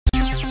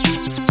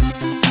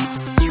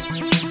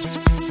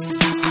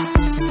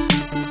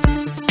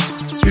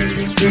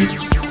Hello,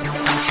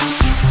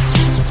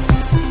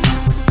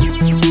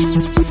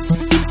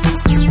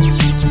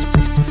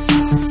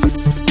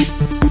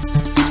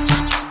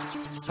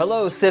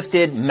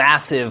 Sifted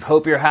Massive.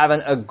 Hope you're having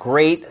a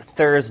great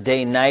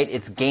Thursday night.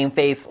 It's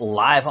GameFace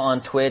live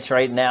on Twitch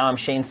right now. I'm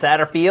Shane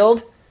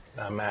Satterfield.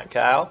 I'm Matt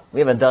Kyle.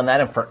 We haven't done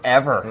that in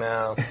forever.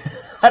 No.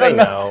 I don't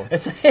know.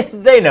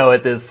 They know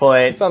at this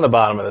point. It's on the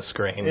bottom of the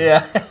screen.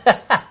 Yeah.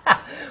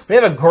 We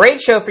have a great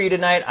show for you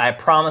tonight. I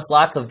promise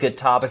lots of good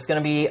topics. It's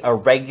going to be a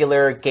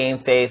regular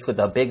GameFace with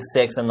a big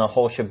six and the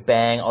whole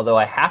shebang. Although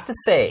I have to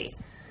say,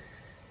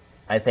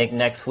 I think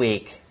next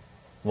week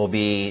will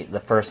be the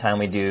first time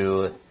we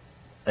do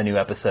a new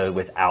episode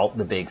without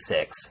the big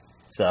six.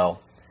 So,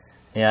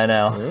 yeah, I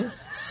know. Mm-hmm.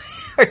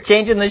 We're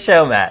changing the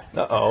show, Matt.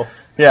 Uh-oh.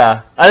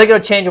 Yeah. I think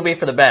it'll change will be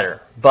for the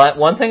better. But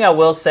one thing I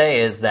will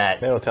say is that...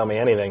 They don't tell me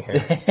anything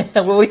here.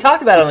 Well, we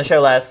talked about it on the show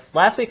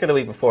last week or the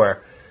week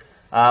before.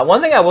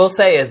 One thing I will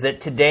say is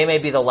that today may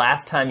be the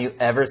last time you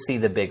ever see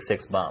the big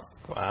six bump.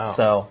 Wow.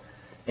 So,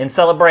 in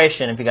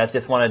celebration, if you guys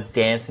just want to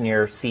dance in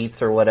your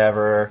seats or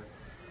whatever...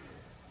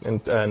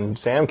 And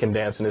Sam can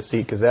dance in his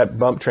seat because that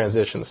bump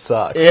transition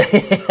sucks.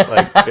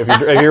 Like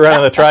if you're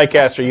running a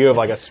TriCaster, you have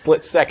like a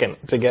split second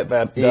to get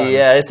that done.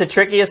 Yeah, it's the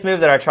trickiest move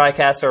that our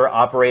TriCaster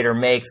operator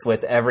makes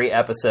with every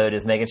episode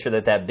is making sure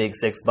that that big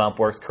six bump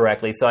works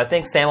correctly. So I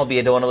think Sam will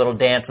be doing a little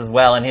dance as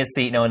well in his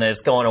seat, knowing that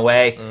it's going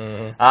away.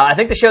 Mm-hmm. I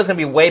think the show's going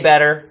to be way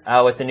better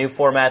with the new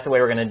format, the way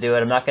we're going to do it.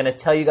 I'm not going to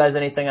tell you guys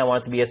anything. I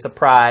want it to be a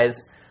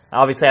surprise.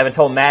 Obviously, I haven't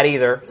told Matt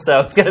either, so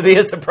it's going to be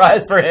a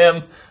surprise for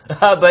him.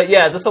 But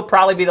yeah, this will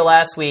probably be the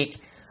last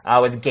week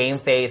with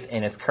GameFace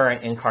in its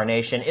current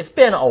incarnation. It's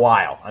been a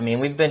while. I mean,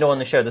 we've been doing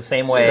the show the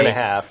same way. Year and a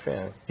half,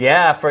 yeah.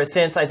 Yeah,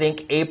 since I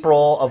think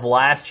April of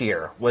last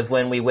year was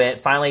when we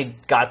finally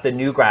got the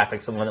new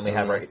graphics, the one that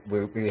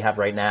we have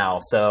right now.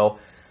 So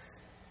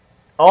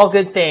all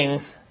good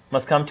things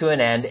must come to an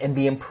end and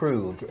be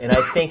improved. And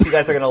I think you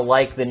guys are going to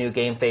like the new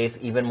GameFace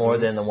even more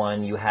than the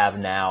one you have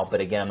now. But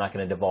again, I'm not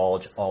going to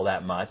divulge all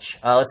that much.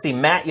 Let's see,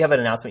 Matt, you have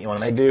an announcement you want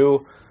to make? I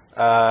do.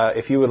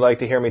 If you would like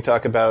to hear me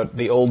talk about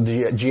the old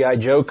G.I.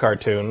 Joe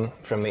cartoon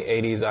from the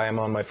 80s, I am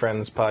on my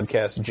friend's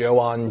podcast, Joe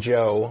on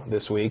Joe,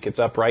 this week. It's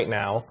up right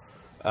now.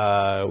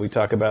 We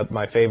talk about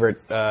my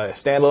favorite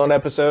standalone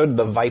episode,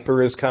 The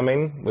Viper is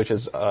Coming, which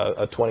is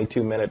a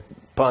 22-minute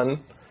pun,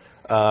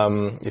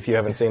 if you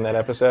haven't seen that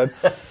episode.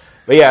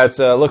 But yeah, it's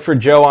look for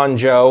Joe on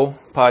Joe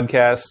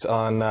podcast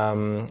on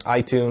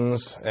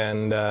iTunes,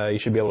 and you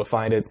should be able to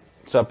find it.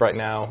 It's up right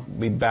now.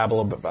 We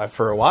babble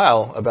for a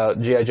while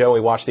about G.I. Joe.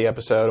 We watch the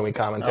episode and we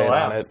commentate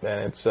on it,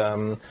 and it's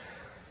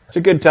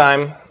a good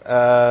time,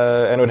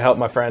 and it would help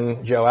my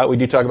friend Joe out. We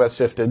do talk about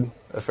Sifted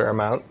a fair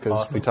amount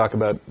because we talk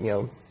about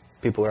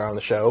people who are on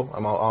the show.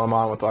 I'm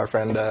on with our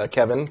friend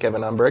Kevin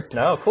Umbricht.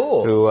 Oh,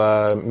 cool.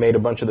 Who made a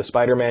bunch of the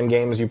Spider-Man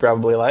games you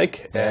probably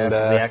like. Yeah, and the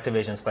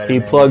Activision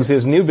Spider-Man. He plugs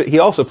his he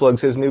also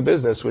plugs his new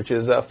business, which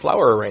is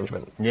flower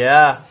arrangement.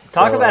 Yeah.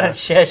 Talk about a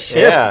shift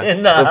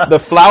in the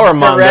flower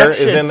monger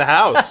is in the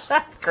house.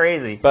 That's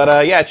crazy.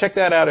 But yeah, check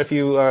that out if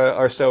you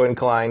are so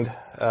inclined.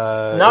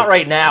 Not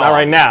right now. Not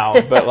right now,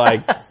 but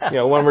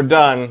when we're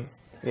done,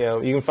 you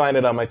can find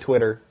it on my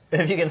Twitter.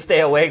 If you can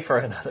stay awake for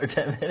another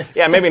 10 minutes.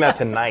 Yeah, maybe not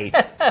tonight.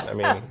 I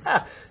mean,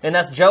 and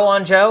that's Joe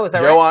on Joe, is that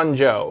right? Joe on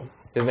Joe.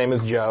 His name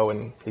is Joe,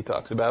 and he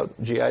talks about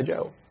G.I.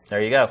 Joe.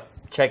 There you go.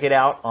 Check it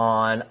out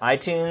on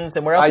iTunes.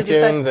 And where else did you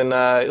say? iTunes,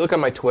 and look on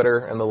my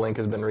Twitter, and the link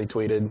has been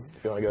retweeted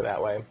if you want to go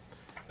that way.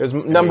 There's a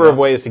number of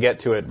ways to get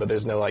to it, but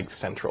there's no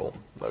central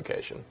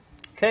location.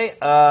 Okay.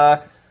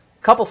 A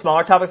couple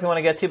smaller topics we want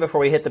to get to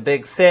before we hit the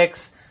big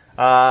six.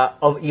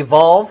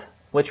 Evolve,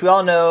 which we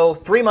all know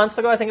 3 months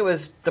ago, I think it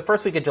was the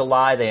first week of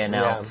July, they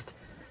announced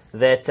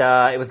that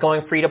it was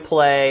going free to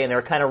play, and they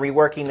were kind of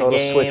reworking the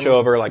game. Switch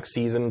over, like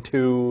Season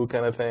 2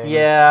 kind of thing.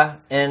 Yeah,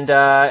 and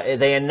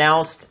they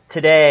announced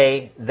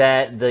today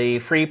that the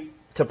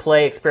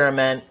free-to-play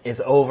experiment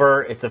is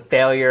over. It's a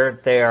failure.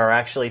 They are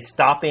actually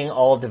stopping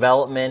all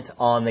development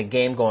on the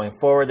game going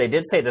forward. They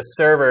did say the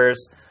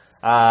servers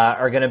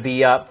are going to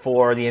be up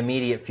for the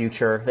immediate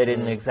future. They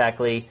didn't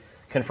exactly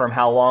confirm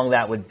how long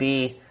that would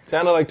be.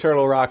 Sounded like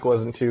Turtle Rock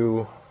wasn't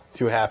too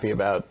happy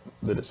about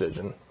the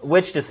decision.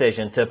 Which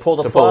decision? To pull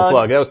the plug? To pull the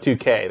plug. That was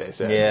 2K, they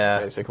said. Yeah.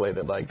 Basically,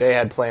 that they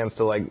had plans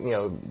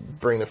to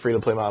bring the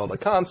free-to-play model to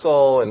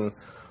console and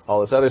all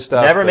this other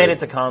stuff. Never made it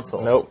to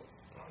console. Nope.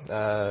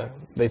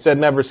 They said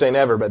never say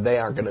never, but they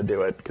aren't going to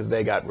do it because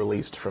they got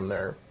released from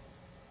their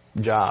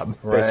job,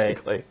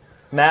 basically.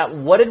 Matt,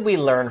 what did we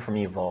learn from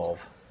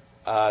Evolve?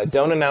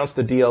 Don't announce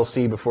the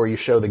DLC before you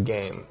show the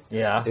game.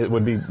 Yeah, it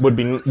would be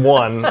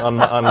one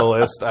on the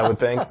list, I would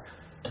think.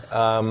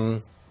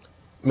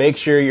 Make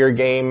sure your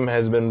game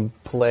has been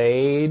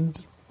played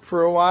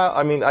for a while.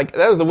 I mean,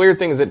 that was the weird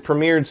thing is it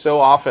premiered so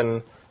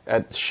often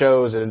at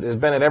shows. It has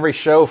been at every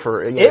show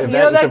for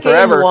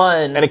forever,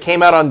 and it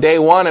came out on day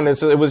one, and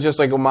it was just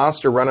like a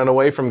monster running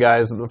away from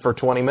guys for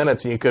 20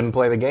 minutes, and you couldn't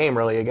play the game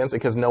really against it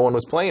because no one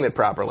was playing it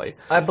properly.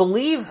 I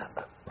believe.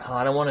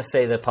 I don't want to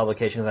say the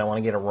publication because I don't want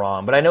to get it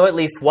wrong, but I know at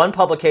least one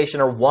publication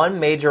or one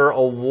major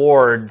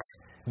awards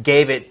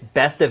gave it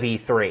Best of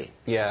E3.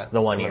 Yeah,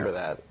 the one I remember year.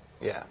 that.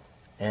 Yeah.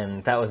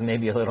 And that was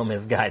maybe a little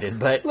misguided,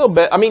 but A little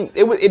bit. I mean,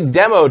 it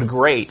demoed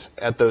great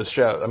at those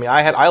shows. I mean,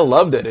 I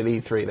loved it at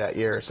E3 that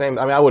year. Same.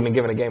 I mean, I wouldn't have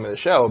given a game of the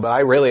show, but I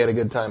really had a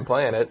good time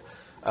playing it.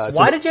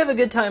 Why did you have a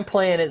good time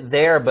playing it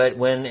there, but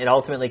when it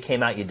ultimately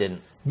came out, you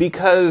didn't?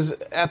 Because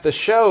at the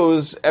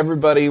shows,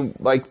 everybody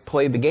like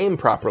played the game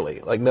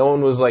properly. Like no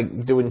one was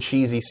like doing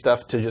cheesy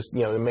stuff to just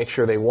make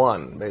sure they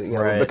won.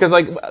 Right. Because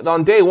like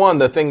on day one,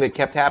 the thing that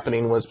kept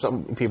happening was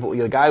some people,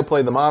 the guy who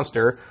played the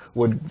monster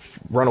would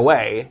run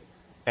away.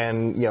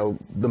 And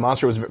the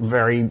monster was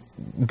very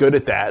good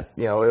at that.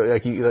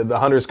 Like the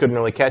hunters couldn't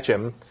really catch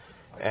him,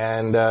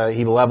 and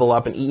he'd level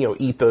up and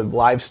eat the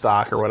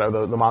livestock or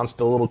whatever the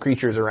little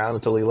creatures around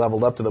until he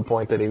leveled up to the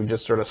point that he would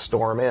just sort of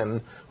storm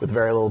in with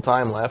very little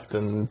time left,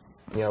 and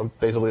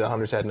basically the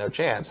hunters had no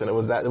chance. And it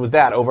was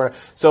that over.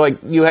 So like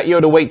you had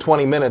to wait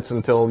 20 minutes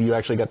until you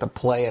actually got to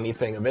play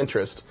anything of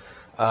interest.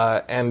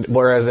 And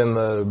whereas in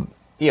the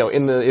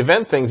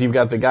event things, you've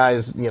got the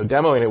guys,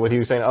 demoing it with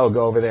you saying, "Oh,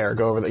 go over there,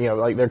 go over there."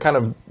 Like they're kind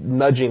of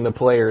nudging the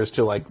players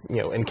to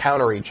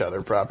encounter each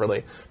other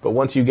properly. But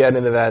once you get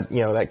into that,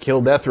 that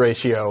kill-death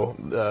ratio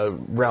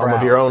realm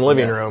of your own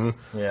living room,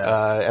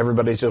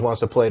 everybody just wants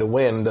to play to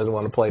win, doesn't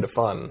want to play to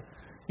fun.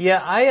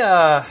 Yeah,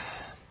 I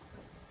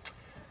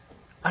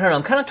don't know.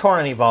 I'm kind of torn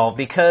on Evolve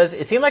because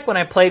it seemed like when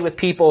I played with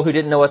people who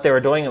didn't know what they were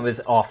doing, it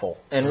was awful.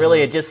 And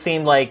really, it just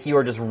seemed like you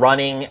were just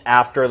running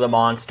after the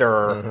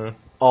monster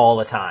all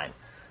the time.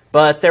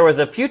 But there was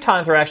a few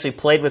times where I actually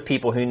played with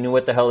people who knew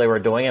what the hell they were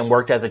doing and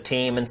worked as a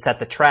team and set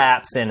the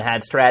traps and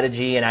had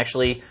strategy and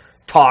actually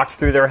talked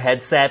through their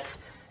headsets.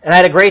 And I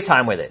had a great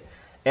time with it.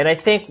 And I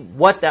think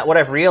what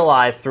I've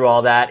realized through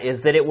all that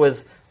is that it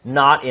was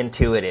not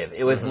intuitive.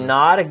 It was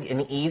not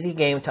an easy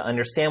game to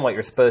understand what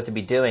you're supposed to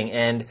be doing.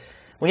 And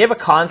when you have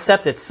a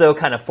concept that's so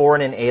kind of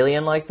foreign and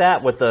alien like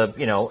that with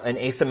an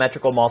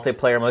asymmetrical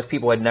multiplayer, most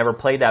people had never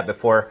played that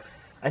before.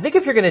 I think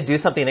if you're going to do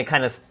something that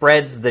kind of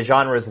spreads the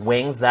genre's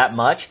wings that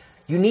much,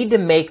 you need to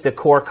make the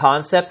core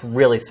concept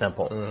really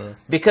simple.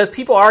 Because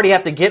people already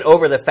have to get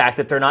over the fact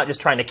that they're not just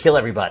trying to kill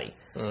everybody.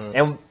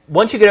 And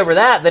once you get over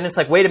that, then it's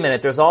like, wait a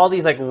minute, there's all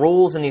these like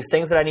rules and these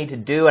things that I need to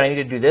do, and I need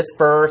to do this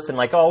first, and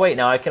like, oh wait,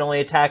 now I can only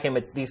attack him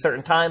at these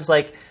certain times.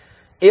 I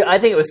think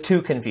it was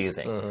too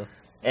confusing.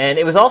 And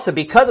it was also,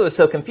 because it was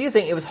so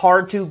confusing, it was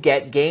hard to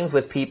get games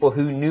with people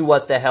who knew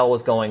what the hell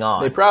was going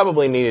on. They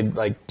probably needed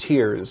like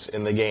tiers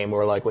in the game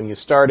where like when you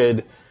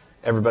started,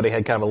 everybody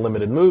had kind of a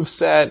limited move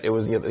set. It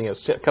was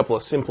a couple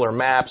of simpler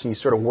maps, and you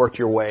sort of worked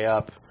your way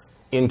up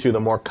into the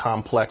more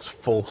complex,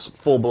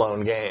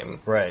 full-blown game.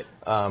 Right.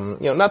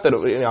 Not that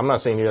I'm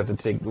not saying you'd have to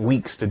take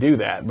weeks to do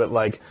that, but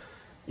like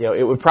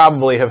it would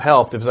probably have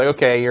helped if it's like,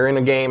 okay, you're in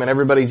a game and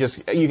everybody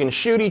you can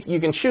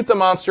shoot the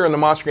monster and the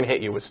monster can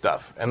hit you with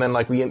stuff, and then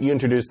like you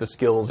introduce the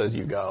skills as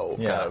you go,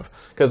 kind of.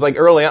 Because like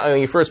early on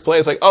when you first play,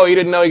 it's like, oh, you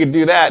didn't know you could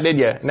do that, did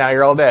you? Now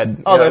you're all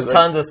dead. Oh, there's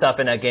tons of stuff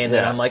in that game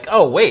that I'm like,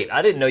 oh wait,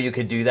 I didn't know you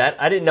could do that.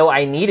 I didn't know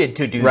I needed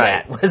to do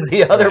that. Was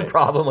the other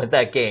problem with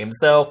that game.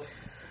 So.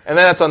 And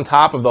then it's on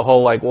top of the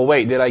whole, like, well,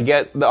 wait, did I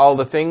get all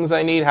the things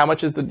I need? How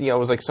much is it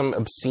was like some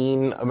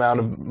obscene amount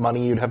of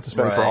money you'd have to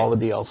spend for all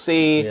the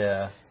DLC.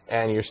 Yeah.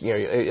 And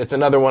it's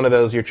another one of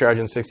those, you're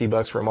charging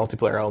 $60 for a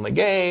multiplayer-only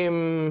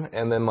game,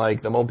 and then,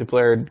 like, the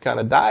multiplayer kind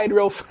of died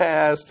real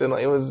fast, and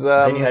it was...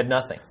 then you had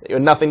nothing. You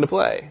had nothing to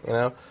play,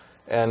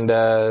 And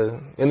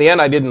in the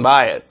end, I didn't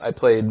buy it. I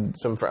played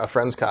a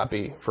friend's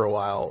copy for a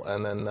while,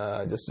 and then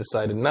just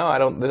decided, no, I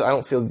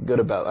don't feel good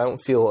about it. I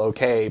don't feel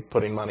okay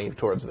putting money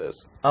towards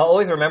this. I'll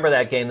always remember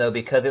that game, though,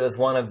 because it was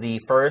one of the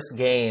first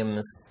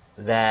games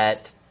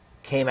that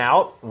came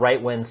out right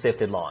when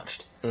Sifted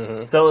launched.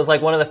 So it was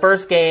like one of the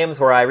first games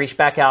where I reached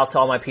back out to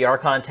all my PR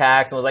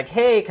contacts and was like,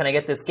 hey, can I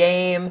get this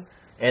game?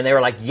 And they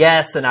were like,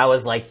 yes. And I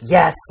was like,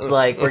 yes,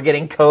 like we're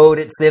getting code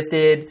at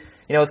Sifted.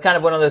 It's kind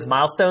of one of those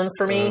milestones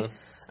for me.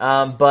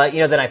 But,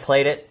 then I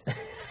played it.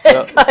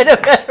 And kind of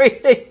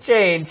everything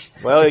changed.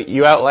 Well,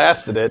 you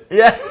outlasted it.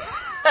 Yeah,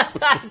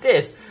 I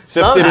did.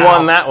 Sifted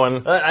won that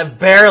one. I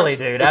barely,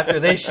 dude. After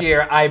this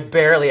year, I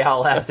barely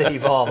outlasted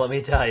Evolve, let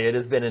me tell you. It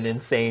has been an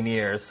insane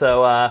year.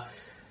 So,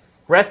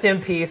 rest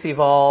in peace,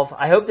 Evolve.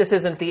 I hope this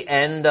isn't the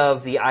end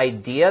of the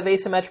idea of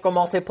asymmetrical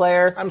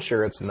multiplayer. I'm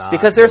sure it's not.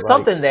 Because there's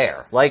something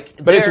there. But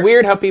it's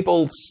weird how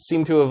people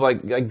seem to have,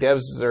 like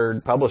devs or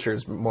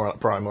publishers,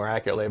 probably more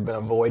accurately, have been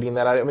avoiding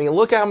that. I mean,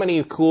 look how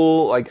many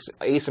cool, like,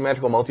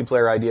 asymmetrical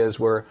multiplayer ideas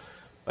were,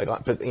 like,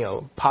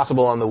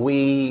 possible on the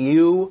Wii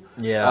U.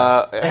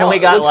 Yeah. And we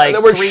got,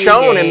 that were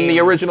shown in the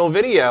original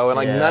video, and,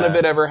 like, none of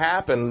it ever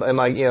happened. And,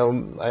 like,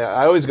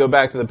 I always go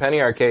back to the Penny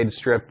Arcade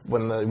strip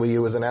when the Wii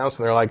U was announced,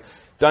 and they're like,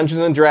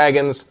 Dungeons and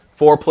Dragons,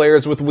 4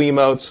 players with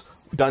Wiimotes,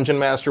 Dungeon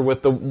Master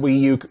with the Wii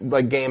U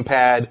like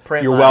gamepad.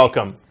 You're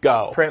welcome.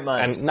 Go. Print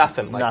money. And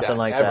nothing like that. Nothing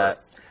like ever.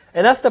 that.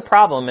 And that's the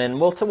problem,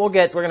 and we're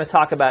going to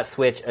talk about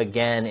Switch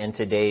again in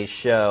today's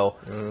show,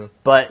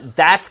 but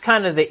that's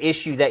kind of the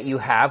issue that you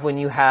have when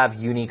you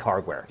have unique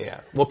hardware.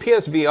 Yeah. Well,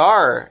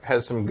 PSVR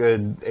has some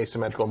good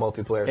asymmetrical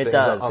multiplayer things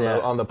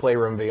on the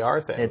Playroom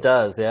VR thing. It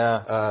does,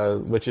 yeah.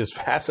 Which is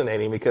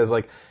fascinating because,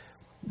 like,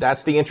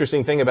 that's the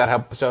interesting thing about how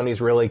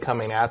Sony's really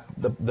coming at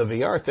the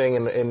VR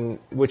thing, and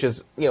which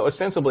is,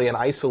 ostensibly an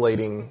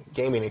isolating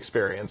gaming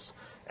experience,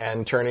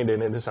 and turning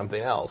it into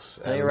something else.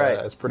 And, you're right.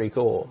 It's pretty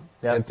cool.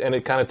 Yep. And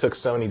it kind of took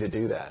Sony to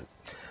do that.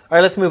 All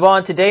right, let's move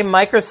on. Today,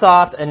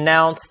 Microsoft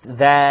announced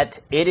that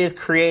it is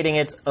creating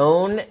its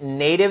own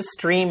native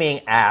streaming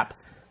app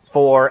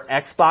for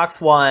Xbox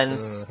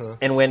One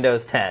and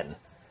Windows 10.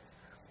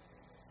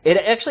 It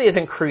actually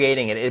isn't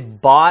creating it.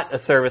 It bought a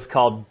service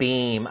called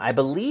Beam, I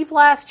believe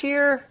last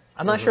year.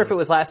 I'm not sure if it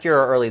was last year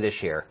or early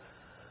this year.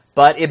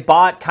 But it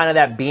bought kind of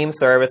that Beam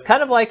service,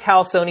 kind of like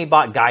how Sony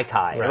bought Gaikai.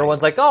 Right.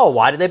 Everyone's like, oh,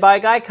 why did they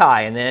buy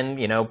Gaikai? And then,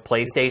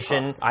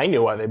 PlayStation... I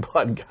knew why they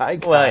bought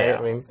Gaikai. Well, yeah,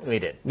 I mean, we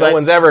did. No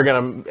one's ever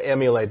going to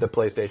emulate the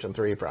PlayStation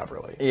 3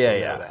 properly.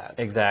 Yeah,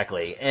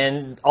 exactly.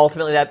 And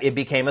ultimately, it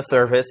became a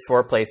service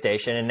for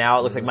PlayStation, and now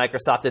it looks like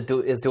Microsoft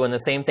is doing the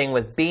same thing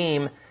with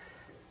Beam.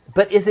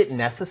 But is it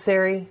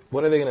necessary?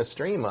 What are they going to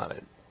stream on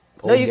it?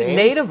 No,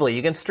 natively.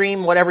 You can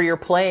stream whatever you're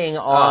playing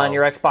on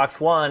your Xbox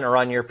One or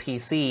on your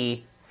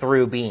PC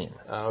through Beam.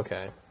 Oh,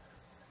 okay.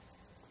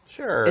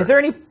 Sure. Is there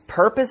any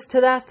purpose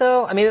to that,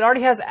 though? I mean, it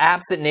already has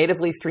apps that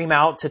natively stream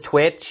out to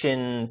Twitch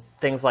and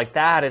things like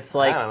that. It's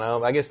like... I don't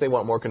know. I guess they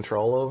want more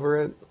control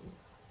over it.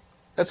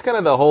 That's kind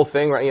of the whole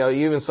thing, right?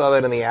 You even saw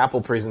that in the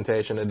Apple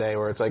presentation today,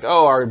 where it's like,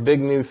 oh, our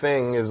big new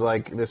thing is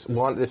like this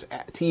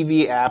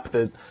TV app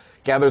that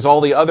gathers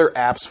all the other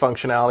apps'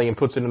 functionality and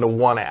puts it into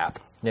one app.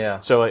 Yeah.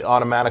 So it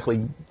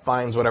automatically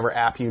finds whatever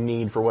app you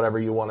need for whatever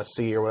you want to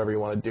see or whatever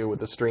you want to do with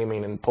the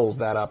streaming and pulls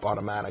that up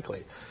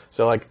automatically.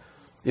 So, like,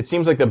 it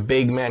seems like the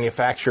big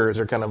manufacturers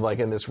are kind of like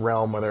in this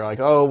realm where they're like,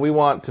 oh, we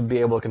want to be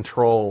able to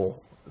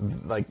control,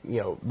 like,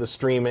 the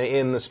stream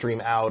in, the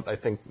stream out. I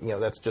think,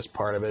 that's just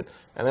part of it.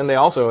 And then they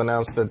also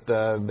announced that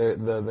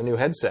the new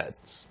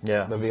headsets,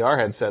 the VR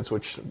headsets,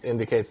 which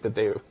indicates that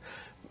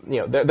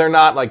they're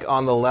not like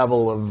on the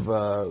level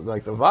of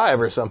like the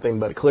Vive or something,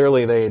 but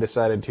clearly they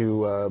decided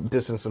to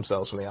distance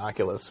themselves from the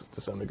Oculus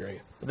to some degree.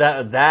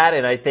 That,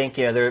 and I think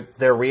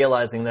they're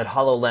realizing that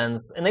HoloLens,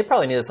 and they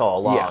probably knew this all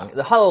along. Yeah.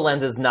 The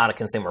HoloLens is not a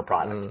consumer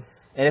product,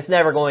 and it's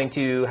never going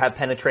to have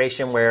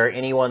penetration where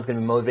anyone's going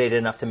to be motivated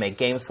enough to make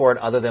games for it,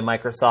 other than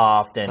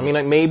Microsoft. And I mean,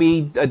 like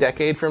maybe a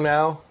decade from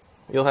now,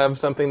 you'll have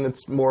something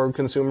that's more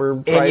consumer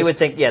priced. And you would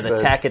think, the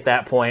tech at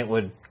that point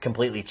would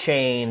completely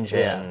change.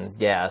 And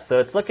so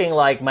it's looking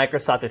like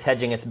Microsoft is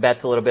hedging its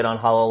bets a little bit on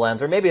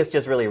HoloLens, or maybe it's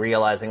just really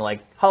realizing,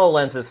 like,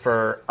 HoloLens is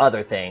for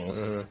other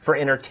things. For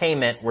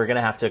entertainment, we're going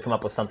to have to come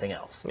up with something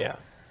else. Yeah.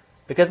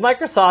 Because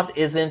Microsoft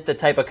isn't the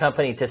type of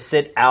company to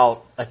sit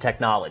out a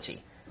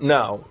technology.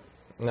 No,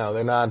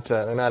 they're not.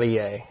 They're not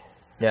EA.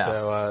 Yeah.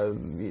 So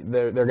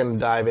they're going to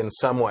dive in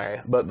some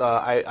way. But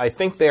I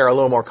think they are a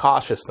little more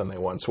cautious than they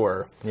once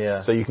were. Yeah.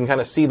 So you can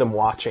kind of see them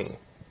watching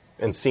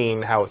and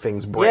seeing how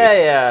things break.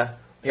 Yeah.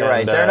 You're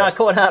right. They're not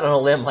going out on a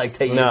limb like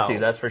they used to,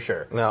 that's for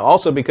sure. No.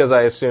 Also because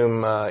I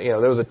assume, there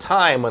was a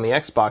time when the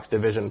Xbox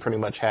division pretty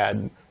much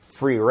had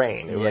free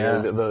reign.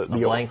 A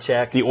blank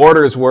check. The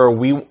orders were,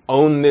 we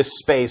own this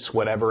space,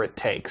 whatever it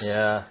takes.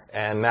 Yeah.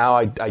 And now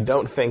I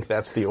don't think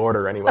that's the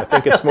order anymore. I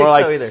think it's more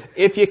like, so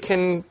if you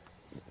can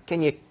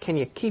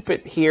you keep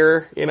it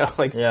here?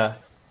 Yeah.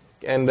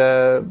 And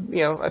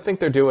I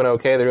think they're doing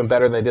okay. They're doing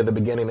better than they did at the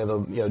beginning of the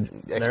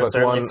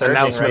Xbox One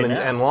announcement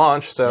and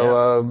launch.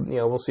 So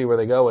we'll see where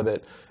they go with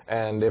it.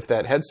 And if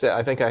that headset,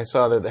 I think I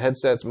saw that the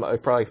headset's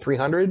probably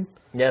 300.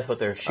 Yeah, that's what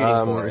they're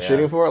shooting for.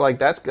 Shooting for, like,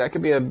 that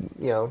could be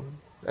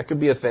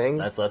a thing.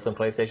 That's less than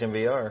PlayStation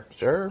VR.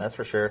 Sure, that's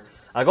for sure.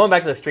 Going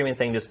back to the streaming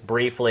thing, just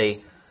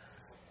briefly.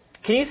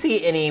 Can you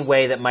see any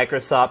way that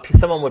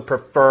someone would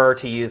prefer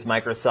to use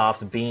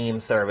Microsoft's Beam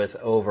service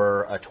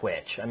over a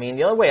Twitch? I mean,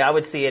 the only way I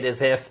would see it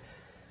is if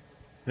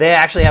they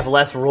actually have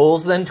less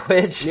rules than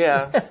Twitch.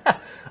 Yeah.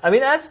 I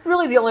mean, that's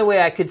really the only way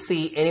I could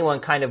see anyone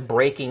kind of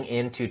breaking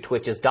into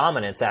Twitch's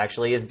dominance,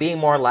 actually, is being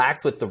more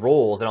lax with the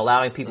rules and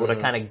allowing people to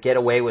kind of get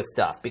away with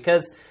stuff.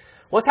 Because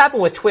what's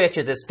happened with Twitch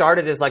is it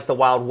started as like the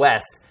Wild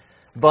West,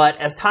 but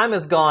as time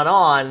has gone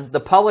on, the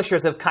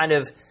publishers have kind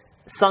of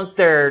sunk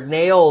their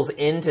nails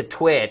into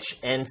Twitch.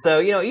 And so,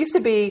 it used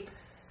to be,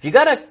 if you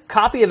got a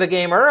copy of a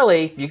game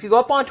early, you could go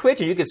up on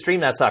Twitch and you could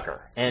stream that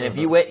sucker. And if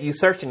you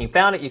searched and you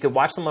found it, you could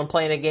watch someone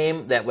playing a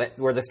game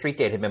where the street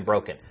date had been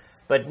broken.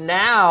 But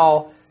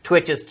now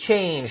Twitch has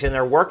changed and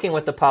they're working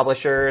with the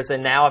publishers.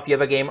 And now if you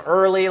have a game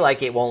early,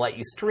 like, it won't let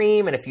you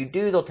stream. And if you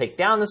do, they'll take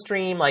down the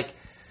stream. Like,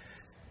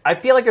 I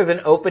feel like there's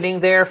an opening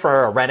there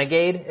for a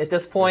Renegade at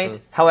this point.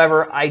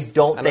 However, I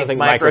don't think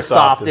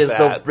Microsoft is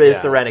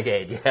the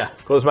Renegade. Yeah.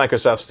 Because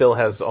Microsoft still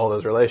has all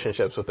those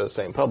relationships with those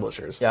same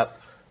publishers. Yep.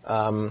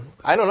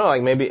 I don't know.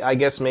 Like,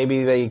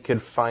 maybe they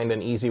could find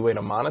an easy way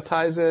to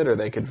monetize it, or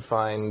they could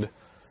find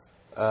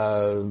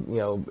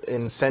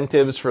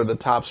incentives for the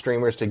top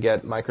streamers to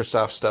get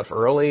Microsoft stuff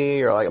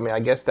early, or I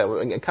guess that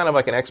would kind of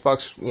like an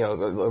Xbox,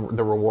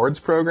 the rewards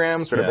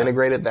program, sort of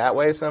integrated that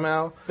way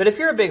somehow. But if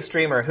you're a big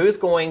streamer, who's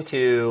going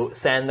to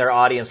send their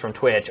audience from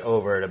Twitch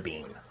over to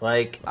Beam?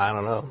 I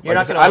don't know. I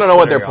don't know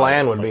what their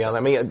plan would be on that.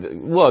 I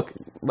mean, look,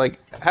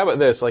 how about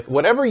this?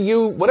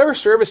 Whatever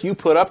service you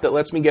put up that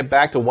lets me get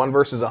back to 1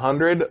 versus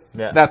 100,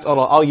 that's all.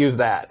 I'll use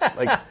that.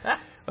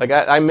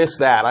 I miss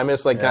that. I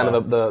miss kind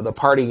of the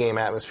party game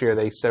atmosphere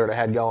they sort of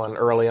had going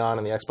early on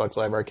in the Xbox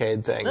Live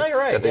Arcade thing. No, you're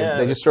right.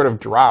 They just sort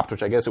of dropped,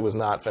 which I guess it was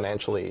not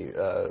financially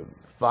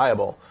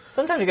viable.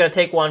 Sometimes you got to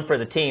take one for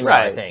the team,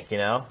 right? I think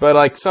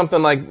But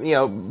something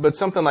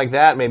like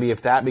that, maybe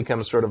if that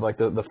becomes sort of like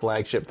the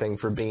flagship thing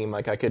for Beam,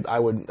 I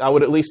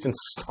would at least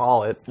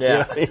install it.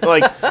 Yeah,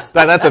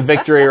 that's a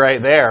victory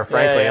right there.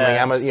 Frankly,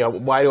 I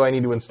mean, why do I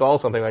need to install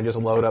something? I just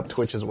load up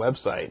Twitch's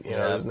website.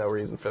 There's no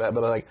reason for that.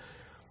 But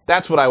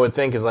that's what I would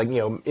think is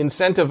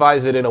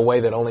incentivize it in a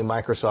way that only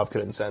Microsoft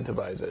could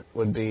incentivize it.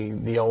 Would be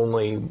the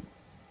only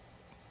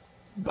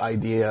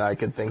idea I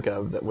could think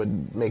of that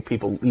would make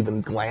people even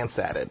glance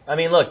at it. I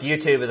mean, look,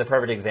 YouTube is a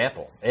perfect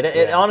example.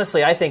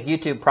 Honestly, I think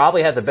YouTube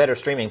probably has a better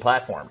streaming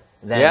platform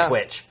than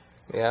Twitch.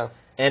 Yeah.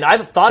 And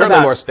I've thought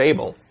certainly more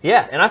stable.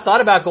 Yeah, and I've thought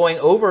about going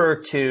over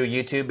to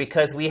YouTube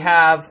because we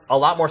have a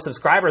lot more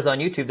subscribers on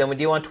YouTube than we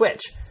do on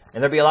Twitch.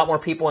 And there'll be a lot more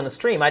people in the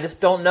stream. I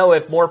just don't know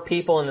if more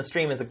people in the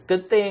stream is a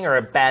good thing or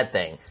a bad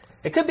thing.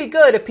 It could be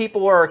good if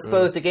people are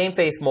exposed to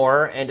GameFace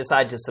more and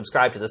decide to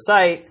subscribe to the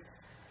site.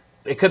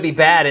 It could be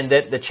bad in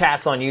that the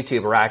chats on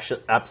YouTube are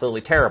actually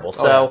absolutely terrible.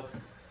 So,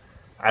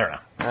 I don't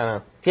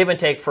know. Give and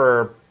take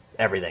for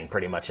everything,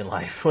 pretty much, in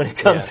life when it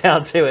comes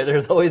down to it.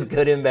 There's always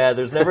good and bad.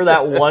 There's never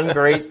that one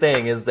great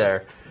thing, is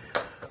there?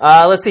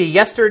 Let's see.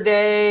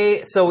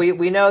 Yesterday, so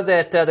we know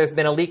that there's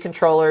been Elite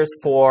controllers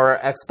for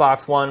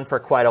Xbox One for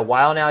quite a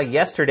while now.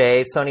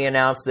 Yesterday, Sony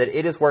announced that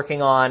it is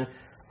working on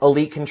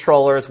Elite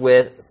controllers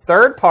with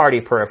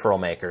third-party peripheral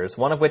makers,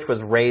 one of which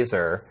was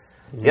Razer.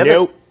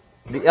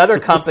 The other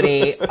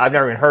company I've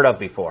never even heard of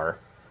before,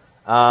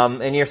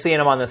 and you're seeing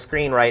them on the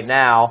screen right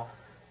now.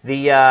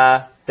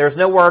 There's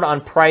no word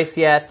on price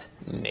yet.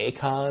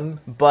 Nacon?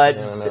 But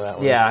I don't know that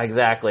one. Yeah,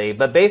 exactly.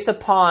 But based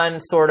upon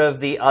sort of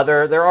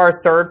there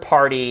are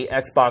third-party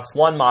Xbox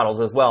One models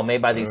as well,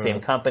 made by these same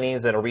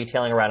companies that are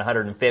retailing around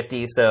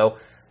 $150. So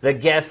the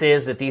guess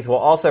is that these will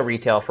also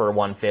retail for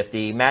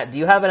 $150. Matt, do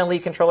you have an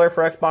Elite controller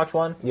for Xbox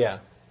One? Yeah.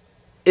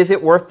 Is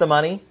it worth the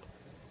money?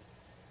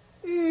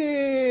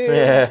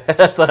 Yeah,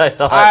 that's what I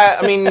thought.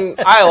 I mean,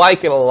 I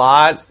like it a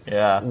lot.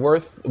 Yeah.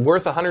 Worth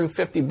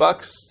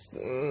 $150.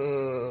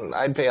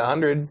 I'd pay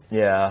 $100.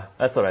 Yeah,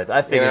 that's what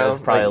I figured. It was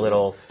probably a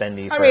little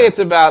spendy. I mean, it's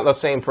about the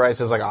same price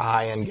as a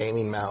high-end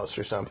gaming mouse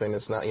or something.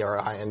 It's not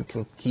a high-end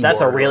keyboard.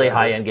 That's a really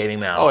high-end gaming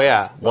mouse. Oh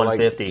yeah,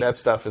 $150. That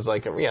stuff is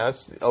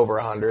it's over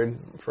 $100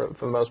 for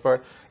the most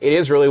part. It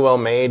is really well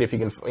made. If you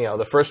can,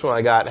 the first one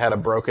I got had a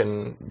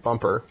broken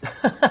bumper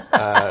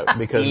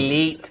because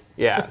Elite.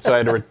 Yeah, so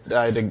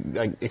I had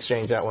to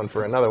exchange that one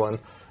for another one.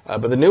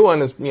 But the new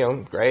one is,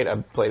 great.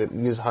 I've played it,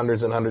 used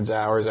hundreds and hundreds of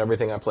hours.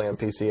 Everything I play on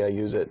PC, I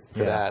use it for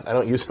that. I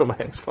don't use it on my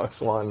Xbox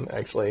One,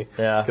 actually,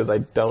 because I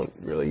don't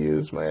really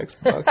use my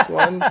Xbox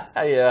One.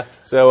 Yeah.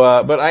 So,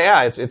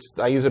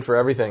 I use it for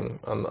everything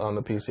on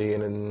the PC,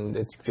 and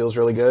it feels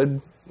really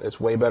good. It's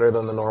way better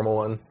than the normal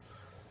one.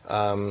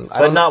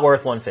 But not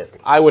worth $150.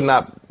 I would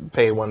not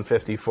pay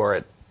 $150 for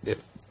it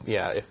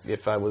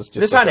if I was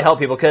just trying to help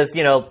people because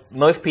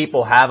most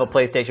people have a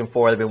PlayStation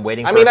 4. They've been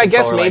waiting. I mean, I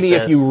guess maybe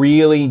if you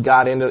really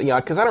got into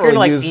because I don't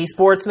really use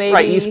esports, maybe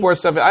esports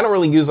stuff. I don't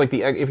really use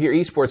if you're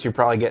esports, you're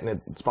probably getting it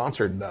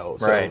sponsored though,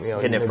 so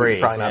getting it free. You're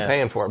probably not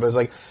paying for it. But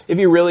it's if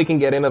you really can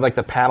get into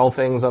the paddle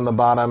things on the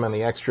bottom and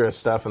the extra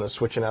stuff and the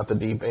switching out the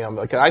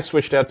D-pad. I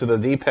switched out to the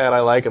D-pad I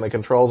like and the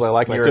controls I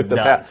like, and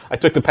I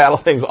took the paddle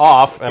things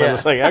off, and I'm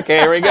just okay,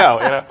 here we go.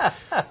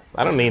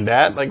 I don't need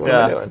that. What am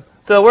I doing?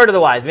 So, word of the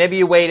wise, maybe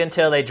you wait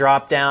until they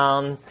drop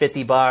down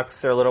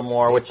 $50 or a little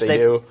more, which they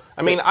do.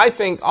 I mean, I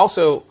think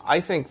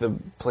the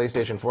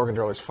PlayStation 4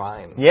 controller is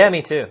fine. Yeah,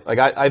 me too.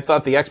 I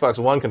thought the Xbox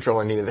One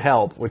controller needed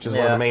help, which is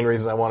one of the main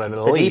reasons I wanted an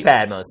Elite. The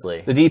D-pad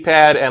mostly. The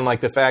D-pad and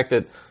the fact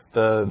that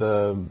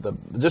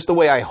just the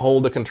way I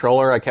hold the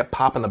controller, I kept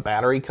popping the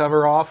battery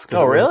cover off.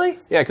 Oh, really?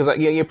 Yeah, because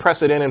you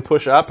press it in and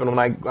push up, and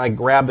when I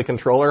grab the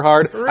controller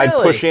hard, really? I'd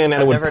push in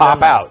and it would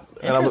pop out.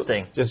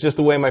 Interesting. Just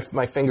the way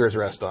my fingers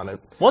rest on it.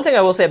 One thing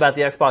I will say about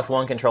the Xbox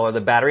One controller, the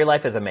battery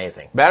life is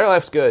amazing. Battery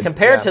life's good.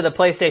 Compared to the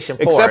PlayStation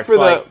 4. Except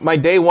for my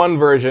day one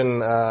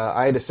version,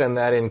 I had to send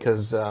that in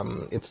because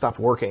it stopped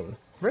working.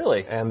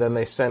 Really? And then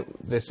they sent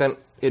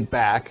it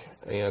back.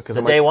 Because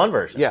the day one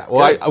version. Yeah,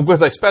 well,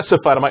 because I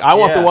specified, I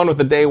want the one with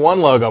the day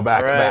one logo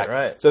back.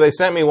 Right. So they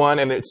sent me one,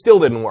 and it still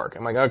didn't work.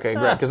 I'm okay,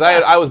 great, because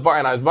I was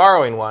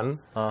borrowing one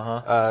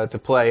to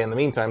play in the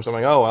meantime. So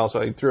I'm oh well.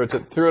 So I threw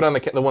it on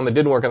the one that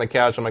didn't work on the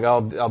couch. I'm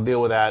I'll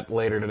deal with that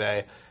later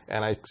today.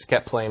 And I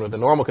kept playing with the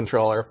normal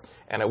controller.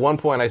 And at one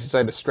point, I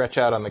decided to stretch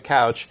out on the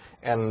couch,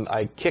 and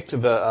I kicked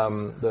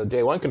the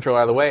day one controller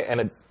out of the way,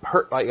 and it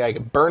hurt. I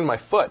burned my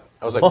foot.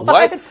 I was like,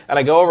 what? And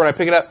I go over and I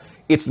pick it up.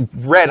 It's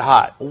red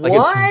hot. Like,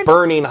 it's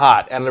burning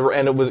hot. And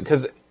it was,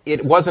 because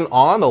it wasn't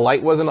on, the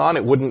light wasn't on,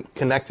 it wouldn't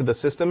connect to the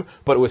system,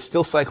 but it was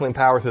still cycling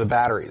power through the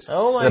batteries.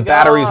 Oh my god.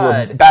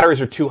 God.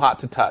 Batteries are too hot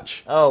to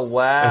touch. Oh,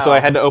 wow. And so I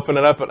had to open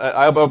it up,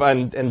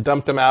 and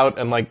dumped them out,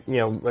 and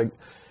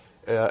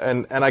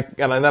and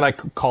then I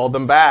called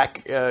them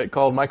back,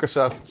 called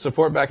Microsoft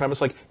support back, and I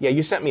was like, yeah,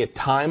 you sent me a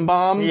time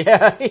bomb?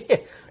 Yeah.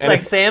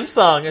 Like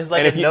Samsung. It's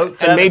like a Note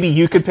 7. And maybe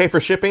you could pay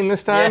for shipping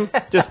this time,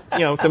 just,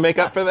 to make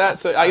up for that.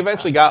 So I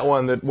eventually got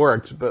one that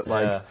worked, but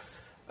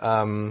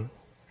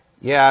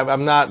I've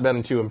not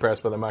been too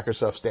impressed by the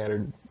Microsoft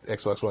standard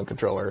Xbox One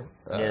controller.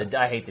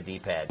 I hate the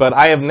D-pad. But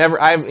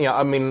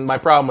my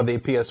problem with the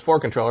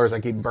PS4 controller is I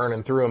keep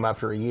burning through them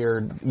after a year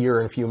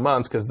and a few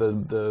months because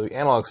the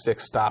analog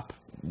sticks stop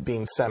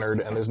being centered,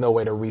 and there's no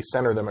way to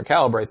recenter them or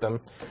calibrate them.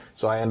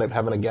 So I end up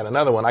having to get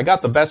another one. I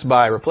got the Best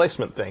Buy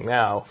replacement thing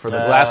now for the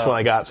last one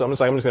I got, so I'm just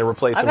going to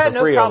replace them for free. I've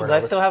had no problems. I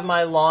still have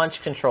my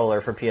launch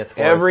controller for PS4.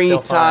 Every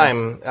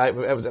time,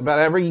 it was about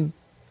every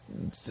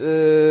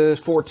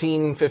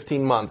 14,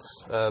 15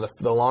 months. The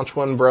launch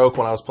one broke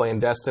when I was playing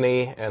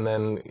Destiny, and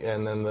then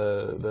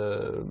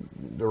the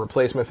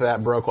replacement for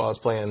that broke while I was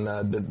playing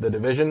the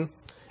Division.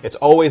 It's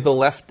always the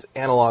left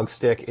analog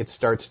stick. It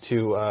starts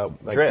to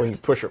drift. When you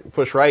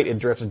push right, it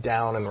drifts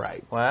down and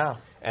right. Wow.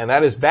 And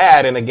that is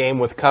bad in a game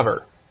with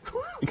cover.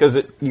 Because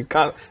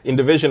in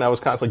Division, I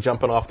was constantly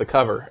jumping off the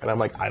cover, and I'm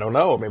like, I don't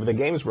know, maybe the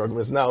game's broken.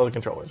 No, the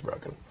controller's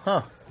broken.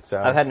 Huh.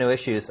 So I've had no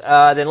issues.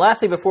 Then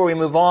lastly, before we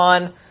move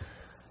on,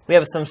 we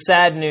have some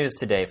sad news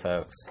today,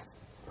 folks.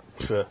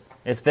 Sure.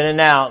 It's been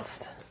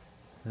announced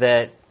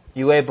that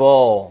Uwe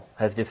Boll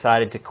has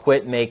decided to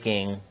quit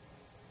making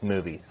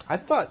movies. I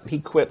thought he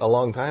quit a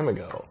long time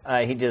ago.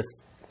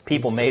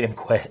 People made him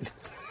quit.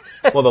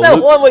 Well, No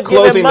one would give him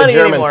closing money the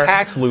German anymore.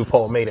 tax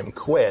loophole made him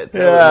quit.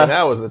 Yeah.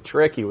 That was the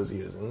trick he was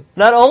using.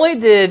 Not only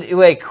did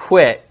Uwe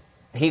quit,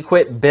 he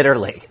quit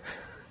bitterly.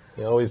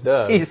 He always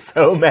does. He's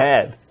so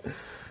mad.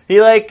 He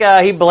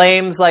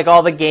blames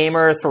all the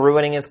gamers for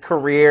ruining his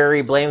career.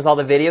 He blames all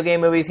the video game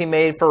movies he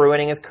made for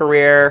ruining his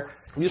career.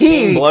 You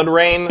seen Blood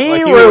Rain? He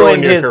you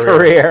ruined his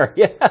career.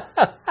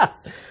 Yeah.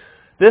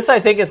 This,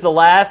 I think, is the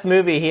last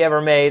movie he ever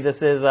made.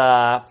 This is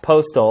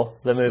Postal,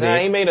 the movie. Nah,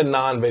 he made a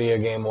non-video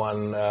game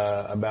one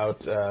about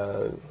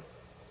the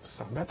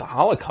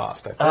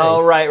Holocaust, I think.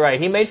 Oh, right.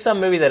 He made some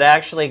movie that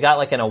actually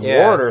got an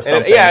award or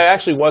something. It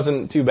actually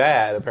wasn't too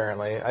bad,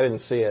 apparently. I didn't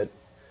see it.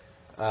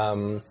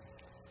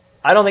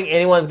 I don't think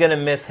anyone's going to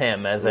miss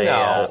him as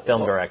a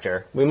film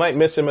director. We might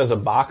miss him as a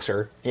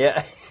boxer.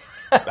 Yeah.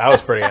 That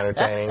was pretty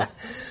entertaining.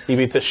 He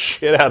beat the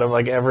shit out of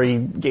every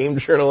game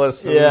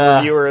journalist and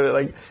reviewer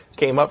that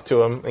came up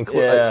to him.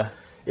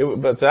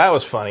 But that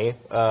was funny.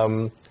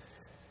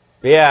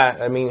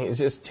 It's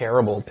just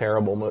terrible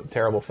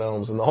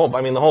films. And the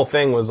whole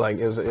thing was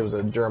it was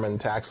a German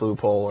tax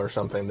loophole or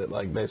something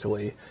that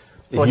basically.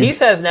 Well, he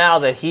says now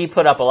that he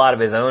put up a lot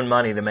of his own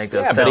money to make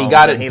those films. But he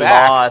got it and he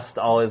back. lost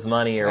all his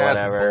money or That's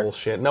whatever.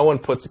 Bullshit. No one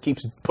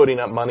keeps putting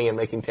up money and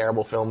making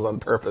terrible films on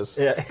purpose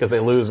because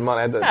they lose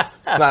money.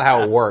 That's not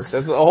how it works.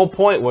 The whole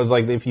point was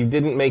if you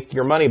didn't make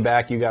your money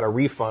back, you got a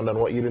refund on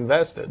what you'd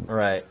invested.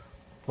 Right.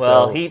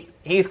 Well,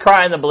 he's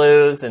crying the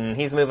blues and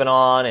he's moving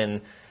on.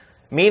 And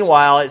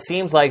meanwhile, it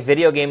seems like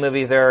video game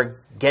movies are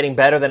getting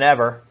better than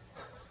ever.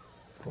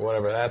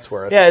 Whatever that's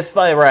worth. Yeah, it's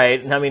funny, right?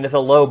 It's a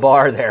low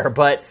bar there,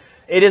 but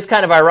it is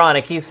kind of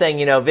ironic. He's saying,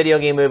 video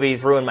game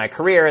movies ruined my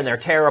career and they're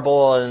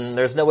terrible and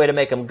there's no way to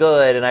make them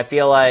good. And I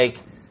feel like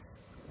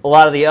a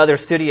lot of the other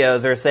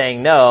studios are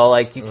saying no,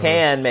 you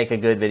can make a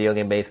good video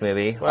game-based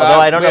movie. Well,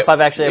 although I don't know if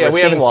I've actually ever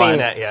seen one. We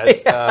haven't seen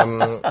that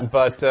yet.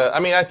 But,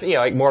 I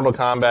think, Mortal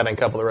Kombat and a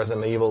couple of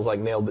Resident Evils,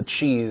 nailed the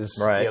cheese,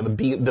 right. The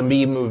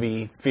B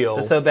movie feel.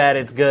 It's so bad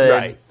it's good.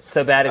 Right.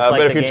 So bad it's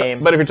like the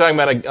game. But if you're talking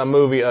about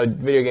a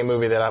video game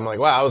movie that I'm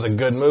wow, that was a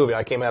good movie.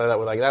 I came out of that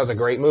with that was a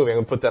great movie. I'm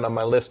going to put that on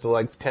my list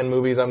of 10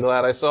 movies I'm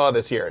glad I saw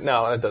this year.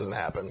 No, that doesn't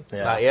happen.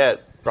 Yeah. Not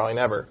yet. Probably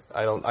never.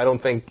 I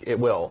don't think it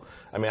will.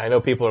 I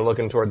know people are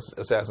looking towards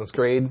Assassin's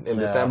Creed in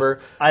December.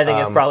 I think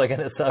it's probably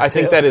going to suck, I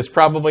think that is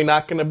probably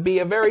not going to be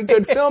a very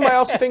good film. I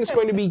also think it's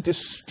going to be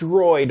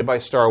destroyed by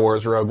Star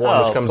Wars Rogue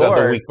One, which comes out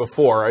the week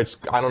before.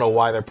 I don't know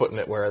why they're putting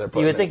it where they're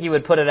putting it. You would think you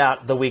would put it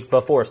out the week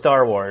before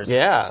Star Wars.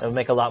 Yeah. It would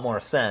make a lot more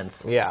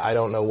sense. Yeah, I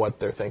don't know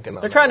what they're thinking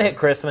of. They're trying to hit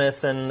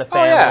Christmas and the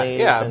families.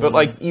 Yeah,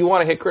 but you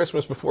want to hit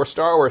Christmas before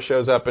Star Wars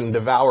shows up and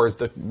devours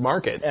the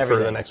market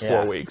for the next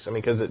 4 weeks.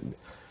 Because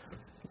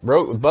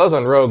buzz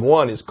on Rogue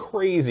One is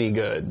crazy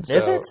good.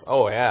 Is it?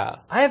 Oh yeah.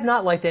 I have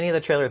not liked any of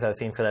the trailers I've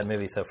seen for that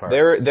movie so far.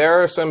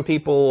 There are some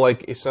people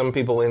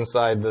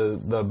inside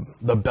the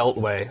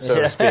Beltway, so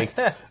to speak,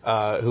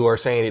 who are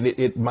saying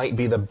it might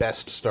be the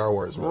best Star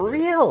Wars movie.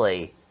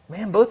 Really?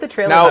 Man, both the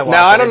trailers now, I watched.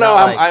 Now I don't know.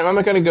 I'm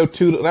not going to go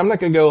too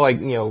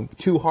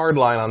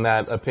hardline on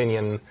that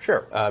opinion.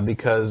 Sure.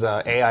 Because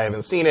A, I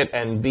haven't seen it,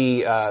 and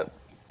B,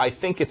 I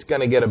think it's going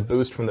to get a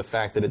boost from the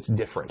fact that it's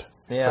different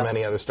from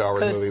any other Star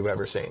Wars movie we've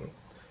ever seen.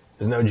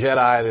 There's no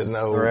Jedi. There's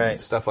no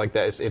stuff like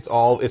that. It's a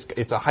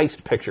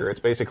heist picture. It's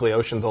basically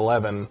Ocean's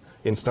 11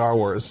 in Star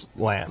Wars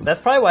land. That's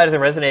probably why it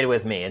hasn't resonated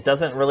with me. It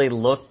doesn't really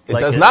look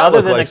like it does not other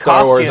look than like the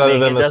Star Wars, costuming, other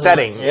than the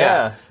setting.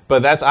 Yeah.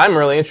 But I'm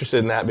really interested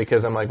in that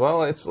because I'm like, well,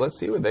 let's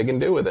see what they can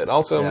do with it.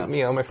 Also,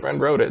 my friend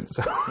wrote it.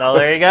 So. No,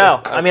 there you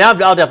go. I mean, I'll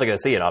definitely go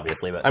see it,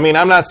 obviously. But I mean,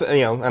 I'm not,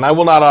 and I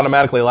will not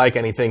automatically like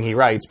anything he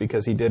writes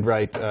because he did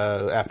write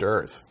After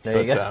Earth.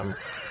 There you go.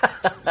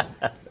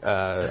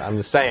 I'm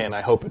just saying, I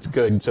hope it's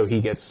good so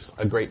he gets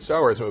a great Star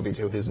Wars movie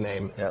to his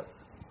name. Yep.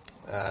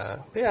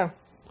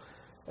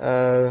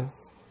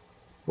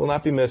 Will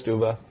not be missed,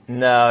 Uwe.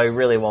 No, he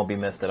really won't be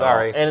missed at all.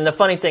 Sorry. And the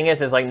funny thing is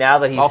like now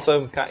that he's...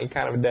 Also, kind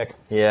of a dick.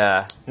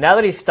 Yeah. Now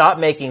that he's stopped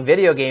making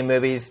video game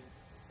movies,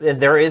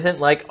 there's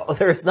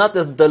not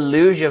this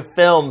deluge of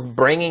films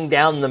bringing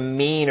down the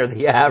mean or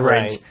the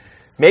average. Right.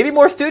 Maybe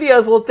more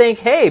studios will think,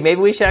 hey,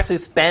 maybe we should actually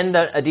spend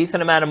a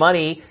decent amount of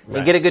money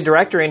and get a good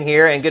director in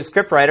here and a good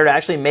scriptwriter to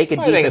actually make a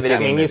decent video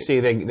game movie. You see,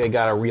 they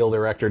got a real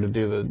director to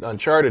do the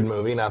Uncharted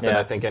movie. Not that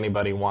I think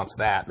anybody wants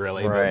that,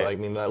 really. Right.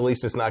 But, at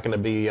least it's not going to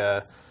be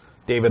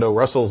David O.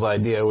 Russell's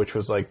idea, which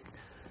was like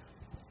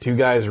two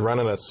guys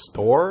running a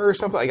store or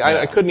something.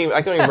 I couldn't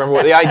even remember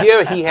what the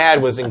idea he had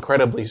was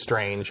incredibly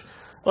strange.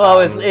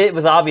 Well, it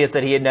was obvious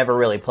that he had never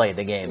really played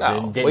the game.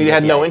 No, he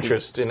had no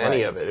interest in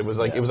any of it. It was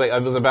like it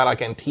was about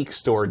like antique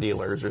store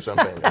dealers or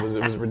something.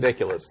 It was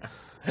ridiculous.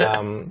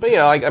 But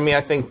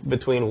I think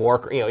between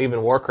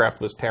even Warcraft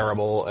was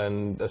terrible,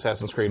 and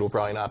Assassin's Creed will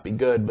probably not be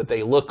good, but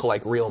they look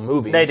like real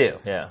movies. They do,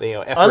 yeah.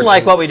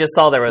 Unlike what we just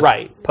saw there with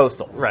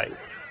Postal, right?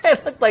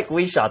 It looked like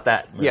we shot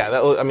that movie. Yeah,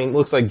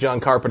 looks like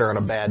John Carpenter on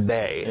a bad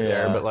day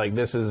there. But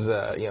this is,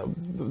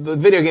 the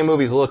video game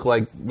movies look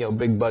like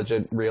big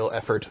budget, real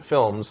effort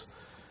films,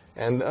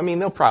 and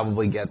they'll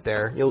probably get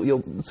there.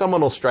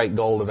 Someone will strike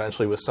gold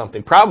eventually with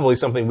something, probably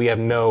something we have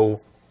no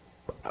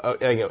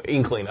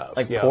inkling of,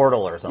 like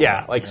Portal or something.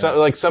 Yeah, like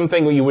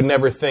something you would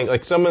never think.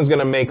 Like someone's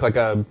gonna make like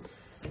a.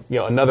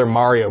 Another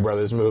Mario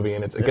Brothers movie,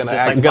 and it's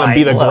gonna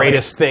be the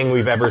greatest thing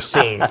we've ever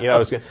seen.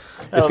 It's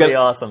gonna be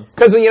awesome.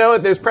 Because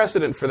there's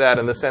precedent for that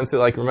in the sense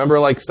that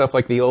remember stuff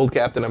like the old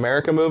Captain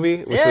America movie,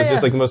 which was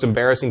just the most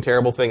embarrassing,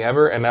 terrible thing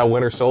ever, and now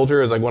Winter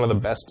Soldier is one of the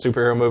best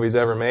superhero movies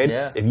ever made.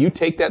 Yeah. If you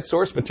take that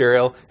source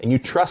material and you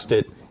trust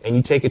it and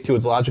you take it to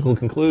its logical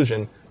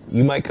conclusion,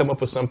 you might come up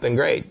with something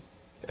great.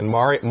 And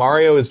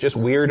Mario is just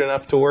weird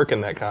enough to work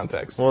in that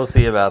context. We'll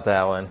see about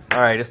that one.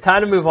 All right, it's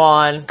time to move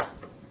on.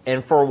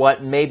 And for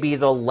what may be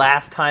the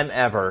last time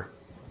ever,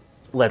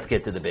 let's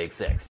get to the Big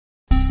Six.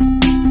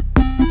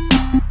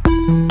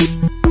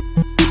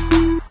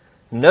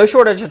 No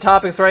shortage of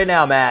topics right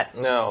now, Matt.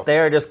 No. They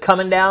are just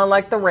coming down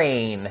like the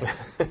rain.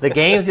 The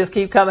games just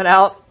keep coming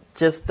out.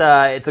 It's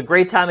a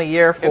great time of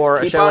year for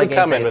a show like GameFace.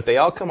 Coming, but they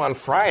all come on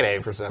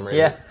Friday for some reason.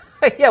 Yeah.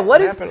 Yeah, what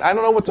is... I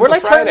don't know what's We're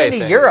like turning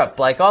into Europe.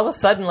 All of a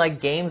sudden,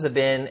 games have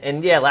been...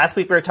 And last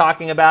week we were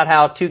talking about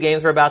how 2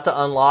 games were about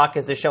to unlock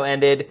as the show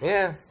ended.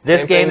 Yeah.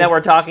 This game that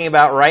we're talking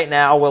about right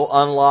now will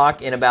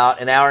unlock in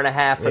about an hour and a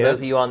half for those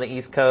of you on the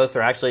East Coast,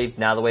 or actually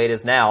now the way it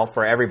is now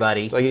for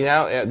everybody. So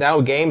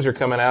now games are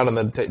coming out on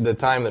the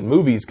time that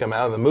movies come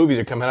out, and the movies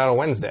are coming out on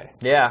Wednesday.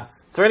 Yeah.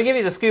 So we're going to give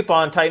you the scoop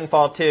on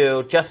Titanfall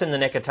 2 just in the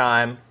nick of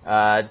time.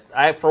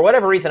 For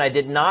whatever reason, I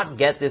did not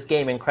get this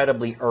game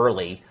incredibly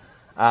early.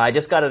 I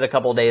just got it a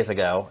couple days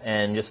ago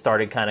and just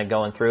started kind of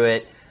going through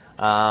it.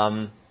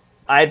 I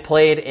had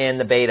played in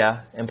the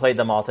beta and played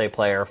the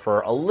multiplayer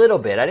for a little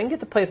bit. I didn't get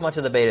to play as much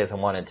of the beta as I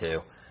wanted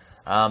to.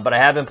 But I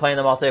have been playing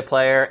the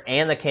multiplayer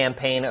and the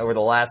campaign over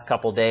the last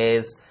couple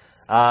days.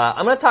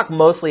 I'm going to talk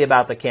mostly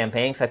about the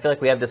campaign because I feel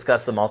like we have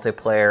discussed the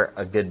multiplayer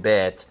a good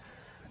bit.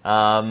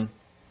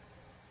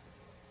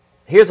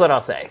 Here's what I'll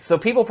say. So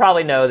people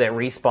probably know that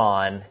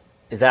Respawn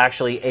is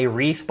actually a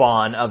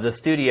respawn of the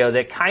studio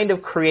that kind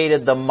of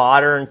created the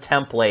modern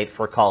template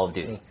for Call of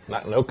Duty.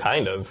 No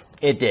kind of.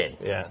 It did.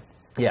 Yeah.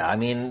 Yeah,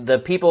 the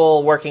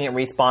people working at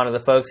Respawn are the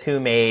folks who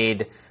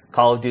made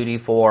Call of Duty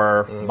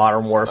 4,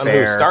 Modern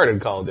Warfare. Who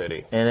started Call of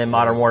Duty. And then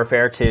Modern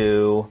Warfare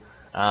 2.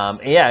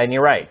 And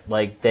you're right.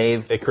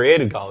 They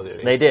created Call of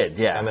Duty. They did,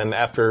 yeah. And then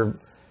after,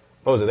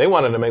 what was it? They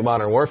wanted to make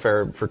Modern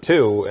Warfare for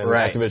 2, and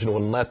Activision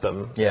wouldn't let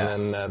them. Yeah.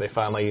 And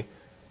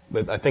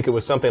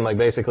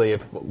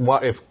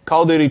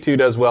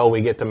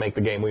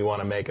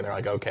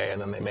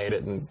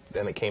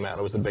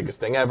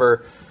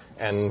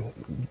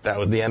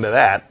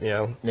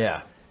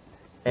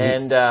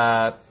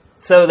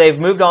so they've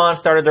moved on,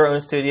 started their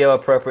own studio,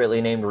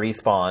 appropriately named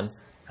Respawn.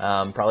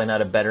 Probably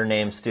not a better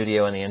named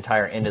studio in the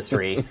entire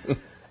industry.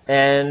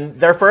 And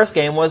their first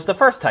game was the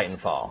first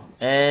Titanfall.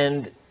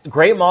 And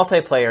great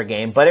multiplayer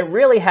game, but it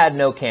really had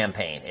no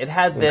campaign. It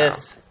had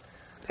this...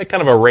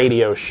 kind of a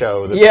radio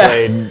show that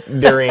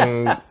played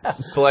during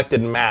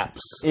selected maps.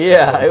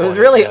 Yeah, it was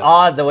really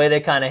odd the way they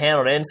kind of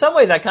handled it. In some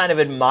ways, I kind of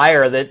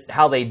admire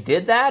how they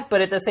did that, but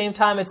at the same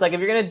time, it's like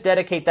if you're going to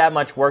dedicate that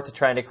much work to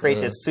trying to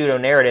create this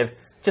pseudo-narrative,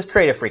 just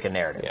create a freaking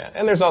narrative. Yeah,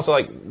 and there's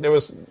also there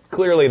was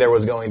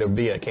going to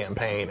be a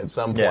campaign at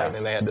some point,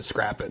 and they had to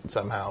scrap it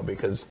somehow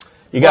because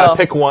you got to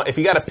pick one. If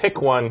you got to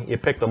pick one, you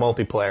pick the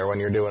multiplayer when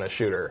you're doing a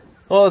shooter.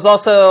 Well, it was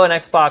also an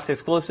Xbox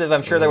exclusive.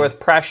 I'm sure there was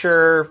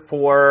pressure from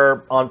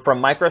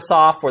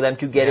Microsoft for them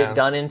to get it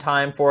done in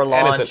time for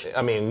launch.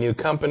 And it's new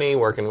company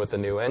working with a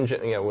new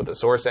engine, with the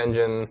Source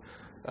engine,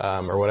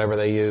 or whatever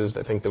they used.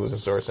 I think there was a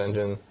Source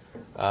engine.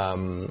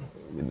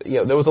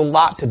 There was a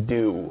lot to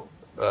do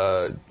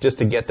just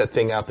to get that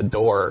thing out the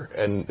door,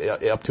 and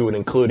up to and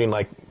including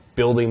like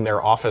building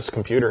their office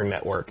computer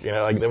network.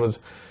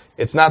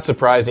 It's not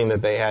surprising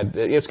that they had.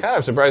 It's kind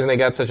of surprising they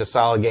got such a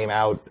solid game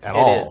out at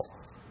all. It is.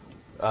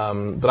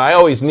 But I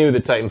always knew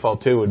that Titanfall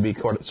 2 would be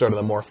sort of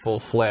the more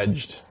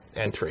full-fledged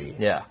entry.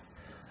 Yeah.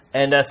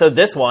 And so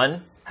this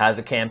one has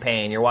a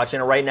campaign. You're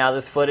watching it right now.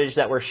 This footage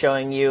that we're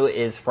showing you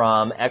is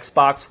from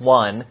Xbox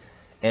One,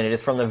 and it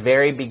is from the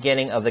very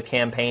beginning of the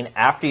campaign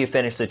after you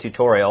finish the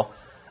tutorial.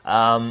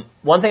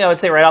 One thing I would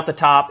say right off the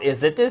top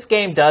is that this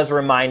game does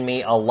remind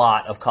me a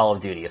lot of Call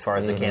of Duty as far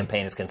as the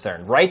campaign is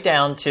concerned. Right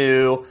down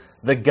to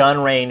the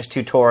gun range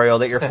tutorial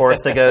that you're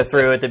forced to go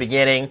through at the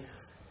beginning.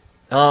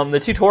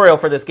 The tutorial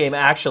for this game,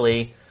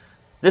 actually,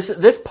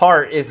 this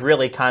part is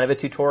really kind of a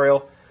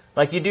tutorial.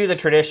 Like, you do the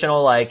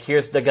traditional, like,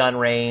 here's the gun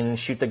range,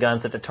 shoot the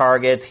guns at the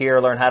targets, here,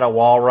 learn how to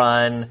wall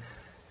run,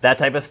 that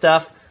type of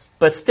stuff.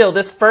 But still,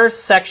 this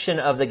first section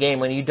of the game,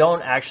 when you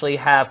don't actually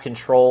have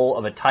control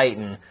of a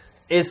Titan,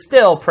 is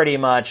still pretty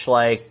much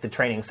like the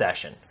training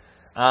session.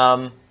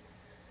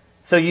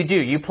 So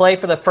you play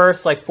for the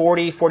first,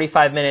 40,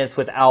 45 minutes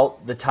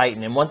without the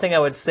Titan. And one thing I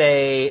would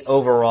say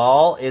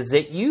overall is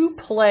that you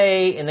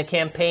play in the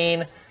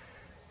campaign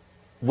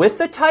with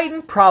the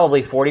Titan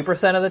probably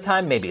 40% of the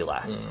time, maybe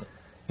less.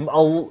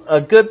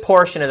 A good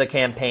portion of the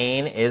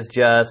campaign is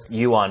just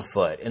you on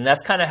foot. And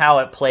that's kind of how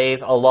it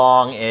plays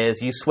along,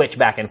 is you switch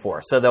back and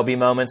forth. So there'll be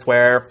moments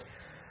where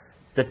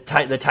the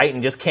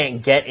Titan just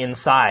can't get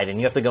inside, and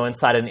you have to go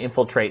inside and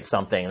infiltrate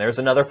something. There's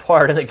another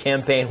part of the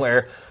campaign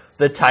where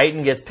the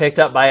Titan gets picked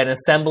up by an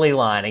assembly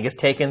line and gets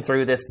taken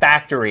through this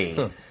factory.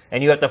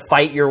 And you have to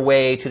fight your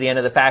way to the end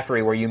of the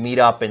factory where you meet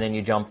up and then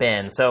you jump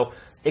in. So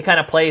it kind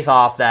of plays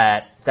off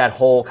that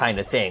whole kind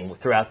of thing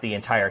throughout the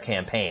entire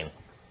campaign.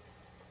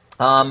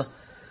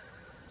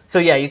 So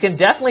yeah, you can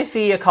definitely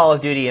see a Call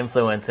of Duty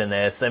influence in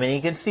this. I mean,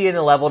 you can see it in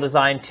the level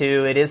design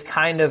too. It is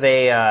kind of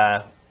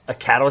a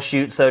cattle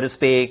chute, so to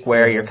speak,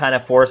 where you're kind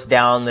of forced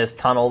down this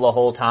tunnel the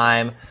whole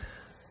time.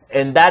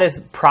 And that is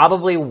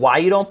probably why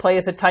you don't play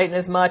as a Titan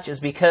as much,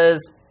 is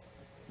because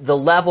the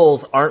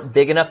levels aren't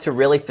big enough to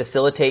really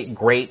facilitate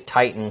great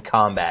Titan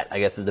combat, I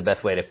guess is the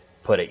best way to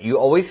put it. You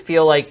always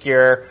feel like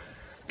you're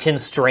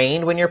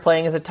constrained when you're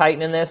playing as a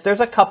Titan in this. There's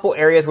a couple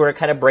areas where it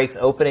kind of breaks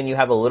open and you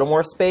have a little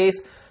more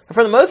space. But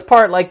for the most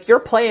part, you're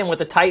playing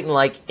with a Titan,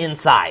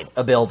 inside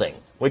a building,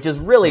 which is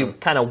really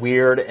kind of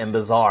weird and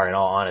bizarre, in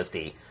all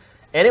honesty.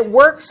 And it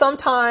works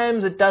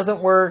sometimes, it doesn't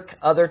work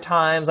other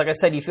times. Like I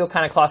said, you feel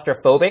kind of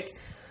claustrophobic.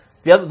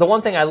 The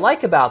one thing I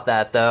like about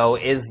that, though,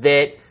 is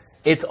that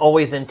it's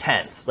always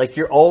intense.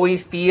 You're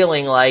always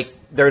feeling like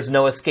there's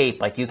no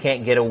escape, you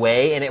can't get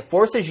away, and it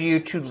forces you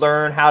to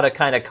learn how to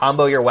kind of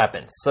combo your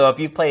weapons. So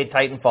if you played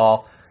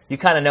Titanfall, you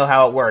kind of know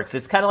how it works.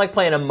 It's kind of like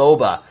playing a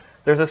MOBA.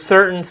 There's a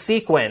certain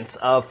sequence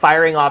of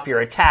firing off your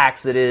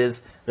attacks that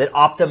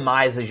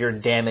optimizes your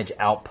damage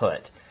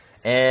output.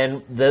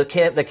 And the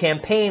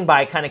campaign,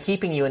 by kind of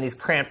keeping you in these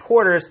cramped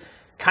quarters,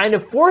 kind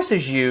of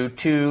forces you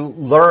to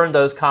learn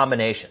those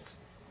combinations.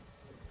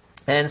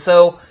 And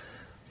so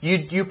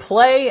you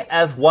play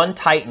as one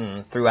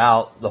Titan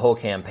throughout the whole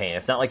campaign.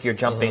 It's not like you're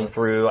jumping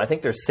through, I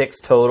think there's 6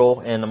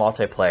 total in the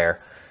multiplayer.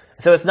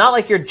 So it's not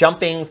like you're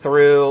jumping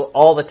through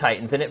all the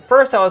Titans. And at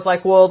first I was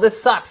like, well,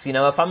 this sucks.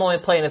 If I'm only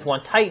playing as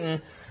one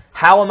Titan,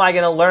 how am I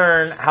going to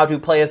learn how to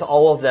play as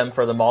all of them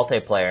for the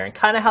multiplayer? And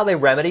kind of how they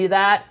remedy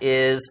that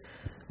is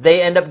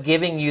they end up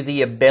giving you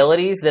the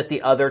abilities that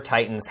the other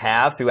Titans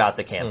have throughout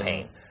the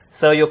campaign.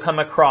 So you'll come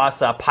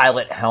across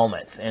pilot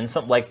helmets, and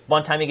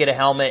one time you get a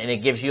helmet and it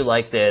gives you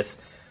this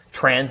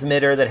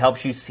transmitter that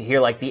helps you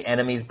hear the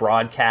enemy's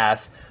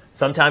broadcasts.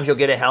 Sometimes you'll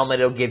get a helmet,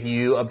 it'll give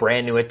you a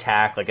brand new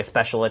attack, a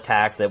special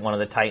attack that one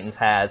of the Titans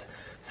has.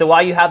 So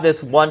while you have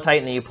this one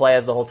Titan that you play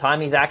as the whole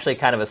time, he's actually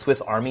kind of a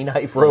Swiss Army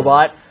knife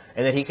robot,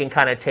 and then he can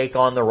kind of take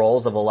on the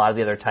roles of a lot of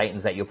the other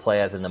Titans that you play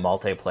as in the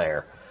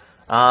multiplayer.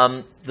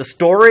 The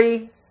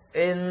story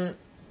in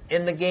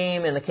the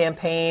game, in the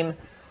campaign,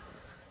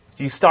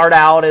 you start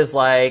out as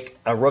a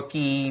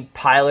rookie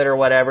pilot or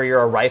whatever.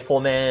 You're a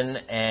rifleman,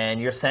 and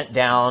you're sent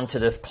down to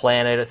this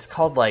planet. It's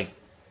called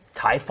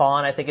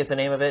Typhon, I think is the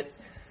name of it.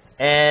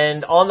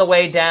 And on the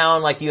way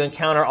down, you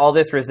encounter all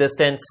this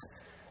resistance,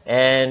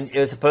 and it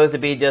was supposed to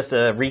be just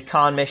a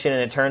recon mission,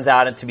 and it turns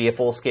out to be a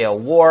full-scale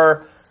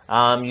war.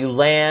 You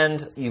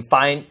land, you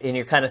find, and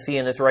you're kind of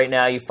seeing this right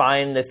now, you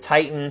find this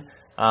Titan.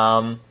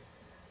 One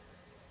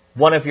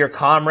of your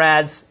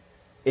comrades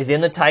is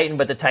in the Titan,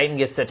 but the Titan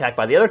gets attacked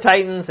by the other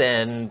Titans,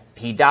 and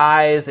he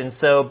dies. And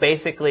so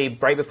basically,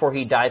 right before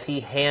he dies,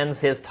 he hands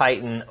his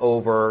Titan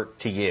over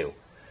to you.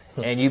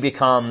 And you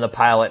become the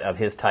pilot of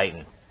his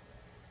Titan.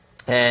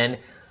 And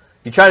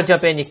You try to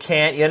jump in, you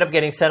can't. You end up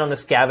getting sent on the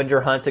scavenger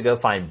hunt to go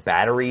find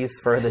batteries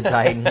for the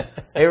Titan.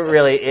 It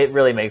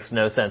really makes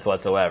no sense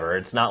whatsoever.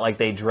 It's not like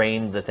they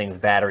drained the thing's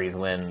batteries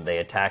when they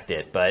attacked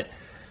it, but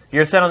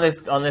you're sent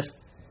on this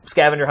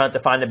scavenger hunt to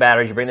find the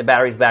batteries. You bring the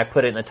batteries back,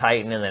 put it in the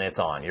Titan, and then it's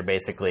on. You're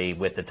basically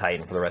with the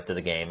Titan for the rest of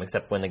the game,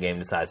 except when the game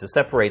decides to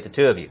separate the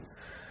two of you.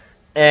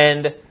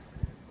 And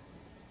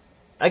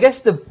I guess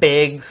the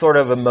big sort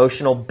of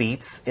emotional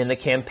beats in the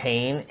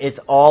campaign, it's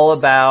all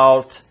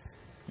about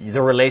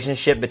the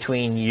relationship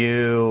between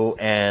you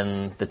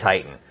and the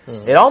Titan.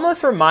 It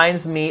almost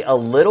reminds me a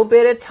little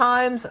bit at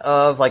times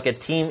of like a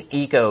Team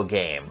Eco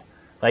game,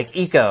 like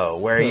Eco,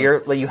 where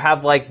you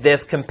have like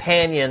this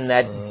companion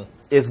that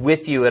is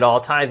with you at all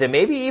times, and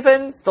maybe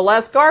even the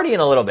Last Guardian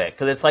a little bit,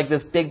 because it's like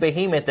this big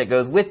behemoth that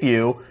goes with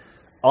you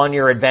on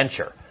your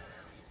adventure.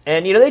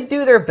 And they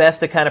do their best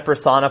to kind of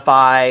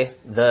personify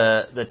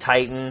the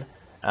Titan.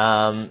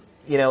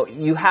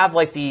 You have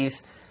like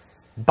these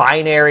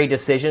binary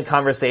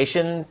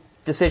conversation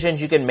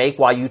decisions you can make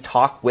while you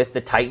talk with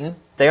the Titan.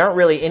 They aren't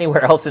really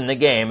anywhere else in the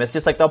game. It's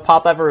just like they'll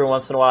pop up every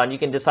once in a while, and you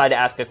can decide to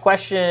ask a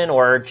question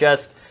or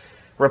just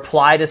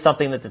reply to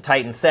something that the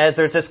Titan says.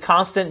 There's this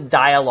constant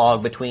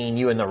dialogue between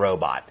you and the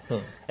robot.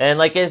 And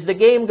like as the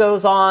game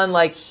goes on,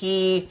 like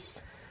he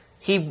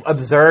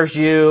observes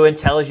you and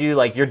tells you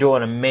like you're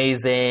doing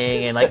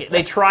amazing, and like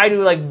they try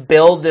to like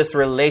build this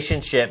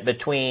relationship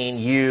between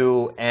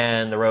you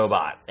and the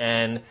robot.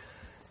 And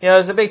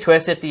there's a big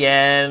twist at the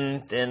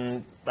end,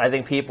 and I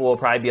think people will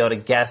probably be able to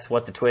guess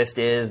what the twist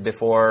is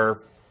before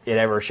it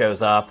ever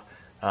shows up,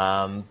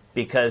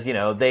 because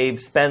they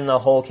spend the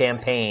whole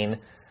campaign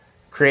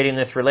creating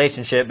this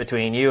relationship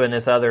between you and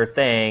this other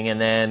thing, and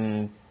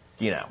then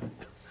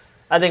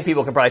I think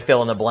people can probably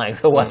fill in the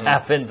blanks of what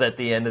happens at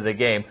the end of the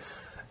game.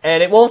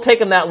 And it won't take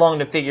them that long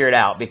to figure it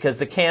out, because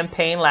the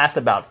campaign lasts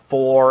about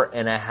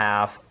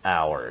 4.5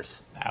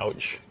 hours.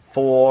 Ouch.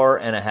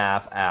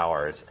 4.5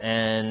 hours.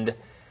 And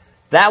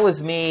that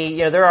was me.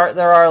 There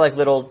are like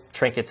little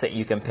trinkets that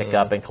you can pick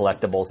up and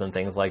collectibles and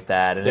things like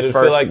that. And did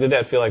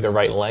that feel like the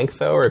right length,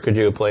 though, or could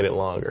you have played it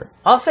longer?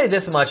 I'll say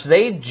this much.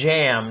 They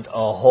jammed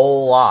a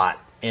whole lot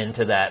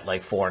into that,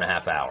 like,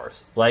 4.5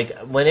 hours. Like,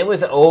 when it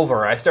was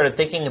over, I started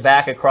thinking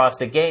back across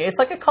the game. It's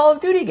like a Call of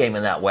Duty game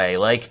in that way.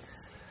 Like,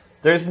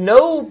 there's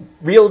no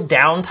real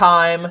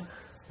downtime.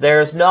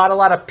 There's not a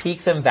lot of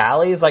peaks and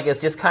valleys. Like,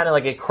 it's just kind of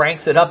like it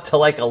cranks it up to,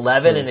 like,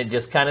 11, and it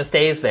just kind of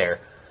stays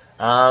there.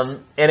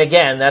 And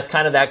again, that's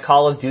kind of that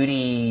Call of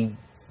Duty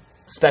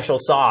special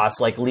sauce,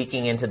 like,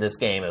 leaking into this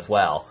game as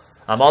well.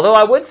 Although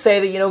I would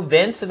say that,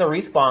 Vince and the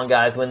Respawn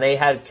guys, when they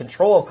had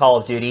control of Call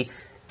of Duty,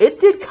 it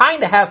did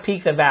kind of have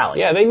peaks and valleys.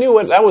 Yeah, they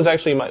knew that was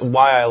actually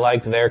why I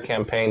liked their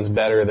campaigns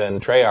better than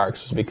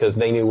Treyarch's, was because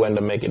they knew when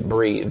to make it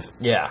breathe.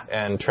 Yeah.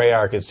 And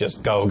Treyarch is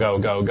just go, go,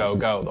 go, go,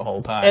 go the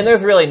whole time. And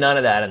there's really none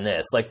of that in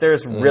this. Like,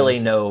 there's really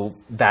no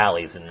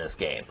valleys in this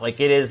game. Like,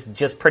 it is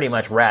just pretty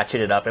much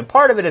ratcheted up. And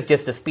part of it is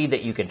just the speed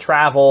that you can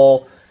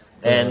travel,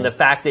 and the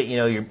fact that,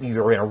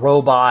 you're in a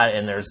robot,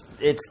 and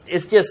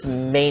it's just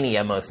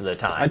mania most of the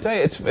time. I tell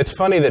you, it's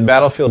funny that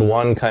Battlefield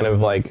 1 kind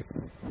of, like,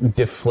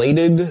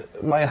 deflated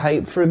my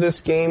hype for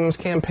this game's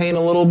campaign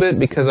a little bit,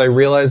 because I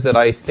realized that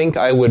I think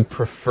I would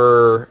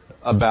prefer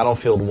a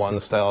Battlefield 1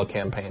 style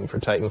campaign for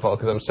Titanfall,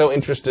 because I'm so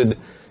interested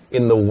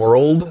in the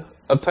world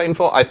of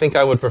Titanfall. I think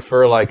I would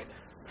prefer like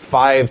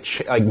 5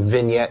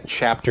 vignette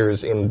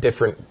chapters in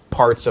different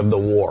parts of the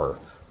war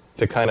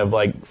to kind of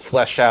like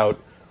flesh out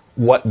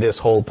what this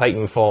whole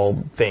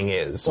Titanfall thing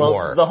is.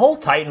 Well, the whole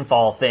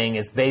Titanfall thing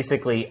is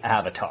basically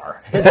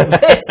Avatar.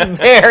 It's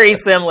very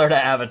similar to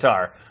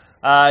Avatar.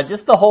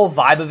 Just the whole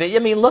vibe of it. I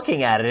mean,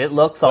 looking at it, it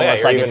looks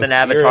almost like it's an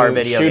Avatar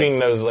video. Shooting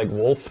those like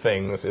wolf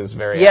things is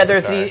very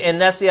Avatar.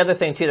 And that's the other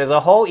thing too. There's a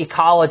whole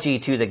ecology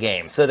to the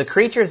game. So the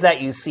creatures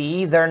that you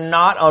see, they're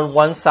not on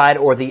one side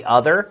or the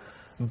other,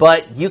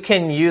 but you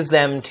can use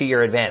them to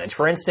your advantage.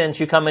 For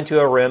instance, you come into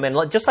a room,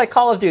 and just like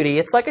Call of Duty,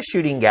 it's like a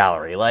shooting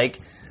gallery.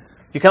 Like,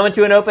 you come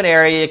into an open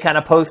area, you kind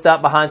of post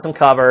up behind some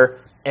cover,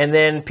 and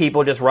then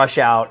people just rush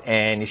out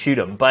and you shoot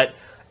them. But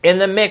in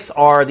the mix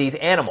are these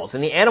animals,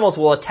 and the animals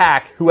will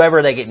attack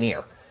whoever they get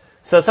near.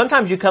 So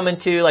sometimes you come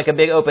into like a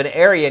big open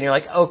area, and you're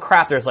like, oh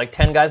crap, there's like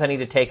 10 guys I need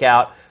to take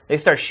out. They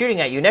start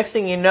shooting at you. Next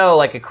thing you know,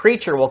 like a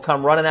creature will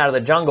come running out of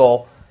the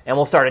jungle and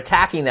will start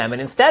attacking them.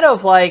 And instead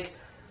of like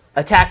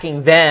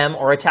attacking them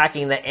or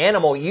attacking the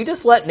animal, you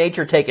just let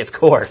nature take its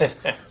course.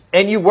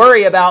 And you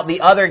worry about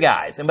the other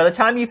guys. And by the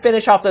time you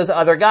finish off those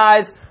other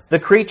guys, the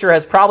creature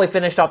has probably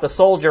finished off the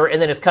soldier,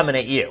 and then it's coming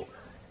at you.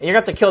 And you're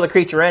going to have to kill the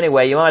creature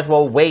anyway. You might as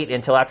well wait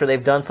until after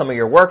they've done some of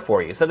your work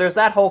for you. So there's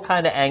that whole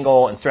kind of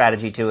angle and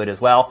strategy to it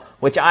as well,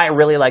 which I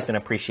really liked and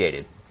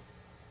appreciated.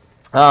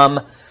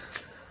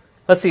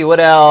 Let's see, what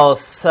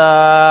else?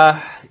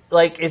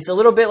 It's a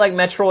little bit like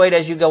Metroid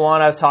as you go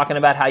on. I was talking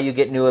about how you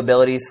get new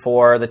abilities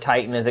for the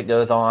Titan as it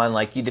goes on.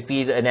 Like, you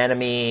defeat an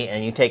enemy,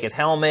 and you take his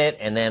helmet,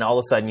 and then all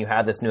of a sudden you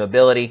have this new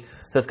ability.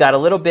 So it's got a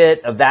little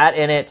bit of that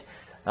in it.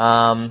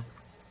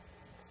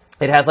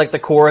 It has like the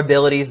core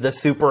abilities, the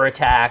super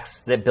attacks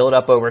that build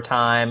up over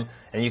time,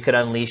 and you can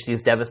unleash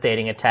these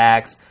devastating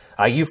attacks.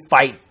 You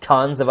fight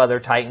tons of other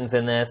Titans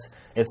in this.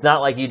 It's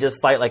not like you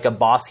just fight like a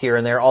boss here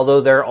and there,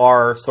 although there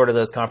are sort of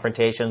those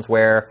confrontations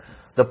where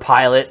the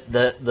pilot,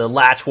 the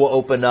latch will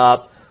open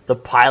up, the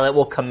pilot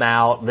will come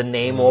out, the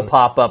name will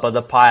pop up of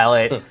the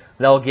pilot.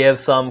 They'll give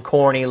some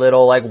corny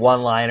little like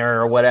one-liner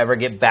or whatever,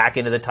 get back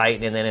into the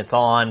Titan, and then it's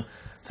on.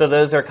 So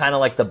those are kind of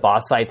like the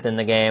boss fights in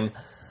the game.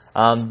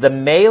 The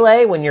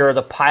melee, when you're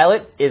the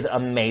pilot, is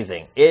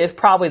amazing. It is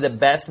probably the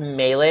best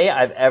melee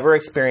I've ever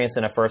experienced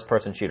in a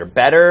first-person shooter.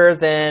 Better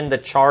than the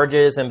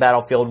charges in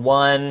Battlefield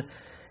 1.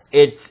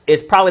 It's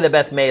probably the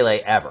best melee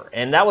ever.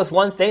 And that was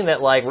one thing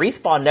that like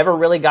Respawn never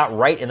really got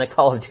right in the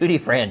Call of Duty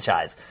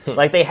franchise.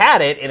 Like they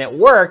had it and it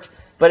worked,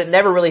 but it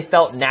never really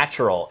felt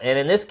natural. And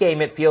in this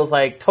game, it feels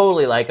like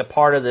totally like a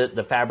part of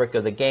the fabric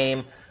of the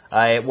game.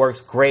 It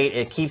works great.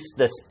 It keeps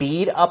the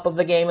speed up of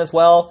the game as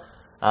well.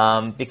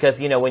 Because,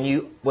 you know, when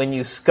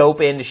you scope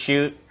in to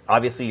shoot,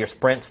 obviously your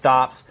sprint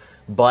stops.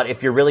 But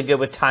if you're really good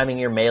with timing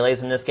your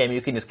melees in this game,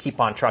 you can just keep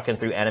on trucking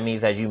through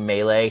enemies as you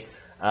melee.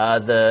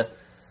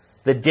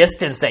 The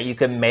distance that you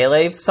can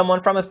melee someone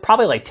from is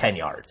probably like 10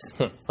 yards.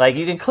 Like,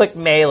 you can click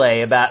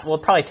melee about, well,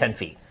 probably 10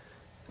 feet.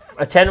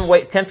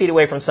 10 feet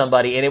away from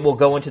somebody, and it will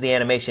go into the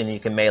animation, and you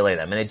can melee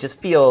them. And it just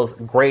feels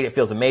great. It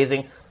feels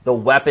amazing. The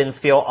weapons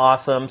feel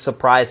awesome.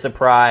 Surprise,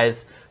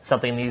 surprise.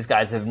 Something these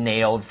guys have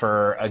nailed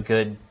for a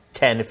good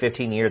 10 to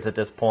 15 years at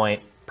this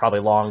point, probably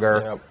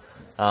longer.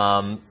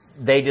 Yep.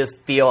 They just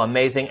feel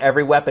amazing.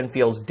 Every weapon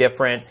feels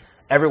different.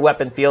 Every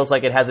weapon feels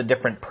like it has a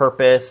different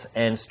purpose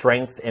and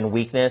strength and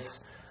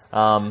weakness.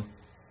 The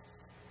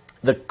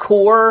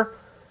core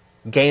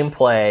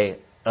gameplay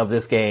of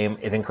this game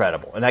is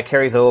incredible, and that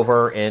carries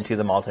over into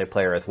the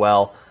multiplayer as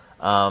well.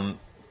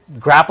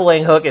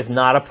 Grappling hook is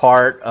not a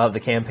part of the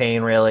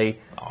campaign, really.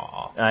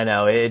 Aww. I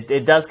know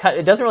it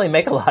doesn't really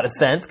make a lot of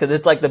sense because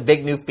it's like the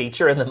big new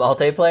feature in the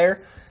multiplayer,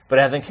 but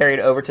it hasn't carried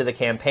over to the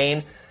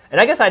campaign. And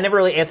I guess I never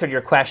really answered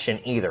your question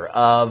either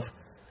of,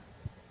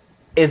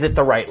 is it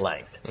the right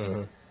length?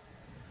 Mm-hmm.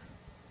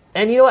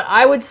 And you know what?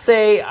 I would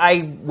say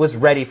I was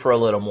ready for a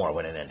little more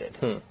when it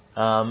ended.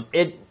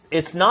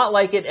 It's not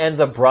like it ends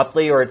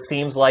abruptly or it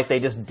seems like they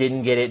just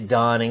didn't get it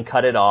done and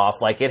cut it off.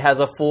 Like, it has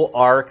a full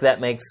arc that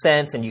makes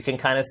sense, and you can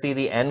kind of see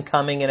the end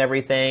coming and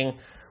everything.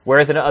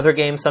 Whereas in other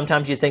games,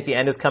 sometimes you think the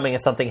end is coming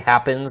and something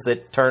happens.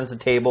 It turns the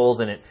tables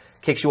and it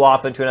kicks you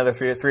off into another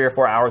 3 or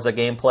 4 hours of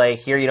gameplay.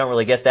 Here, you don't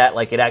really get that.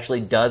 Like, it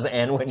actually does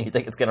end when you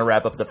think it's going to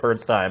wrap up the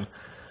first time.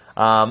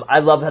 I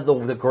love how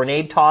the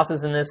grenade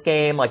tosses in this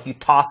game. Like, you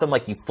toss them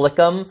like you flick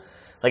them.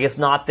 Like, it's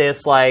not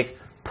this, like,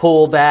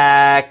 pull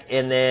back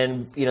and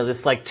then, you know,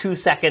 this, like,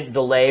 2-second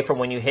delay from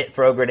when you hit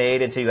throw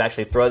grenade until you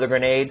actually throw the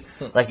grenade.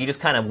 Like, you just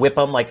kind of whip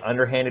them, like,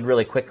 underhanded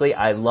really quickly.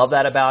 I love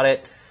that about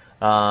it.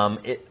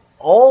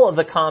 All of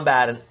the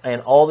combat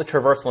and all the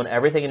traversal and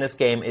everything in this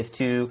game is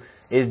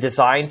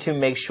designed to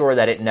make sure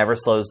that it never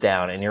slows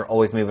down and you're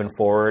always moving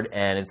forward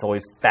and it's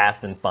always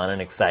fast and fun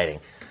and exciting.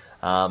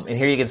 And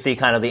here you can see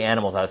kind of the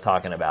animals I was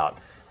talking about.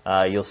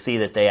 You'll see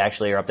that they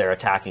actually are up there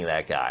attacking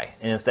that guy.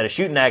 And instead of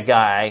shooting that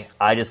guy,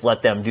 I just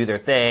let them do their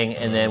thing,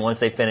 and then once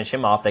they finish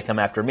him off, they come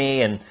after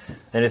me, and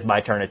then it's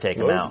my turn to take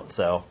him out.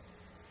 So,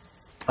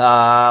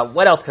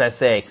 what else can I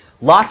say?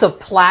 Lots of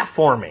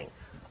platforming.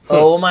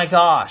 Oh my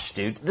gosh,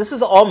 dude. This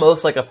is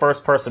almost like a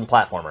first-person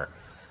platformer.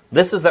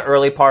 This is the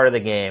early part of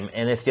the game,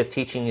 and it's just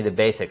teaching you the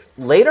basics.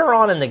 Later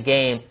on in the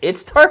game, it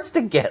starts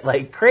to get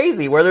like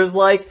crazy, where there's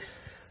like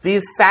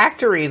these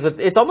factories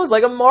it's almost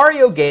like a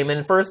Mario game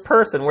in first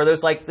person, where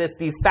there's like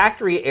these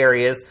factory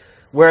areas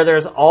where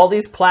there's all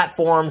these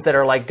platforms that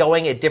are like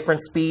going at different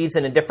speeds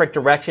and in different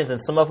directions,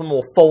 and some of them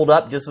will fold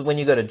up just when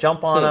you go to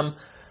jump on them.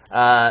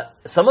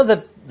 Some of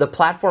the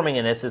platforming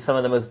in this is some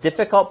of the most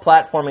difficult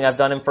platforming I've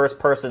done in first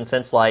person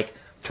since like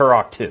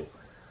Turok 2.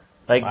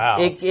 Like, wow.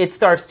 It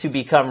starts to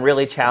become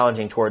really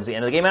challenging towards the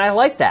end of the game, and I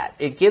like that.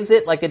 It gives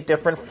it like a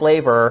different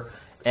flavor,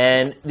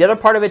 and the other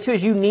part of it too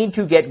is you need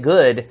to get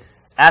good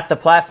at the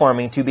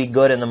platforming to be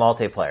good in the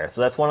multiplayer.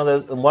 So that's one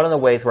of the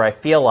ways where I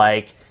feel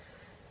like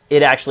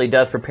it actually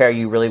does prepare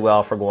you really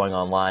well for going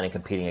online and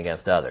competing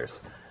against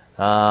others.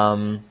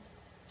 It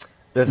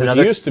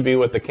used to be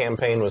what the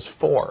campaign was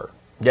for.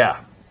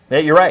 Yeah,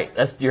 you're right.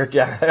 You're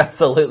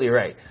absolutely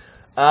right.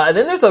 And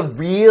then there's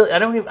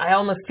I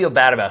almost feel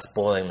bad about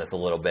spoiling this a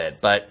little bit,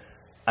 but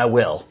I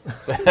will.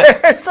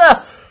 There's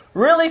a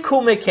really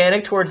cool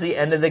mechanic towards the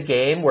end of the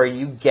game where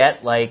you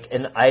get like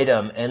an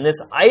item, and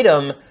this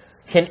item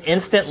can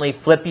instantly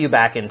flip you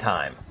back in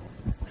time.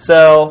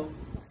 So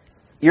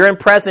you're in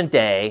present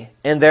day,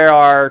 and there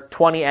are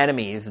 20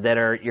 enemies that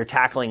you're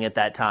tackling at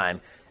that time.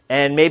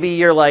 And maybe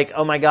you're like,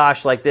 oh my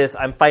gosh, like this,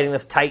 I'm fighting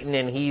this Titan,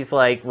 and he's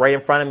like right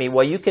in front of me.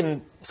 Well, you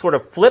can sort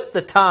of flip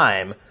the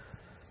time,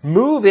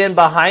 move in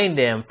behind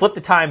him, flip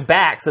the time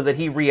back so that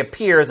he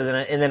reappears, and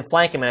then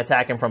flank him and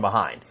attack him from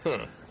behind.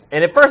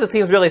 And at first it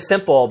seems really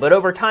simple, but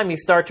over time you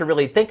start to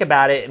really think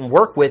about it and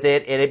work with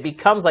it, and it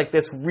becomes like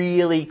this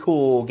really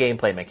cool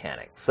gameplay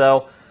mechanic. So,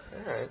 all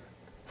right.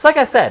 It's like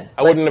I said.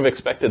 I wouldn't have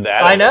expected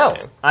that. I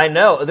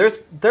know.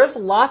 There's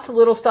lots of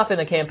little stuff in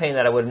the campaign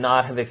that I would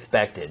not have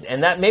expected.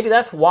 And maybe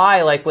that's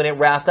why, like, when it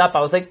wrapped up, I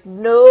was like,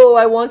 no,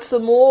 I want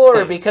some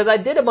more. Because I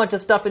did a bunch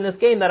of stuff in this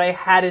game that I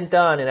hadn't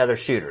done in other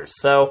shooters.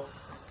 So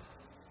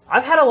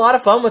I've had a lot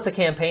of fun with the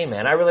campaign,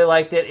 man. I really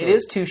liked it. It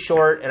is too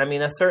short, and I mean,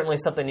 that's certainly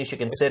something you should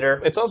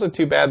consider. It's also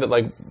too bad that,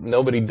 like,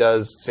 nobody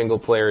does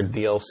single-player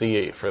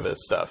DLC for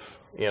this stuff.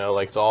 You know,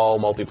 like, it's all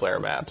multiplayer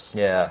maps.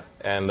 Yeah.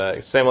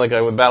 And same like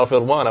with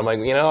Battlefield 1, I'm like,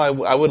 you know,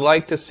 I would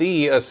like to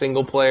see a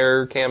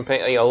single-player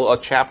campaign, you know, a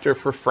chapter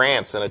for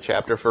France and a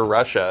chapter for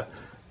Russia.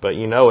 But,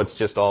 you know, it's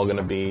just all going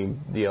to be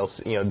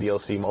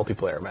DLC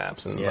multiplayer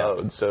maps and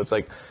modes. So it's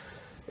like,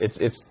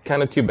 it's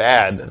kind of too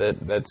bad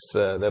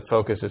that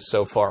focus is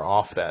so far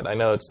off that. I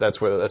know that's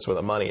where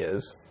the money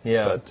is.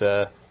 Yeah. But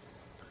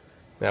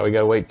now we got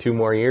to wait 2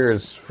 more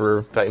years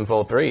for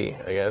Titanfall 3,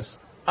 I guess.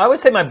 I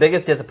would say my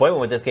biggest disappointment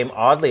with this game,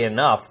 oddly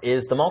enough,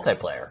 is the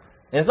multiplayer.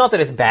 And it's not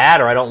that it's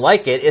bad or I don't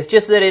like it. It's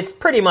just that it's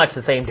pretty much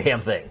the same damn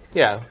thing.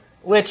 Yeah.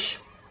 Which,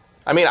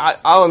 I mean,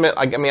 I'll admit,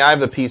 I have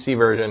the PC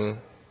version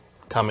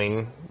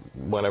coming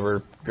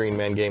whenever Green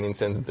Man Gaming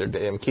sends their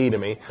damn key to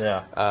me.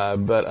 Yeah.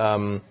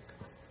 But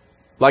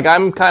like,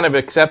 I'm kind of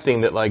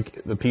accepting that,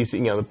 like, the PC,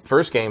 you know, the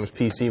first game's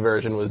PC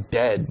version was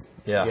dead.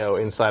 Yeah. You know,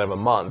 inside of a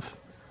month.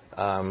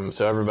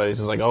 So everybody's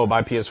just like, oh,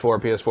 buy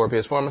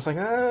PS4. I'm just like,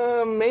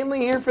 mainly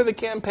here for the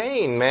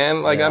campaign,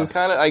 man. Like, yeah.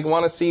 I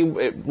want to see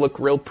it look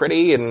real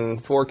pretty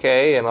and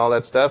 4K and all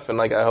that stuff. And,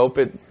 like, I hope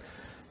it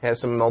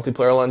has some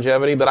multiplayer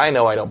longevity. But I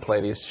know I don't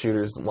play these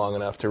shooters long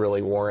enough to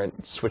really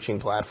warrant switching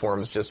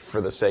platforms just for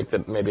the sake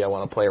that maybe I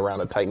want to play around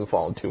a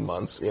Titanfall in 2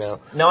 months, you know?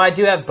 No, I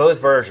do have both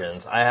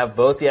versions. I have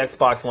both the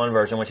Xbox One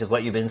version, which is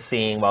what you've been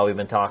seeing while we've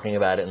been talking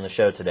about it in the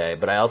show today.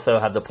 But I also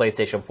have the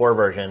PlayStation 4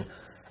 version.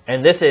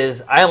 And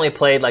I only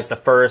played like the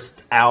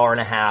first hour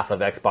and a half of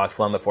Xbox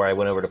One before I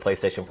went over to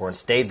PlayStation 4 and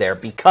stayed there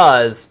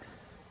because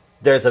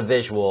there's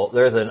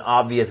an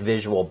obvious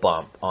visual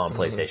bump on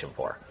PlayStation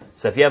 4.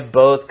 So if you have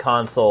both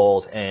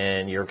consoles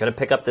and you're going to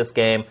pick up this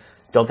game,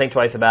 don't think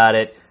twice about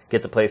it.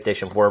 Get the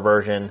PlayStation 4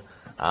 version.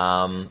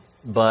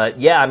 But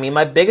yeah, I mean,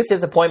 my biggest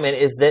disappointment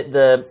is that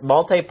the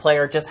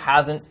multiplayer just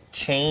hasn't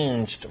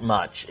changed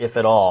much, if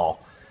at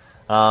all.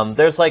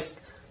 There's like,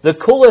 the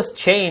coolest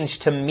change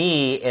to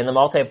me in the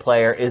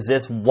multiplayer is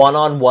this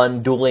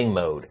one-on-one dueling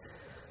mode.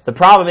 The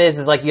problem is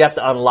like you have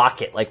to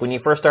unlock it. Like when you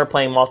first start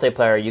playing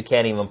multiplayer, you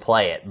can't even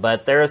play it.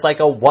 But there's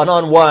like a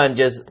one-on-one,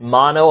 just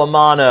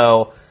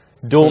mano-a-mano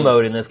duel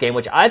mode in this game,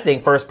 which I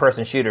think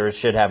first-person shooters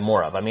should have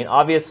more of. I mean,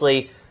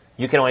 obviously,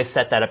 you can always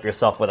set that up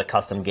yourself with a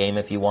custom game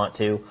if you want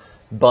to.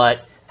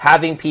 But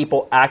having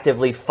people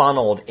actively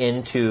funneled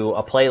into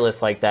a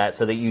playlist like that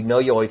so that you know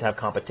you always have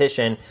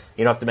competition,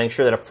 you don't have to make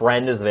sure that a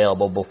friend is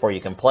available before you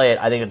can play it,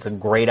 I think it's a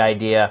great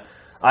idea.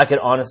 I could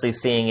honestly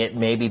seeing it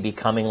maybe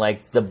becoming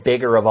like the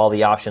bigger of all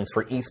the options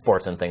for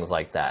esports and things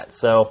like that.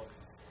 So,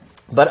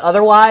 but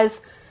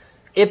otherwise,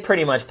 it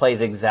pretty much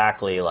plays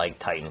exactly like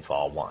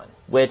Titanfall 1,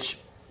 which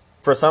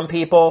for some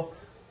people,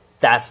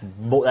 that's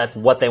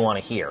what they want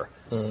to hear.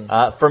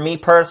 For me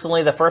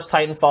personally, the first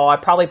Titanfall, I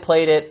probably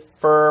played it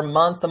for a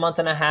month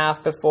and a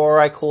half before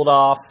I cooled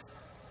off.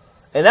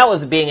 And that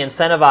was being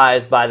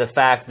incentivized by the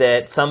fact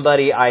that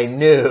somebody I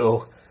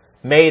knew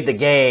made the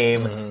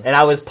game, and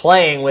I was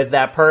playing with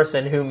that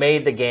person who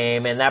made the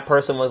game, and that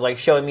person was like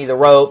showing me the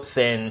ropes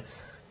and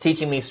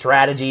teaching me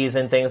strategies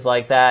and things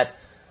like that.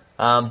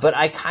 But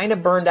I kind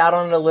of burned out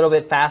on it a little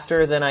bit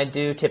faster than I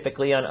do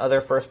typically on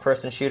other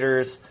first-person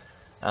shooters.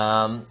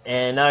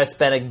 And now I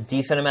spent a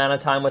decent amount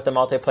of time with the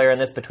multiplayer in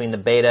this between the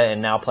beta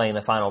and now playing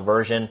the final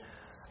version.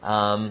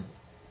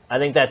 I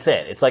think that's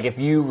it. It's like if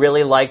you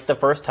really liked the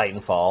first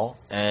Titanfall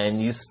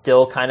and you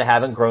still kind of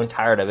haven't grown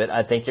tired of it,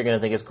 I think you're going to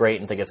think it's great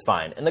and think it's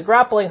fine. And the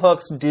grappling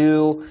hooks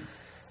do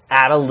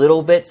add a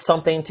little bit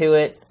something to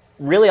it.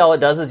 Really all it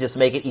does is just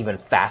make it even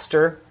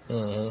faster.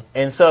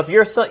 And so if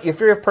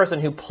you're a person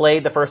who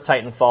played the first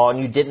Titanfall and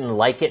you didn't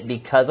like it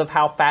because of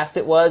how fast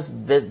it was,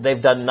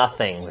 they've done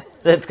nothing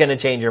that's going to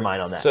change your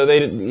mind on that. So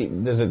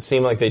does it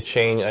seem like they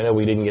changed? I know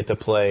we didn't get to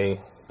play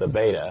the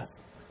beta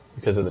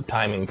because of the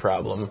timing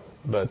problem,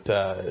 but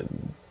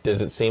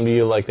does it seem to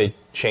you like they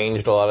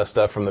changed a lot of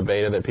stuff from the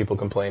beta that people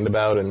complained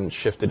about and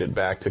shifted it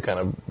back to kind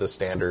of the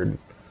standard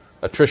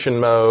attrition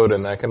mode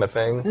and that kind of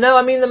thing? No,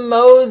 I mean, the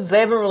modes, they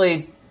haven't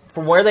really...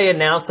 From where they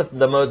announced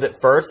the modes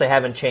at first, they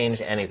haven't changed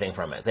anything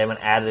from it. They haven't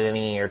added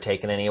any or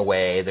taken any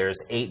away.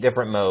 There's 8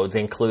 different modes,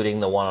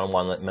 including the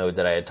one-on-one mode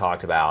that I had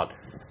talked about.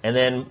 And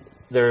then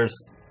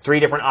there's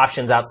 3 different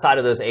options outside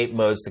of those 8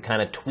 modes to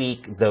kind of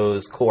tweak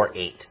those core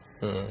 8.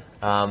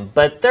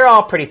 But they're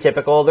all pretty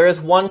typical. There is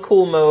one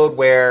cool mode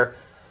where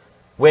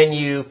when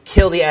you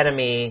kill the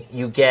enemy,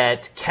 you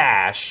get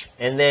cash,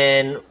 and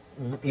then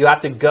you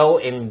have to go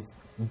and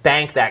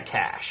bank that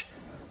cash.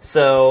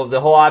 So the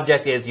whole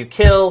object is you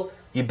kill...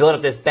 You build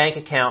up this bank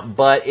account,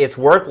 but it's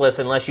worthless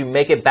unless you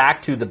make it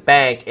back to the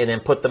bank and then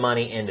put the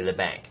money into the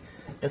bank.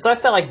 And so I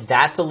felt like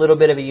that's a little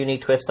bit of a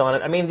unique twist on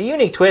it. I mean, the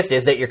unique twist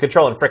is that you're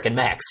controlling frickin'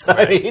 mechs.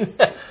 Right. I mean,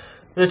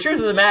 The truth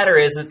of the matter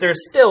is that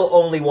there's still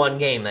only one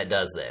game that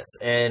does this.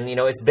 And,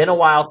 it's been a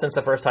while since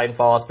the first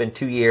Titanfall. It's been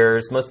 2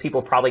 years. Most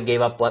people probably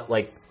gave up,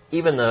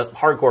 even the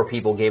hardcore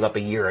people gave up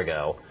a year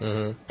ago.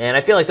 Mm-hmm. And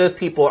I feel like those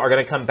people are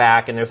going to come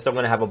back, and they're still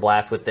going to have a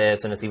blast with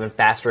this, and it's even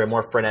faster and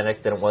more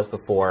frenetic than it was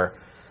before.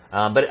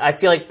 But I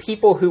feel like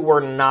people who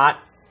were not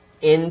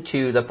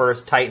into the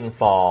first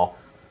Titanfall,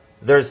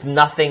 there's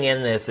nothing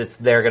in this.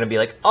 They're going to be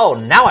like, oh,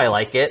 now I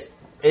like it.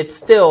 It's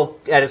still,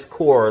 at its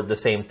core, the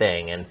same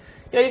thing. And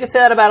you can say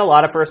that about a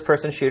lot of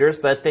first-person shooters,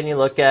 but then you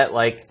look at,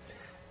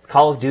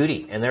 Call of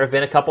Duty, and there have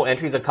been a couple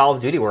entries of Call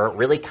of Duty where it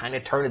really kind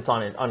of turned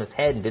on its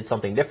head and did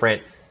something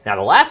different. Now,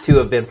 the last two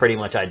have been pretty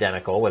much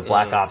identical with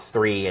Black Ops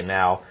 3 and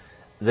now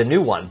the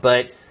new one.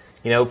 But,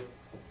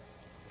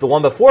 the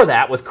one before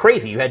that was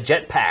crazy. You had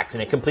jetpacks,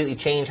 and it completely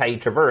changed how you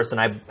traverse, and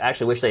I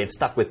actually wish they had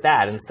stuck with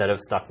that instead of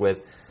stuck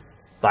with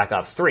Black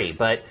Ops 3.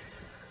 But,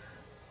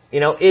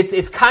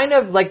 it's kind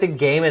of like the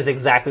game is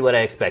exactly what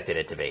I expected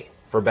it to be,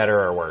 for better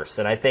or worse.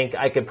 And I think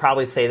I could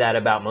probably say that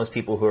about most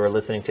people who are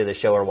listening to the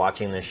show or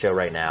watching this show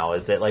right now,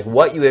 is that,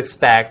 what you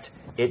expect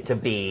it to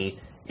be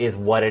is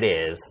what it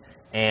is.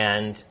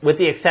 And with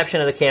the exception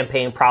of the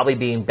campaign probably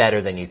being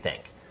better than you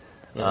think.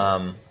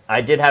 Mm.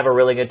 I did have a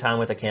really good time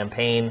with the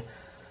campaign.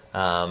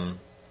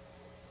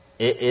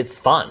 It's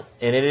fun,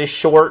 and it is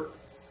short.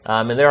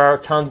 And there are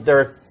tons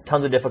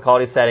of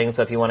difficulty settings,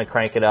 so if you want to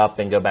crank it up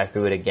and go back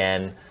through it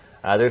again.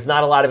 There's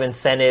not a lot of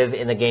incentive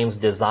in the game's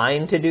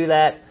design to do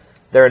that.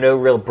 There are no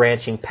real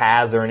branching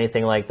paths or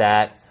anything like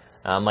that.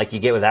 Like you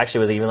get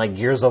with even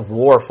Gears of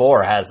War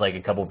 4 has a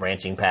couple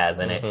branching paths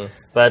in it.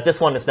 But this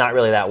one, it's not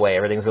really that way.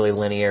 Everything's really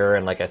linear,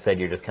 and like I said,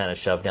 you're just kind of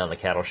shoved down the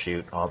cattle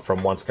chute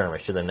from one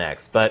skirmish to the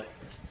next. But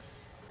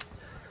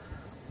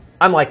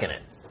I'm liking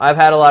it. I've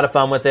had a lot of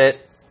fun with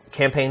it.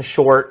 Campaign's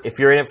short. If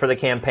you're in it for the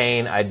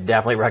campaign, I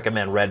definitely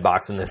recommend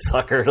Redboxing this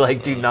sucker.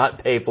 Do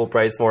not pay full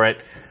price for it.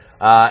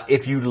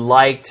 If you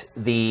liked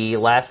the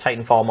last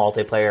Titanfall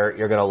multiplayer,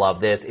 you're going to love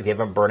this. If you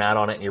haven't burnt out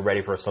on it and you're ready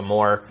for some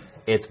more,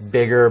 it's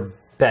bigger,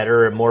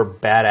 better, and more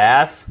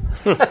badass.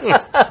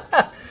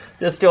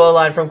 Just steal a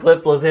line from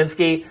Cliff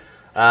Bleszinski,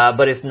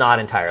 but it's not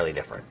entirely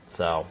different.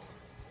 So,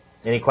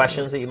 any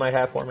questions that you might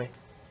have for me?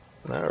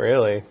 Not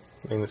really.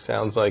 I mean, it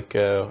sounds like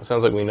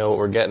we know what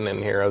we're getting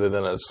in here, other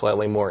than a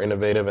slightly more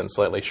innovative and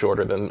slightly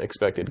shorter than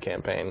expected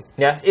campaign.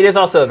 Yeah, it is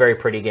also a very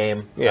pretty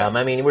game. Yeah.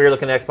 We were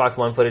looking at Xbox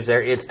One footage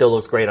there. It still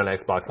looks great on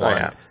Xbox One. Oh,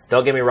 yeah.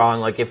 Don't get me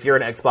wrong. If you're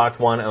an Xbox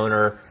One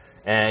owner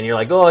and you're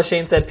like, oh,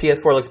 Shane said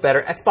PS4 looks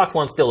better, Xbox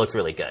One still looks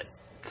really good.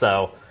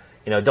 So,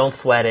 don't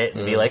sweat it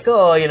and be like,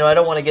 oh, I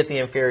don't want to get the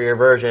inferior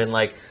version.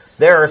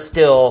 There are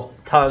still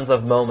tons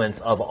of moments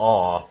of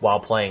awe while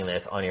playing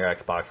this on your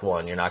Xbox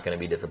One. You're not going to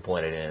be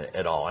disappointed in it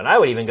at all. And I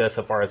would even go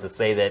so far as to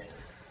say that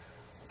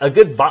a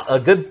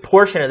good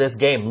portion of this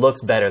game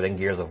looks better than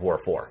Gears of War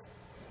 4.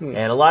 And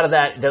a lot of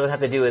that doesn't have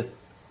to do with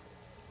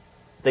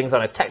things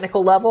on a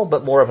technical level,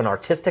 but more of an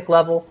artistic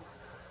level.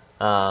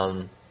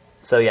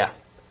 So yeah,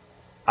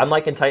 I'm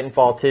liking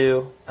Titanfall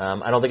 2.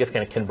 I don't think it's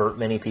going to convert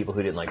many people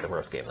who didn't like the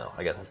first game, though.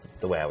 I guess that's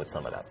the way I would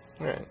sum it up.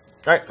 All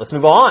right, let's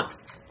move on.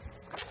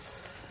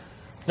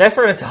 Next,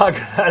 we're going to talk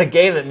about a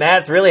game that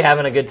Matt's really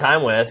having a good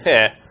time with.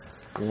 Yeah.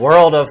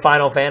 World of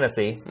Final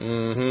Fantasy.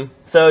 Mm-hmm.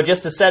 So,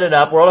 just to set it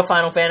up, World of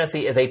Final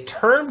Fantasy is a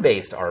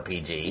turn-based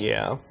RPG.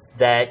 Yeah.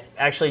 That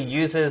actually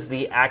uses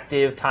the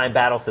active time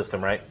battle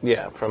system, right?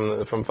 Yeah,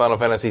 from Final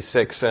Fantasy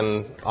VI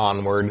and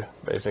onward,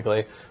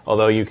 basically.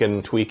 Although you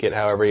can tweak it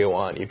however you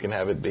want. You can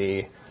have it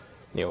be,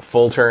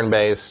 full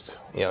turn-based.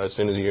 As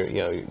soon as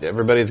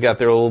everybody's got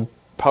their little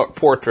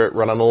portrait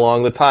running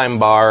along the time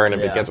bar, and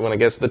when it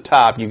gets to the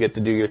top, you get to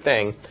do your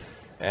thing.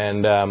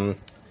 And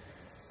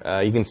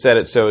you can set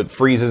it so it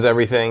freezes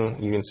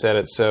everything. You can set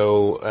it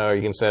so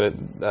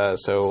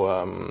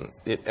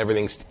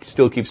everything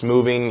still keeps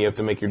moving. You have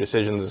to make your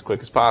decisions as quick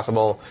as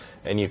possible,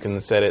 and you can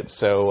set it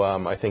so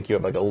I think you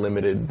have a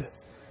limited.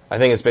 I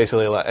think it's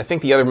basically. I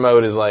think the other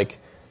mode is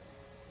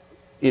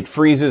it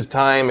freezes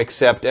time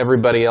except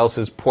everybody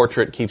else's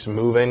portrait keeps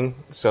moving.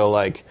 So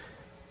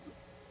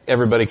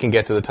everybody can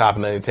get to the top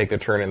and then they take their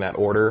turn in that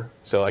order.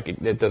 So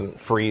it doesn't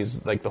freeze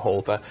the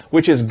whole time,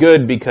 which is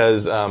good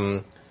because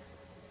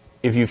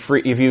if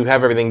you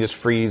have everything just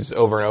freeze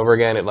over and over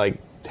again, it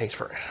takes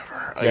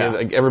forever.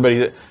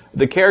 Everybody,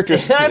 the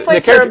characters. When I play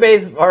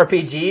turn-based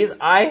RPGs,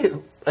 I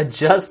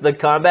adjust the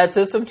combat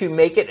system to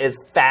make it as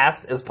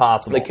fast as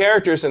possible. The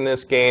characters in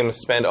this game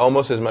spend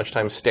almost as much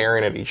time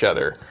staring at each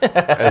other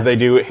as they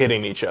do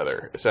hitting each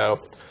other. So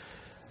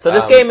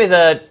this game is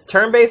a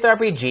turn-based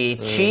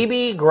RPG,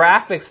 chibi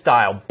graphic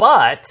style,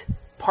 but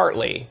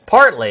partly,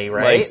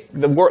 right?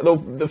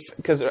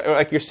 Because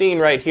you're seeing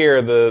right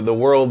here, the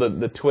world that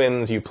the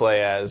twins you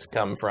play as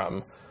come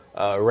from,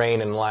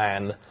 Rain and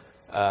Lan.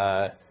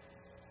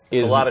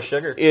 Is a lot of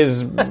sugar.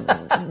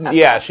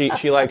 Yeah,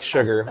 she likes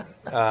sugar.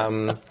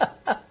 Where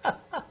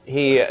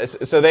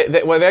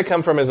they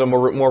come from is a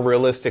more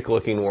realistic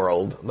looking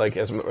world,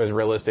 as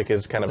realistic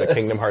as kind of a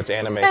Kingdom Hearts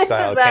anime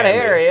style. That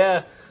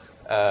hair,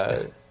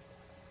 yeah.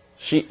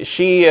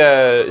 She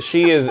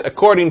is,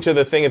 according to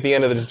the thing at the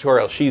end of the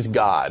tutorial, she's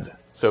God.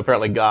 So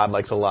apparently God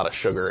likes a lot of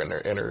sugar in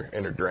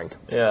her drink.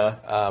 Yeah.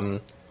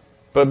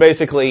 But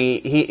basically,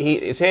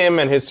 it's him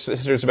and his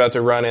sister's about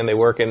to run in. He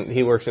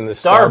works in the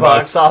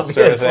Starbucks,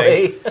 obviously. Sort of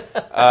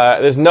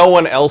thing. There's no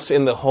one else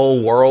in the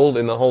whole world,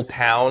 in the whole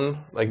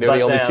town. Like they're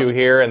the only two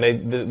here, and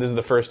this is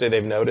the first day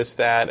they've noticed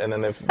that. And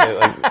then this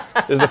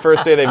is the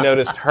first day they've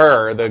noticed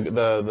her,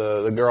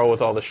 the girl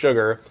with all the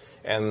sugar,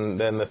 and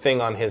then the thing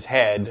on his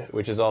head,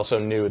 which is also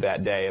new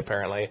that day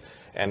apparently.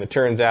 And it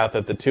turns out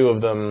that the two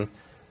of them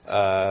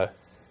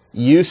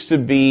used to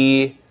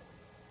be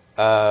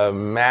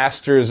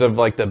masters of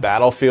like the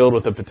battlefield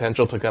with the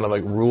potential to kind of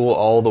like rule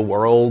all the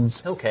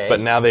worlds. Okay. But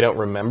now they don't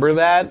remember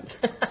that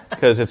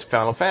because it's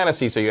Final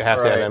Fantasy, so you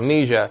have to have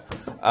amnesia.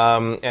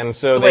 And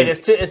so wait,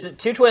 is it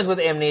two twins with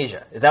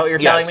amnesia? Is that what you're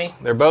telling me?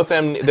 They're both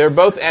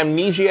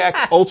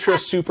amnesiac ultra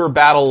super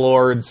battle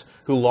lords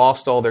who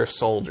lost all their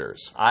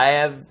soldiers. I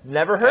have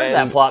never heard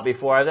that plot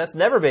before. That's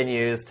never been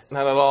used.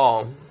 Not at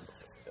all.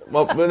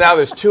 Well, but now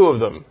there's two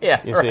of them.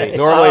 Yeah, you see.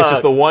 Normally it's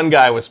just the one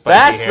guy with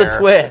spiky hair. That's the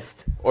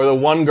twist. Or the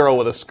one girl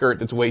with a skirt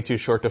that's way too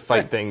short to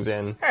fight things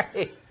in.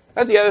 Right.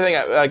 That's the other thing.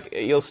 Like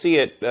you'll see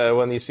it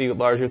when you see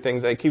larger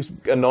things. That keeps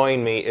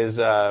annoying me is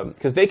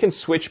because they can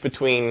switch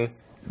between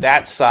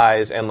that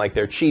size and like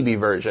their chibi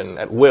version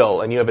at will,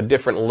 and you have a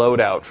different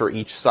loadout for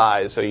each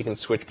size, so you can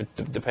switch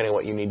depending on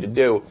what you need to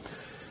do.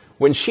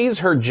 When she's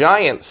her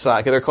giant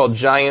size, they're called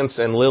giants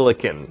and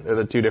Lilican. They're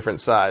the two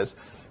different sizes.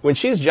 When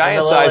she's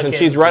giant size and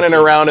she's running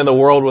around in the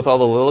world with all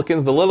the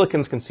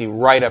Lilicans can see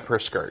right up her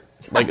skirt.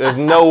 Like, there's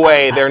no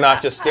way they're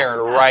not just staring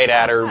right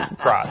at her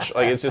crotch.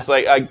 Like, it's just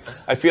like,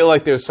 I feel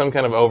like there's some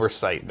kind of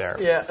oversight there.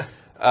 Yeah.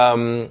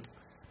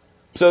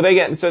 So they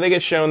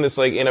get shown this,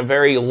 like, in a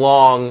very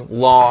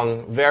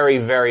long, very,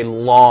 very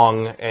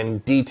long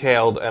and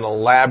detailed and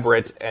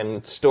elaborate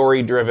and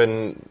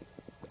story-driven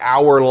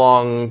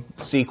hour-long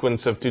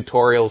sequence of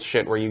tutorial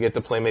shit where you get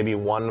to play maybe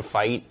one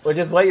fight. Which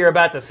is what you're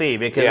about to see,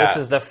 because this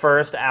is the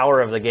first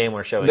hour of the game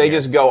we're showing. They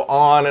just go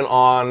on,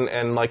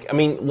 and like, I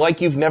mean,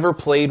 like you've never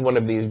played one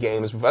of these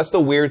games. That's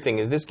the weird thing,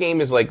 is this game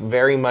is like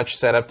very much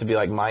set up to be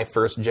like my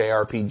first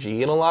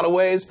JRPG in a lot of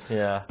ways.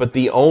 Yeah. But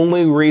the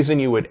only reason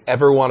you would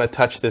ever want to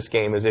touch this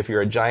game is if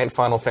you're a giant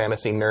Final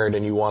Fantasy nerd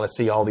and you want to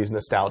see all these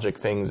nostalgic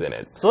things in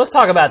it. So let's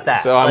talk about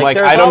that. So I'm like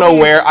I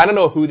don't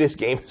know who this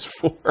game is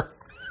for.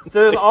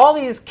 So there's all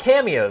these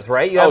cameos,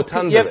 right? You have,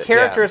 tons you have of it,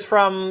 characters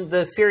from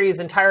the series'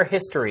 entire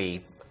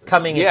history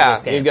coming into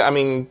this game. I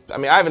mean,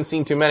 I haven't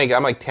seen too many.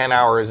 I'm like 10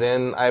 hours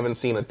in. I haven't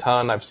seen a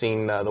ton. I've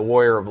seen the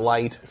Warrior of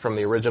Light from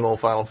the original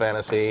Final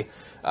Fantasy.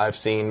 I've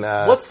seen...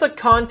 What's the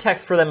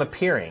context for them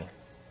appearing?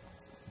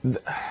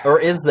 Or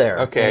is there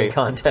any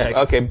context?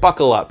 Okay,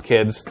 buckle up,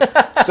 kids.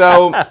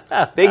 So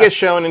they get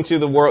shown into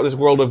this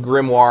world of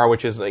Grimoire,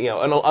 which is,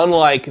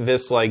 unlike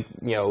this, like,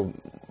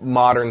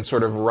 modern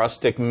sort of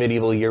rustic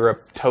medieval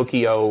Europe,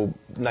 Tokyo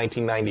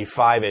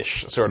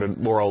 1995-ish sort of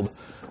world,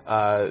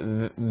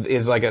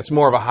 is like it's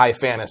more of a high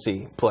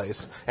fantasy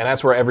place, and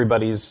that's where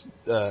everybody's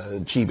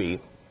chibi,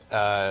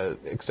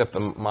 except the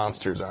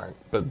monsters aren't,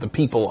 but the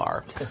people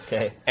are.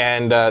 Okay.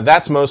 And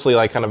that's mostly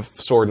like kind of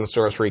sword and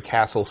sorcery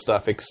castle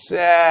stuff,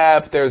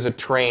 except there's a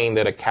train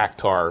that a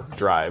cactar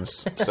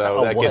drives,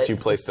 so that gets you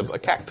placed a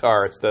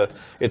cactar.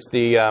 It's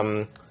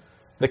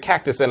the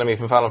cactus enemy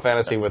from Final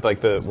Fantasy with like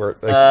has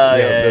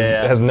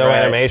no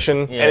animation,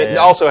 and it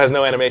also has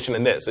no animation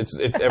in this. It's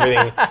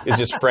everything is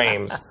just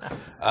frames.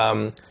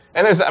 And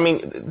there's,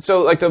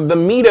 so like the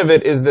meat of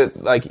it is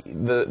that like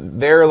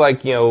they're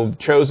like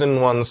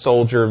chosen one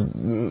soldier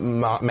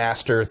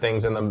master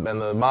things, and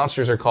the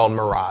monsters are called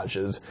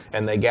mirages,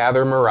 and they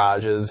gather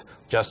mirages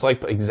just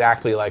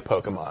exactly like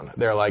Pokemon.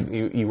 They're like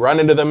you run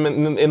into them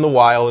in the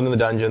wild, in the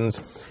dungeons,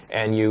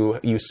 and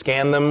you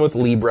scan them with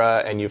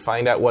Libra, and you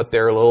find out what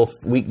their little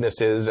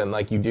weakness is, and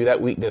like you do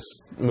that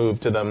weakness move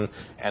to them,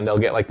 and they'll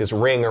get like this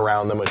ring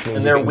around them, which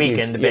means they're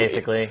weakened,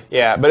 basically.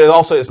 Yeah, but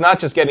it's not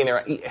just getting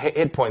their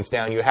hit points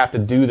down. You have to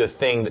do the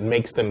thing that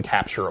makes them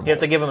capturable. You have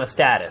to give them a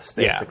status,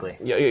 basically.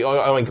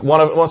 Yeah,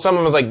 some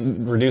of them is like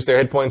reduce their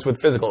hit points with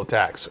physical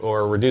attacks,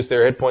 or reduce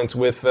their hit points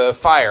with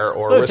fire,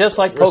 or just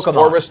like Pokemon,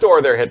 or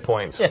restore their hit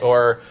points,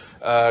 or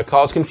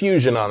cause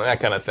confusion on them, that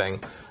kind of thing.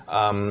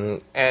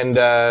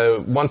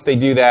 Once they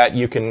do that,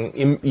 you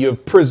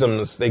have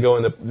prisms. They go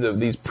in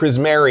these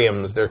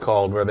prismariums, they're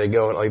called, where they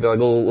go like they're like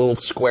little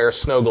square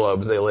snow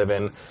globes they live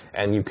in,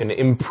 and you can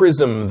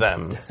imprison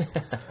them.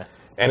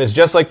 And it's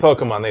just like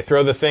Pokemon. They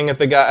throw the thing at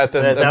the guy. Is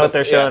that what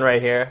they're showing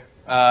right here?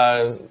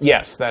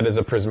 Yes, that is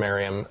a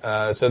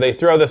prismarium. So they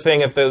throw the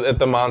thing at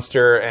the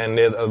monster, and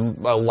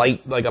a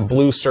light, like a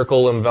blue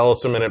circle,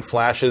 envelops them, and it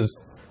flashes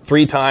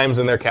 3 times,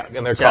 and they're caught.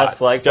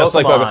 Just like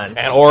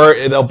Pokemon. Or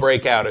they'll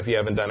break out if you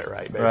haven't done it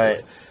right,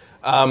 basically.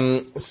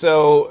 Right.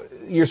 So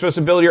you're supposed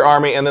to build your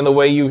army, and then the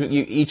way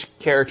each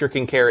character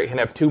can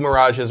have 2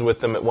 mirages with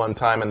them at one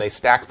time, and they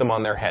stack them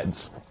on their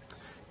heads.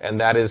 And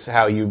that is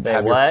how you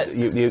have what?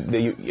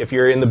 if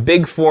you're in the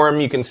big form,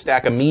 you can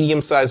stack a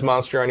medium-sized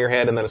monster on your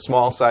head and then a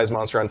small-sized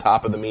monster on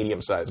top of the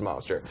medium-sized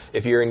monster.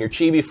 If you're in your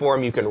chibi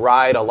form, you can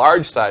ride a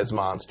large-sized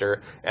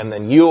monster, and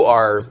then you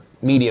are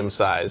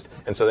medium-sized,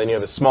 and so then you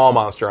have a small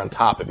monster on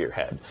top of your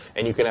head.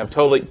 And you can have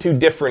totally two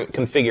different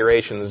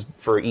configurations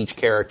for each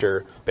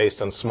character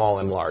based on small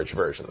and large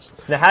versions.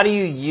 Now, how do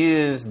you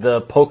use the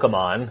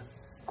Pokemon,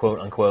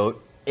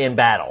 quote-unquote, in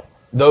battle?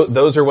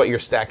 Those are what you're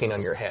stacking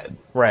on your head.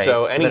 Right.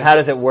 So but how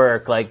does it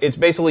work? Like, it's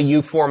basically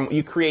you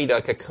create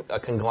a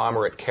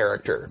conglomerate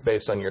character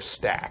based on your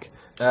stack.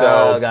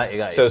 So, got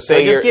you. So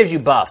it just gives you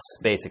buffs,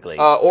 basically.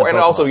 And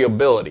also your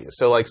abilities.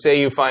 So, like, say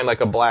you find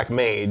like a black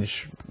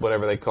mage,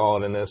 whatever they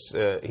call it in this.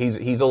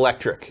 He's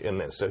electric in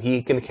this, so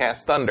he can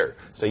cast thunder.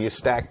 So you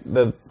stack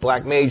the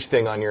black mage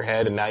thing on your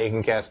head, and now you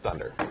can cast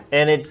thunder.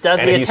 And it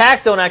does. The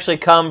attacks don't actually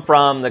come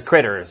from the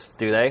critters,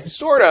 do they?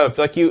 Sort of.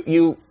 Like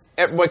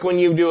like when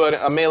you do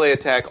a melee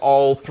attack,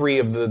 all three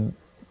of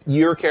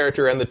your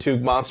character and the two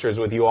monsters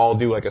with you all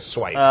do like a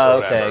swipe or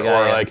whatever.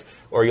 Okay,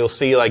 or you'll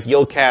see like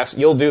you'll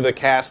do the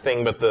cast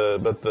thing, but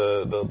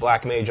the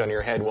black mage on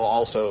your head will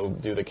also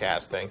do the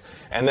cast thing.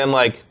 And then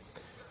like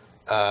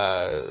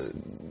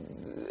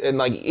and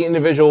like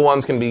individual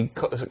ones can be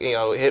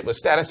hit with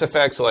status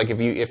effects. So like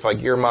if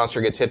like your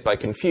monster gets hit by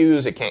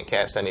confuse, it can't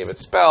cast any of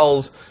its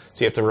spells.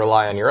 So you have to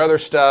rely on your other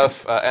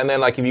stuff. And then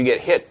like if you get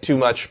hit too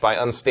much by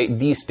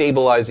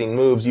destabilizing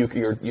moves,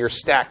 your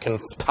stack can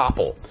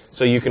topple.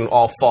 So you can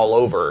all fall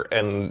over,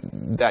 and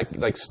that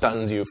like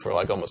stuns you for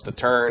like almost a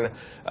turn.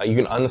 You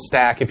can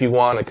unstack if you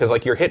want, because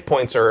like your hit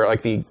points are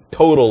like the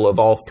total of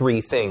all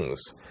three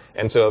things.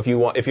 And so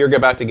if you're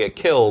about to get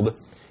killed,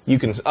 you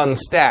can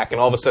unstack,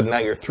 and all of a sudden now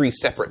you're three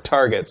separate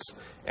targets,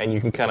 and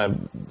you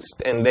can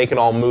and they can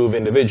all move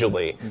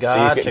individually.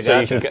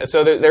 Gotcha.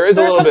 So there is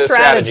a little bit of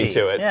strategy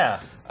to it. Yeah.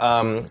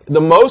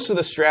 The most of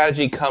the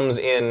strategy comes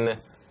in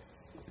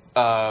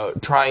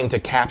trying to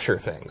capture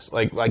things.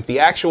 Like the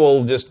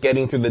actual just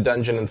getting through the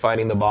dungeon and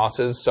fighting the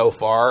bosses. So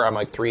far, I'm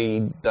like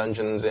three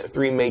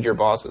major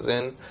bosses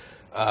in.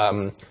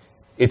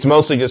 It's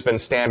mostly just been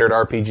standard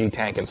RPG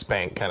tank and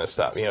spank kind of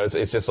stuff.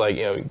 It's just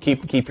like,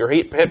 keep your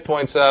hit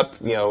points up,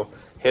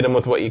 hit them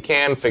with what you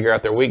can, figure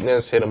out their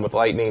weakness, hit them with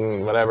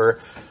lightning, whatever.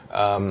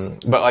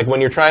 But like when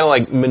you're trying to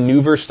like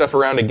maneuver stuff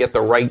around to get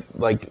the right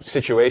like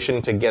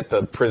situation to get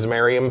the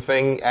Prismarium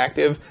thing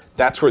active,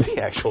 that's where the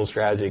actual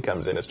strategy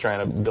comes in. Is trying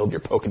to build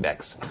your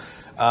Pokedex.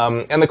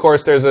 And of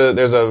course, there's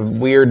a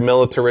weird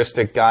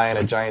militaristic guy in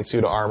a giant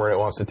suit of armor that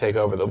wants to take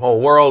over the whole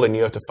world, and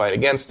you have to fight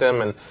against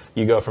him. And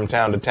you go from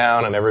town to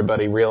town, and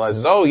everybody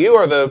realizes, oh, you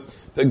are the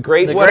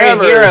great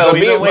whatever hero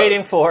we've been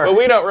waiting for. But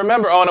we don't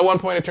remember. Oh, and at one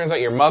point it turns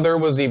out your mother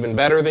was even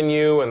better than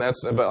you, and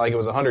that's about like it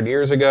was 100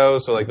 years ago.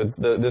 So like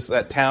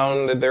that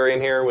town that they're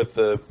in here with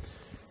the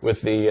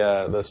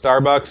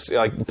Starbucks,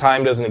 like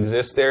time doesn't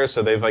exist there,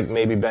 so they've like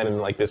maybe been in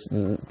like this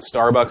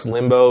Starbucks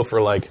limbo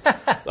for like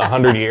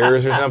 100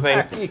 years or something.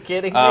 Are you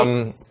kidding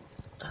me?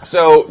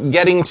 So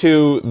getting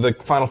to the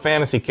Final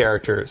Fantasy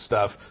character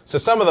stuff. So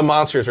some of the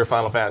monsters are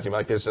Final Fantasy.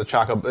 Like there's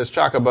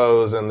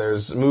Chocobos and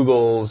there's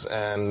Moogles,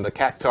 and the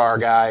Cactar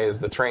guy is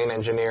the train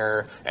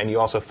engineer, and you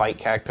also fight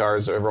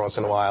Cactars every once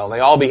in a while. They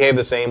all behave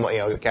the same way.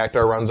 The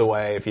Cactar runs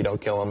away if you don't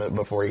kill him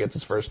before he gets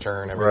his first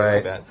turn, everything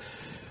like that.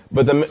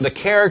 But the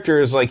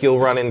characters, like you'll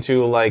run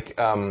into, like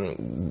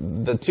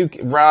the two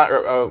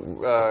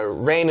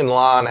Rain and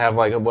Lan have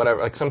like whatever,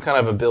 like some kind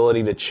of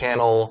ability to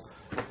channel.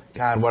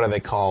 God, what are they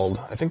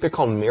called? I think they're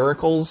called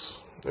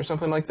miracles or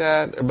something like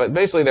that. But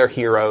basically, they're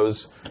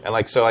heroes, and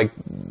like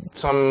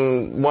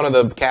one of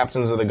the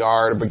captains of the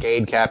guard,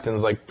 brigade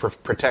captains, like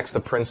protects the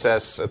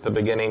princess at the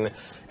beginning.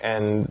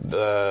 And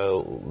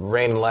the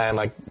Rain and Lan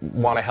like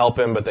want to help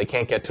him, but they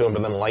can't get to him.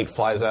 But then light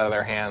flies out of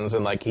their hands,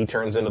 and like he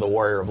turns into the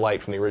Warrior of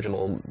Light from the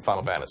original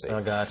Final Fantasy.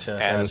 Oh, gotcha.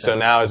 And so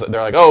now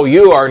they're like, oh,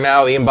 you are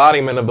now the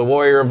embodiment of the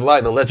Warrior of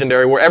Light, the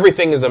legendary warrior.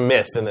 Everything is a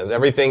myth in this.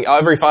 Every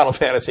Final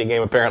Fantasy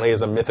game apparently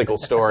is a mythical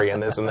story in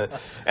this and that.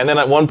 And then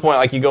at one point,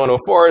 like you go into a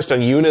forest,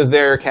 and Yuna's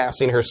there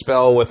casting her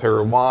spell with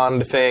her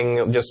wand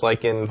thing, just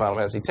like in Final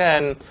Fantasy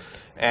X.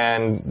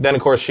 And then,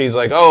 of course, she's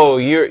like, "Oh,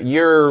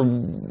 you're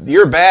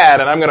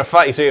bad, and I'm gonna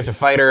fight you." So you have to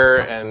fight her,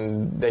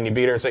 and then you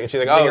beat her. And she's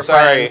like, "Oh,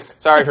 sorry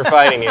for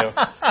fighting you."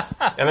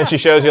 And then she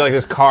shows you like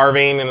this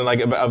carving and like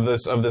of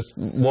this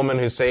woman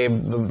who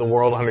saved the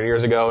world 100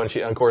 years ago. And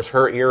of course,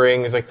 her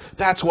earring is like,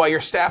 "That's why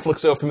your staff looks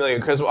so familiar,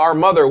 because our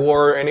mother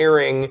wore an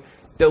earring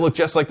that looked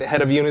just like the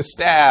head of Yuna's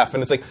staff."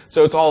 And it's like,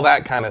 so it's all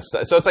that kind of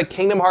stuff. So it's like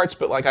Kingdom Hearts,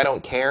 but like I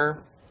don't care.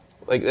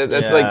 Like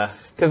that's like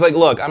because like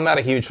look, I'm not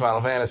a huge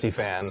Final Fantasy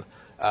fan.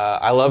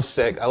 I loved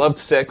 6. And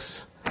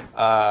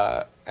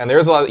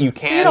there's a lot that you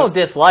can. You don't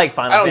dislike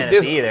Final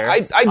Fantasy either.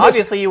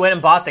 Obviously, you went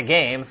and bought the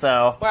game,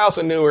 so. Well, I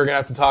also knew we were going to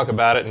have to talk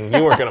about it, and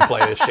you weren't going to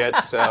play this shit,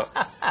 so.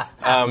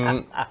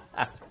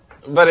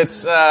 But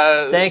it's.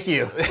 Thank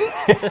you.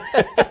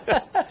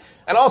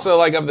 And also,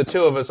 like, of the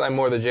two of us, I'm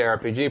more the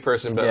JRPG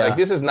person, but like,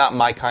 this is not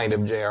my kind of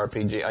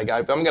JRPG. Like,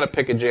 I'm going to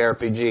pick a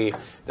JRPG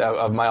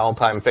of my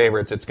all-time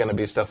favorites. It's going to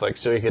be stuff like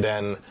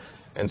Suikoden.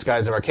 and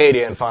Skies of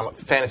Arcadia and Final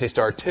Fantasy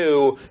Star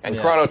 2 and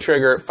Chrono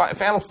Trigger.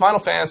 Final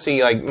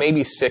Fantasy, like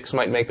maybe 6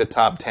 might make the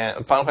top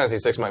 10. Final Fantasy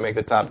 6 might make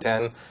the top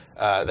 10.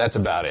 That's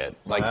about it.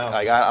 Like,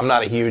 I'm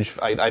not a huge.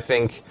 I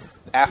think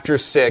after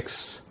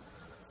 6,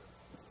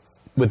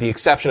 with the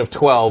exception of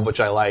 12, which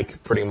I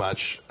like pretty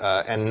much,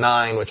 and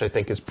 9, which I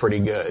think is pretty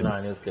good.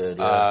 9 is good.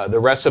 Yeah. The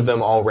rest of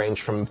them all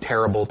range from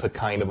terrible to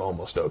kind of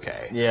almost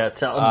okay. Yeah,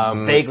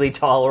 vaguely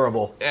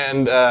tolerable.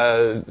 And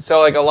so,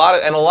 like a lot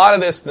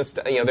of this,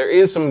 there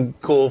is some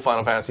cool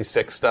Final Fantasy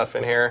VI stuff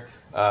in here,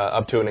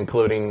 up to and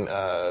including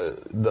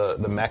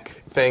the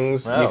mech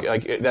things. Wow.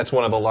 That's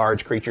one of the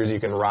large creatures you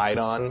can ride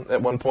on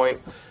at one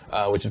point,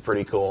 which is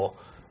pretty cool.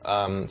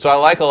 So I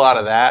like a lot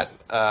of that,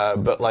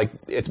 but like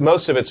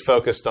most of it's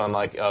focused on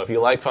like, if you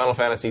like Final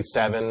Fantasy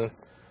 7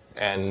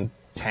 and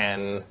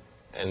 10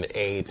 and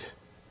 8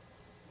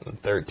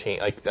 and 13,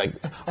 like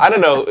I don't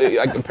know.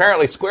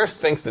 Apparently, Square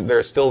thinks that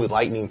there's still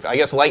Lightning. I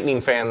guess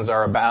Lightning fans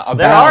are abound.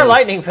 There are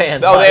Lightning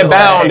fans. Oh, they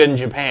abound in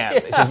Japan.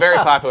 It's just very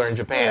popular in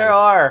Japan. There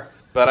are.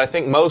 But I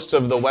think most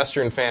of the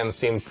Western fans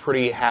seem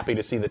pretty happy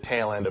to see the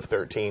tail end of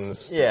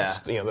 13's. Yeah.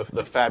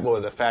 The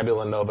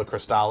Fabula Nova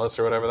Crystallis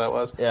or whatever that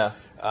was. Yeah.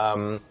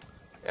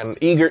 And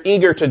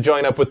eager to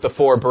join up with the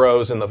 4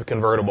 bros in the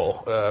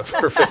convertible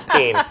for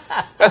 15.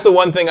 That's the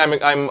one thing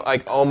I'm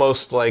like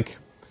almost like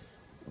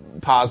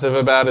positive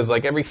about is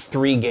like every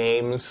 3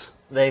 games.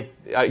 6,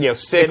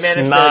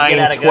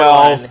 9,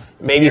 12,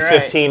 maybe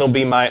 15 will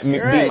be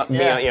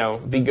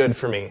be good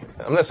for me.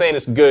 I'm not saying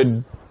it's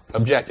good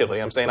objectively.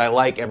 I'm saying I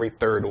like every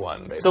 3rd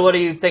one. Basically. So what do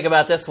you think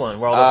about this one,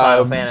 World of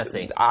Final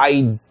Fantasy?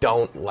 I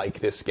don't like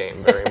this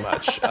game very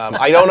much.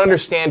 I don't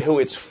understand who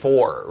it's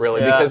for,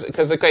 really,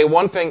 because okay,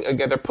 one thing,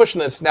 again, they're pushing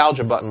the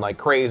nostalgia button like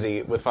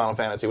crazy with Final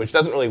Fantasy, which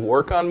doesn't really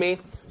work on me.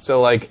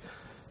 So like,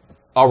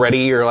 already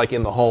you're like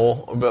in the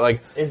hole, but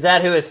like, is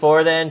that who it's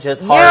for then?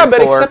 Just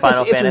hardcore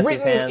Final Fantasy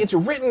fans? It's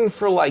written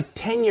for like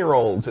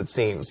 10-year-olds. It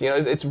seems,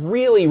 it's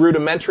really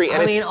rudimentary.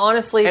 And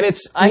honestly,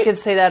 I could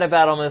say that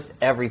about almost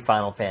every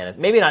Final Fantasy.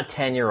 Maybe not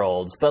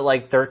 10-year-olds, but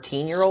like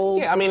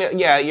 13-year-olds.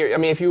 Yeah,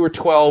 if you were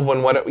 12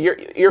 when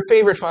your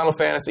favorite Final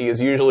Fantasy is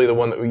usually the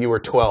one that you were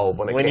 12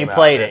 when it came out. When you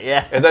played it,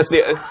 yeah. And it's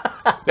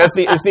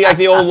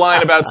the old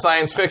line about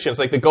science fiction. It's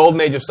like the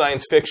golden age of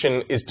science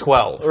fiction is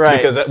 12, right?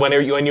 Because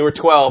when you were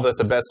 12, that's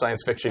the best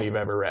science fiction you've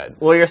ever read.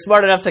 Well, you're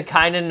smart enough to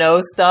kind of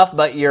know stuff,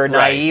 but you're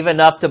naive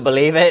enough to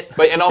believe it.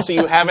 And also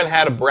you haven't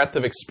had a breadth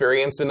of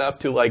experience enough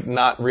to like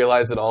not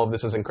realize that all of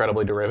this is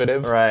incredibly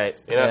derivative. Right.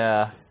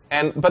 Yeah.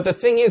 But the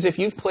thing is, if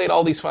you've played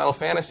all these Final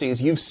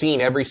Fantasies, you've seen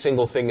every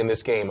single thing in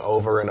this game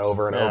over and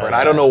over and over. And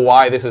I don't know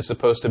why this is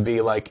supposed to be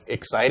like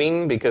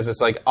exciting, because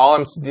it's like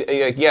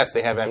yes,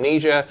 they have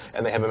amnesia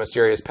and they have a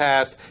mysterious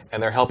past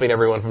and they're helping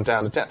everyone from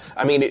town to town.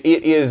 I mean, it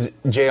is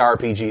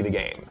JRPG the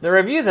game. The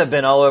reviews have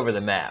been all over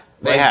the map.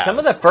 They have. Some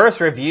of the first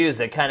reviews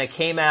that kind of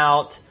came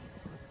out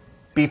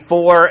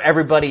before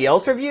everybody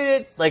else reviewed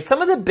it, like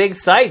some of the big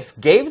sites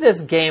gave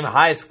this game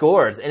high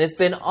scores, and it's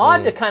been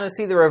odd to kind of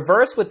see the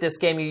reverse with this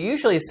game. You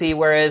usually see,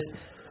 whereas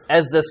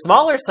as the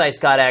smaller sites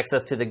got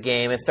access to the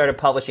game and started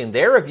publishing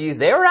their reviews,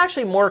 they were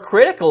actually more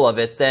critical of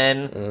it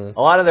than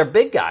a lot of their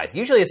big guys.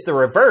 Usually it's the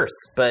reverse,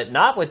 but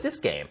not with this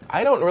game.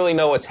 I don't really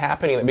know what's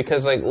happening,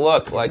 because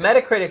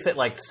Metacritic's at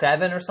like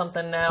 7 or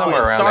something now. Somewhere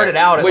around it started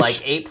there. out at like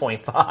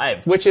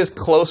 8.5. Which is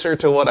closer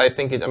to what I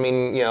think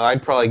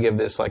I'd probably give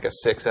this like a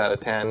 6 out of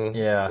 10.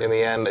 Yeah. In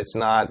the end, it's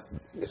not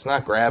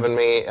grabbing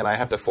me, and I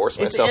have to force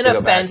myself to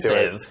go back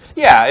to it.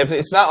 Yeah,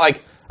 it's not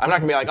like I'm not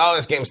going to be like, oh,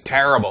 this game's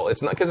terrible.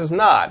 It's not, because it's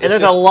not. And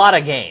there's a lot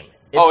of game.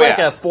 It's like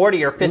a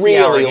 40 or 50 hour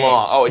game. Really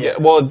long. Oh, yeah.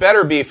 Well, it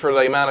better be for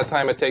the amount of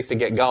time it takes to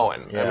get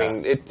going. Yeah. I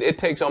mean, it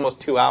takes almost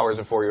 2 hours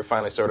before you're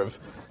finally sort of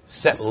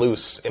set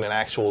loose in an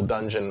actual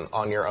dungeon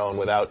on your own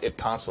without it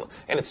constantly.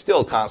 And it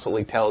still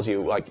constantly tells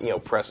you, like,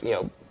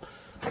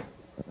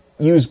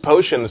 use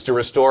potions to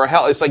restore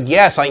health. It's like,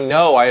 yes, I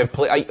know.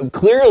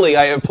 Clearly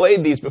I have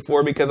played these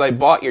before because I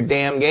bought your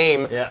damn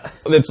game. Yeah.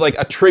 That's like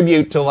a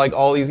tribute to like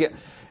all these.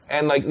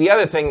 And like the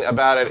other thing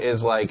about it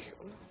is like,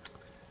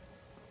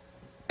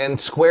 and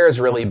Square's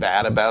really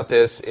bad about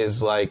this,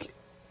 is like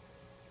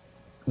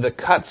the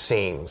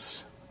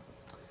cutscenes.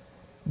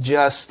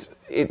 Because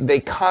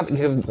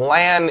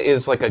Lan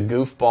is like a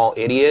goofball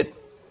idiot,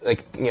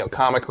 like,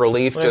 comic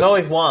relief. Well, there's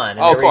always one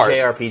in every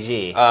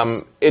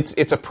JRPG.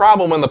 It's a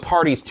problem when the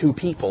party's 2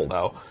 people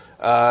though.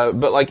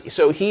 But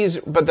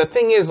the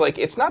thing is, like,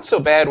 it's not so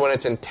bad when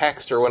it's in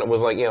text, or when it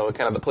was like,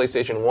 kind of the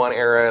PlayStation 1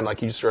 era, and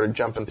like you just sort of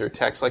jumping through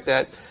text like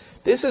that.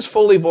 This is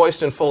fully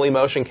voiced and fully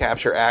motion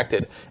capture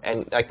acted,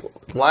 and like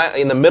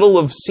in the middle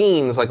of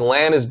scenes, like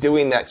Lan is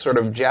doing that sort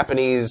of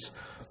Japanese,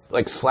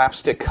 like,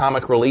 slapstick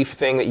comic relief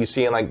thing that you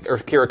see in like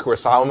Akira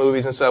Kurosawa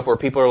movies and stuff, where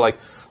people are like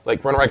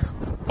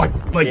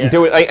running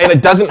do it, and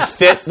it doesn't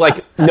fit.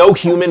 Like, no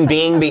human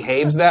being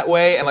behaves that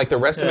way, and like the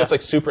rest of it's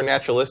like super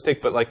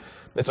naturalistic, but like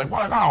it's like,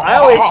 I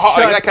always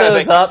chalk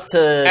those up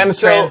to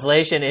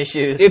translation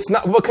issues. It's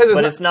not because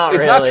it's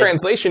not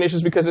translation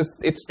issues, because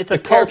it's a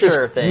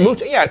culture thing.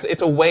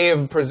 It's a way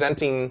of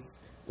presenting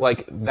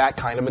like that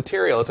kind of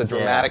material. It's a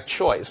dramatic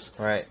choice,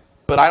 right?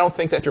 but I don't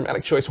think that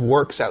dramatic choice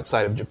works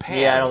outside of Japan.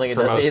 Yeah, I don't think it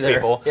for does most either.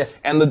 people. Yeah.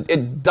 And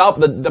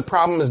the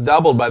problem is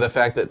doubled by the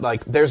fact that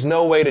like there's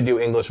no way to do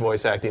English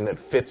voice acting that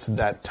fits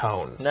that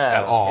tone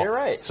at all. You're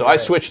right. So I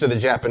switched to the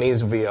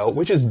Japanese VO,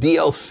 which is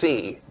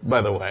DLC,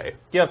 by the way.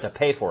 You have to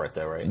pay for it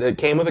though, right? That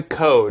came with a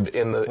code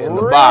in the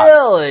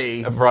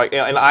Really? box.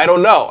 And I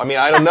don't know. I mean,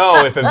 I don't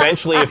know if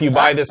eventually, if you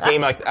buy this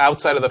game like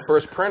outside of the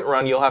first print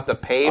run, you'll have to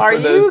pay Are for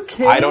the. you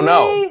kidding I don't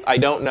know. me? I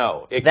don't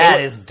know.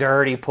 That is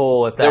dirty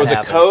pool. If that there was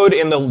happens. a code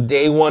in the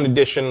day one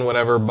edition,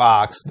 whatever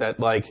box that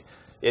like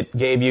it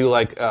gave you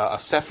like a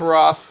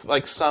Sephiroth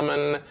like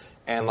summon.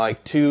 And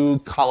like there's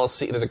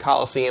a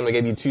Coliseum. They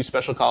gave you 2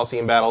 special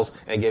Coliseum battles,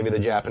 and it gave you the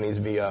Japanese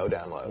VO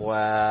download.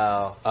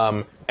 Wow.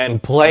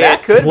 And play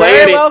That it. could play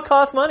very it well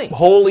cost money.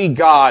 Holy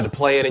God,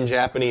 play it in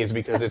Japanese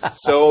because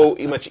it's so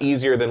much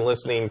easier than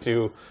listening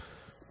to.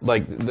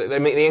 Like the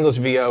English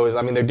VO is,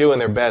 I mean, they're doing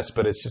their best,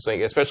 but it's just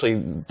like,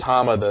 especially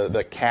Tama,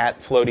 the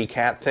cat, floaty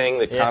cat thing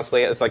that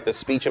constantly, it's like the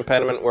speech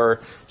impediment where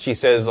she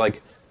says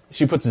like,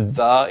 she puts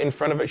the in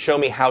front of it. Show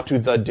me how to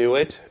do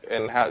it,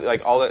 and how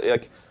like all that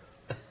like.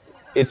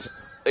 It's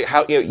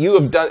how you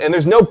have done, and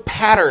there's no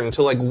pattern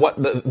to like what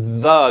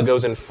the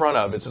goes in front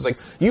of. It's just like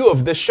you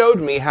have this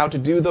showed me how to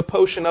do the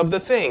potion of the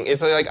thing.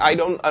 It's like I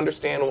don't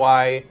understand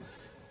why.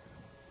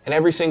 And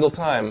every single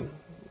time,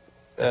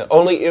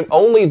 only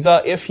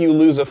if you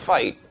lose a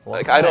fight.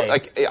 Like I don't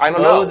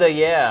know.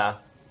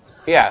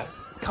 Yeah,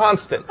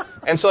 constant.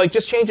 And so like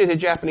just change it to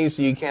Japanese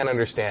so you can't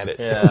understand it.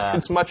 Yeah.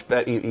 It's much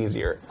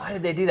easier. Why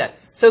did they do that?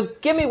 So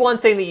give me one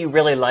thing that you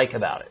really like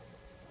about it.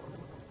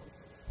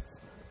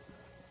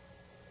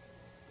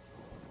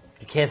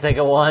 Can't think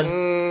of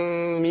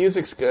one.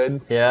 Music's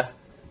good. Yeah.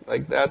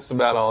 Like that's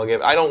about all I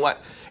give. I don't like,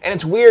 and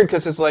it's weird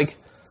because it's like,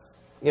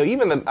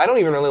 even I don't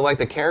even really like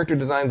the character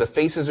design. The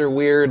faces are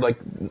weird. Like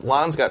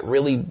Lan's got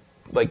really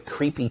like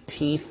creepy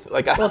teeth.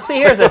 Like well, see,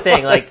 here's the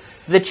thing. Like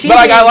the chibi.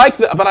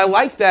 But I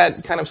like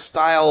that kind of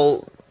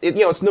style.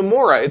 It's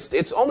Nomura.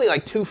 It's only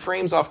like 2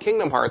 frames off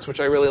Kingdom Hearts, which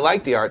I really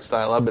like the art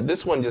style of. But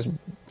this one just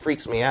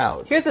freaks me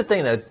out. Here's the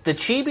thing, though. The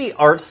chibi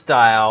art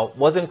style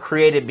wasn't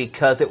created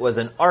because it was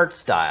an art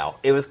style.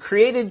 It was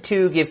created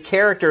to give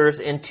characters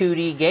in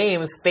 2D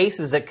games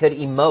faces that could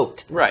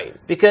emote. Right.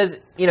 Because,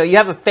 you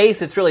have a face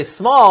that's really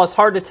small. It's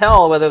hard to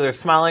tell whether they're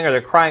smiling or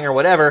they're crying or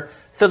whatever.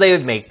 So they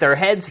would make their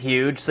heads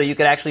huge so you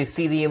could actually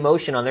see the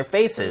emotion on their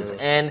faces.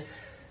 And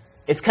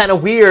it's kind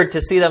of weird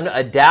to see them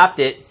adapt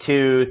it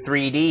to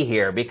 3D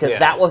here because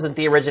that wasn't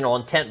the original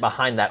intent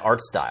behind that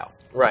art style.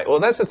 Right. Well,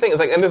 that's the thing. It's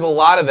like, and there's a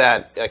lot of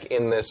that like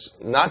in this,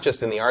 not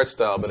just in the art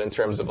style, but in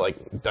terms of like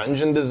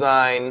dungeon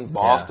design,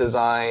 boss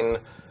design,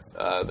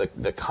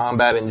 the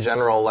combat in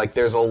general. Like,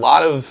 there's a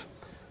lot of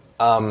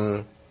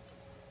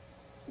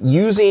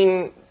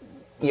using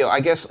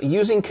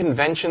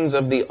conventions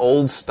of the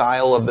old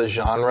style of the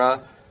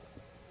genre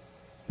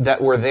that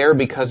were there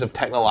because of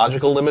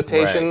technological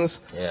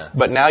limitations. Right. Yeah.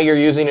 But now you're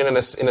using it in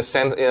a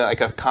sense, in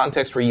like a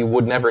context where you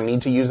would never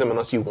need to use them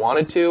unless you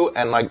wanted to.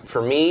 And like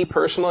for me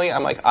personally,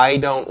 I'm like, I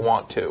don't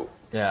want to.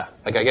 Yeah.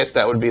 Like I guess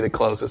that would be the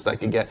closest I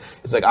could get.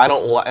 It's like I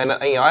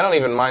don't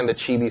even mind the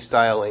chibi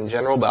style in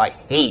general, but I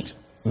hate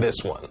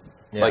this one.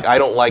 Yeah. Like I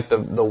don't like the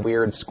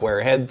weird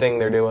square head thing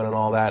they're doing and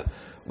all that.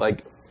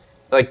 Like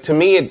to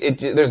me,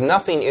 there's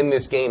nothing in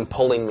this game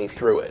pulling me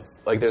through it.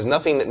 Like, there's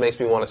nothing that makes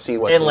me want to see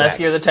what's Unless next.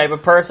 you're the type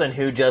of person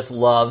who just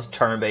loves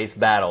turn-based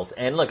battles.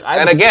 And look,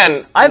 I've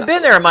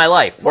been there in my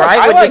life where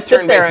I would just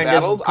sit there and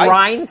just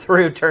grind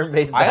through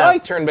turn-based battles. I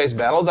like turn-based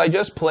battles. I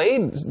just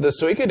played the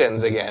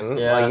Suikoden's again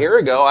a year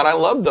ago, and I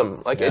loved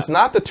them. Like, it's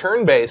not the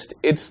turn-based.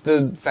 It's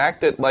the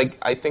fact that, like,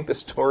 I think the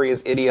story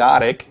is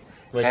idiotic.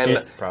 Which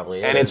it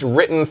probably is. And it's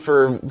written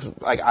for,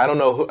 like, I don't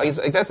know who.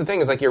 Like, that's the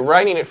thing, is, like, you're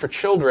writing it for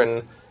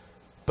children,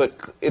 but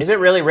it's... Is it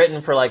really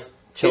written for, like,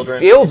 children? It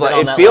feels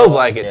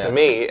like it to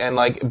me, and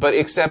like, but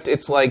except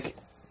it's like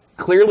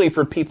clearly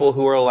for people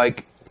who are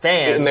like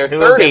fans in their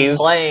 30s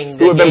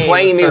who have been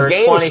playing these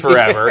games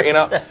forever.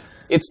 Years.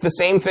 It's the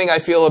same thing I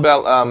feel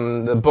about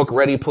the book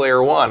Ready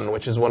Player One,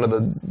 which is one of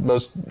the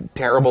most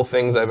terrible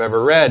things I've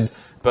ever read.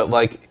 But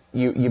like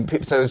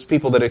so there's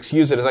people that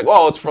excuse it as like,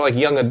 well, it's for like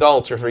young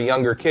adults or for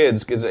younger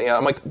kids. Cause,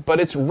 I'm like,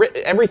 but it's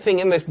everything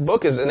in this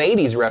book is an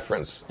 80s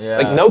reference. Yeah.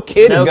 Like no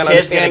kid is going to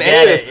understand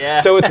any of this. Yeah.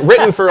 So it's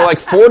written for like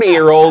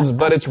 40-year-olds,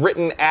 but it's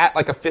written at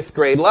like a 5th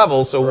grade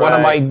level. So what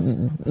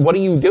are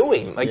you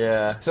doing? Like,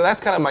 so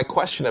that's kind of my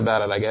question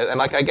about it, I guess. And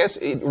like, I guess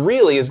it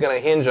really is going to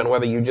hinge on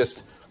whether you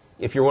just,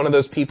 if you're one of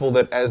those people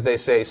that, as they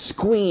say,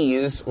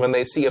 squeeze when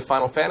they see a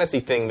Final Fantasy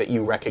thing that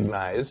you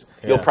recognize,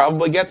 you'll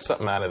probably get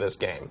something out of this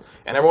game.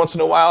 And every once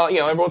in a while,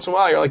 you're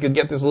like, you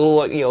get this little,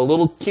 like,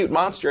 little cute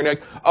monster, and you're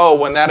like, oh,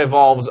 when that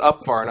evolves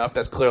up far enough,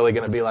 that's clearly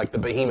going to be like the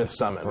Behemoth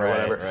Summon or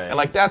whatever. Right. And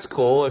like, that's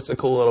cool. It's a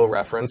cool little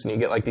reference, and you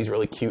get like these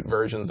really cute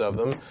versions of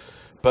them.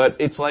 But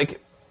it's like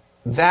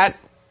that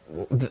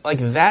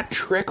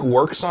trick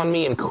works on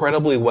me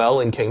incredibly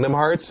well in Kingdom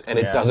Hearts, and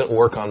it doesn't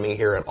work on me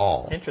here at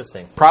all.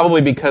 Interesting. Probably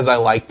because I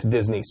liked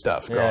Disney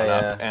stuff growing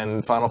up,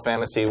 and Final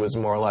Fantasy was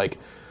more like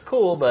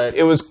cool, but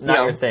it was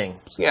not your thing.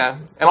 Yeah,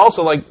 and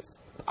also like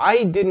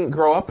I didn't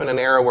grow up in an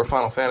era where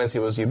Final Fantasy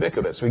was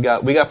ubiquitous. We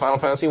got Final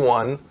Fantasy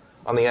 1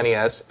 on the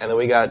NES, and then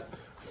we got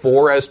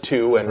 4 as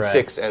 2 and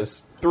 6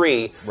 as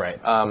 3.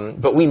 Right.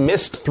 But we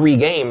missed 3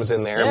 games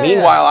in there. Yeah,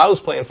 Meanwhile, I was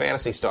playing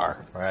Phantasy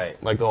Star.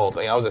 Right. Like the whole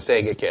thing. I was a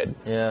Sega kid.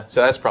 Yeah.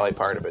 So that's probably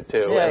part of it,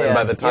 too. Yeah, and then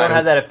by the time, you don't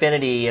have that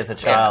affinity as a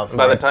child.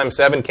 by the time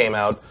 7 came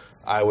out,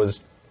 I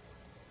was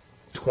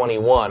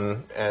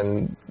 21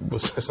 and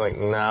was just like,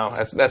 no,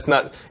 that's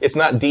not, it's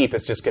not deep,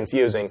 it's just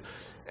confusing.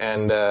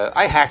 And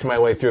I hacked my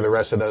way through the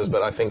rest of those,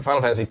 but I think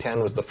Final Fantasy X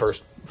was the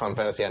first Final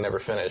Fantasy I never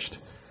finished.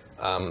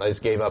 I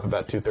just gave up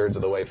about 2/3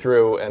 of the way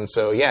through, and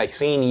so yeah,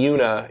 seeing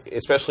Yuna,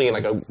 especially in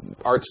like a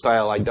art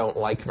style I don't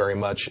like very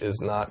much,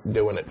 is not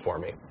doing it for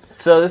me.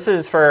 So this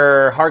is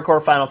for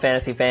hardcore Final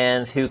Fantasy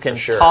fans who can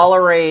Sure.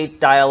 tolerate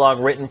dialogue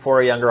written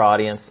for a younger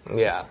audience,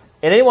 Yeah,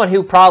 and anyone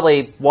who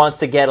probably wants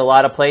to get a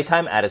lot of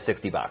playtime at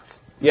 $60.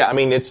 yeah. I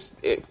mean, the just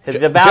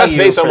value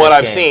based on for what this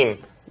I've game.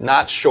 seen,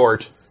 not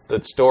short.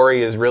 The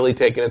story is really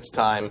taking its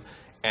time.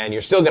 And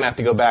you're still going to have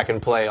to go back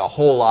and play a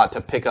whole lot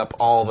to pick up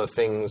all the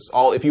things.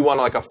 If you want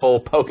like a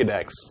full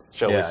Pokedex,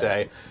 shall we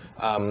say?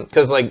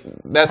 Because like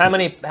that's How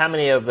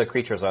many of the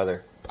creatures are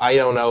there? I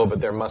don't know,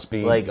 but there must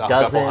be Like a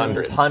dozens, couple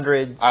hundred.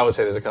 hundreds. I would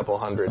say there's a couple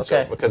hundred.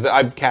 Okay. So, because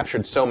I've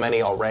captured so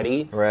many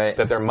already, Right.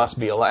 that there must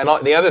be a lot.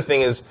 And the other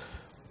thing is,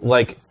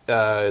 like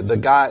the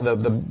guy, the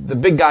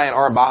big guy in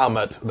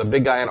Bahamut, the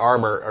big guy in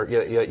armor,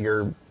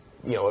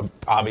 you're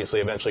obviously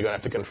eventually going to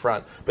have to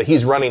confront. But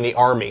he's running the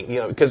army,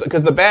 because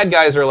the bad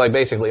guys are like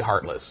basically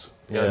heartless.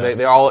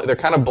 They're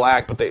kind of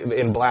black, but they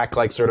in black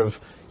like sort of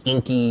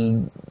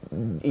inky,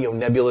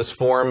 nebulous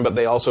form. But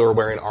they also are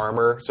wearing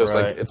armor, so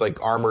it's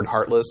like armored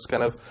heartless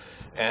kind of.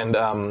 And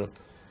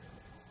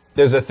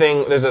there's a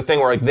thing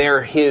where like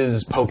they're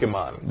his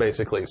Pokemon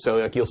basically. So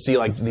like you'll see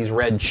like these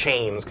red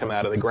chains come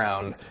out of the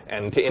ground,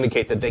 and to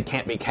indicate that they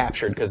can't be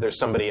captured because there's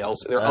somebody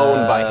else. They're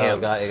owned by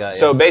him. Got you.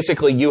 So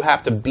basically, you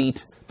have to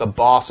beat the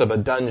boss of a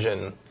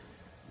dungeon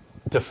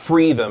to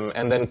free them,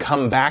 and then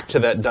come back to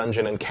that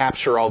dungeon and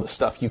capture all the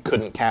stuff you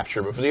couldn't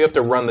capture before. You have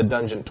to run the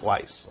dungeon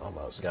twice,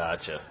 almost.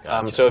 Gotcha.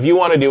 So if you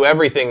want to do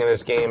everything in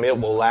this game, it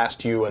will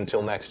last you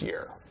until next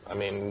year. I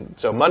mean,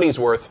 so money's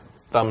worth,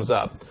 thumbs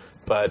up,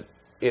 but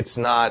it's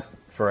not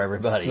For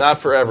everybody. not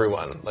for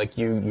everyone. Like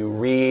you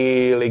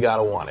really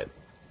gotta want it.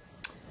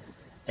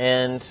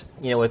 And,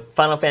 with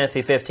Final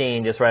Fantasy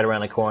 15 just right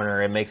around the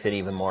corner, it makes it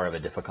even more of a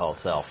difficult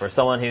sell for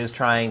someone who's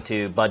trying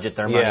to budget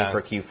their money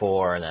for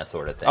Q4 and that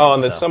sort of thing. Oh,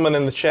 and then someone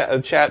in the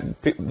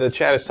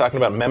chat is talking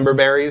about member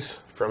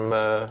berries from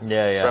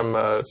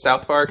from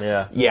South Park.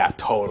 Yeah,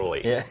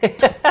 totally. Yeah.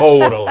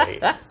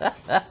 Totally.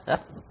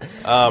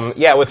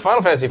 With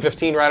Final Fantasy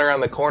 15 right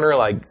around the corner,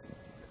 like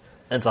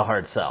It's a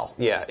hard sell.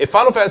 yeah, if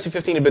Final Fantasy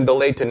 15 had been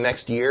delayed to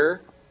next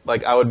year,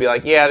 like I would be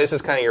like, yeah, this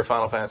is kind of your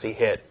Final Fantasy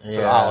hit for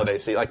the holiday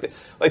season.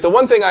 Like the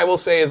one thing I will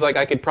say is like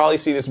I could probably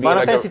see this being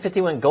Final like Fantasy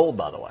 15 went gold,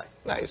 by the way.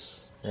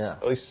 nice. Yeah.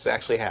 At least it's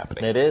actually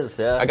happening. It is,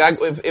 yeah. Like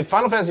if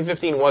Final Fantasy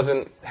 15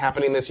 wasn't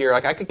happening this year,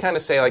 like I could kind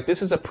of say like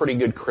this is a pretty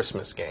good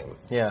Christmas game.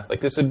 Yeah. Like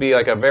this would be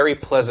like a very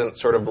pleasant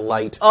sort of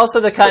light.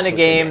 Also the kind of Christmassy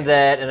game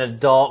that an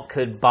adult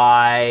could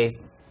buy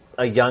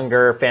a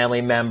younger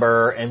family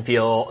member and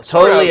feel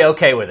totally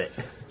okay with it.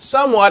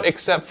 Somewhat,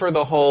 except for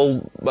the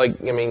whole, like,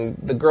 I mean,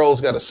 the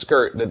girl's got a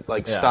skirt that,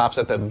 like, stops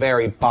at the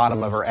very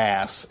bottom of her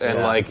ass, and,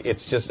 like,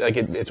 it's just, like,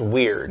 it's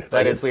weird. That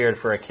like, is weird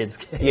for a kid's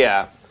game.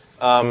 Yeah.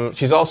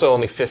 She's also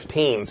only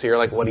 15, so you're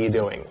like, what are you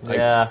doing? Like,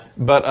 Yeah.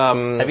 But,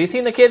 Have you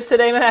seen the kids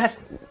today, Matt?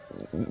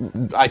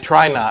 I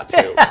try not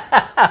to.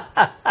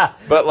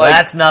 But, like...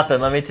 That's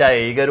nothing, let me tell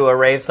you. You go to a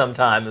rave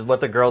sometime,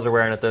 what the girls are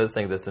wearing at those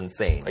things, it's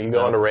insane. Are you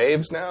going to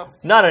raves now?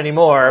 Not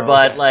anymore, Oh,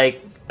 but, okay.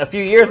 like... A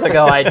few years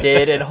ago I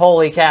did, and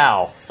holy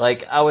cow.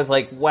 Like, I was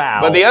like, wow.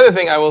 But the other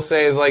thing I will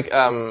say is, like,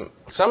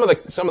 some of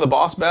the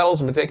boss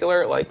battles in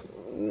particular, like,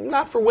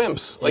 not for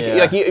wimps. Like,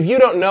 if you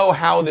don't know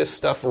how this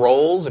stuff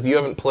rolls, if you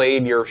haven't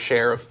played your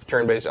share of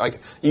turn-based, like,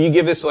 you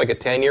give this to, like, a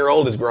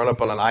 10-year-old who's grown up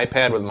on an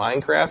iPad with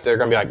Minecraft, they're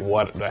going to be like,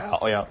 what the hell?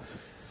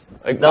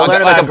 Like, they'll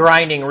learn about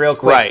grinding real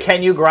quick. Right.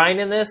 Can you grind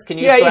in this? Can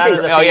you yeah, just you go out can.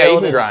 into the Oh, yeah, you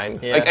field can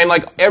grind. Yeah.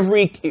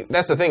 Like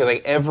that's the thing is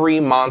like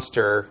every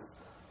monster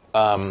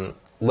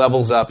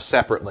levels up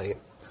separately.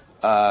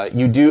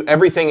 You do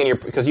everything in your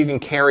because you can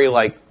carry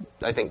like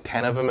I think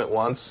 10 of them at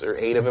once or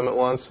 8 of them at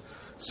once.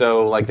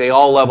 So like they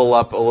all level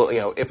up a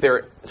little. If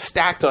they're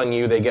stacked on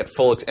you, they get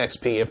full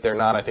XP. If they're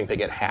not, I think they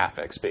get half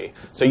XP.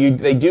 So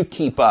they do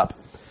keep up.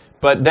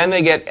 But then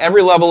they get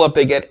every level up.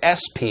 They get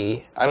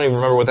SP. I don't even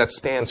remember what that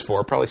stands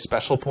for. Probably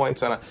special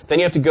points. Then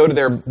you have to go to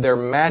their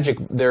magic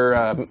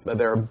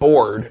their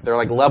board. Their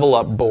like level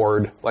up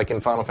board, like in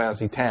Final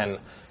Fantasy X,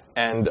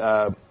 and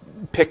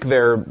pick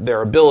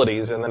their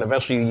abilities. And then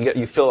eventually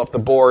you fill up the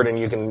board and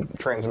you can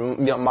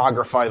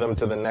transmogrify them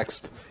to the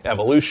next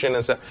evolution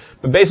and stuff.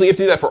 But basically you have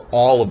to do that for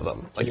all of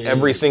them, like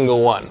every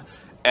single one.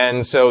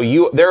 And so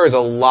there is a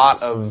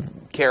lot of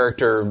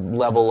character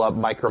level up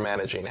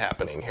micromanaging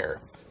happening here.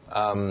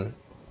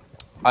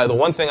 The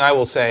one thing I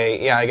will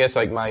say, I guess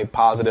like my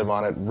positive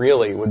on it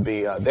really would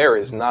be there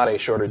is not a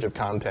shortage of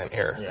content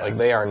here. Yeah. Like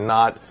they are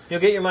not. You'll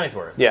get your money's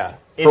worth. Yeah.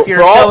 if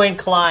you're so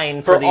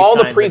inclined for these all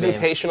the kinds of games.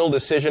 presentational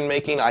decision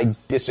making I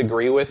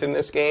disagree with in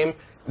this game,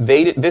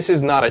 this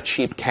is not a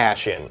cheap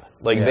cash in.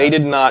 Like they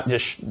did not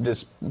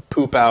just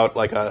poop out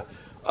like a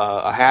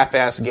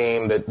half-ass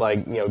game that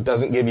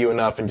doesn't give you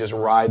enough and just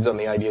rides on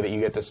the idea that you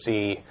get to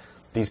see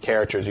these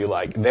characters you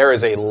like. There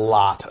is a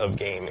lot of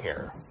game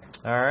here.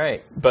 All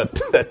right. But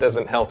that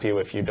doesn't help you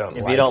if you don't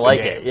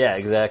like it. Yeah,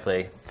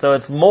 exactly. So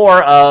it's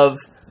more of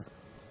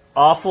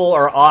awful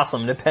or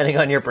awesome depending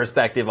on your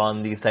perspective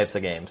on these types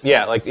of games.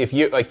 Yeah, like if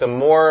you're like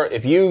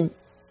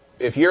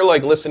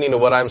listening to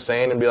what I'm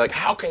saying and be like,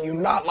 how can you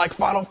not like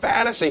Final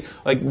Fantasy?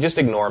 Like, just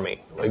ignore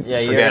me. Like, yeah,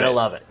 you're gonna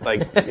love it.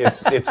 Like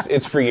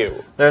it's for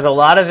you. There's a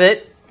lot of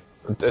it.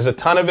 There's a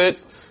ton of it.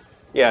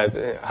 Yeah,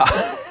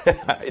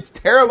 it's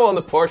terrible and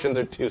the portions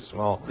are too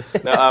small.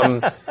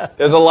 No,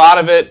 there's a lot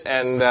of it,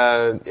 and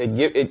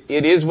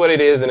it is what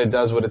it is, and it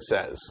does what it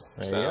says.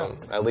 So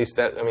at least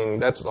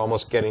that's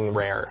almost getting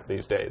rare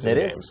these days in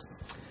games.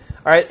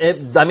 All right,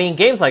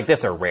 games like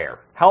this are rare.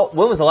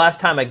 When was the last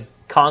time a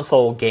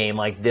console game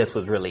like this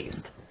was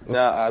released?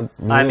 No,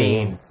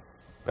 been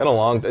a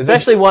long time.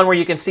 Especially one where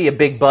you can see a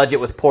big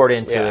budget was poured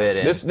into it.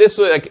 And this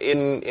like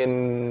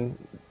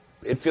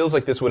it feels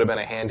like this would have been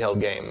a handheld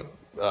game.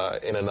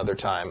 In another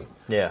time.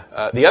 Yeah.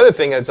 The other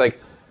thing is,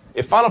 like,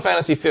 if Final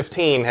Fantasy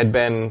 15 had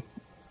been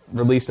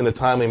released in a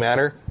timely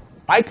manner,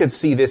 I could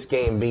see this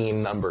game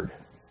being numbered.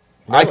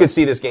 Really? I could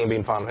see this game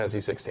being Final Fantasy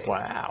 16.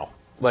 Wow.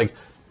 Like,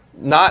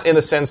 not in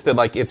the sense that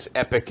like it's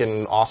epic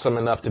and awesome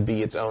enough to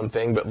be its own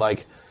thing, but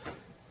like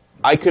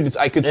I could see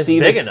it's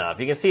big this, enough.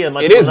 You can see it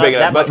much. It is big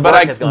enough, but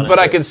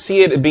I could it.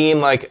 see it being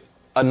like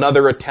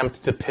another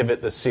attempt to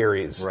pivot the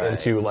series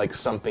into like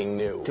something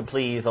new to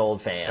please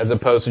old fans, as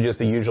opposed to just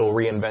the usual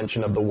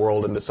reinvention of the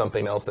world into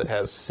something else that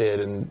has Sid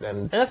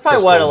and that's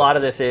probably what a lot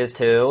of this is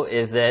too.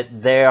 Is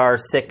that they are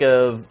sick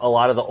of a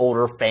lot of the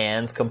older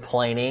fans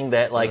complaining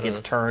that like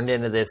it's turned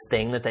into this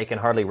thing that they can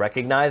hardly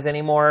recognize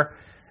anymore,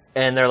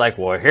 and they're like,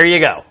 "Well, here you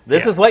go.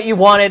 This is what you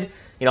wanted."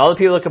 You know, all the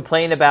people that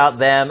complain about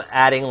them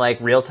adding like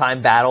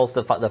real-time battles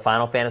to the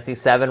Final Fantasy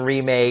VII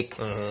remake,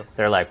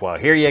 they're like, well,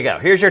 here you go.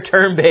 Here's your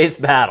turn-based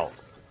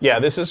battles. Yeah,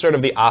 this is sort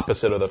of the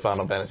opposite of the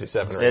Final Fantasy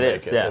VII remake.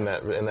 It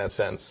is, in that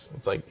sense.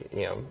 It's like,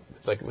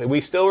 it's like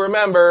we still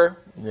remember.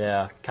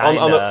 Yeah, kind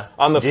of.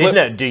 On the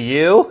flip, do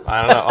you?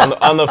 I don't know.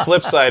 On the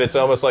flip side, it's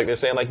almost like they're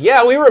saying like,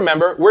 yeah, we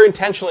remember. We're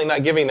intentionally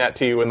not giving that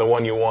to you in the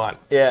one you want.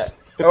 Yeah.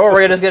 Or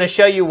we're just going to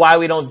show you why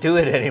we don't do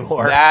it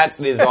anymore. That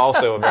is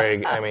also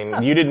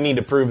you didn't need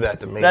to prove that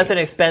to me. That's an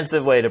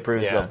expensive way to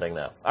prove something,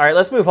 though. All right,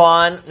 let's move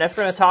on. Next,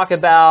 we're going to talk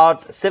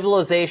about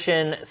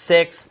Civilization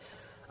 6.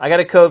 I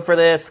got a code for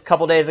this a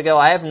couple days ago.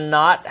 I have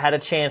not had a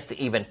chance to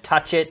even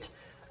touch it.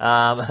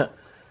 I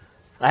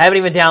haven't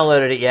even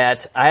downloaded it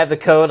yet. I have the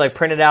code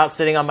printed out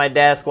sitting on my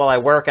desk while I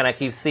work, and I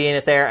keep seeing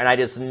it there, and I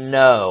just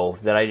know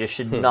that I just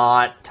should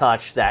not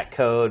touch that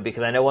code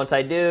because I know once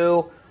I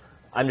do,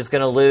 I'm just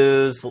going to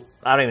lose,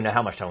 I don't even know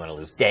how much I'm going to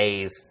lose,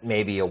 days,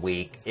 maybe a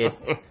week.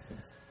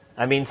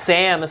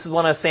 Sam, this is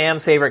one of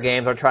Sam's favorite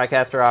games, our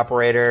TriCaster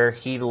operator.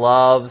 He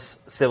loves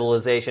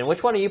Civilization.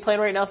 Which one are you playing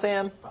right now,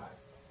 Sam? 5.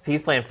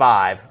 He's playing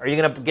 5. Are you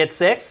going to get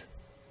 6?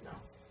 No.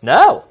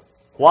 No?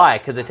 Why?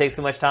 Because it takes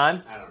too much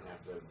time? I don't have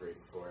the break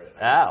for it.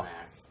 I have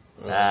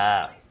a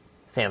Mac.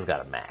 Sam's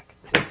got a Mac.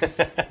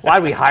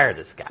 Why'd we hire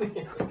this guy?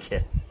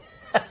 Okay.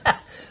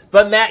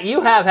 But Matt, you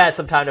have had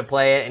some time to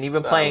play it, and you've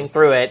been playing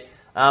through it.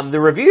 The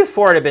reviews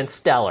for it have been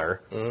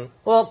stellar.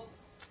 Well,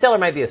 stellar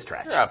might be a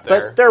stretch,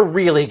 but they're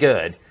really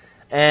good.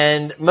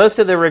 And most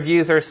of the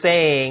reviews are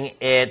saying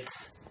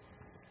it's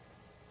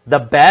the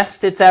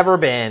best it's ever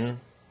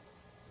been,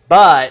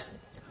 but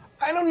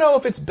I don't know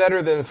if it's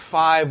better than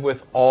 5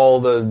 with all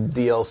the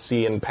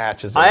DLC and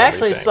patches and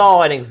actually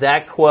saw an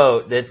exact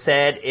quote that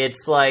said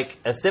it's like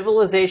a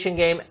Civilization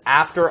game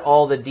after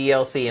all the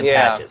DLC and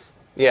patches.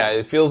 Yeah,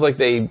 it feels like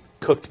they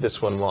cooked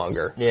this one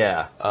longer.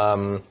 Yeah.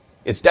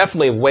 It's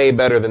definitely way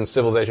better than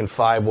Civilization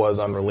 5 was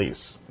on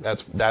release.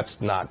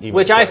 That's not even.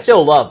 Which I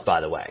still love,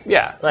 by the way.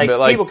 Yeah,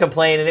 people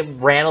complain and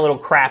it ran a little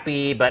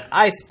crappy, but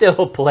I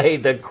still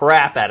played the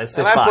crap out of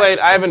Civ 5.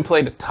 I haven't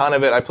played a ton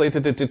of it. I played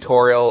through the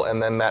tutorial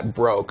and then that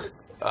broke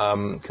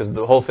because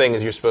the whole thing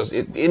is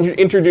it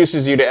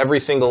introduces you to every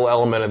single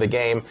element of the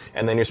game,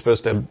 and then you're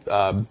supposed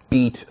to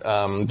beat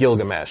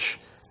Gilgamesh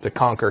to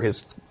conquer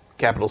his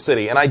capital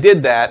city, and I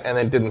did that, and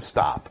it didn't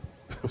stop.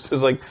 So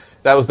it's like.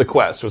 That was the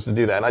quest, was to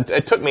do that. And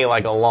it took me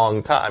a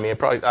long time. I mean,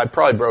 I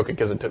probably broke it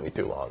because it took me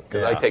too long.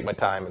 Because I take my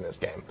time in this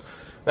game.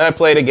 Then I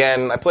played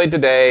again. I played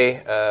today.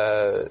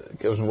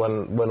 It was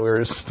when we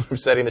were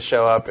setting the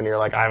show up, and you're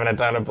like, I haven't had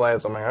time to play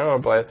it, so I'm like, I don't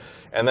want to play it.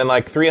 And then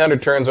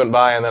 300 turns went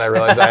by, and then I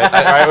realized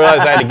I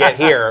realized I had to get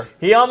here.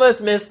 He almost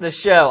missed the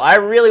show. I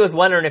really was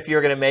wondering if you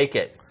were going to make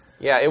it.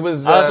 Yeah, it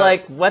was. I was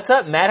like, "What's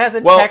up?" Matt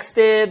hasn't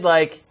texted.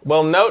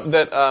 Well, note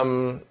that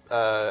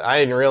I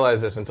didn't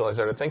realize this until I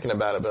started thinking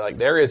about it. But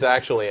there is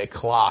actually a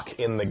clock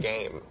in the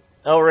game.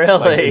 Oh,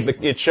 really?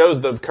 It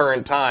shows the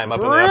current time up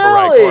in the upper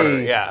right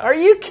corner. Yeah. Are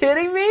you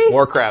kidding me?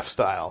 Warcraft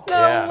style.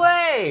 No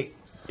way.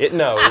 It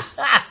knows.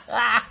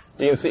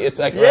 You can see it's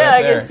like Yeah, right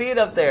I there. can see it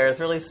up there. It's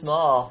really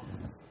small.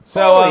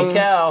 So, Holy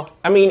cow!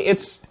 I mean,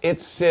 it's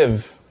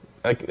Civ.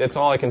 Like that's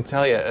all I can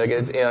tell you. Like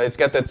it's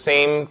got that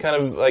same kind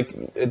of like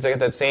it's got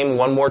that same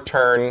one more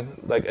turn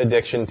like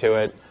addiction to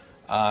it.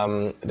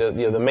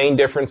 The main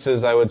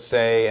differences I would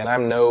say, and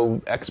I'm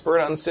no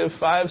expert on Civ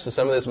 5, so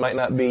some of this might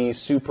not be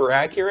super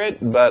accurate,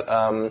 but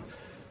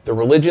the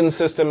religion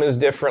system is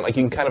different. Like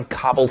you can kind of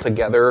cobble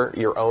together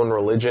your own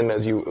religion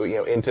as you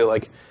into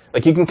like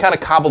you can kind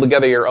of cobble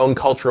together your own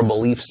cultural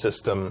belief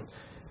system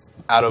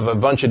out of a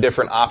bunch of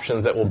different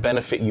options that will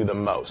benefit you the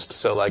most.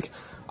 So like.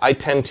 I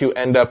tend to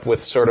end up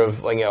with sort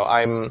of like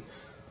I'm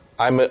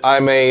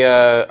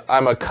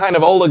a kind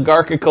of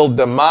oligarchical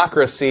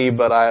democracy,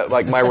 but I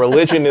like my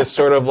religion is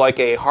sort of like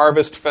a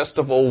Harvest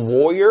Festival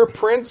warrior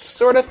prince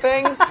sort of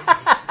thing.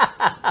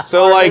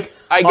 So like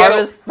I get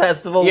Harvest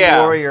Festival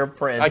warrior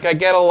prince. Like I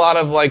get a lot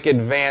of like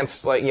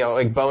advanced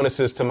like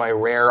bonuses to my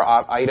rare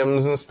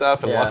items and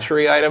stuff and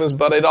luxury items,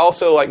 but it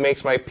also like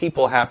makes my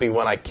people happy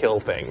when I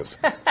kill things.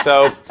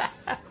 So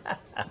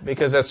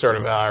because that's sort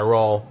of how I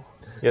roll.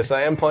 Yes,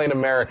 I am playing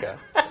America.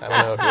 I don't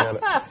know if you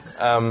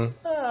know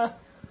that.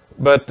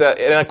 But,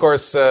 and of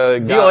course...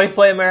 do you always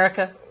play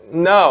America?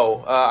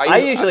 No. I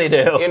usually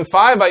do. In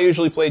 5, I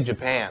usually played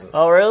Japan.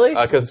 Oh, really?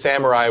 Because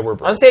Samurai were...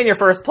 I'm saying your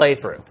first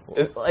playthrough.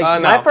 No.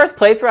 My first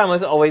playthrough, I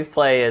must always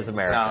play as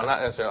America. No,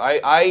 not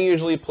necessarily. I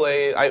usually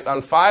play...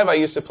 on 5, I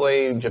used to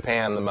play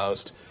Japan the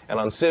most. And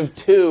on Civ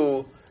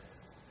 2,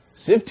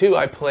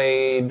 I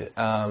played...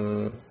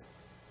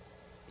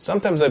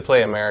 sometimes I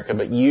play America,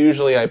 but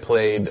usually I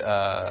played...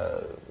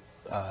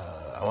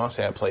 I want to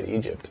say I played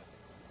Egypt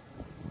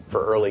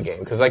for early game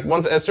because like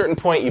once at a certain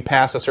point you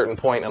pass a certain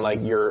point and like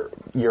you're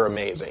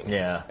amazing.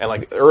 Yeah. And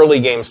like early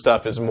game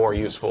stuff is more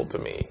useful to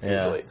me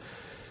usually.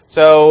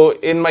 So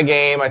in my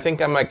game, I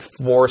think I'm like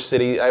 4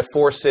 cities. I have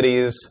 4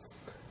 cities.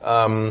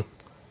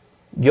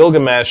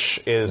 Gilgamesh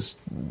is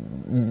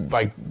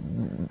like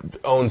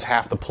owns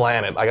half the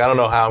planet. Like I don't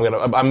know how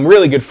I'm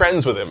really good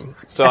friends with him.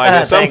 So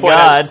at some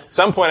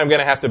point I'm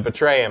gonna have to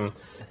betray him.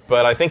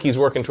 But I think he's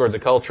working towards a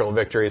cultural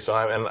victory. So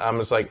I'm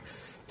just like,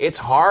 it's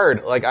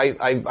hard. Like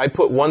I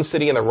put one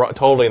city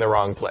totally in the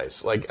wrong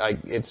place. Like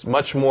it's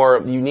much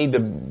more. You need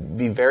to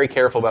be very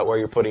careful about where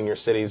you're putting your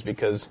cities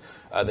because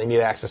they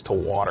need access to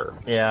water.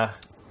 Yeah.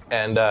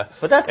 And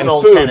but that's an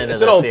old food. tenet.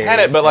 It's an old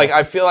tenet. But like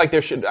I feel like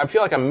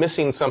I'm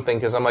missing something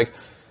because I'm like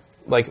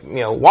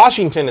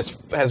Washington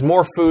has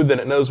more food than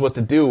it knows what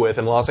to do with,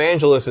 and Los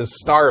Angeles is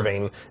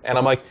starving. And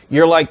I'm like,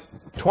 you're like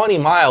 20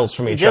 miles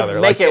from each other.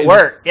 Just make it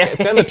work.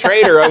 Send the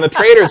trader, and the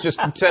trader's just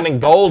sending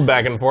gold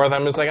back and forth.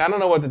 I'm just like, I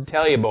don't know what to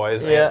tell you,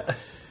 boys. Yeah.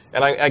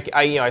 And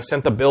I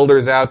sent the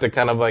builders out to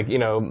kind of like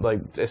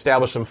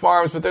establish some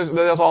farms, but there's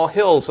all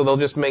hills, so they'll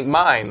just make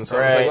mines. So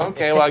I was like,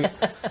 okay, well,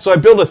 so I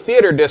build a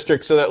theater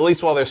district so that at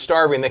least while they're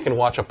starving, they can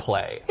watch a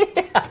play,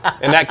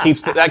 and that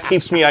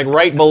keeps me like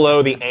right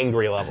below the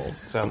angry level.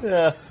 So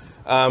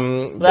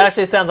that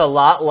actually sounds a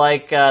lot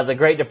like the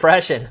Great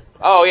Depression.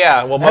 Oh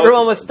yeah, well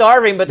everyone was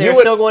starving, but they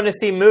were still going to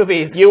see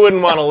movies. You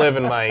wouldn't want to live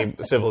in my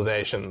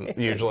civilization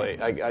usually.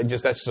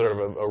 That's sort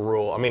of a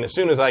rule. I mean, as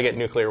soon as I get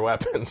nuclear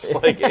weapons,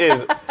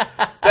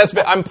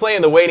 I'm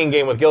playing the waiting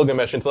game with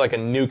Gilgamesh until I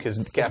can nuke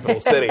his capital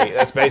city.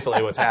 That's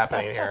basically what's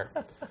happening here.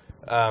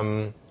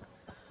 And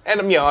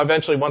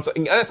eventually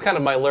that's kind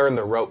of my learn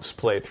the ropes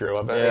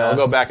playthrough. I'll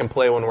go back and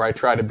play one where I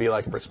try to be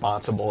like a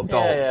responsible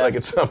adult, like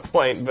at some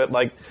point. But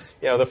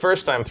the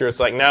first time through, it's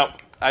like no.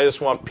 I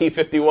just want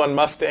P-51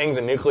 Mustangs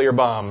and nuclear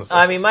bombs.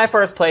 I mean, my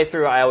first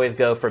playthrough, I always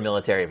go for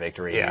military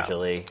victory,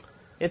 usually.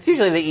 It's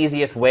usually the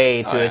easiest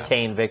way to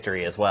attain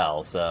victory as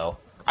well, so...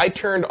 I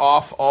turned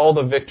off all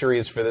the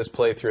victories for this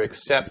playthrough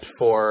except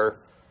for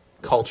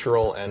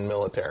cultural and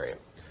military.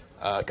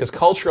 Because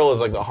cultural is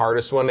like the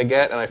hardest one to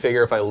get, and I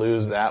figure if I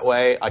lose that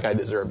way, like I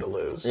deserve to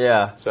lose.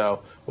 Yeah.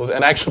 So, but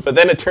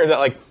then it turns out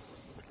like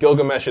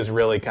Gilgamesh is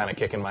really kind of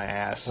kicking my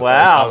ass.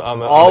 Wow.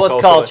 On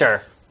with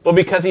culture. Well,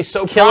 because he's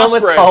so Kill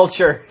prosperous. Him with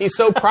culture. He's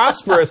so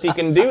prosperous, he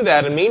can do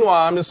that. And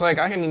meanwhile, I'm just like,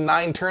 I need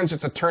 9 turns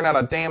just to turn out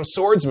a damn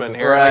swordsman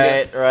here.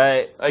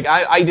 Right. Like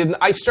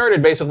I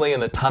started basically in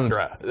the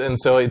tundra, and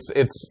so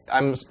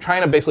I'm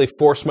trying to basically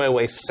force my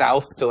way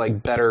south to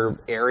like better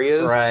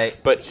areas. Right.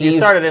 But you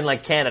started in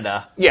like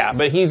Canada. Yeah,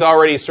 but he's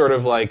already sort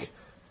of like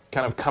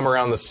kind of come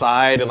around the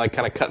side and like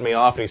kind of cut me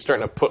off, and he's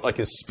starting to put like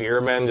his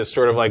spearmen just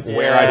sort of like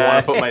where I'd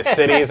want to put my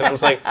cities, and I'm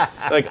just like,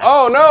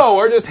 oh no,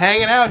 we're just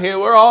hanging out here,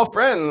 we're all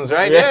friends,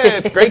 right? Yeah,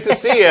 it's great to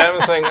see you. I'm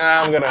just like,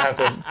 I'm gonna have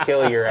to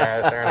kill your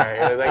ass, aren't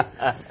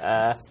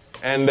I?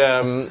 And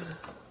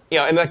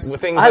and like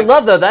things. I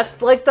love though.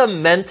 That's like the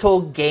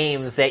mental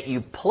games that you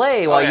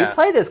play while you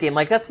play this game.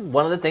 Like that's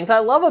one of the things I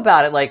love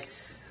about it. Like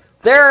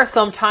there are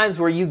some times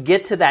where you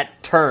get to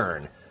that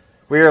turn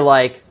where you're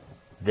like,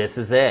 this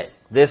is it.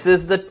 This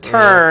is the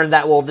turn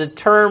that will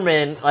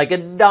determine, like a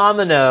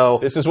domino.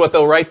 This is what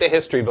they'll write the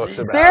history books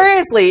about.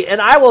 Seriously,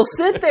 and I will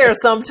sit there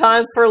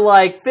sometimes for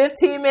like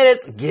 15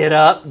 minutes, get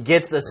up,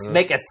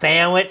 make a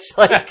sandwich,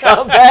 like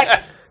come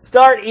back,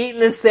 start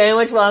eating the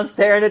sandwich while I'm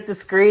staring at the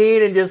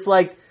screen and just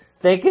like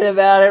thinking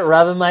about it,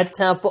 rubbing my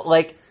temple.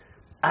 Like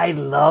I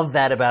love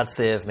that about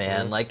Civ,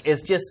 man. Like,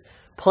 it's just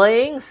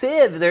playing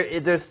Civ.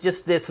 There's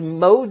just this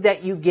mode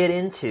that you get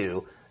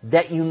into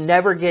that you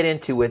never get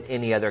into with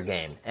any other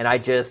game. And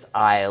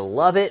I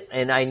love it,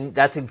 and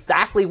that's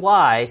exactly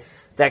why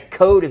that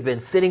code has been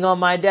sitting on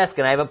my desk,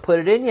 and I haven't put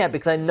it in yet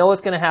because I know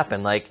it's going to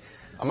happen. Like,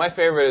 my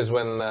favorite is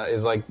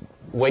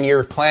when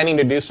you're planning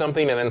to do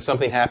something and then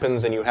something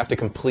happens and you have to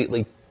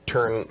completely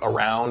turn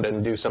around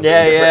and do something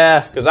different.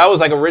 Yeah. Because I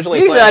was like originally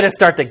usually I just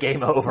start the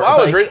game over.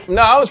 Well,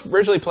 I was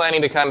originally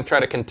planning to kind of try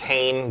to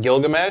contain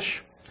Gilgamesh,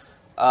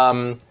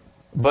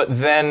 but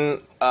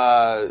then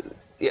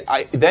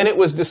then it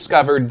was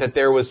discovered that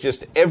there was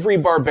just every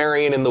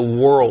barbarian in the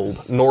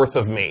world north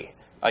of me,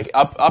 like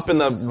up in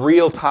the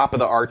real top of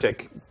the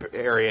Arctic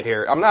area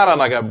here. I'm not on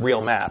like a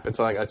real map. It's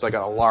like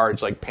a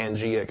large like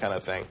Pangea kind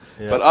of thing.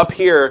 Yeah. But up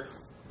here,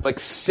 like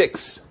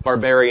 6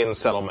 barbarian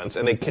settlements,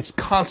 and they kept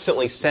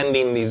constantly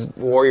sending these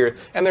warriors,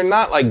 and they're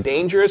not like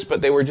dangerous,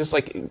 but they were just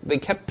like they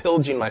kept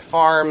pillaging my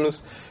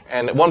farms.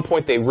 And at one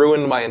point, they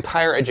ruined my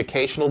entire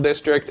educational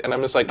district, and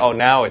I'm just like, oh,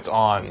 now it's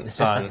on,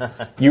 son.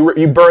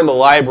 You burn the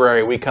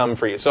library, we come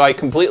for you. So I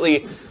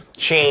completely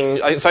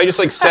changed. So I just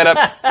like set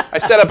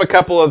up a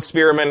couple of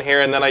spearmen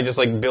here, and then I just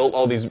like built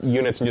all these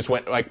units and just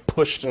went like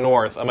pushed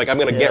north. I'm like, I'm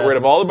going to get rid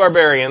of all the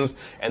barbarians,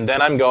 and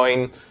then I'm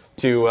going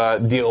to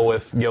deal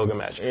with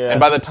Gilgamesh. Yeah. And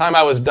by the time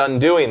I was done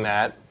doing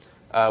that,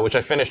 which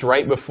I finished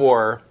right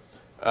before.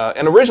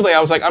 And originally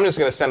I was like, I'm just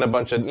going to send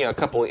a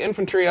couple of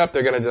infantry up.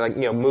 They're going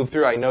to move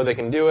through. I know they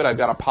can do it. I've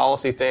got a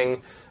policy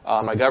thing.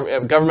 My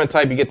government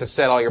type, you get to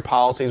set all your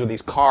policies with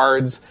these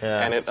cards,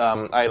 and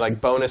I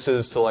like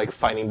bonuses to like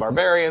fighting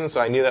barbarians.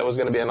 So I knew that was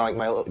going to be, and like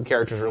my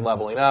characters were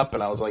leveling up,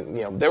 and I was like,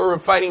 they were a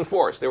fighting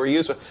force. They were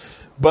useful.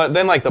 But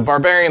then like the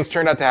barbarians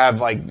turned out to have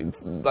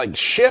like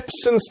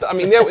ships and stuff. I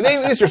mean,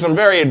 these are some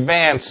very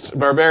advanced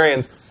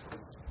barbarians.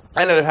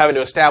 I ended up having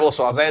to establish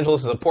Los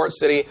Angeles as a port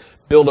city,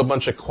 build a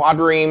bunch of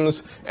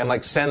quadremes, and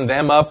like send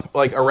them up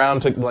like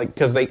around to like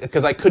because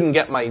I couldn't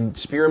get my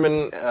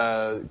spearmen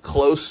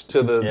close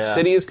to the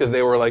cities because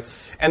they were like.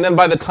 And then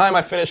by the time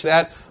I finished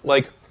that,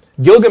 like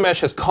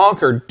Gilgamesh has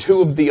conquered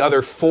 2 of the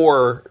other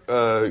 4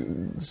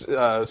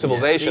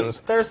 civilizations.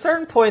 See, there are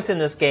certain points in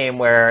this game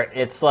where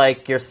it's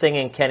like you're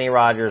singing Kenny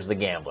Rogers the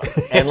Gambler,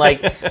 and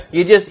like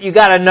you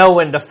got to know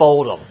when to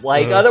fold them.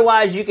 Like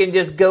otherwise, you can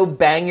just go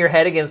bang your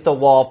head against a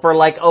wall for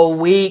like a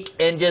week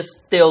and just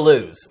still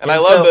lose. And I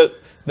love that.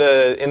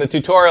 In the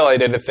tutorial, I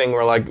did a thing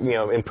where, like,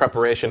 in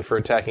preparation for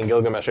attacking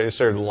Gilgamesh, I just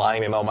started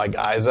lining all my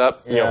guys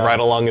up, right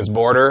along his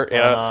border,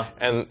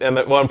 and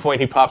at one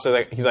point he pops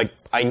in, he's like,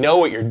 I know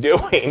what you're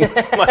doing.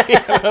 I'm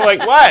like,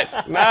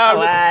 what?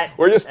 No,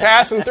 we're just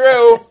passing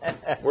through.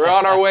 We're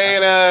on our way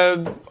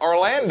to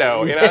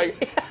Orlando,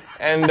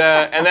 And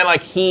then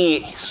like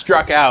he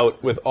struck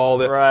out with all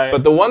the. Right.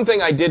 But the one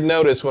thing I did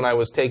notice when I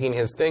was taking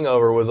his thing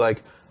over was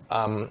like.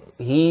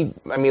 It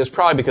was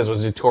probably because it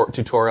was a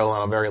tutorial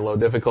on a very low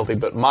difficulty,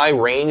 but my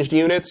ranged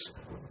units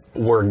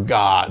were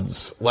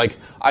gods. Like,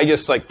 I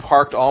just, like,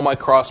 parked all my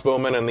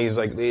crossbowmen and these,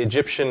 like, the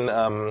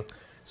Egyptian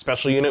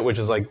special unit, which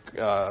is, like,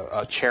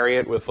 a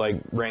chariot with, like,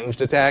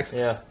 ranged attacks.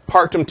 Yeah.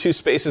 Parked them 2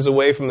 spaces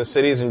away from the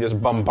cities and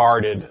just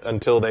bombarded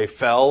until they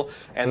fell.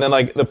 And then,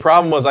 like, the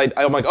problem was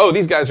I'm like, oh,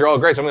 these guys are all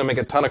great, so I'm going to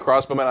make a ton of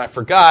crossbowmen. And I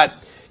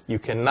forgot... You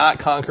cannot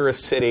conquer a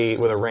city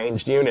with a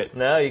ranged unit.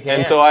 No, you can't.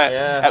 And so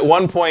at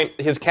one point,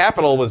 his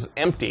capital was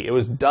empty. It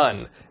was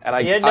done.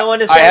 And you had no one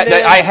to send in?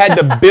 I had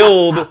to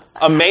build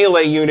a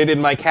melee unit in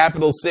my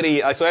capital city.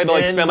 So I had to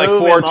like spend like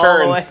 4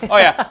 turns. Oh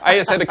yeah, I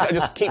just had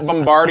to keep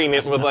bombarding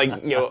it with like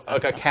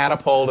a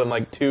catapult and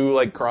like 2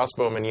 like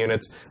crossbowman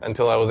units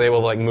until I was able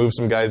to like move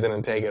some guys in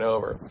and take it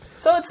over.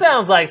 So it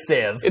sounds like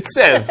Civ. It's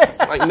Civ,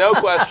 like no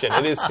question.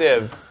 It is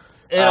Civ.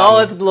 In all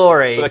its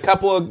glory. With a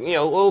couple of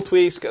little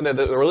tweaks.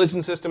 The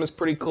religion system is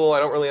pretty cool. I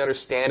don't really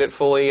understand it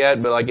fully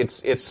yet, but like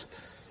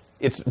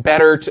it's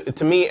better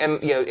to me.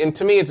 And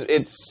to me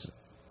it's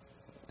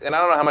and I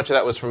don't know how much of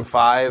that was from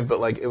 5, but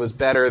like it was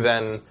better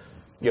than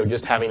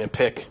just having to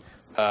pick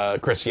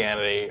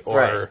Christianity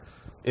or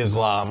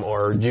Islam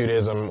or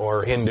Judaism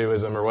or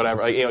Hinduism or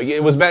whatever. Like,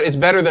 it's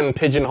better than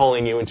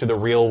pigeonholing you into the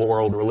real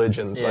world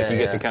religions. Like you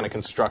get to kind of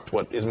construct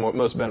what is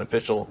most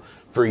beneficial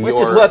for your.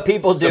 Which is what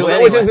people do.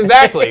 Anyway. Which is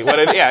exactly what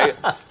it.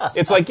 Yeah,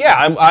 it's like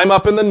I'm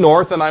up in the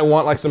north and I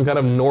want like some kind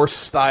of Norse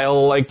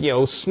style like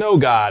snow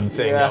god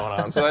thing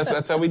going on. So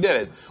that's how we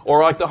did it.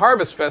 Or like the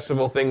Harvest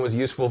Festival thing was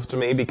useful to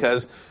me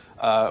because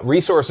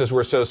resources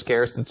were so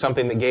scarce that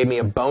something that gave me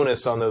a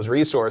bonus on those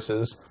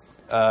resources.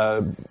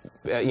 But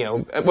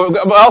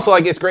also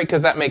like it's great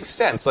because that makes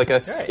sense. Like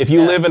if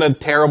you live in a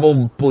terrible,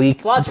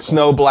 bleak,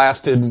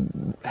 snow-blasted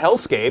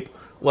hellscape,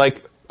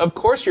 like of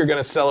course you're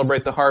going to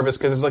celebrate the harvest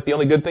because it's like the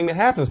only good thing that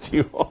happens to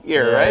you all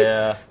year, right?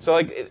 Yeah. So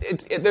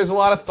like there's a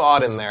lot of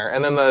thought in there,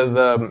 and then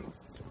the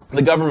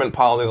government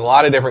policies, a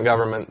lot of different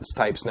government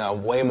types now,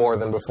 way more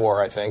than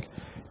before, I think.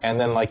 And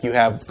then like you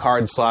have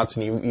card slots,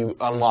 and you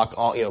unlock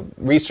all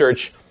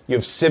research. You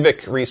have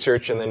civic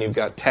research, and then you've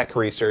got tech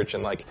research,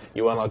 and like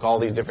you unlock all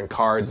these different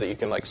cards that you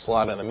can like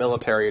slot in the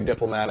military or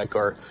diplomatic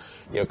or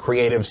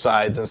creative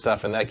sides and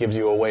stuff, and that gives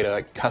you a way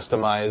to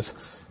customize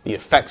the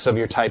effects of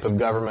your type of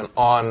government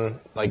on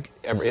how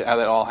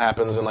that all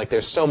happens, and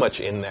there's so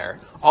much in there.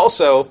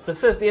 Also,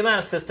 the amount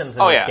of systems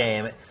in this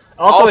game.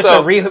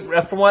 Also,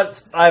 from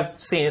what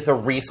I've seen, it's a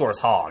resource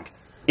hog.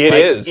 It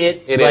is.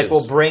 It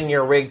will bring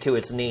your rig to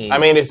its knees. I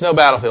mean, it's no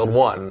Battlefield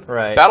 1.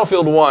 Right.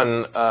 Battlefield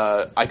 1,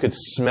 I could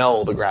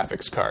smell the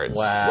graphics cards.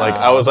 Wow.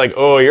 I was like,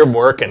 oh, you're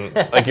working.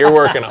 You're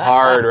working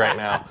hard right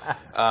now.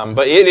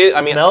 But it is,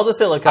 smell the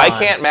silicon. I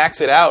can't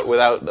max it out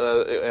without,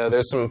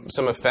 there's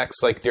some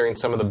effects, during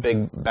some of the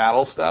big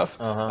battle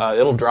stuff.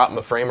 It'll drop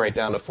the frame rate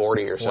down to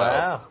 40 or so.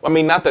 Wow. I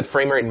mean, not that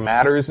frame rate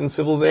matters in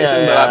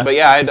Civilization, but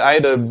I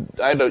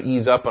had to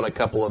ease up on a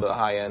couple of the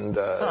high-end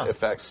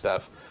effects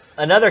stuff.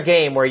 Another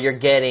game where you're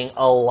getting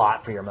a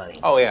lot for your money.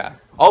 Oh, yeah.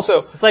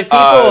 Also, it's like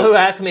people who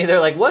ask me,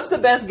 they're like, what's the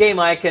best game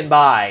I can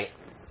buy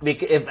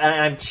if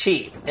I'm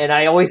cheap? And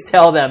I always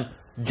tell them,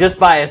 just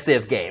buy a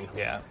Civ game.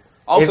 Yeah.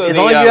 Also, as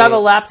long as you have a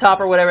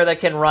laptop or whatever that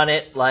can run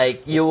it,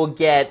 you will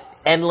get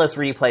endless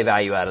replay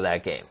value out of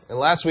that game. And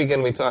last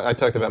weekend I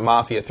talked about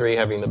Mafia 3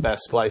 having the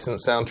best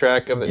licensed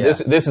soundtrack of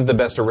this is the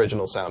best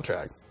original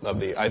soundtrack of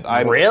the.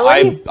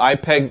 Really?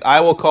 I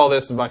will call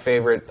this my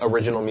favorite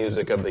original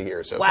music of the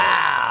year so far.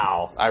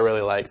 Wow. I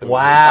really like the music.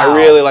 Wow. I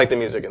really like the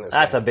music in this.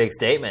 That's game. a big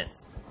statement.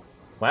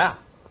 Wow.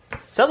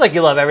 Sounds like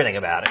you love everything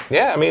about it.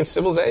 Yeah, I mean,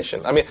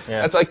 Civilization. I mean,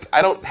 that's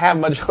I don't have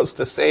much else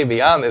to say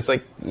beyond this.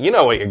 You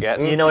know what you're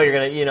getting. You know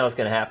what's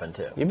gonna happen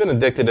too. You've been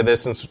addicted to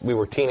this since we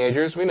were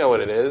teenagers. We know what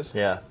it is.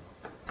 Yeah.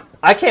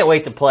 I can't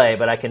wait to play,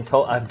 but I'm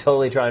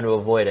totally trying to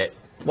avoid it.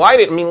 Well, I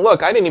didn't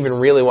even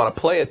really want to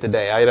play it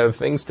today. I had other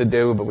things to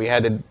do, but we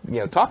had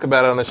to, talk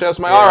about it on the show.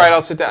 So I'm like, all right,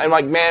 I'll sit down. I'm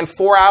like, man,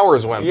 4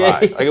 hours went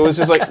by. It was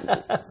just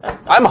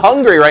I'm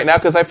hungry right now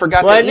because I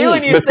forgot to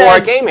eat before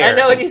I came here. I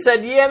know when you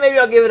said, maybe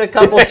I'll give it a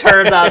couple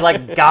turns. I was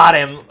like, got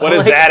him. What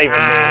does that even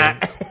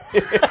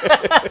mean?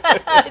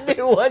 I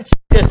knew once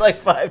you did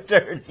 5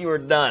 turns, you were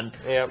done.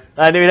 Yep.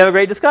 I knew we'd have a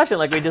great discussion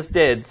like we just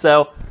did.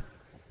 So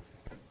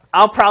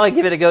I'll probably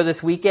give it a go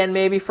this weekend,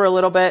 maybe for a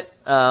little bit.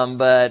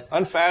 But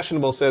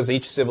Unfashionable says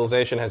each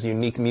civilization has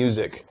unique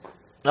music.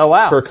 Oh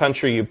wow! Per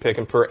country you pick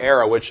and per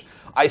era, which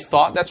I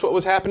thought that's what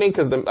was happening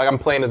because I'm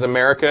playing as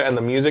America and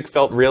the music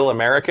felt real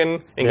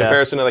American in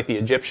comparison to the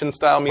Egyptian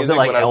style music.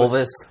 Was it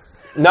Elvis?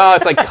 No,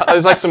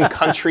 it's there's some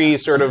country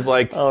sort of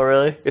Oh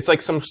really? It's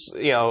some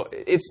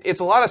it's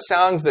a lot of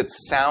songs that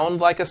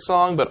sound like a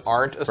song but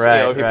aren't a song.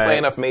 Right, if you play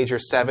enough major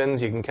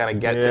sevens, you can kind of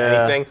get to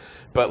anything.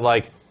 But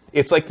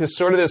it's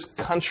this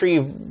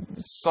country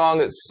song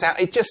that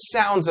it just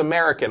sounds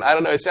American. I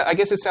don't know. I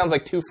guess it sounds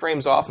like 2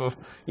 frames off of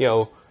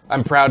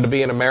I'm proud to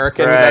be an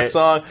American. Right. That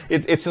song.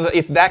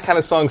 It's that kind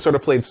of song sort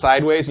of played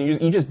sideways,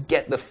 and you just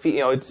get the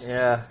feel.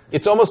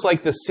 It's almost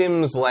like the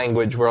Sims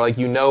language, where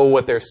you know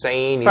what they're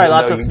saying. Probably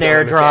lots of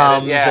snare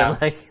drums.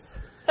 Yeah.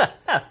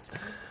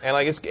 And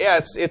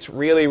it's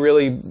really,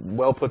 really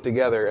well put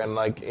together, and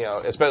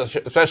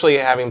especially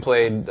having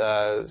played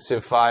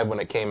Civ 5 when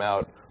it came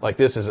out,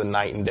 this is a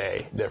night and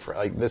day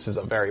different. This is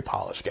a very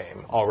polished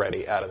game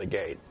already out of the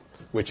gate,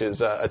 which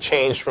is a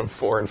change from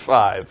 4 and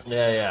 5.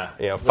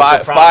 Yeah.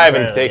 Five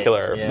in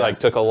particular,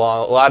 took a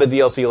lot of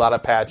DLC, a lot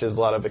of patches,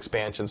 a lot of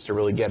expansions to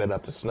really get it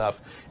up to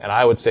snuff. And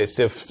I would say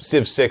Civ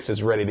 6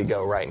 is ready to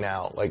go right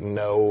now.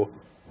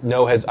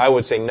 I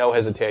would say no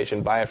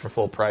hesitation. Buy it for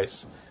full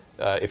price.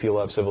 If you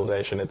love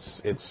Civilization,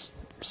 it's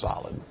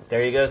solid.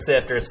 There you go,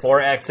 Sifters.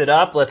 4X it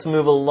up. Let's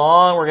move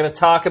along. We're going to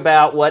talk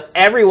about what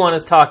everyone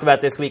has talked about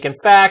this week. In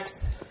fact,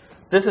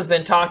 this has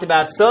been talked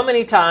about so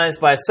many times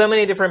by so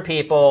many different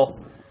people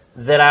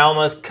that I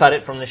almost cut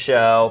it from the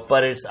show.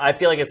 But I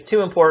feel like it's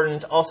too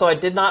important. Also, I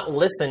did not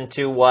listen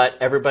to what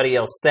everybody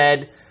else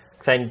said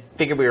because I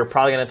figured we were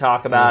probably going to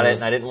talk about it,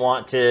 and I didn't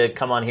want to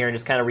come on here and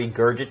just kind of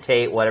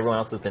regurgitate what everyone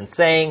else has been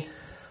saying.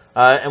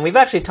 And we've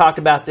actually talked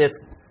about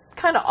this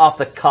kind of off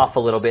the cuff a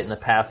little bit in the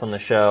past on the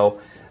show.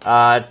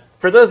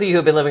 For those of you who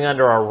have been living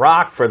under a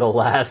rock for the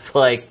last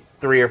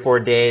 3 or 4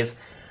 days,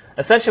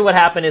 essentially what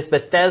happened is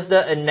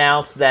Bethesda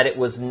announced that it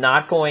was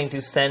not going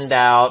to send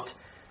out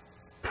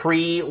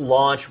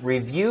pre-launch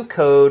review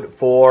code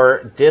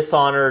for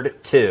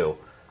Dishonored 2.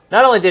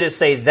 Not only did it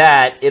say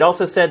that, it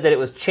also said that it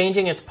was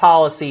changing its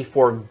policy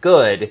for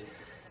good,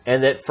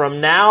 and that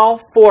from now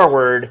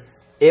forward,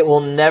 it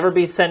will never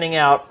be sending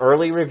out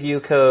early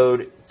review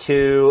code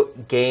to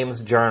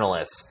games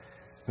journalists.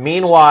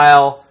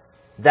 Meanwhile,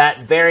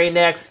 that very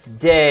next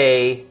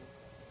day,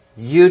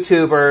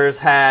 YouTubers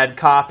had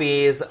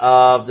copies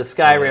of the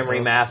Skyrim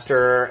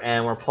remaster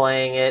and were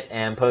playing it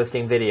and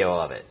posting video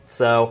of it.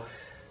 So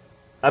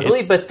I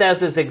believe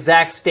Bethesda's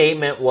exact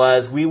statement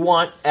was, we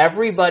want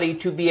everybody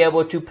to be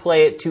able to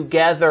play it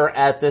together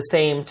at the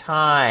same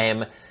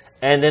time,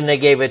 and then they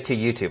gave it to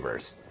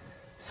YouTubers.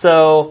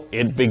 So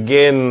it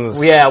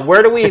begins. Yeah,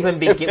 where do we even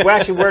begin? Where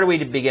do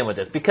we begin with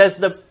this?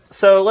 Because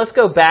so let's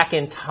go back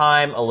in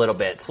time a little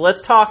bit. So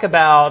let's talk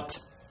about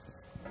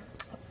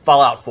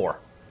Fallout 4.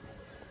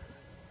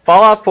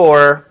 Fallout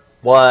 4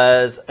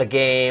 was a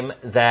game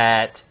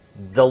that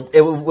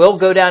it will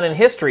go down in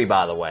history,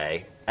 by the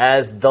way,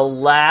 as the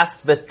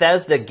last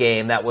Bethesda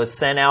game that was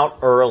sent out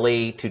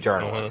early to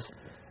journalists.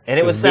 And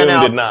it was sent Doom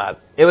out. did not.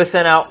 It was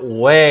sent out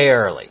way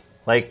early.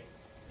 Like,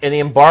 and the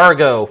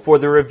embargo for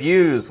the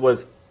reviews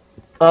was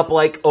up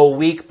like a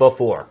week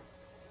before.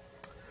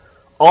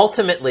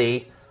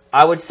 Ultimately,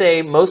 I would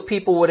say most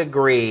people would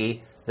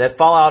agree that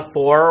Fallout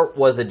 4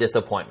 was a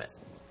disappointment.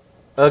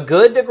 A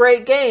good to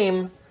great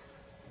game,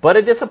 but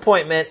a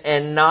disappointment,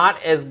 and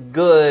not as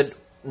good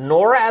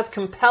nor as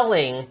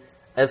compelling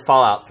as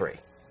Fallout 3.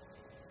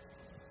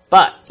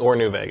 But Or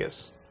New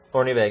Vegas.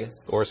 Or New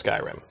Vegas. Or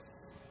Skyrim.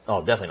 Oh,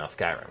 definitely not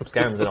Skyrim.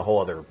 Skyrim's in a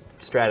whole other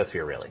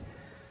stratosphere, really.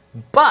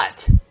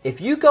 But if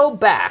you go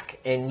back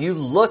and you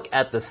look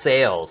at the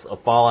sales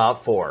of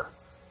Fallout 4,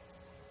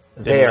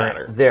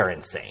 they're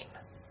insane.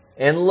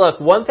 And look,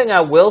 one thing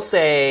I will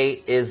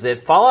say is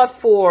that Fallout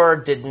 4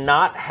 did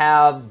not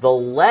have the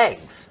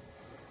legs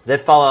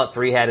that Fallout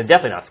 3 had, and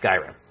definitely not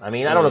Skyrim. I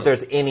mean, I don't know if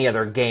there's any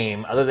other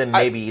game other than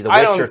maybe The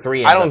Witcher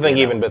 3. I don't think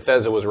even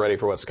Bethesda was ready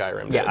for what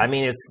Skyrim did. Yeah, I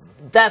mean,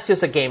 that's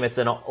just a game. It's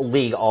in a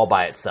league all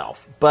by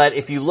itself. But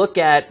if you look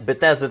at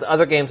Bethesda's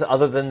other games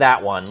other than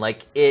that one,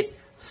 like, it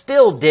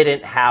still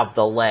didn't have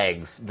the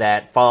legs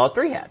that Fallout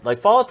 3 had. Like,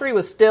 Fallout 3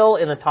 was still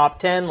in the top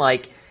 10,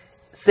 like,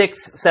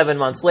 6-7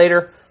 months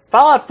later.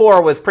 Fallout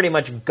 4 was pretty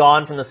much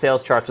gone from the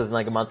sales charts within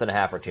like a month and a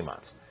half or 2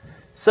 months.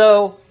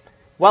 So,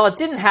 while it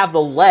didn't have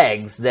the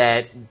legs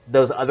that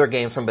those other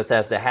games from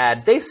Bethesda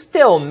had, they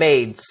still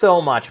made so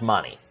much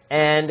money.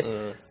 And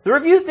the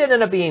reviews did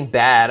end up being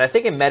bad. I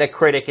think in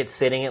Metacritic it's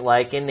sitting at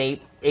like an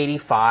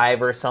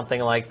 85 or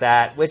something like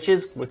that, which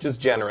is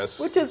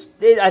generous.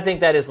 I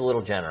think that is a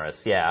little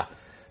generous, yeah.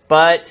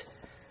 But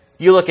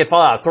you look at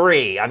Fallout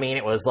 3, I mean,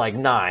 it was like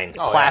 9s,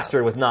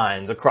 plastered with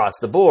 9s across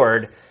the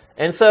board.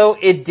 And so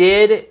it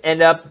did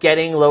end up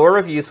getting lower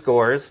review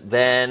scores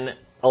than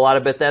a lot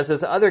of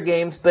Bethesda's other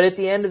games, but at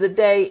the end of the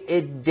day,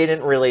 it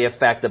didn't really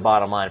affect the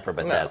bottom line for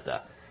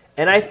Bethesda. No.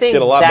 And I think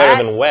did a lot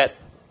better than Wet.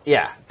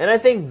 Yeah, and I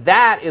think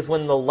that is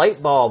when the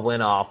light bulb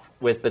went off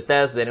with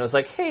Bethesda, and it was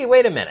like, hey,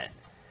 wait a minute.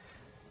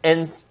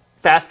 And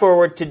fast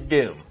forward to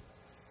Doom.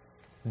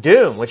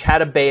 Doom, which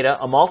had a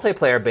beta, a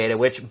multiplayer beta,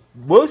 which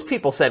most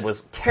people said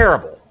was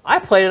terrible. I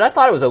played it, I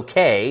thought it was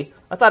okay.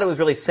 I thought it was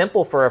really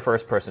simple for a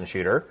first-person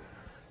shooter.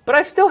 But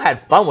I still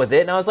had fun with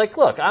it, and I was like,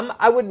 look,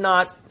 I would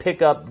not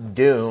pick up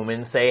Doom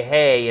and say,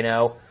 hey, you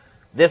know,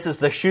 this is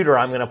the shooter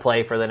I'm going to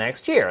play for the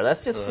next year.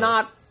 That's just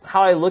not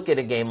how I look at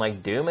a game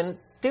like Doom, and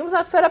Doom's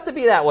not set up to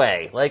be that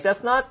way. Like,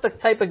 that's not the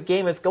type of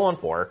game it's going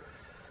for.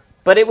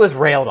 But it was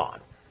railed on.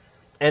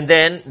 And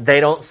then they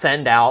don't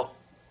send out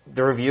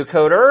the review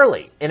code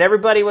early. And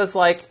everybody was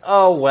like,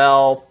 oh,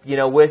 well, you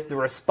know, with the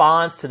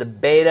response to the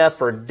beta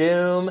for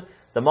Doom,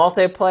 the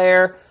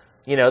multiplayer,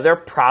 you know, they're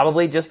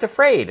probably just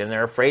afraid, and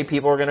they're afraid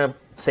people are going to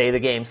say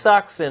the game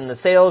sucks, and the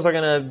sales are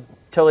going to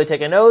totally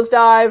take a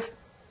nosedive.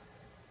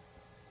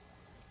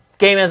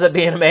 Game ends up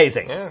being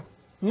amazing. Yeah.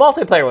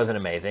 Multiplayer wasn't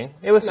amazing.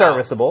 It was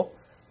serviceable,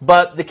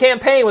 but the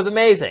campaign was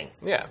amazing.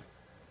 Yeah.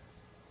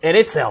 And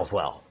it sells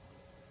well.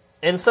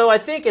 And so I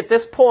think at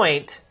this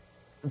point,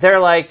 they're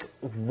like,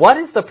 what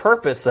is the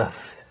purpose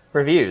of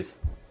reviews?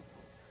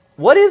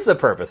 What is the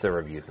purpose of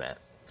reviews, Matt?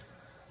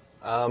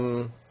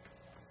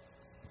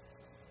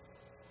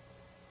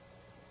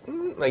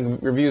 Like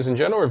reviews in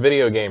general or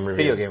video game reviews?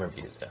 Video game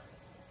reviews, yeah.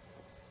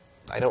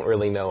 I don't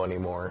really know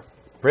anymore.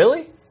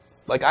 Really?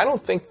 Like, I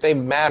don't think they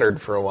mattered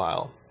for a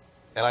while.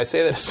 And I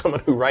say that as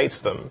someone who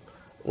writes them.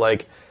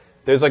 Like,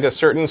 there's like a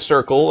certain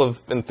circle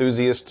of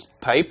enthusiast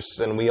types,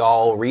 and we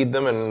all read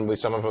them, and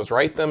some of us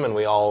write them, and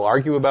we all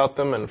argue about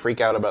them, and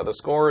freak out about the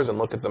scores, and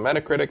look at the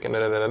Metacritic, and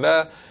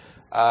da-da-da-da-da.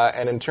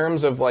 And in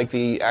terms of like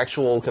the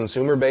actual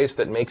consumer base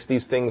that makes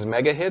these things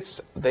mega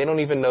hits, they don't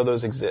even know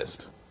those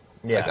exist.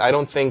 Yeah. Like, I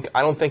don't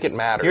think it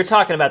matters. You're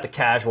talking about the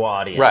casual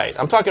audience. Right.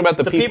 I'm talking about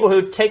the people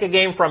who take a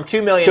game from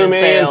 2 million in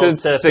sales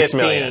to 6 15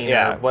 million,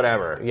 or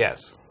whatever.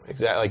 Yes,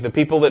 exactly. Like the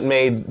people that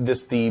made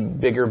this the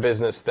bigger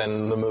business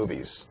than the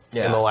movies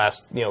in the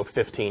last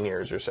 15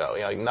 years or so.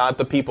 You know, like not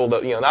the people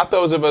that not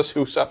those of us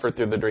who suffered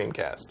through the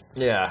Dreamcast.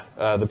 Yeah.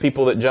 The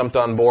people that jumped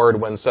on board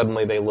when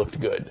suddenly they looked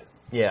good.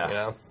 Yeah. You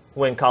know?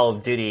 When Call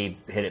of Duty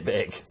hit it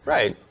big,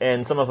 right?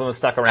 And some of them have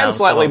stuck around. And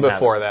slightly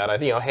before that, I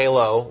think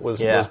Halo was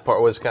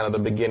kind of the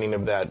beginning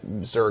of that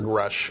Zerg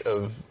rush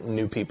of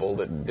new people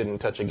that didn't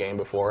touch a game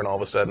before, and all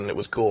of a sudden it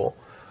was cool.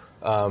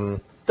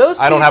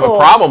 I don't have a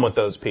problem with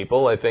those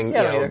people. I think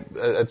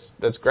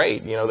that's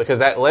great, because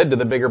that led to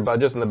the bigger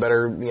budgets and the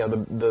better,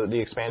 the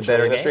expansion of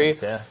the industry.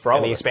 Games, for all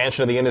and of the us.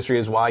 expansion of the industry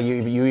is why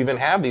you even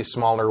have these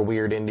smaller,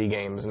 weird indie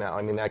games now.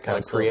 I mean, that kind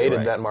of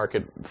created that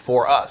market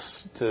for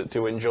us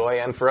to enjoy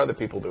and for other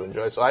people to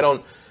enjoy.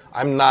 So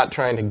I'm not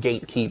trying to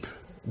gatekeep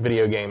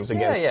video games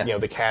against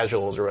the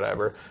casuals or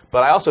whatever.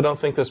 But I also don't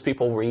think those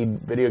people read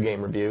video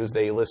game reviews.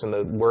 They listen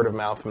to word of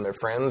mouth from their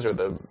friends or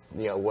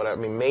whatever.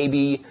 I mean,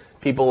 maybe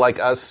people like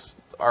us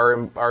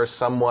are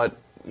somewhat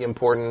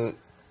important,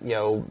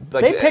 like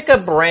they pick a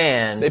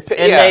brand and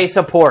they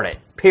support it.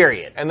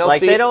 Period. And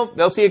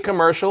they'll see a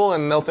commercial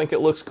and they'll think it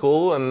looks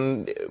cool,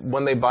 and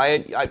when they buy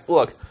it,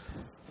 look,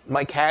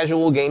 my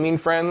casual gaming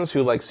friends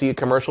who like see a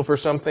commercial for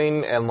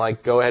something and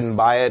like go ahead and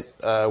buy it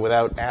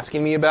without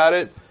asking me about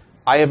it,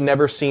 I have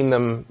never seen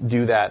them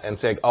do that and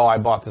say, "Oh, I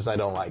bought this, I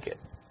don't like it."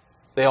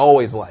 They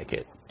always like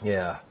it.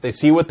 Yeah. They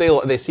see what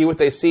they see what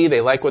they see,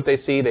 they like what they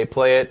see, they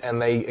play it,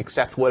 and they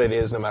accept what it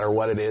is no matter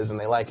what it is, and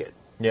they like it.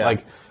 Yeah.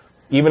 Like,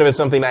 even if it's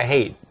something I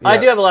hate. I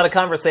do have a lot of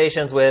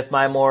conversations with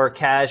my more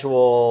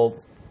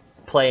casual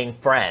playing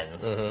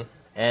friends. Mm-hmm.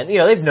 And,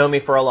 they've known me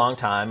for a long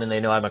time, and they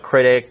know I'm a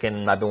critic,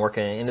 and I've been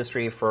working in the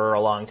industry for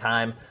a long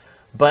time.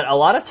 But a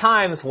lot of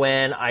times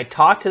when I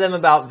talk to them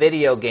about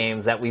video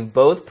games that we've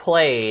both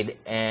played,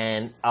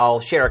 and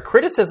I'll share a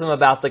criticism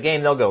about the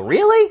game, they'll go,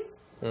 "Really?"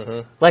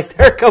 Mm-hmm. Like,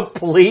 they're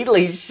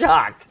completely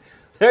shocked.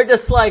 They're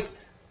just like,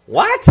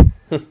 "What?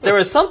 There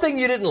was something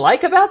you didn't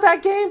like about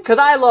that game?" Because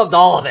I loved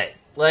all of it.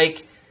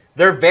 Like,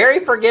 they're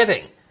very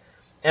forgiving.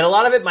 And a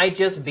lot of it might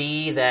just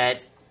be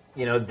that,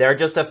 they're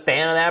just a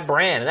fan of that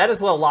brand. And that is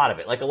what a lot of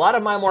it. Like, a lot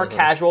of my more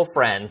casual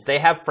friends, they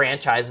have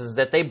franchises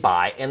that they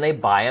buy, and they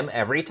buy them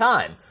every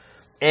time.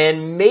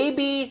 And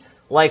maybe,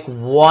 like,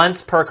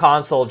 once per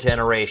console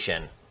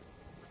generation,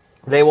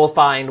 they will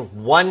find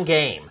one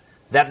game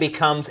that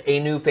becomes a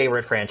new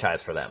favorite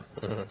franchise for them.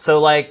 Mm-hmm. So,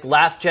 like,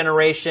 last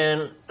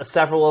generation,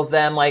 several of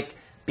them, like,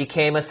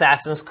 became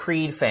Assassin's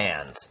Creed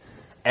fans.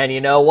 And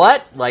you know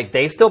what? Like,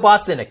 they still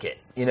bought Syndicate.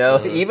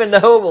 Even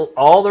though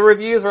all the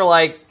reviews were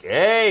like,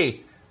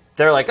 "Hey,"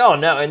 they're like, "Oh,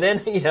 no." And then,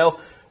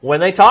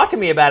 when they talk to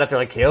me about it, they're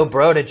like, "Yo,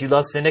 bro, did you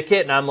love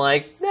Syndicate?" And I'm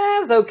like, "Nah,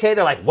 it was okay."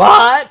 They're like,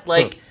 "What?"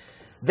 Like,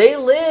 they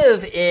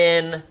live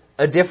in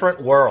a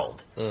different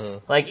world. Mm-hmm.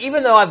 Like,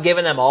 even though I've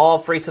given them all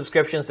free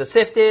subscriptions to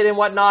Sifted and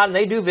whatnot, and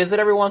they do visit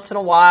every once in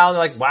a while, and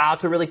they're like, "Wow,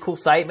 it's a really cool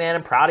site, man.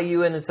 I'm proud of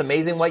you, and it's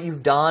amazing what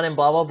you've done," and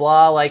blah, blah,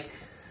 blah. Like,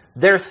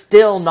 they're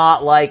still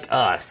not like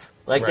us.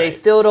 Like, They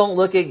still don't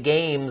look at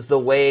games the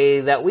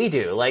way that we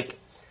do. Like,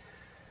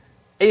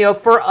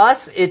 for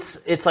us,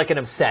 it's like an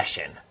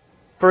obsession.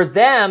 For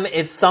them,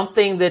 it's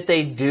something that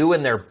they do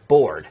when they're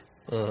bored.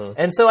 Mm-hmm.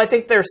 And so I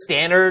think their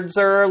standards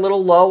are a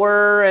little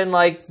lower, and,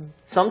 like,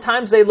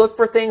 sometimes they look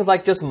for things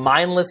like just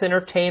mindless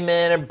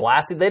entertainment and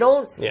blasting. They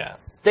don't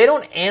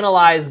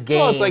analyze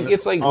games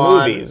it's like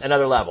on movies.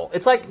 Another level.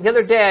 It's like the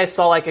other day I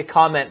saw, like, a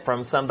comment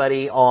from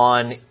somebody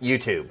on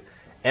YouTube.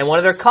 And one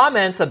of their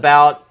comments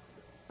about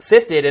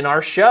Sifted in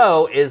our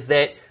show is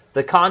that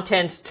the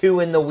content's too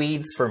in the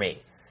weeds for me.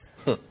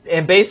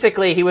 And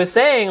basically he was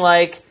saying,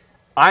 like,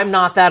 I'm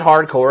not that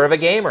hardcore of a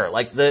gamer.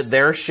 Like,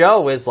 their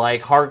show is,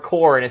 like,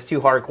 hardcore, and it's too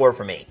hardcore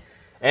for me.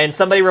 And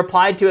somebody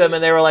replied to him,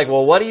 and they were like,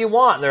 "Well, what do you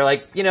want?" And they're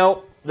like,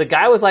 the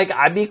guy was like,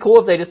 "I'd be cool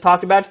if they just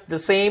talked about the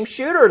same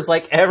shooters,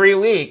 like, every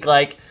week.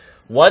 Like,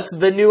 what's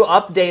the new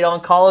update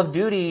on Call of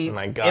Duty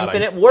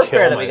Infinite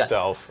Warfare that we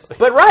got?"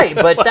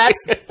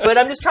 But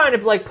I'm just trying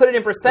to, like, put it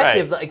in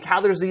perspective, like,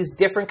 how there's these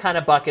different kind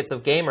of buckets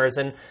of gamers.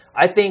 And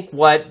I think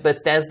what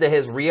Bethesda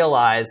has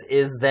realized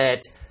is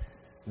that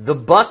the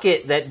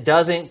bucket that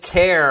doesn't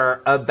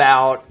care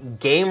about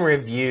game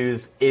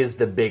reviews is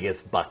the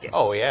biggest bucket.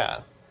 Oh, yeah.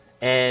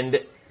 And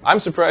I'm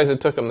surprised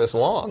it took them this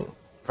long,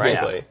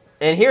 frankly.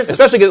 Yeah. And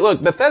especially because,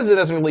 look, Bethesda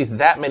doesn't release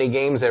that many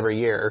games every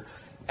year.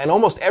 And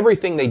almost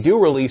everything they do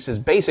release is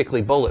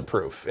basically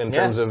bulletproof in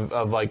terms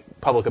of like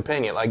public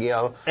opinion, like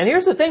And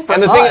here's the thing for us.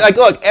 Thing, like,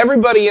 look,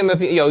 everybody in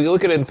you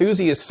look at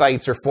enthusiast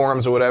sites or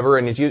forums or whatever,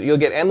 and you'll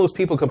get endless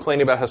people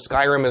complaining about how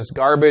Skyrim is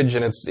garbage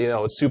and it's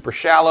it's super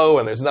shallow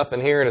and there's nothing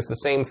here and it's the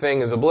same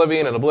thing as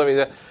Oblivion and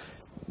Oblivion.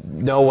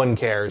 No one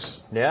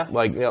cares. Yeah.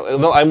 Like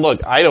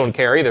I don't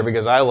care either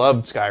because I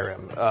loved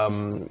Skyrim.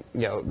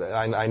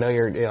 I know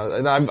you're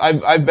and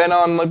I've been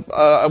on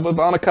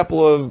a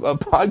couple of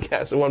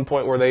podcasts at one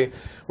point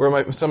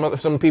where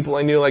some people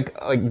I knew like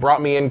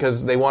brought me in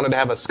because they wanted to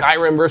have a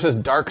Skyrim versus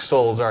Dark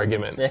Souls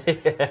argument,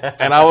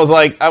 and I was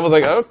like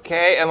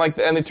okay, and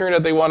it turned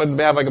out they wanted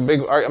to have like a big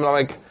argument. I'm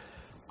like,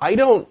 I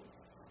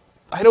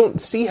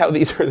don't see how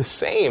these are the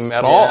same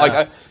at all.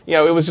 Like,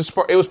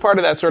 it was part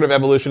of that sort of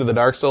evolution of the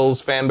Dark Souls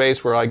fan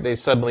base, where like they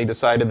suddenly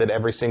decided that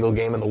every single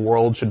game in the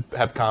world should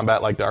have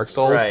combat like Dark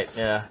Souls. Right.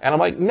 Yeah. And I'm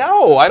like,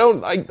 no, I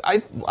don't.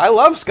 I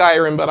love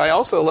Skyrim, but I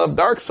also love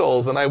Dark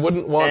Souls, and I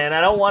wouldn't want. And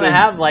I don't want to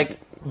have like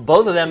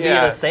both of them be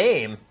the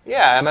same.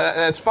 Yeah, and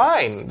that's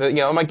fine.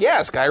 I'm like,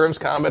 Skyrim's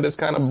combat is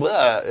kind of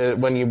blah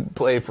when you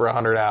play for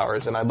 100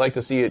 hours, and I'd like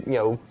to see it,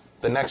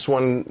 the next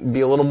one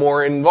be a little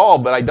more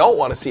involved, but I don't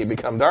want to see it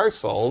become Dark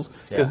Souls.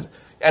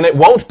 And it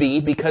won't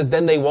be, because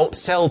then they won't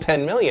sell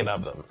 10 million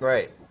of them.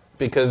 Right.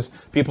 Because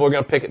people are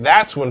going to pick it.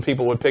 That's when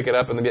people would pick it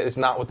up, and it's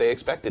not what they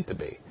expect it to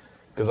be.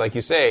 Because like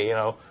you say,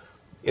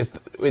 if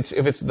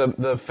it's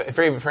the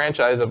favorite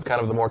franchise of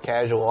kind of the more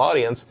casual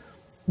audience,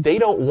 they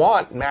don't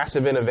want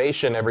massive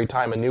innovation every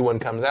time a new one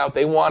comes out.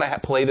 They want to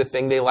play the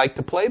thing they liked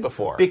to play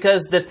before.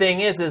 Because the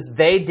thing is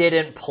they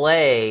didn't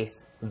play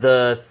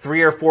the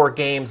 3 or 4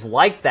 games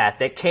like that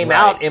came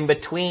out in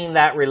between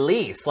that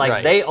release.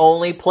 Like, they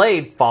only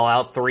played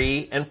Fallout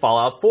 3 and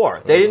Fallout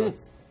 4. They didn't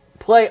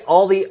play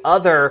all the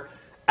other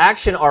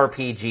action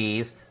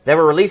RPGs that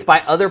were released by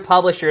other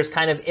publishers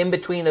kind of in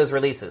between those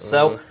releases.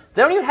 So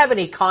they don't even have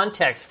any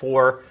context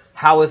for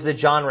how has the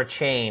genre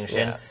changed,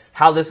 and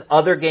how this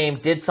other game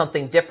did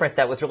something different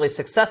that was really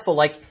successful.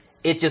 Like,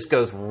 it just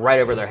goes right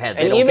over their head.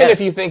 And even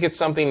if you think it's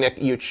something that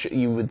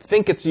you would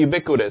think it's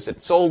ubiquitous,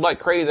 it sold like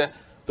crazy,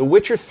 The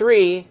Witcher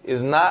 3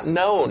 is not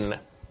known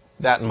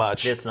that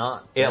much. It's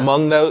not.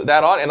 Among that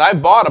audience. And I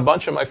bought a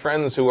bunch of my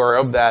friends who are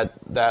of that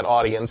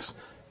audience.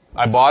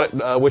 I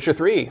bought Witcher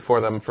 3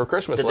 for them for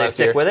Christmas last year. Did they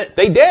stick with it?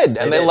 They did,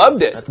 and they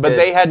loved it. That's but good.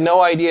 they had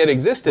no idea it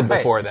existed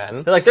before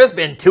then. They're like, there's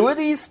been 2 of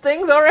these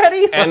things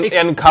already?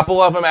 And a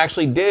couple of them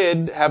actually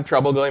did have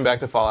trouble going back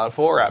to Fallout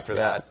 4 after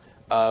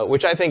that,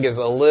 which I think is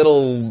a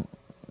little...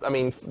 I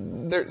mean,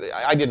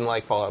 I didn't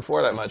like Fallout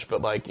 4 that much,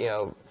 but like, you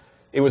know,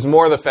 it was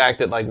more the fact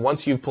that like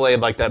once you've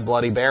played like that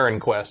Bloody Baron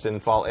quest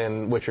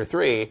in Witcher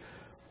 3,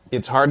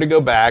 it's hard to go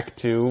back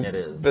to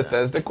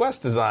Bethesda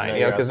quest design,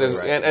 you know, because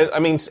I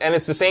mean, and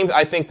it's the same.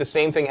 I think the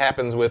same thing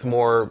happens with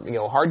more, you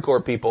know,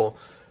 hardcore people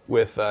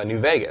with New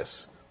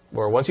Vegas,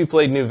 where once you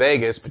played New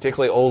Vegas,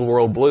 particularly Old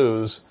World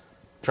Blues,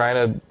 trying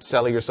to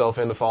sell yourself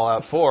into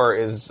Fallout 4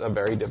 is a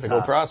very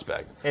difficult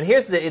prospect. And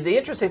here's the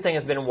interesting thing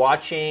has been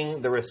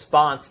watching the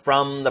response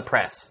from the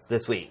press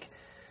this week,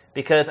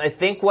 because I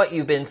think what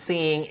you've been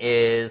seeing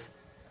is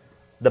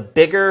the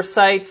bigger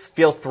sites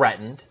feel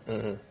threatened.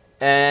 Mm-hmm.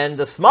 And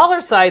the smaller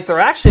sites are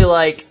actually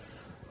like,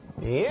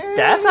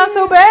 that's not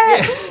so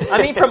bad. I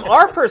mean, from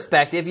our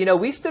perspective, you know,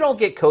 we still don't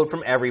get code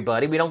from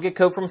everybody. We don't get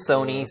code from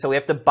Sony, so we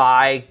have to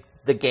buy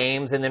the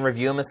games and then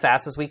review them as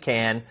fast as we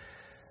can.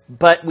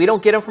 But we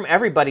don't get them from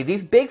everybody.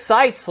 These big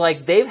sites,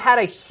 like, they've had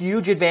a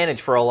huge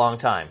advantage for a long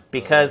time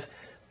because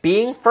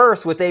being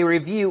first with a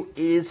review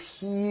is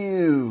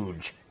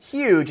huge.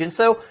 Huge. And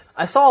so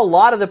I saw a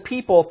lot of the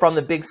people from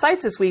the big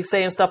sites this week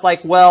saying stuff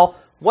like, well,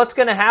 what's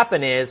going to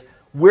happen is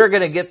we're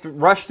going to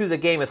rush through the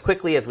game as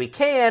quickly as we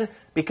can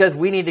because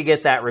we need to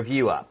get that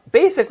review up.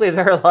 Basically,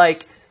 they're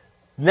like,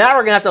 now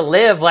we're going to have to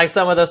live like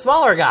some of the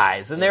smaller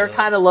guys. And they're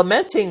kind of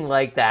lamenting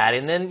like that.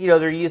 And then, you know,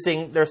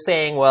 they're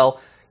saying, well,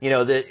 you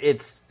know,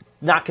 it's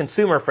not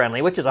consumer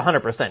friendly, which is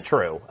 100%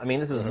 true. I mean,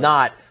 this is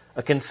not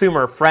a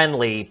consumer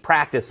friendly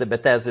practice that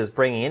Bethesda is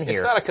bringing in here.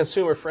 It's not a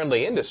consumer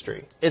friendly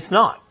industry. It's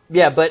not.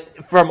 Yeah,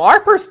 but from our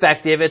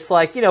perspective, it's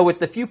like, you know, with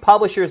the few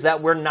publishers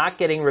that we're not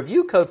getting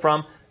review code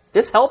from,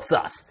 this helps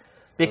us.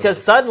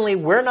 Because suddenly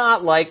we're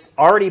not like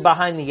already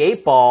behind the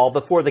 8 ball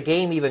before the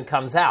game even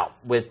comes out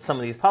with some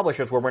of these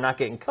publishers where we're not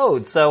getting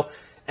codes. So,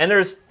 and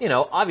there's, you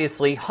know,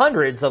 obviously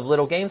hundreds of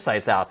little game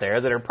sites out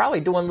there that are probably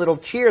doing little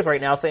cheers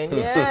right now saying,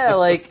 yeah,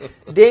 like,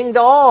 ding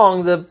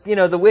dong,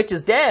 the witch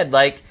is dead.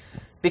 Like,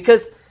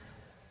 because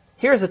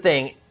here's the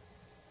thing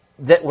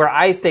that where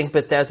I think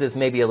Bethesda is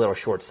maybe a little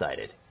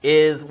short-sighted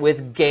is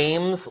with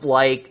games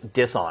like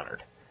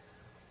Dishonored.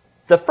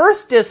 The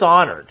first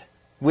Dishonored,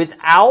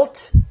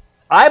 without...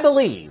 I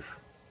believe,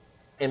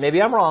 and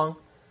maybe I'm wrong,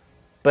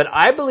 but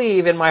I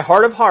believe in my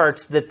heart of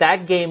hearts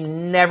that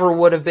game never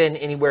would have been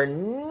anywhere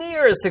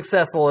near as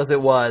successful as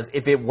it was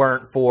if it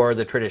weren't for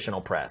the traditional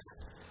press.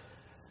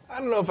 I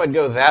don't know if I'd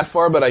go that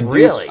far, but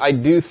I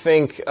do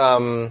think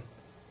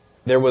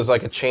there was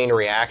like a chain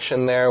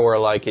reaction there where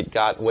like it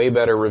got way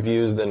better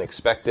reviews than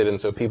expected, and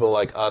so people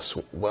like us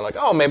went like,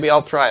 oh, maybe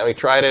I'll try it. And we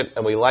tried it,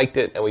 and we liked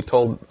it, and we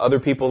told other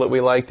people that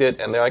we liked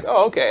it, and they're like,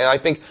 oh, okay. And I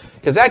think,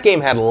 because that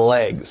game had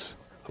legs.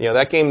 You know,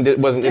 that game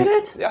wasn't... Did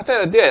it? I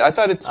thought it did. I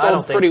thought it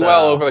sold pretty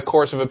well over the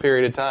course of a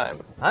period of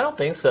time. I don't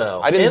think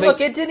so. It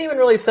didn't even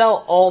really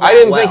sell all that I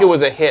didn't think it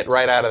was a hit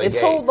right out of the gate. It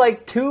sold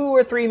like 2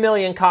 or 3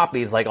 million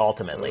copies, like,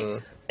 ultimately.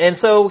 And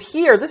so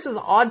here, this is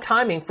odd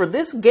timing for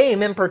this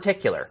game in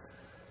particular.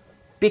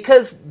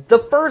 Because the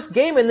first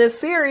game in this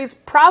series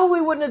probably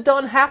wouldn't have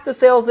done half the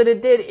sales that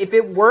it did if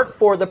it weren't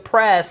for the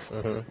press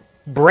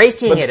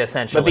breaking it,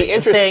 essentially.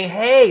 And saying,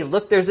 hey,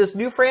 look, there's this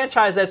new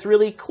franchise that's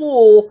really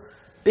cool.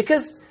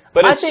 Because...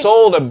 But it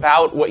sold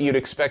about what you'd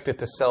expect it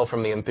to sell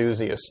from the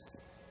enthusiast,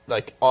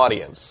 like,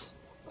 audience.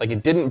 Like,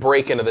 it didn't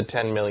break into the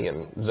 10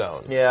 million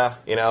zone. Yeah.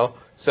 You know?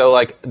 So,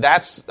 like,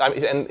 that's... I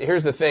mean, and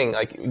here's the thing.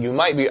 Like,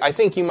 I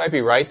think you might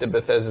be right that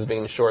Bethesda's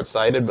being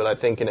short-sighted, but I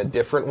think in a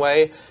different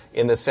way,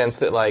 in the sense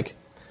that, like,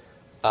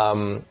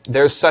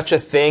 there's such a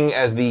thing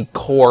as the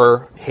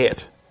core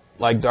hit,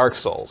 like Dark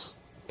Souls.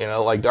 You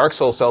know? Like, Dark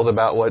Souls sells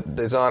about what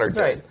Dishonored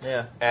did. Right,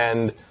 yeah.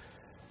 And...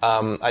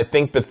 I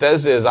think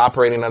Bethesda is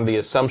operating under the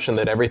assumption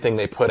that everything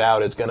they put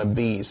out is going to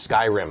be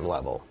Skyrim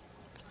level,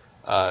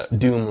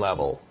 Doom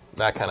level,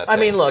 that kind of thing. I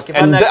mean, look, if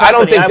I'm that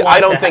company, I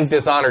don't think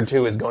Dishonored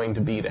 2 is going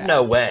to be that.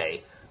 No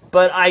way.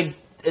 But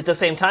at the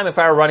same time, if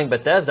I were running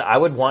Bethesda, I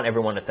would want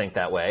everyone to think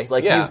that way.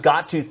 Like, you've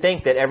got to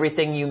think that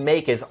everything you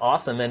make is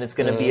awesome and it's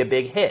going to be a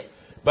big hit.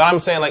 But I'm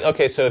saying, like,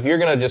 okay, so if you're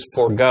going to just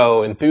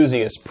forego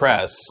enthusiast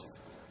press,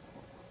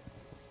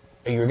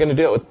 you're going to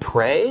do it with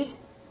Prey?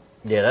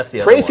 Yeah, that's the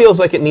other Prey one. feels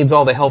like it needs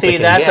all the help it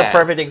can get. See, that's a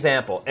perfect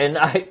example. And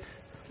like,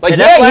 and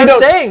that's what I'm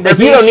saying. Like,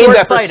 you don't need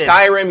that for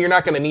Skyrim. You're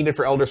not going to need it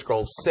for Elder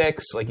Scrolls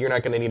 6. Like, you're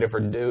not going to need it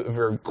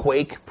for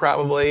Quake,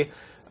 probably.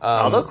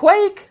 Although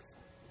Quake,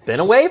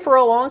 been away for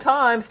a long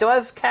time, still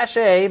has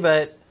cachet,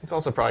 but... It's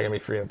also probably going to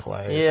be free to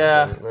play.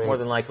 Yeah, more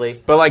than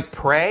likely. But, like,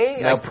 Prey?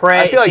 No, Prey...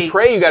 I feel like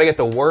Prey, you got to get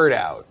the word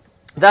out.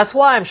 That's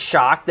why I'm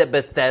shocked that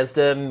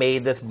Bethesda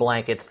made this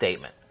blanket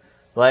statement.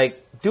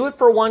 Like, do it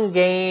for one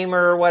game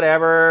or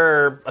whatever,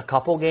 or a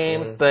couple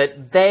games,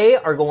 but they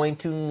are going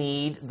to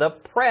need the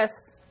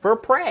press for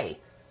Prey.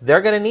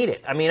 They're going to need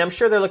it. I mean, I'm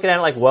sure they're looking at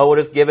it like, well, we'll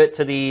just give it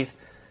to these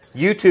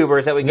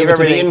YouTubers that we give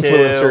everything to. Give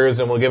it to the influencers,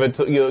 and we'll give it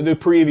to, do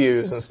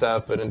previews and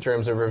stuff, but in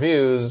terms of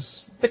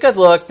reviews... Because,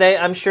 look,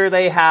 I'm sure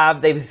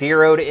they've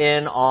zeroed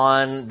in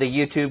on the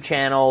YouTube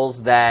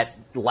channels that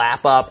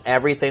lap up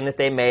everything that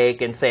they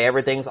make and say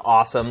everything's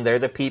awesome. They're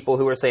the people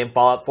who are saying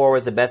Fallout 4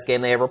 was the best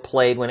game they ever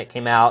played when it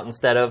came out,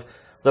 instead of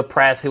the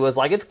press who was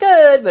like, it's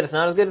good, but it's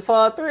not as good as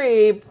Fallout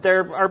 3.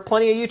 There are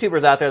plenty of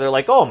YouTubers out there that are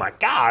like, oh my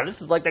god, this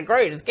is like the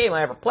greatest game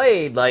I ever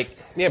played. Like,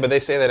 yeah, but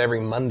they say that every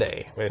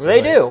Monday, basically.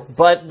 They do.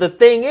 But the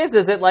thing is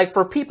that, like,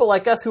 for people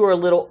like us who are a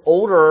little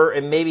older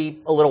and maybe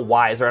a little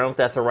wiser, I don't know if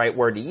that's the right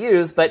word to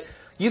use, but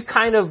you've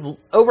kind of,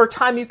 over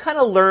time, you kind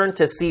of learn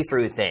to see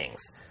through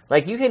things.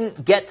 Like, you can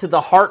get to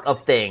the heart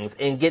of things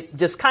and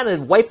just kind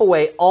of wipe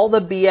away all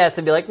the BS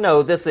and be like,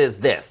 no, this is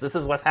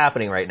what's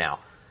happening right now.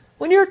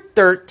 When you're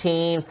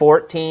 13,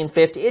 14,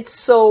 15, it's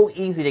so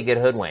easy to get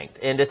hoodwinked.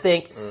 And to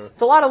think,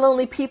 there's a lot of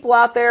lonely people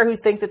out there who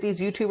think that these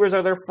YouTubers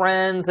are their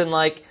friends. And,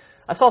 like,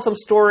 I saw some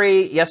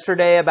story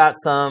yesterday about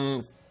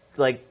some,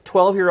 like,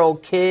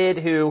 12-year-old kid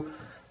who,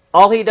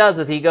 all he does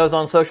is he goes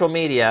on social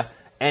media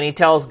and he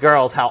tells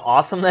girls how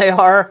awesome they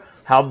are,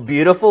 how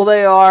beautiful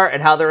they are,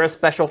 and how they're a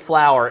special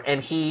flower.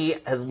 And he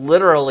has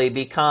literally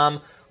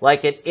become,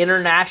 like, an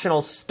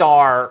international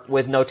star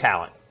with no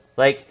talent.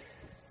 Like,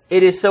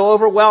 it is so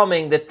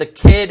overwhelming that the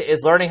kid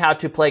is learning how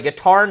to play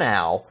guitar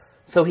now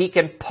so he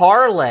can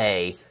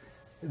parlay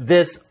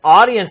this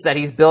audience that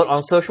he's built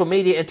on social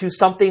media into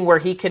something where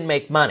he can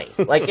make money.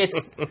 Like,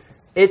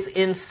 it's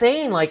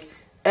insane. Like,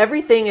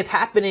 everything is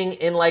happening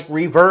in, like,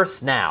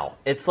 reverse now.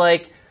 It's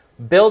like,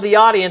 build the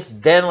audience,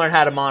 then learn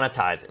how to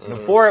monetize it.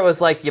 Before, it was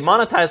like, you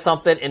monetize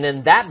something, and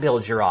then that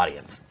builds your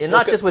audience. And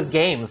not just with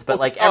games, but,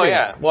 like, everything. Oh,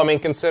 yeah. Well, I mean,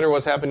 consider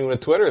what's happening with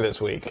Twitter this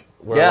week.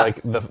 Where,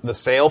 like, the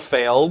sale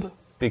failed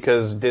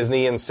because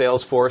Disney and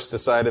Salesforce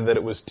decided that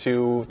it was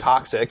too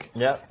toxic.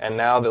 Yep. And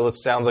now it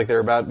sounds like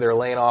they're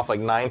laying off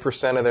like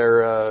 9%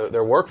 of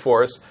their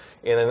workforce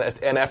in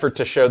an effort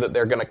to show that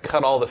they're going to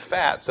cut all the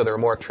fat so they're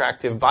more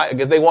attractive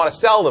because they want to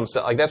sell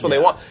themselves. Like, that's what they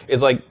want.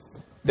 Is like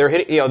they're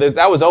hitting.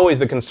 That was always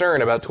the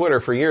concern about Twitter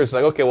for years. It's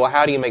like, okay, well,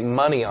 how do you make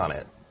money on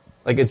it?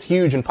 Like, it's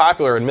huge and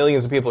popular and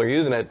millions of people are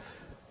using it.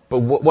 But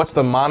what's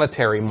the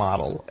monetary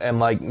model? And,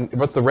 like,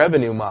 what's the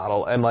revenue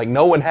model? And, like,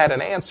 no one had an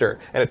answer.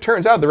 And it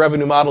turns out the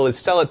revenue model is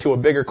sell it to a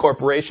bigger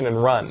corporation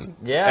and run.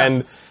 Yeah.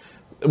 And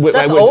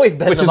that's always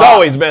been which the has model.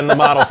 always been the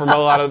model from a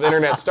lot of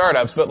internet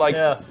startups. But, like,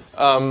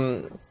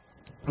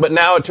 but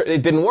now it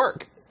didn't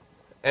work.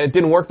 And it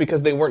didn't work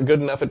because they weren't good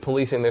enough at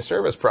policing their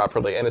service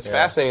properly. And it's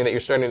fascinating that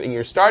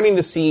you're starting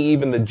to see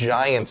even the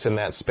giants in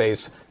that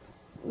space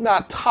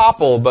not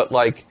topple, but,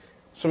 like,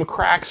 some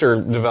cracks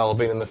are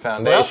developing in the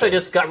foundation. They also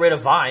just got rid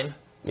of Vine.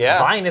 Yeah.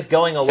 Vine is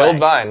going away. Killed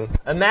Vine.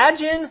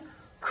 Imagine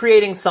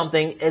creating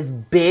something as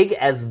big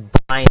as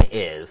Vine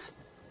is.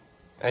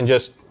 And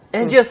just,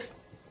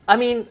 I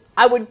mean,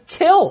 I would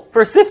kill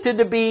for Sifted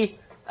to be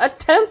a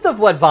tenth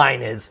of what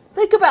Vine is.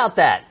 Think about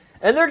that.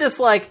 And they're just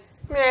like,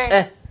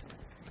 meh.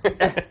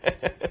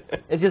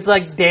 It's just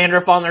like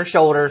dandruff on their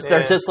shoulders.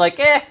 They're just like,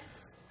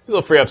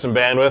 They'll free up some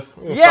bandwidth.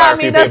 Yeah, I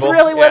mean, that's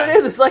really what it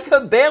is. It's like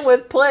a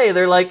bandwidth play.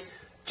 They're like,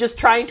 just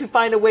trying to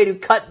find a way to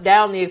cut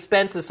down the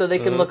expenses so they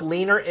can look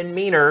leaner and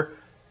meaner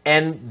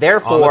and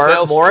therefore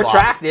more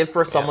attractive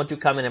for someone to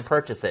come in and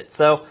purchase it.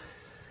 So,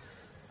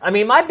 I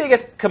mean, my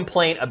biggest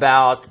complaint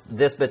about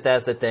this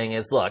Bethesda thing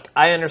is, look,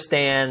 I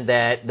understand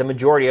that the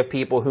majority of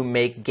people who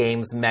make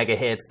games mega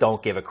hits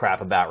don't give a crap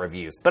about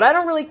reviews, but I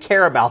don't really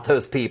care about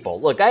those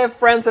people. Look, I have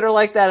friends that are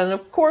like that, and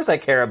of course I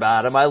care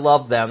about them. I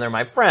love them. They're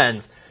my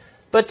friends.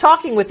 But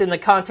talking within the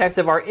context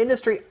of our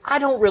industry, I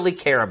don't really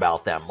care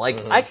about them.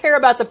 Like, I care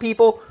about the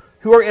people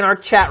who are in our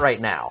chat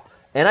right now.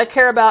 And I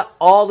care about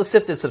all the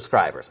Sifted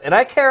subscribers. And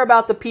I care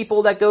about the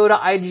people that go to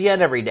IGN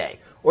every day.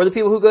 Or the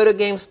people who go to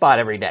GameSpot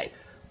every day.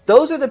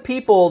 Those are the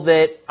people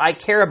that I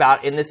care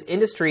about in this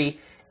industry.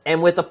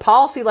 And with a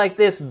policy like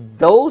this,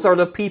 those are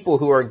the people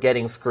who are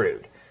getting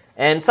screwed.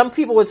 And some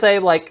people would say,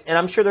 like, and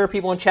I'm sure there are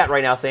people in chat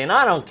right now saying,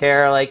 I don't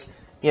care. Like,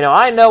 you know,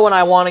 I know when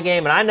I want a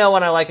game, and I know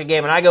when I like a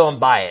game, and I go and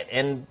buy it.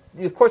 And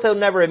of course, they'll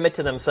never admit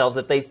to themselves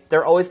that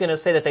they're always going to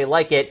say that they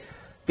like it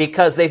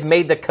because they've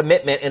made the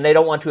commitment and they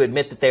don't want to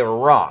admit that they were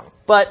wrong.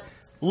 But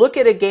look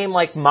at a game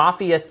like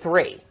Mafia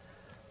 3.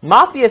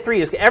 Mafia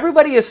 3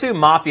 everybody assumed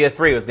Mafia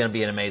 3 was going to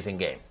be an amazing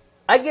game.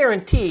 I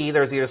guarantee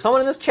there's either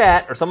someone in this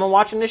chat or someone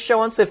watching this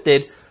show on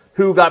Sifted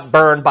who got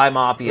burned by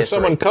Mafia 3. Or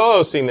someone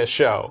co-hosting this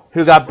show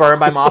who got burned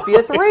by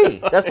Mafia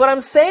 3. That's what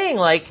I'm saying.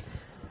 Like,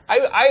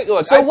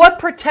 what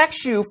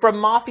protects you from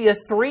Mafia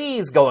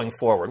 3s going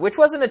forward? Which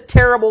wasn't a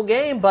terrible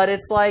game, but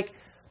it's like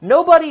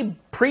nobody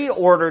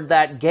pre-ordered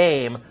that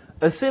game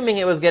assuming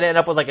it was going to end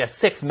up with like a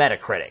 6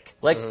 Metacritic.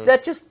 Like,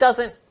 that just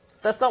doesn't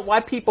That's not why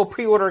people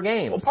pre-order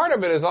games. Well, part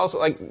of it is also,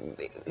 like,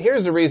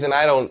 here's the reason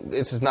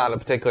this is not a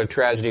particular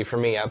tragedy for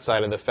me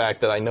outside of the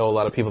fact that I know a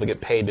lot of people that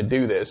get paid to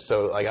do this,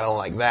 so, like, I don't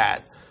like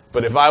that.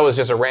 But if I was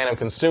just a random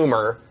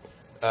consumer,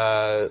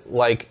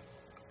 like,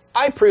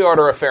 I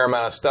pre-order a fair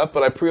amount of stuff,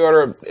 but I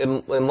pre-order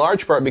in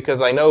large part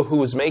because I know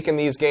who's making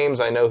these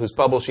games, I know who's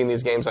publishing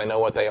these games, I know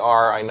what they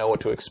are, I know what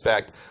to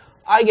expect.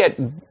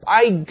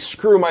 I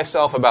screw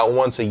myself about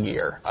once a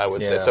year, I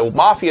would say. So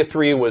Mafia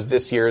 3 was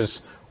this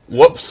year's,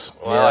 whoops,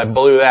 well, I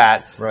blew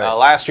that. Right.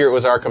 Last year it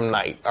was Arkham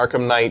Knight.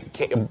 Arkham Knight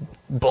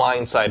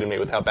blindsided me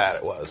with how bad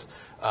it was.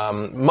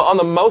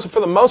 For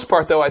the most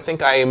part, though, I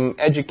think I am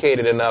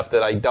educated enough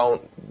that I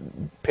don't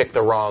pick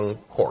the wrong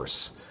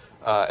horse.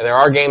 There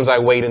are games I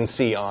wait and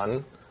see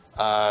on,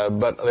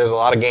 but there's a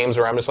lot of games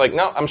where I'm just like,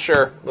 no, I'm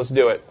sure, let's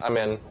do it. I'm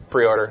in,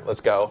 pre-order,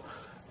 let's go.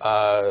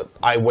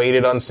 I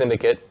waited on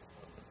Syndicate.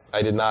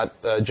 I did not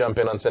jump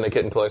in on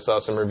Syndicate until I saw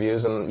some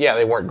reviews, and yeah,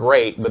 they weren't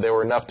great, but they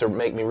were enough to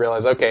make me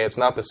realize, okay, it's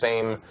not the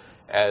same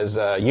as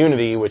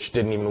Unity, which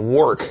didn't even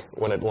work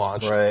when it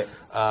launched. Right.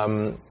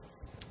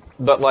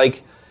 But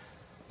like,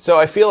 so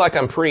I feel like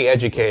I'm pretty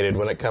educated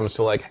when it comes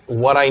to like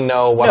what I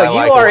know, what I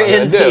like, you are what I'm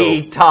in gonna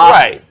the do. top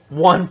Right.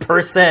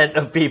 1%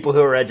 of people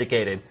who are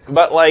educated.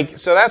 But like,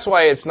 so that's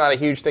why it's not a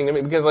huge thing to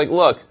me, because like,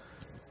 look,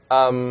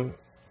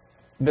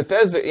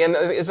 Bethesda, and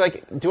it's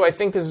like, do I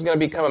think this is going to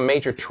become a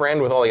major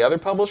trend with all the other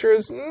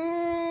publishers?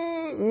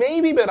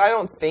 Maybe, but I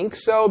don't think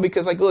so,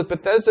 because like, look,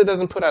 Bethesda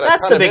doesn't put out a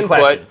ton of input.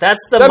 Question.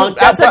 That's the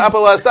up a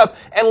lot of stuff.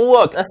 And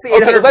look, that's the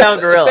 800-pound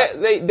gorilla.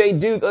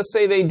 Let's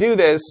say they do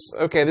this.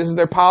 Okay, this is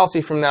their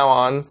policy from now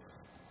on.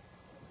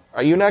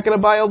 Are you not going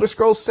to buy Elder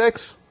Scrolls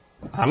 6?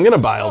 I'm going to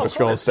buy Elder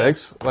Scrolls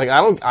 6. Like,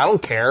 I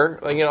don't care.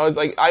 Like, you know, it's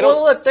like, I don't...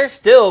 Well, look, they're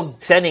still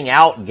sending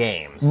out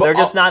games. They're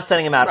just not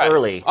sending them out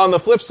early. On the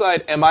flip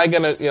side, am I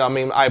going to, you know, I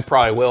mean, I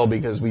probably will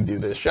because we do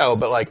this show,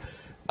 but like,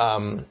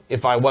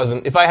 if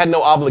I had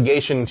no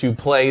obligation to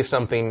play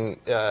something,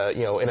 you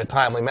know, in a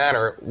timely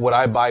manner, would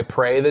I buy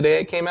Prey the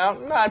day it came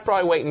out? No, I'd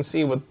probably wait and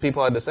see what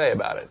people had to say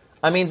about it.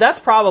 I mean, that's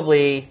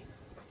probably...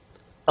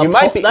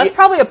 That's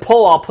probably a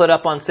poll I'll put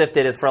up on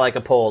Sifted is for like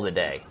a poll of the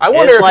day. I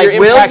wonder if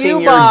you're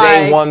impacting your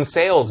day one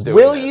sales doing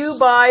will this. You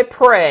buy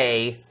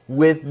Prey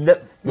with no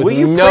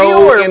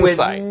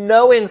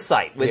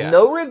insight, with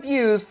no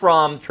reviews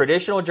from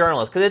traditional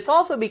journalists? Because it's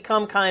also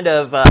become kind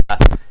of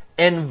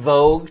in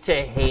vogue to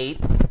hate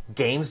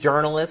games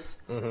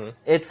journalists. Mm-hmm.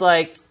 It's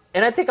like,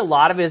 and I think a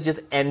lot of it is just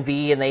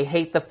envy, and they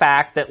hate the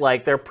fact that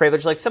like they're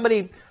privileged. Like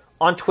somebody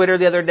on Twitter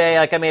the other day,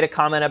 like I made a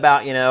comment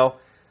about, you know,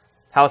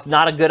 how it's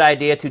not a good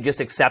idea to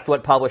just accept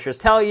what publishers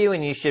tell you,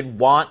 and you should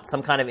want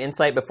some kind of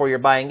insight before you're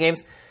buying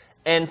games.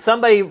 And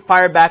somebody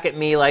fired back at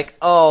me like,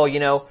 oh, you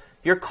know,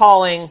 you're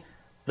calling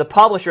the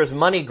publishers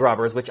money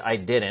grubbers, which I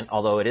didn't,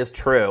 although it is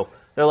true.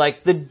 They're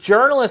like, the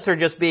journalists are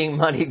just being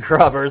money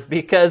grubbers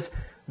because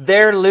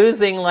they're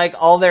losing like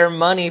all their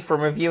money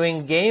from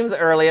reviewing games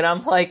early. And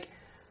I'm like,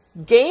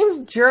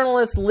 games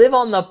journalists live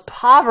on the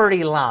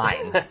poverty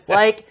line.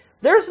 Like,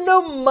 there's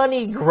no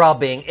money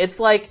grubbing. It's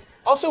like...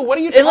 Also, what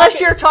are you Unless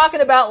you're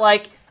talking about,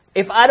 like,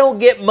 if I don't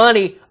get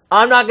money,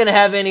 I'm not going to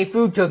have any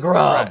food to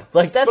grub. Right.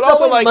 Like, that's not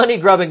like money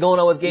grubbing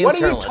going on with games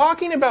journalists. What are you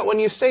talking about when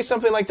you say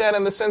something like that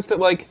in the sense that,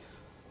 like,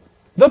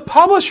 the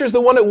publisher's the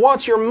one that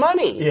wants your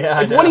money? Yeah,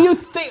 like, what do you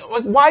think?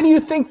 Like, why do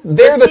you think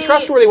they're the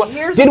trustworthy one?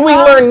 Did we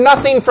learn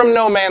nothing from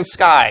No Man's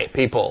Sky,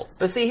 people?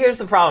 But see, here's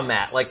the problem,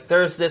 Matt. Like,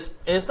 there's this,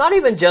 and it's not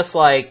even just,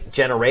 like,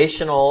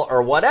 generational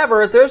or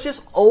whatever. There's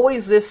just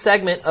always this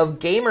segment of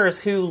gamers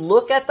who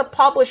look at the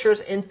publishers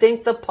and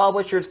think the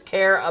publishers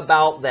care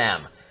about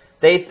them.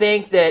 They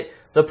think that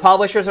the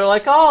publishers are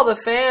like, oh, the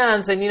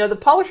fans. And, you know, the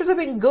publishers have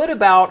been good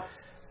about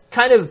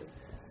kind of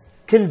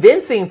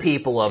convincing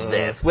people of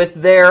this with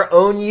their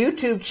own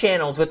YouTube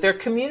channels, with their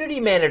community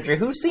manager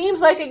who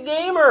seems like a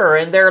gamer,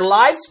 and their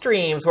live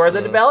streams where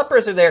the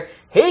developers are there.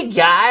 Hey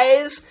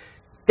guys,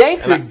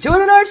 thanks for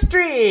joining our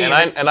stream.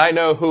 And I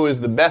know who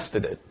is the best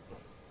at it.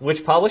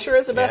 Which publisher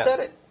is the best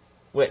at it?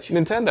 Which?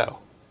 Nintendo.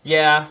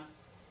 Yeah,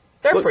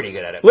 they're pretty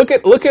good at it.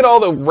 Look at all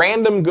the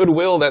random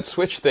goodwill that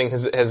Switch thing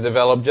has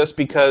developed just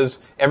because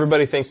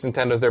everybody thinks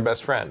Nintendo's their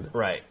best friend.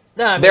 Right.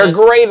 No, I mean, they're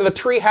great. The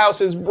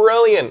Treehouse is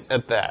brilliant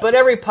at that. But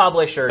every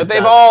publisher, but they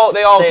all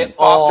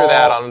foster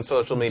that on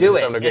social media do to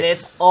some degree. And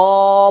it's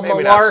all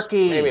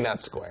malarkey. Maybe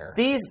not Square.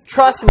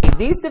 Trust me,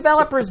 these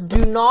developers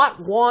do not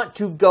want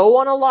to go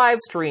on a live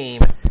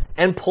stream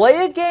and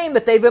play a game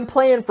that they've been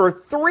playing for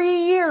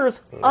 3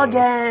 years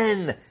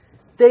again.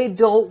 They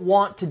don't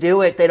want to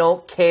do it. They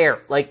don't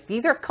care. Like,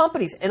 these are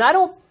companies, and I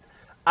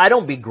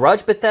don't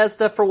begrudge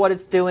Bethesda for what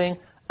it's doing.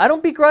 I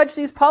don't begrudge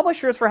these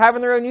publishers for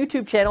having their own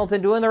YouTube channels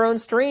and doing their own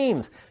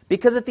streams,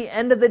 because at the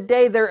end of the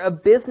day, they're a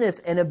business,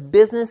 and a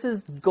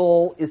business's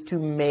goal is to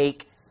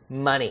make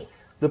money.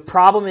 The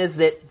problem is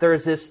that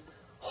there's this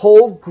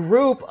whole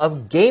group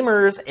of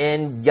gamers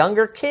and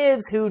younger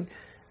kids who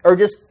are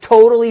just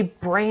totally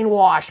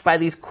brainwashed by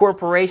these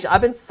corporations.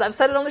 I've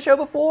said it on the show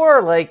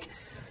before. Like,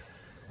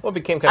 well, it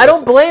became I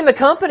don't blame the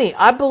company.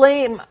 I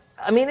blame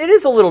I mean, it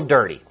is a little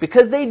dirty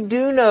because they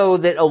do know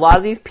that a lot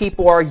of these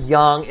people are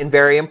young and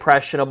very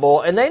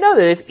impressionable, and they know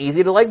that it's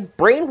easy to like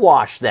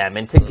brainwash them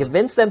and to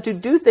convince them to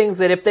do things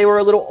that if they were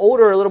a little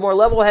older, a little more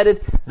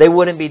level-headed, they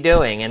wouldn't be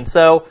doing. And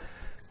so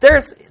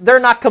they're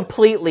not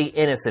completely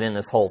innocent in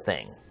this whole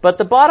thing. But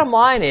the bottom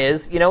line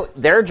is,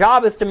 their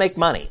job is to make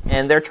money,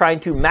 and they're trying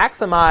to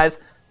maximize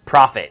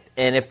profit.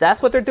 And if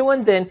that's what they're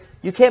doing, then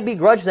you can't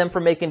begrudge them for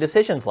making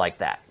decisions like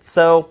that.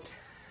 So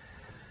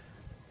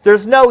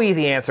there's no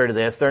easy answer to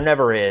this. There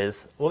never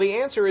is. Well, the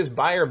answer is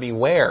buyer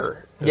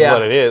beware is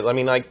what it is. I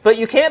mean, But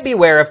you can't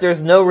beware if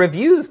there's no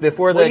reviews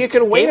before the game comes out.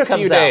 You can wait a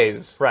few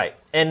days. Right,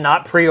 and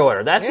not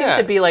pre-order. That seems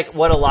to be like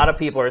what a lot of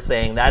people are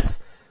saying.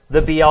 That's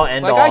the be-all,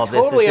 end-all of this.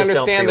 I totally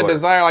understand the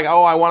desire,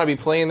 I want to be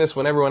playing this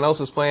when everyone else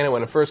is playing it,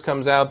 when it first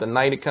comes out, the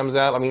night it comes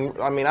out. I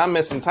mean, I'm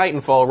missing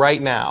Titanfall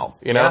right now,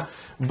 you know? Yeah.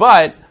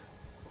 But,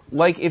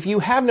 if you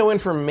have no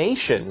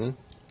information,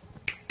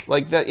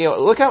 like that,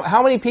 look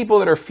how many people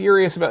that are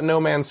furious about No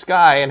Man's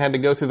Sky and had to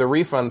go through the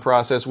refund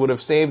process would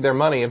have saved their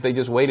money if they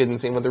just waited and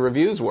seen what the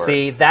reviews were.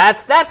 See,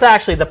 that's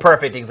actually the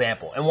perfect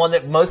example, and one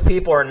that most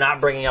people are not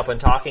bringing up when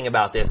talking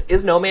about this,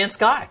 is No Man's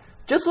Sky.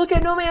 Just look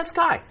at No Man's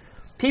Sky.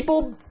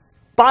 People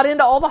bought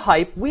into all the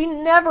hype. We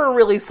never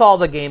really saw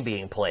the game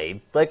being played.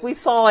 We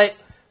saw it,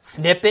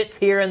 snippets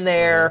here and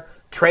there,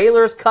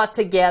 trailers cut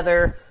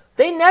together.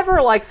 They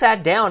never,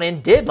 sat down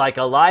and did,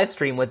 a live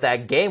stream with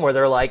that game where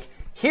they're like,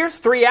 here's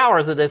 3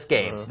 hours of this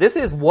game. This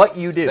is what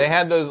you do. They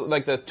had those,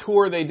 the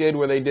tour they did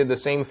where they did the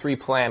same 3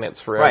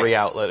 planets for every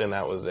outlet, and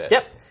that was it.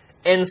 Yep.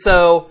 And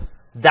so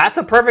that's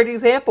a perfect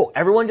example.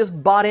 Everyone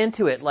just bought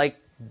into it.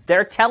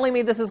 They're telling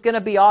me this is going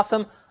to be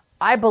awesome.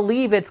 I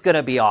believe it's going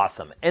to be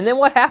awesome. And then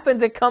what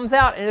happens, it comes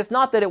out, and it's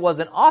not that it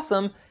wasn't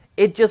awesome,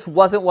 it just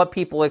wasn't what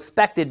people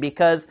expected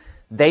because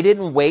they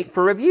didn't wait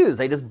for reviews.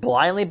 They just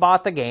blindly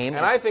bought the game.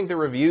 And I think the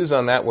reviews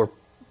on that were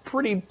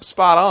pretty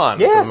spot on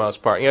for the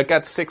most part. It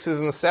got 6s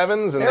and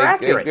 7s,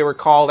 and they were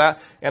called out.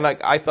 And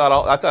I thought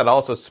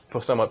also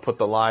somewhat put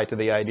the lie to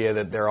the idea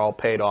that they're all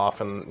paid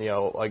off, and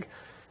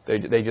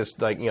they just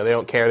they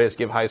don't care. They just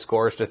give high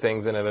scores to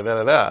things and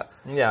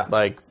Yeah.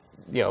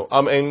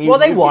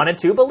 They wanted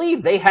to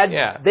believe they had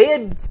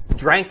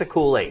drank the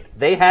Kool-Aid.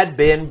 They had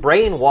been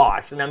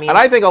brainwashed, and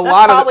I think a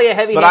lot of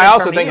I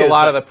also think a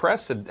lot of the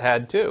press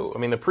had too. I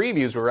mean, the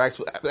previews were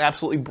actually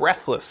absolutely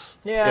breathless.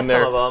 Yeah, in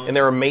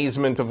their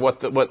amazement of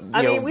what.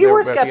 We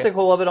were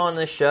skeptical of it on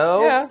this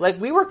show. Yeah.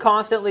 We were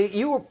constantly.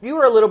 You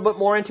were a little bit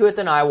more into it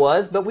than I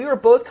was, but we were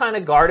both kind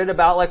of guarded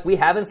about we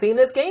haven't seen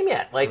this game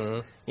yet.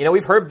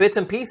 We've heard bits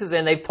and pieces,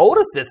 and they've told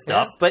us this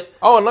stuff. But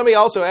and let me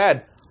also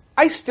add,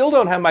 I still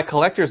don't have my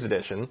collector's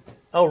edition.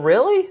 Oh,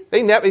 really?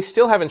 They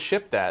still haven't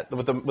shipped that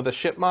with the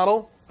ship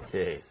model.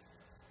 Jeez.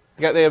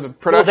 They have a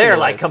production. Well,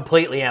 they're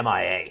completely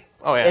MIA.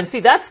 Oh yeah. And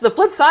see, that's the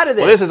flip side of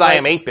this. Well, this is I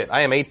Am 8-Bit.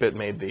 I Am 8-Bit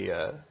made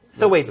the.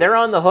 So wait, they're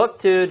on the hook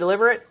to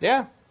deliver it?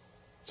 Yeah.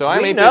 So I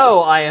Am 8-Bit.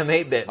 I Am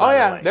 8-Bit. Oh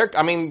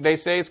yeah. They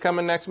say it's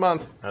coming next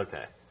month.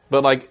 Okay.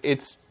 But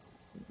it's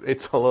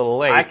a little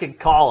late. I could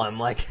call him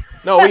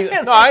No,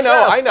 I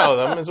know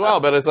them as well,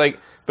 but it's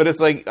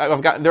there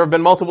have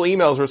been multiple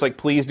emails where it's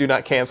please do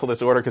not cancel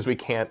this order because we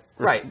can't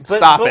stop it.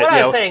 But what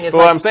I'm saying is,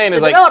 what I'm saying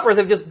is the developers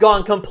have just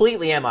gone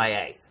completely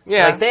MIA.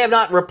 Yeah, they have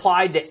not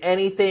replied to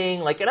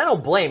anything. And I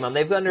don't blame them.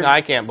 They've No,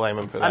 I can't blame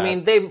them for that. I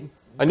mean, they've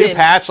a new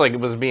patch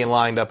was being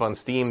lined up on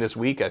Steam this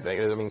week. I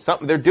think. I mean,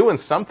 they're doing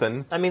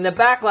something. I mean, the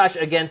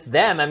backlash against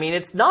them. I mean,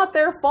 it's not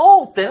their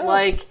fault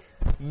that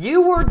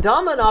you were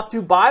dumb enough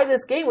to buy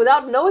this game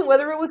without knowing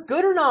whether it was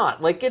good or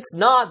not. It's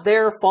not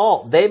their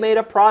fault. They made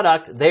a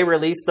product. They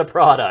released the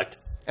product.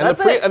 And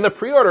the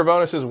pre-order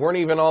bonuses weren't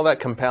even all that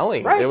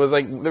compelling. Right. It was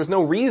there's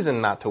no reason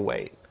not to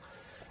wait.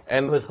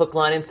 And it was hook,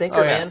 line, and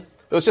sinker, man.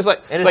 It was just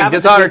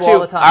Dishonored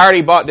 2. I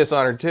already bought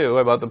Dishonored 2.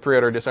 I bought the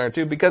pre-order Dishonored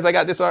 2 because I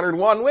got Dishonored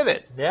 1 with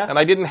it. Yeah. And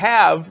I didn't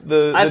have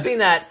I've seen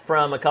that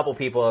from a couple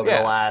people over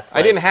the last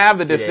I didn't have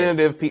the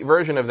definitive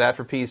version of that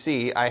for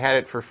PC. I had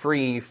it for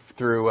free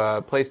through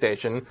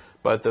PlayStation,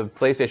 but the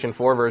PlayStation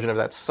 4 version of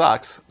that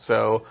sucks.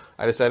 So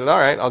I decided, all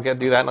right, I'll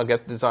do that, and I'll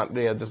get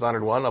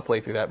Dishonored 1. I'll play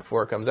through that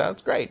before it comes out.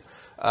 It's great.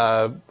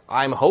 I'm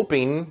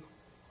hoping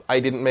I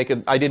didn't make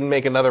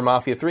another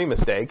Mafia 3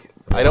 mistake.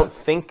 I don't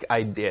think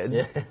I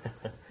did.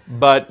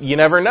 But you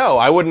never know.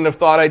 I wouldn't have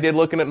thought I did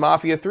looking at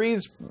Mafia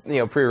 3's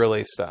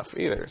pre-release stuff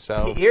either.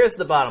 So here's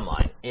the bottom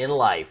line. In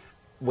life,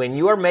 when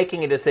you are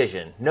making a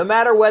decision, no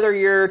matter whether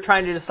you're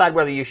trying to decide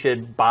whether you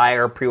should buy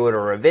or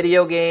pre-order a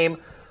video game,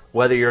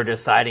 whether you're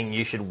deciding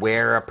you should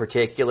wear a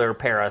particular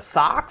pair of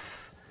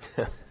socks,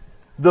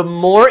 the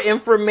more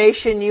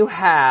information you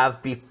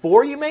have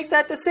before you make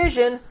that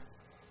decision,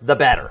 the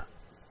better.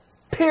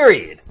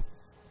 Period.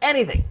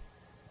 Anything.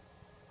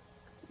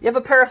 You have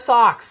a pair of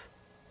socks.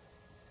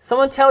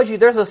 Someone tells you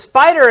there's a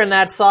spider in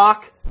that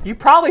sock, you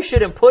probably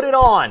shouldn't put it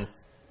on.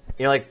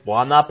 You're like, well,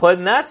 I'm not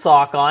putting that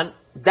sock on.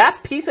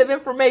 That piece of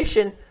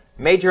information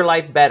made your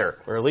life better.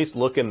 Or at least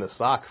look in the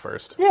sock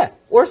first. Yeah.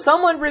 Or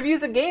someone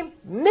reviews a game,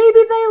 maybe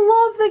they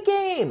love the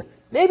game.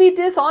 Maybe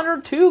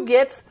Dishonored 2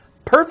 gets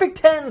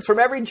perfect 10s from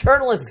every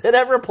journalist that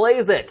ever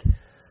plays it.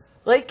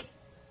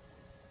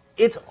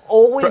 it's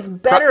always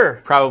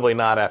better. Probably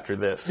not after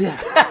this.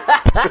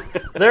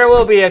 There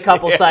will be a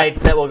couple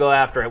sites that will go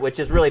after it, which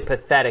is really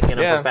pathetic and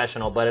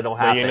unprofessional, but it'll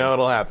happen. But you know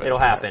it'll happen. It'll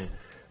happen.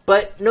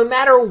 But no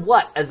matter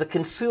what, as a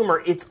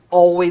consumer, it's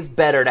always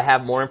better to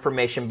have more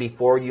information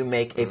before you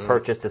make a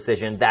purchase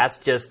decision. That's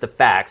just the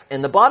facts.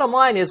 And the bottom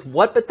line is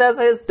what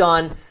Bethesda has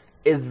done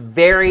is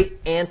very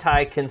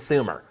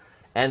anti-consumer.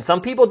 And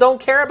some people don't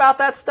care about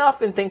that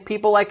stuff and think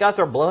people like us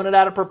are blowing it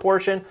out of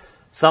proportion.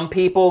 Some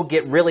people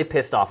get really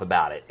pissed off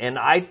about it. And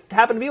I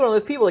happen to be one of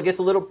those people that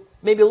gets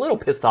maybe a little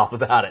pissed off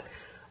about it.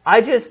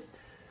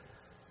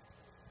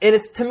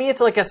 To me,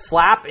 it's like a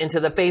slap into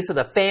the face of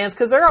the fans,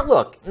 because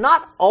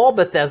not all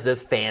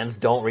Bethesda's fans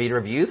don't read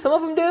reviews. Some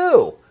of them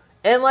do.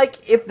 And,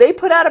 if they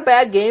put out a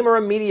bad game or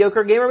a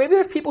mediocre game, or maybe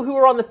there's people who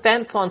are on the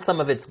fence on some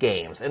of its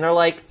games, and they're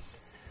like,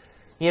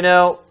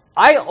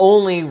 I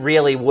only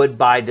really would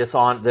buy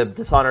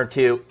Dishonored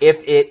 2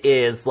 if it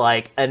is, a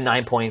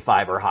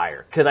 9.5 or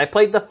higher. Because I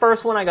played the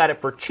first one, I got it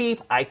for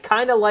cheap, I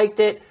kind of liked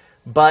it,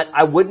 but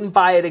I wouldn't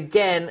buy it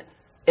again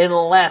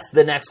unless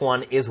the next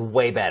one is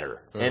way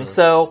better. And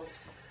so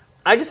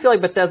I just feel like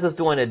Bethesda's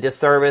doing a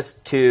disservice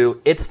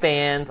to its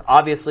fans,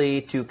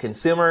 obviously to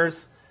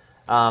consumers.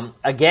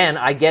 Again,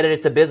 I get it,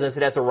 it's a business.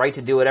 It has a right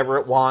to do whatever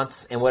it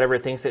wants and whatever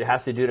it thinks it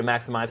has to do to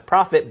maximize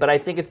profit, but I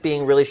think it's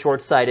being really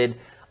short-sighted.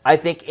 I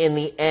think in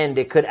the end,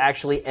 it could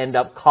actually end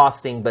up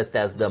costing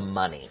Bethesda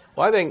money.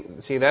 Well,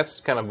 that's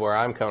kind of where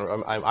I'm coming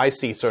from. I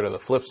see sort of the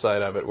flip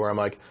side of it, where I'm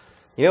like,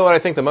 you know what I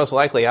think the most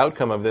likely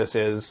outcome of this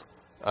is,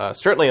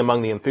 certainly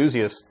among the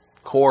enthusiast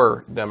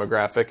core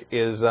demographic,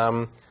 is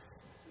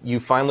you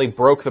finally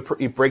break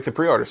the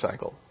pre-order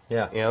cycle.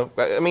 Yeah.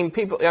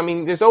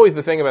 There's always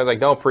the thing about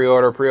don't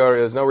pre-order.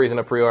 There's no reason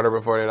to pre-order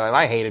before it. And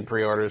I hated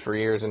pre-orders for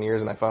years and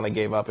years, and I finally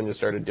gave up and just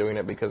started doing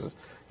it because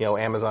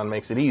Amazon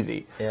makes it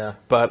easy. Yeah.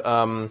 But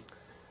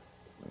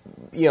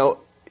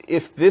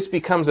if this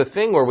becomes a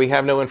thing where we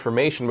have no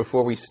information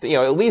before we,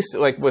 at least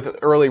with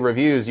early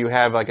reviews, you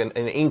have an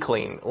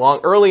inkling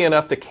early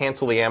enough to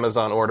cancel the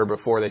Amazon order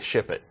before they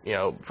ship it.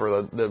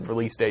 For the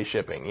release day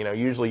shipping.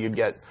 Usually you'd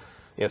get.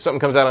 Something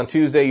comes out on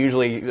Tuesday,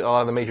 usually a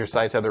lot of the major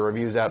sites have their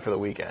reviews out for the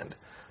weekend.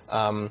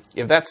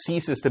 If that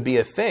ceases to be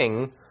a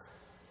thing,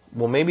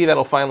 well, maybe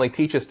that'll finally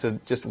teach us to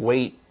just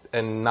wait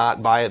and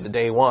not buy it the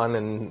day one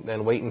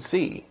and wait and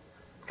see.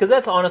 Because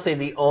that's honestly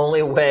the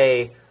only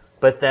way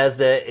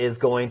Bethesda is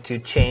going to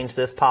change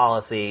this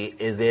policy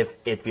is if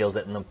it feels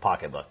it in the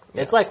pocketbook.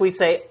 Yeah. It's like we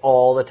say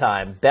all the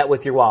time, bet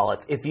with your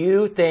wallets. If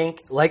you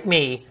think, like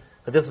me,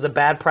 that this is a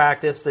bad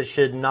practice that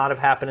should not have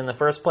happened in the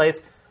first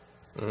place,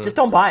 just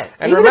don't buy it.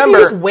 And even remember,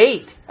 if you just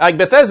wait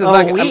Bethesda's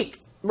a week.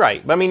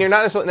 Right. But you're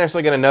not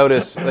necessarily going to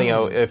notice,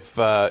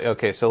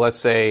 if, so let's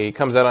say it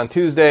comes out on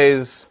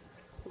Tuesdays,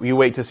 you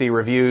wait to see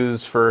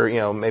reviews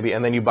for, maybe,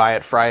 and then you buy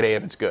it Friday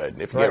if it's good,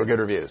 if you get good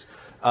reviews.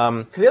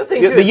 The other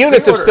thing, the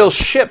units have still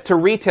shipped to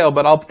retail,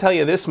 but I'll tell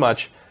you this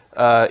much.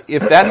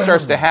 If that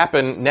starts to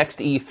happen next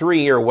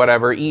E3 or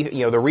whatever,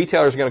 the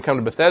retailers are going to come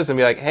to Bethesda and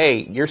be like, hey,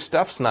 your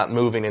stuff's not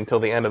moving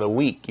until the end of the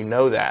week. You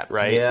know that,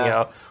 right?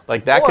 Yeah.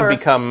 That could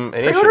become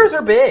an issue. Pre-orders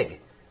are big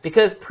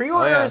because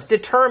pre-orders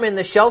determine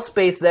the shelf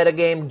space that a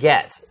game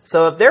gets.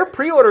 So if their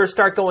pre-orders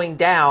start going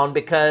down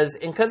because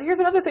here's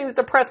another thing that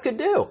the press could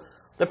do.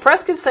 The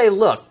press could say,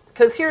 look,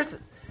 because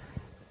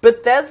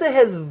Bethesda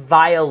has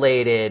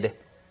violated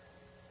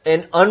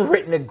an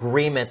unwritten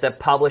agreement that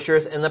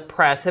publishers and the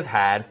press have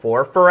had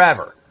for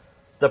forever.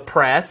 The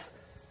press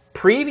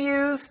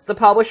previews the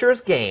publisher's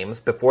games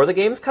before the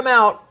games come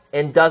out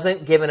and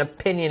doesn't give an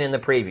opinion in the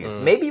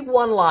previews. Maybe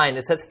one line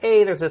that says,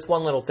 hey, there's this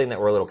one little thing that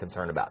we're a little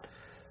concerned about.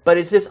 But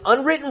it's this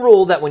unwritten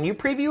rule that when you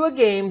preview a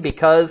game,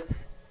 because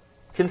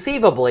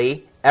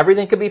conceivably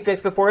everything could be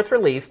fixed before it's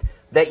released,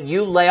 that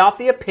you lay off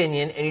the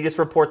opinion and you just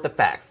report the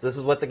facts. This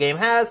is what the game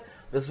has,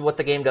 this is what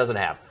the game doesn't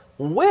have.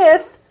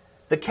 With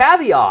the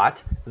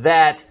caveat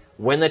that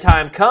when the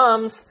time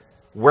comes,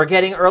 we're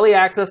getting early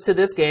access to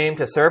this game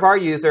to serve our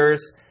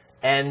users,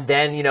 and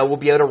then, we'll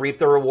be able to reap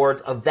the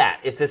rewards of that.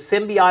 It's a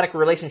symbiotic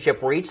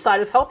relationship where each side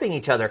is helping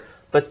each other.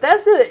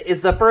 Bethesda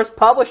is the first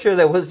publisher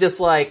that was just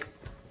like,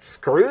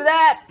 screw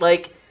that.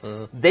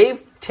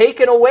 They've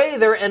taken away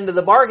their end of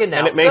the bargain now.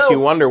 And it makes you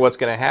wonder what's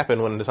going to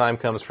happen when the time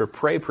comes for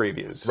Prey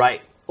previews.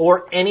 Right.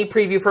 Or any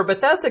preview for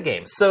Bethesda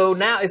games. So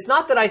now, it's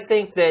not that I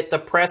think that the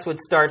press would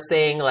start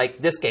saying,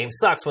 this game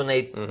sucks when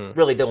they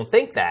really don't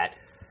think that.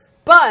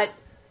 But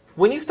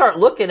when you start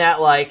looking at,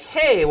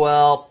 hey,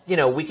 well,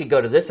 we could go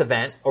to this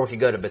event, or we could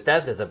go to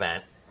Bethesda's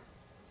event,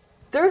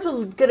 there's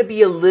going to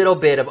be a little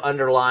bit of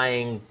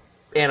underlying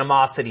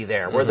animosity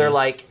there, where they're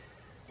like,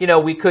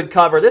 we could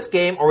cover this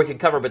game, or we could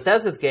cover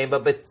Bethesda's game,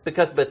 but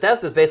because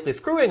Bethesda's basically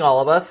screwing all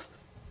of us,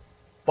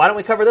 why don't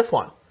we cover this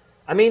one?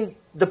 I mean,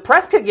 the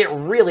press could get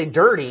really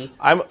dirty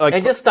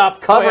and just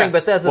stop covering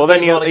Bethesda's games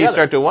altogether. Well, then you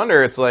start to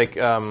wonder, it's like,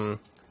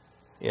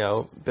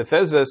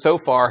 Bethesda so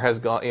far has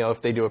gone,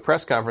 if they do a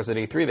press conference at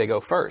E3, they go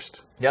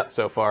first. Yep.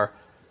 So far.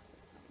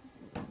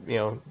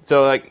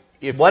 So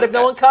what if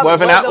no one covers? What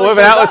if an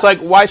outlet's like,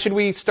 why should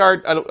we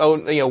start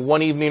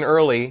one evening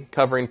early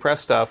covering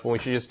press stuff when we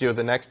should just do it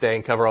the next day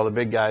and cover all the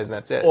big guys and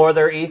that's it? Or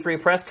their E3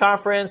 press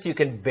conference, you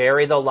can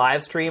bury the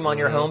live stream on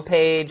your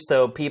homepage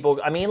so people...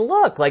 I mean,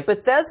 look, like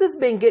Bethesda's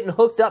been getting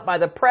hooked up by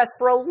the press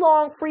for a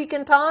long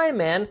freaking time,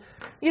 man.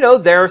 You know,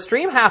 their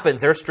stream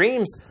happens. Their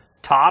stream's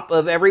top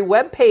of every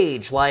web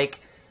page. Like,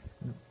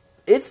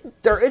 it's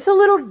a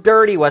little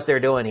dirty what they're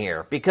doing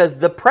here because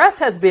the press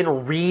has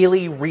been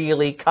really,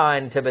 really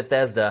kind to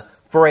Bethesda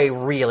for a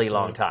really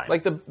long time.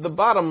 Like, the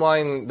bottom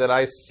line that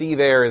I see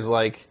there is,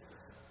 like,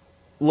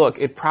 look,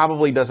 it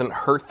probably doesn't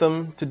hurt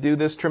them to do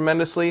this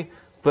tremendously,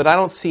 but I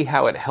don't see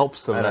how it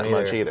helps them that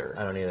much either.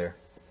 I don't either.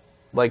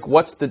 Like,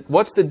 what's the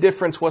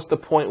difference? What's the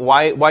point?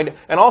 Why?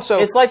 And also,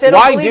 it's like they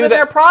don't believe in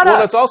their products.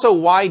 Well, it's also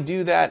why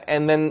do that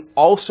and then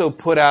also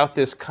put out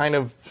this kind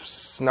of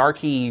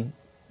snarky,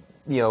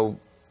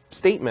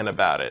 statement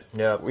about it.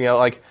 Yeah.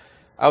 Like,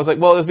 I was like,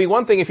 well, it'd be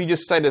one thing if you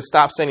just decided to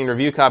stop sending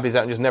review copies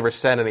out and just never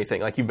send anything,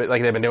 like they've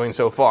been doing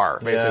so far,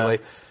 basically.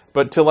 Yeah.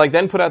 But to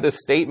then put out this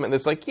statement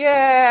that's like,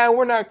 yeah,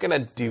 we're not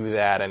gonna do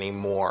that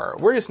anymore.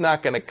 We're just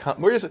not gonna come.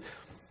 We're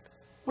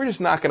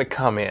just not gonna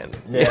come in.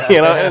 Yeah.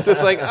 And it's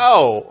just like, We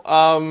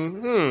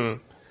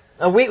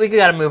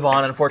got to move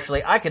on.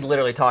 Unfortunately, I could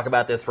literally talk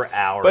about this for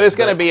hours. But it's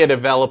going to be a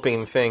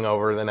developing thing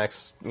over the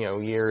next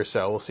year or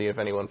so. We'll see if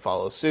anyone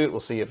follows suit. We'll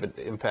see if it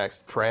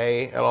impacts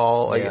Prey at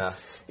all. Like, yeah.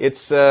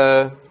 It's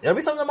it'll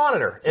be something to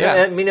monitor. Yeah.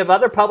 I mean, if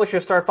other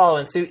publishers start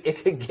following suit,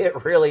 it could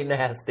get really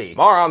nasty.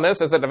 More on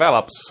this as it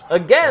develops.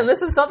 Again,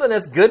 this is something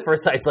that's good for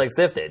sites like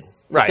Sifted,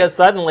 right? Because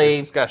suddenly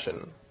there's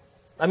discussion.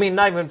 I mean,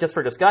 not even just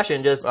for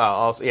discussion, just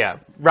also, yeah,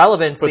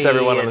 relevancy. Puts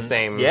everyone on the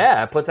same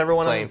puts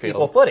everyone on equal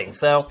field. footing.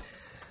 So,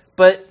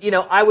 but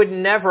I would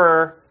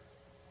never.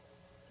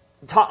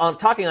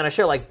 Talking on a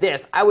show like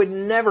this, I would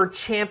never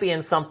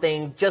champion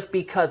something just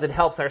because it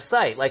helps our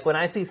site. Like, when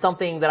I see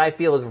something that I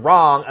feel is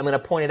wrong, I'm going to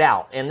point it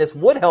out. And this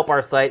would help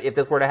our site if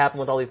this were to happen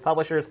with all these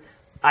publishers.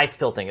 I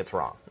still think it's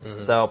wrong.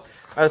 Mm-hmm. So,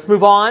 let's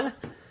move on.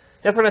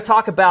 Next, we're going to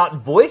talk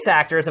about voice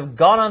actors have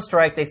gone on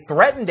strike. They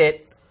threatened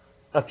it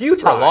a few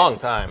times. For a long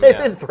time. They've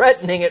been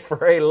threatening it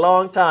for a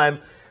long time.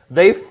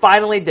 They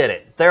finally did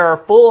it. There are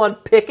full-on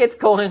pickets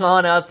going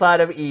on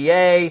outside of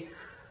EA.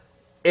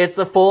 It's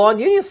a full-on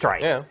union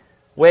strike. Yeah.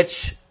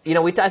 Which,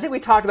 I think we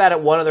talked about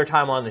it one other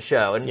time on the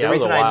show. And the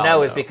reason I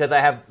know is because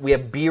we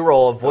have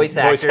B-roll of voice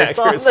actors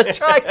on the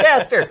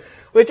TriCaster,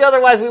 which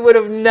otherwise we would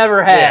have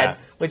never had,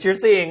 which you're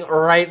seeing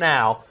right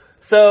now.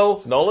 So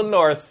it's Nolan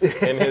North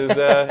in his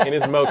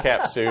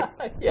mocap suit.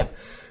 Yeah.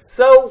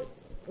 So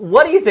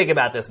what do you think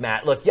about this,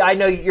 Matt? Look, I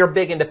know you're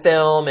big into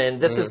film,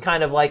 and this is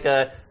kind of like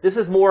this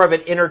is more of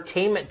an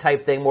entertainment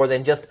type thing more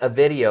than just a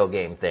video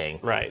game thing.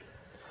 Right.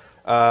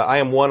 I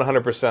am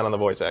 100% on the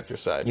voice actor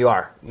side. You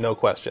are? No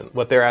question.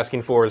 What they're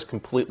asking for is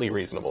completely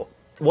reasonable.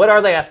 What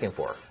are they asking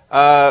for?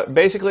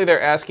 Basically,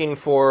 they're asking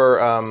for,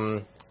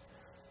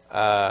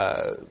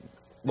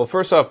 well,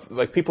 first off,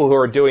 like people who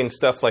are doing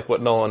stuff like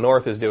what Nolan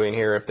North is doing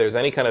here, if there's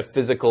any kind of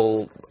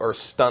physical or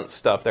stunt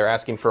stuff, they're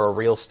asking for a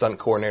real stunt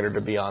coordinator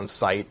to be on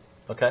site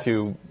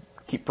to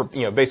keep,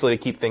 basically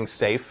to keep things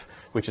safe,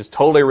 which is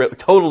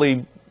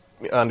totally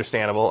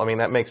understandable. I mean,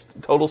 that makes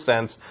total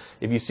sense.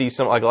 If you see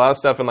a lot of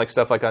stuff in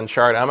stuff like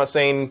Uncharted, I'm not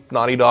saying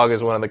Naughty Dog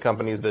is one of the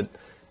companies that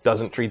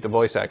doesn't treat the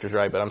voice actors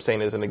right, but I'm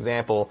saying as an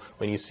example,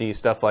 when you see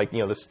stuff like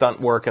the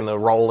stunt work and the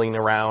rolling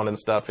around and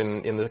stuff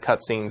in the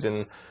cutscenes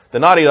in the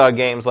Naughty Dog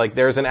games, like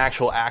there's an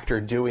actual actor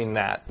doing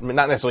that. I mean,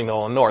 not necessarily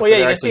Nolan North. Well, yeah,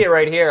 you can see it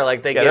right here.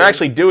 Like they're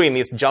actually doing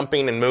these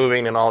jumping and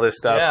moving and all this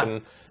stuff. Yeah.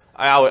 And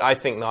I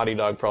think Naughty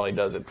Dog probably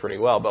does it pretty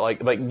well. But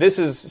like this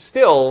is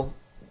still.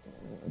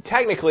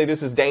 Technically,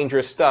 this is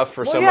dangerous stuff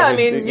for someone. Yeah, I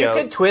mean, you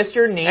could twist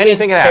your knee,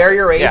 anything and can tear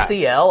your happen.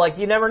 ACL. Like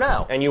you never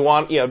know. And you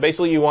want,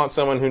 basically, you want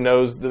someone who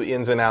knows the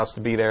ins and outs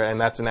to be there, and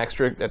that's an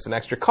extra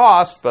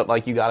cost. But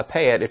like, you got to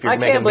pay it if you're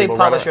making people run. I can't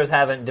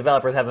believe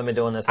developers haven't been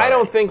doing this already. I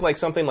don't think like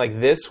something like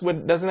this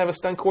doesn't have a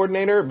stunt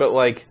coordinator, but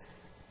like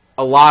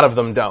a lot of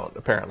them don't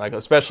apparently. Like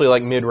especially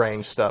like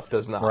mid-range stuff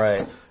does not.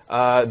 Right.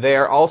 They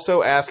are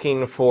also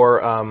asking for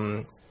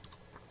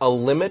a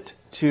limit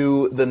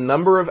to the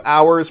number of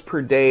hours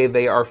per day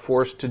they are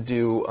forced to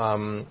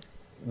do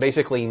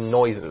basically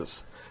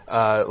noises.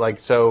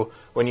 So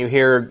when you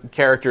hear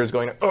characters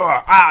going,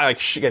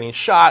 getting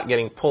shot,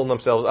 pulling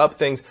themselves up,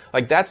 things,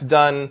 like that's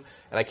done,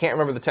 and I can't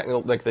remember the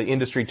technical, like the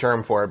industry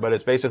term for it, but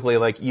it's basically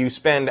like you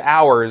spend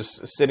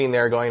hours sitting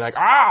there going like,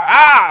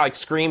 like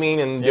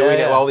screaming and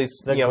doing all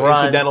these,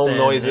 incidental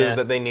noises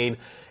that they need.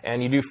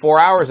 And you do 4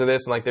 hours of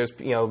this, and like there's,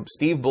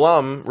 Steve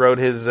Blum wrote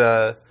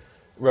a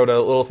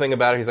little thing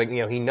about it. He's like,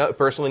 he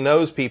personally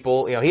knows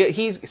people.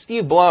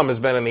 Steve Blum has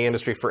been in the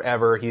industry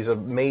forever. He's a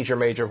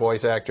major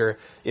voice actor.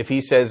 If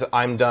he says,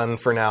 I'm done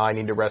for now, I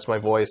need to rest my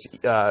voice,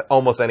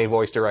 almost any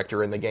voice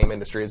director in the game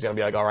industry is going to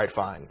be like, all right,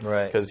 fine.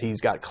 Right. Because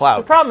he's got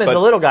clout. The problem is the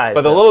little guys.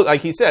 But the little,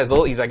 like he says,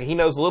 he's like, he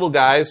knows little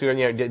guys who,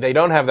 they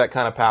don't have that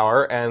kind of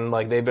power, and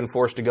like they've been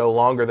forced to go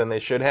longer than they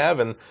should have,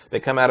 and they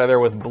come out of there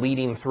with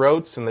bleeding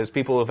throats, and there's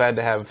people who've had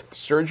to have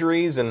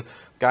surgeries, and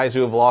guys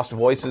who have lost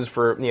voices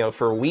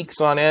for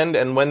weeks on end,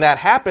 and when that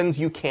happens,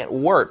 you can't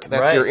work.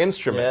 That's your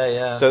instrument.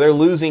 Yeah. So they're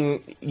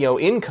losing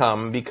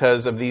income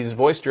because of these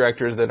voice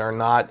directors that are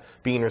not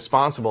being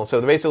responsible. So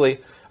basically,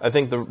 I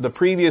think the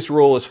previous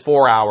rule is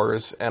 4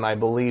 hours, and I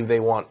believe they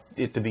want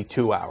it to be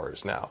 2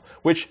 hours now.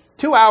 Which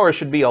 2 hours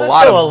should be a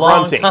lot of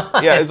grunting.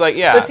 Yeah, it's like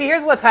But see,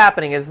 here's what's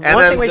happening is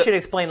one thing we should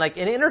explain. Like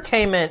in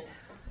entertainment.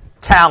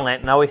 Talent,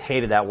 and I always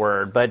hated that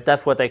word, but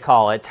that's what they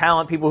call it.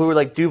 Talent, people who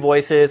like do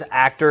voices,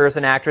 actors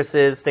and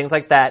actresses, things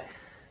like that.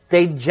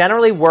 They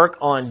generally work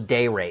on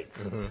day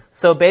rates. Mm-hmm.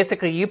 So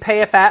basically, you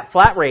pay a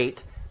flat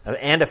rate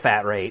and a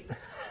fat rate.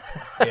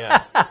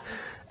 Yeah.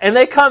 And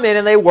they come in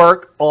and they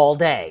work all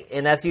day,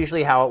 and that's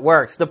usually how it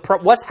works.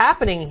 What's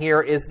happening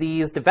here is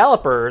these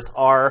developers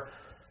are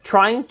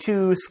trying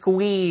to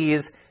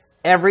squeeze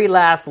every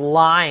last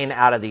line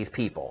out of these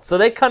people. So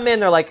they come in,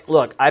 they're like,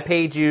 look, I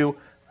paid you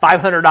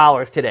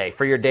 $500 today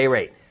for your day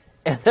rate.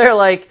 And they're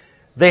like,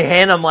 they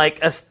hand them like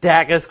a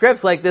stack of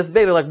scripts like this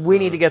big. They're like, we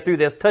need to get through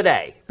this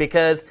today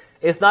because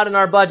it's not in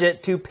our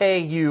budget to pay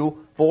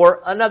you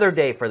for another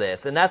day for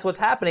this. And that's what's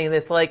happening.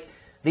 It's like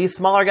these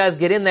smaller guys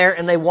get in there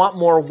and they want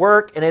more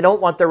work and they don't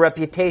want their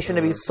reputation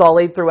to be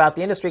sullied throughout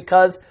the industry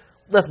because,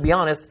 let's be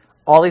honest,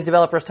 all these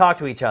developers talk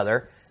to each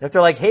other. And if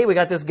they're like, hey, we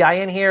got this guy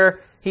in here.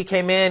 He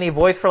came in, he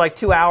voiced for like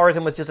 2 hours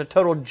and was just a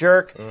total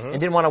jerk and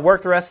didn't want to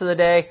work the rest of the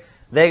day.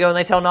 They go and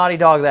they tell Naughty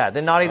Dog that.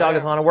 Then Naughty Dog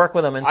doesn't want to work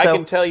with them. And so I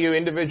can tell you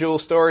individual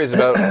stories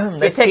about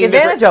they take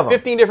advantage of them.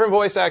 15 different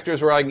voice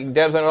actors where like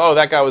devs saying, oh,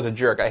 that guy was a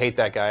jerk. I hate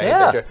that guy. I hate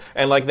that jerk.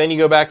 And like then you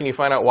go back and you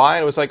find out why,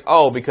 and it was like,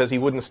 oh, because he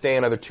wouldn't stay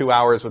another 2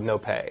 hours with no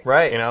pay.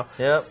 Right. You know?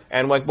 Yep.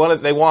 And like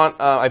they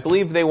want, I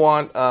believe they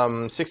want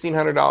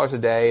 $1,600 a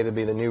day to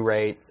be the new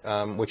rate,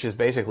 which is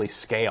basically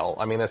scale.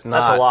 I mean, that's a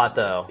lot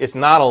though. It's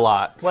not a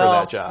lot for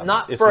that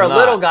job. For a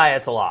little guy,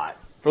 it's a lot.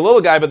 For a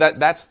little guy, but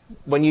that's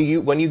when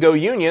you go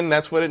union,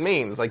 that's what it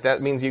means. Like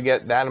that means you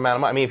get that amount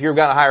of money. I mean, if you're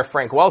going to hire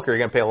Frank Welker, you're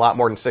going to pay a lot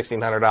more than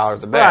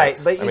 $1,600 a day.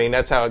 Right, but I mean,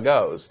 that's how it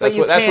goes. That's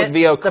what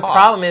VO costs. The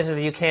problem is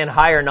you can't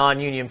hire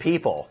non-union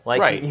people. Like,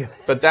 right,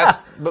 but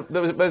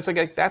it's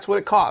like that's what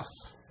it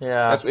costs.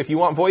 Yeah. That's, if you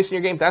want voice in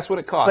your game, that's what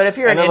it costs. But if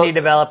you're an indie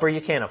developer,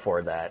 you can't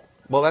afford that.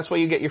 Well, that's why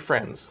you get your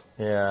friends.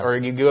 Yeah. Or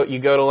you go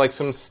to like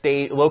some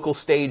local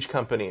stage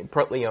company,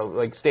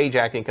 like stage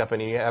acting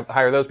company. You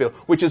hire those people,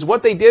 which is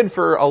what they did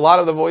for a lot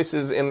of the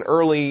voices in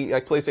early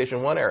like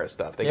PlayStation 1 era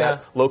stuff. They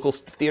got local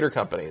theater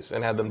companies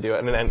and had them do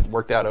it, and it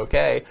worked out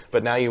okay.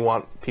 But now you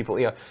want people,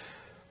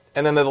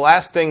 And then the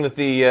last thing that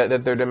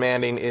that they're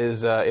demanding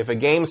is if a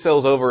game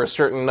sells over a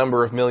certain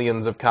number of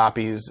millions of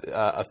copies,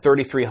 a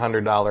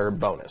 $3,300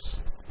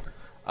 bonus.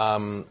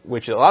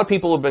 Which a lot of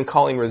people have been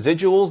calling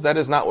residuals. That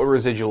is not what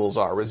residuals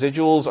are.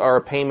 Residuals are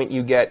a payment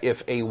you get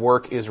if a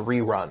work is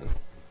rerun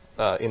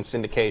in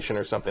syndication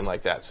or something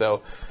like that.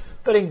 So,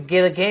 but in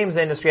the games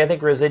industry, I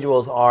think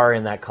residuals are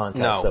in that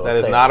context. No, that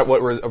is not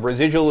what a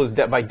residual is.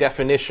 By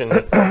definition,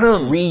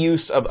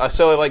 reuse of.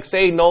 So, like,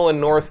 say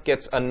Nolan North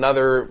gets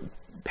another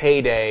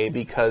payday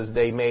because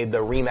they made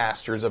the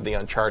remasters of the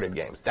Uncharted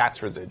games. That's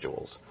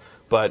residuals,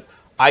 but.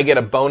 I get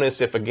a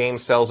bonus if a game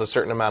sells a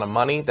certain amount of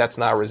money. That's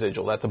not a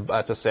residual.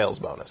 That's a sales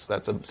bonus.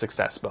 That's a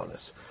success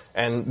bonus.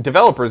 And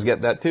developers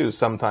get that too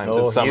sometimes.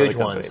 Oh, in some huge of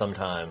the ones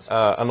sometimes.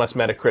 Unless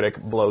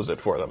Metacritic blows it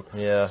for them.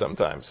 Yeah.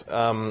 Sometimes.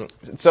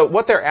 So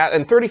what they're at,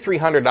 and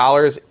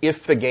 $3,300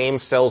 if the game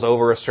sells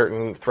over a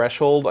certain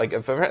threshold. Like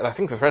I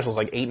think the threshold is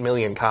like 8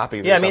 million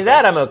copies. Yeah, I mean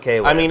that I'm okay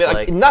with. I mean,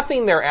 like,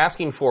 nothing they're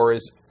asking for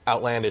is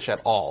outlandish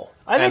at all.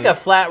 I think a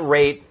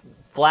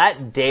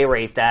flat day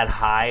rate that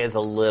high is a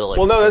little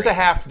extreme. Well, no, there's a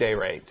half day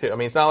rate too. I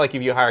mean, it's not like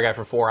if you hire a guy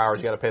for 4 hours,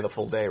 you got to pay the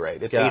full day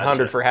rate. It's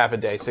 $800 for half a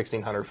day,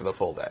 $1,600 for the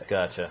full day.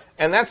 Gotcha.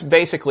 And that's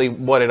basically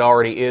what it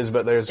already is.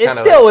 But it's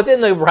still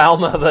within the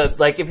realm of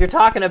if you're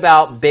talking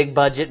about big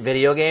budget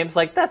video games,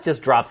 like that's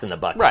just drops in the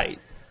bucket. Right.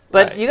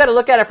 But you got to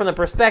look at it from the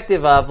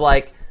perspective of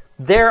like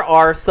there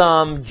are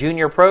some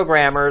junior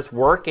programmers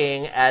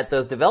working at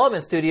those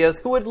development studios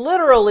who would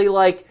literally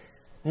like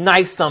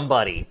knife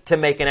somebody to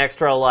make an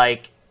extra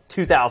like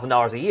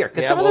 $2,000 a year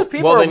because some of those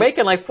people are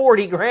making like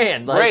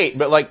 $40,000. Like, great,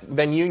 but like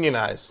then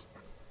unionize.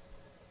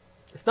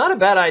 It's not a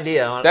bad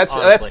idea. That's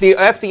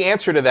the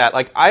answer to that.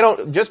 Like I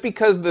don't just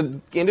because the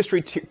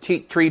industry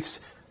treats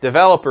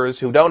developers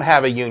who don't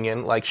have a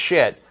union like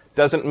shit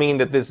doesn't mean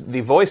that the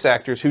voice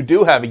actors who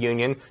do have a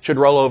union should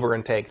roll over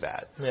and take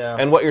that. Yeah.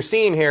 And what you're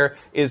seeing here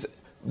is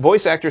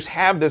voice actors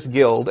have this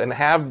guild and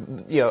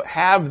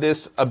have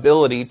this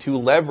ability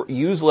to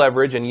use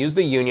leverage and use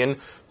the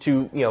union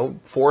to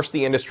force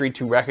the industry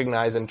to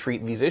recognize and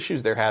treat these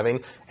issues they're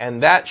having,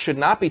 and that should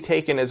not be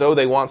taken as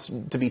they want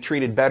to be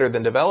treated better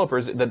than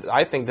developers. That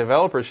I think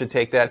developers should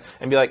take that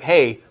and be like,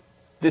 hey,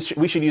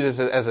 we should use this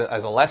as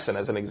a lesson,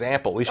 as an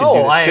example. We should do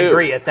this too. I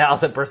agree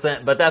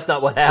 1,000%, but that's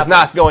not what happens. It's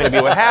not going to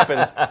be what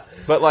happens.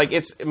 But like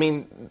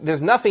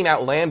there's nothing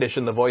outlandish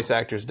in the voice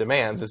actors'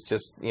 demands. It's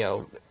just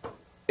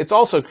it's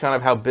also kind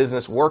of how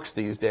business works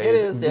these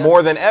days. It is, yeah.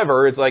 More than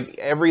ever, it's like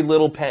every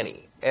little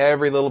penny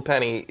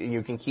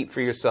you can keep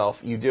for yourself,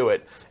 you do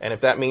it. And if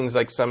that means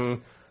like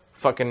some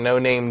fucking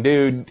no-name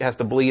dude has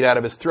to bleed out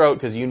of his throat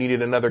because you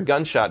needed another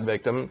gunshot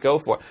victim, go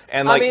for it.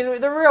 And I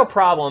mean, the real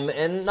problem,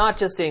 and not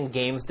just in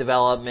games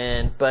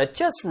development, but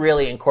just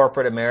really in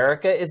corporate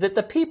America, is that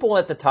the people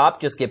at the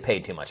top just get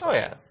paid too much money. Oh,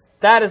 yeah.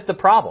 That is the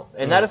problem.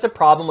 And that is the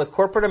problem with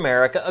corporate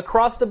America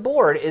across the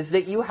board, is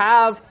that you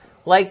have,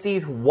 like,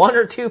 these one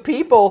or two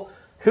people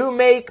who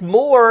make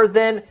more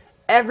than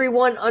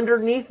everyone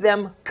underneath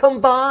them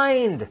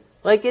combined.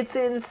 Like, it's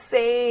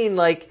insane.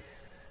 Like,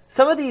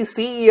 some of these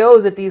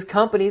CEOs at these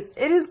companies,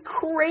 it is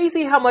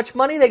crazy how much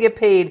money they get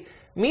paid.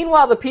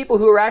 Meanwhile, the people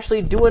who are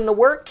actually doing the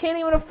work can't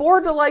even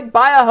afford to, like,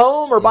 buy a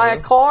home or buy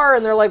a car,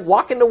 and they're, like,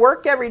 walking to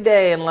work every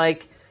day. And,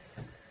 like,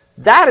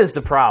 that is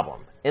the problem.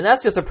 And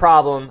that's just a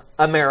problem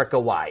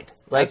America-wide.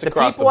 Like, the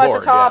people at the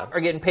top are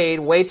getting paid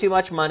way too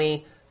much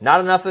money. Not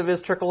enough of it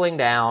is trickling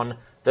down.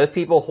 Those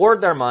people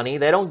hoard their money.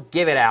 They don't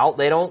give it out.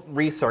 They don't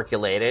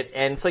recirculate it.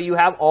 And so you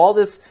have all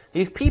these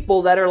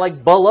people that are,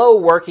 like, below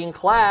working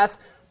class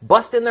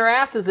busting their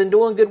asses and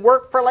doing good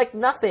work for, like,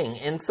 nothing.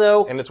 And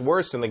it's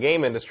worse in the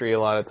game industry a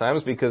lot of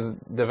times because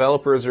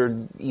developers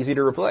are easy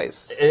to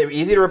replace.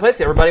 Easy to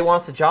replace. Everybody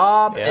wants a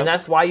job. Yep. And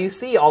that's why you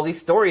see all these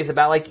stories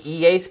about, like,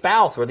 EA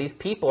Spouse, where these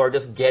people are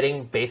just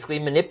getting basically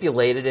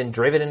manipulated and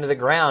driven into the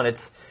ground.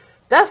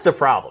 That's the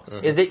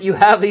problem, is that you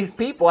have these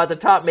people at the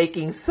top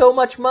making so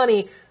much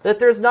money that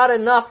there's not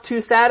enough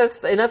to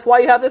satisfy. And that's why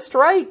you have this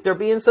strike. They're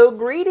being so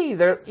greedy.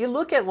 You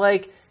look at,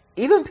 like,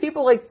 even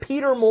people like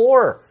Peter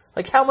Moore.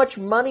 Like, how much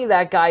money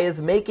that guy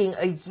is making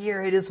a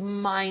year, it is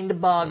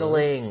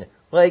mind-boggling.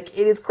 Like,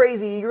 it is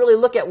crazy. You really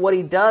look at what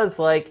he does,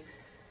 like,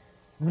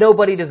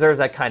 nobody deserves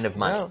that kind of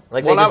money. No.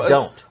 Like, they just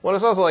don't. Well,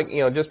 it's also like,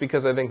 just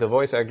because I think the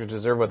voice actors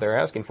deserve what they're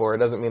asking for, it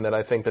doesn't mean that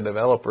I think the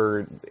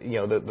developer,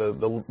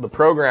 the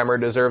programmer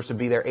deserves to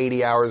be there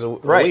 80 hours a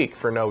week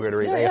for no good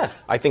reason. Yeah.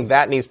 I think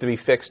that needs to be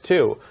fixed,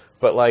 too.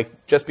 But,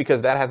 like, just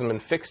because that hasn't been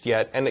fixed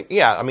yet, and,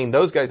 I mean,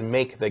 those guys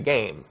make the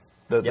game.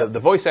 The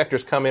voice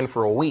actors come in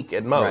for a week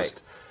at most.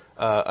 Right.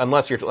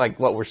 Unless you're like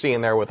what we're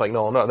seeing there with like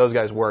no, those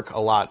guys work a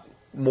lot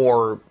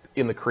more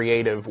in the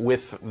creative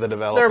with the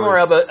developers. They're more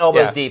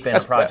elbows deep in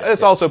a project.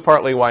 That's also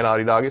partly why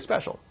Naughty Dog is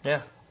special.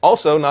 Yeah.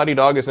 Also, Naughty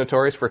Dog is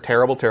notorious for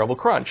terrible, terrible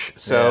crunch.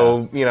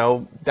 So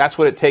that's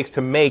what it takes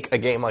to make a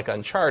game like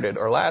Uncharted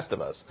or Last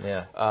of Us.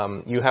 Yeah.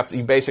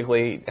 You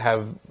basically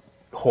have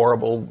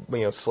horrible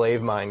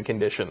slave mine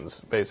conditions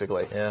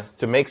basically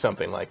to make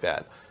something like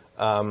that.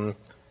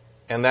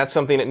 And that's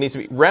something that needs to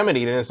be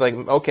remedied. And it's like,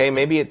 okay,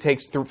 maybe it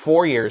takes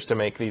 4 years to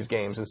make these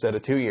games instead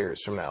of 2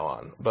 years from now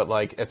on. But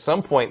like at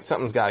some point,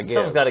 something's got to give.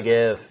 Something's got to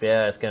give.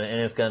 Yeah, it's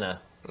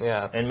gonna.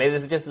 Yeah. And maybe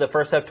this is just the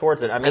first step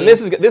towards it. I mean, and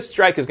this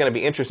strike is going to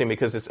be interesting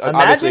because it's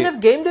imagine if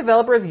game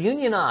developers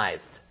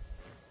unionized.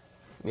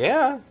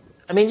 Yeah.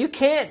 I mean, you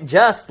can't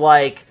just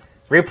like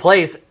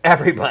replace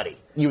everybody.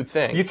 You would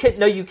think. You can't.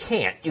 No, you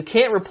can't. You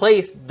can't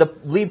replace the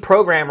lead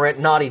programmer at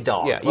Naughty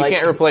Dog. Yeah, you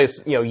can't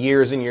replace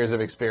years and years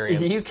of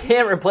experience. You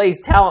can't replace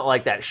talent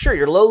like that. Sure,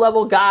 your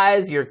low-level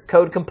guys, your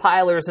code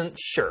compilers, and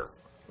sure.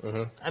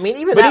 Mm-hmm. I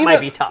mean, that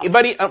might be tough.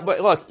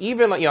 But look,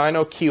 even I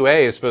know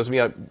QA is supposed to be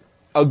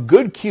a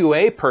good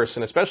QA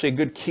person, especially a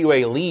good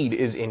QA lead,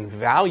 is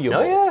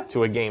invaluable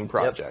to a game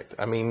project.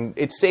 Yep. I mean,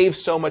 it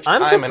saves so much time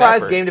and effort. I'm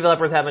surprised game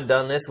developers haven't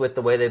done this with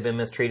the way they've been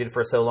mistreated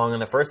for so long in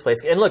the first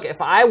place. And look, if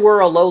I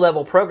were a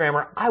low-level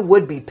programmer, I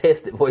would be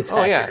pissed at voice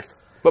actors.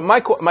 Yeah. But my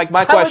question...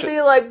 I would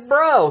be like,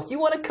 bro, you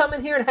want to come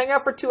in here and hang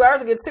out for 2 hours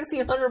and get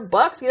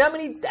 $1,600? You know how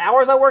many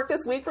hours I worked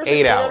this week for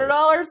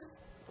 $1,600?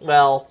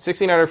 Well,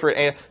 $1,600 for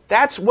an.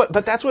 That's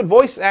what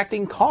voice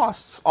acting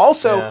costs.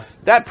 Also,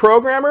 that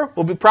programmer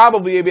will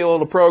probably be able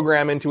to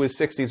program into his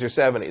 60s or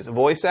 70s. A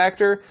voice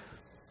actor,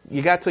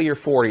 you got till your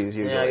 40s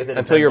usually,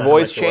 until your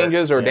voice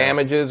changes or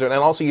damages, and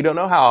also you don't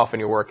know how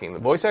often you're working. The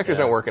voice actors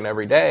aren't working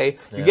every day.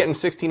 You're getting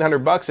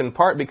 $1,600 in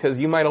part because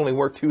you might only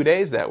work 2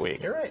 days that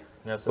week. You're right.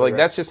 So like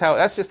that's just how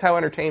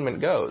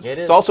entertainment goes.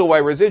 It's also why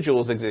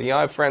residuals exist.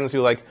 I have friends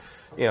who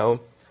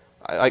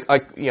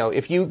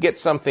if you get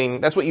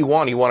something, that's what you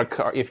want.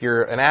 If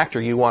you're an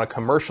actor, you want a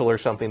commercial or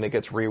something that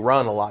gets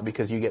rerun a lot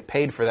because you get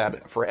paid for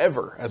that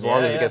forever as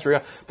long as it gets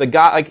rerun. The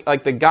guy,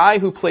 the guy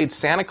who played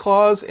Santa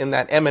Claus in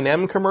that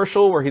M&M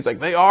commercial where he's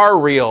like, they are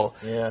real.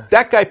 Yeah.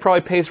 That guy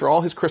probably pays for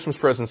all his Christmas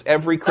presents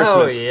every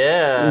Christmas.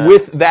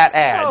 With that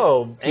ad.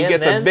 He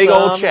gets a big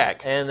old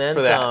check and then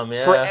for that some.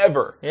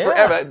 Forever.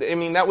 I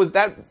mean,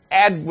 that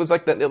ad was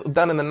like done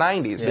in the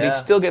 90s, but he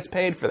still gets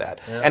paid for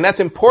that, and that's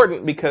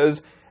important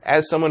because,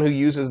 as someone who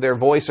uses their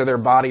voice or their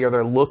body or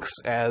their looks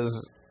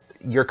as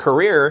your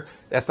career,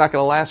 that's not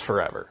going to last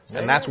forever.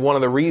 And that's one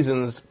of the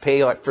reasons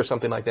pay for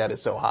something like that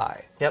is so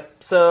high. Yep.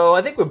 So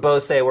I think we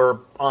both say we're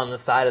on the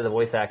side of the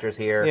voice actors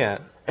here. Yeah.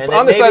 And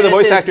on the side of the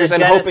voice actors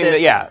and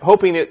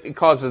hoping it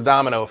causes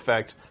domino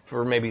effect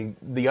for maybe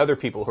the other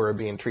people who are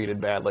being treated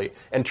badly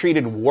and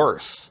treated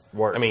worse.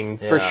 I mean,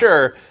 for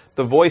sure,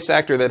 the voice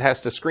actor that has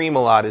to scream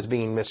a lot is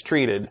being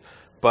mistreated,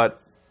 but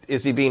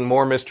is he being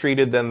more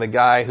mistreated than the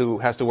guy who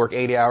has to work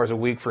 80 hours a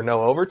week for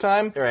no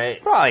overtime? Right.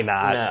 Probably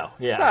not. No.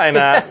 Yeah. Probably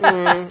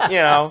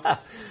not.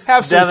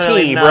 Have some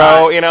tea,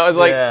 bro. It's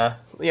like,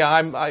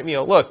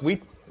 look,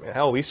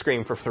 Hell, we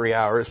scream for 3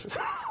 hours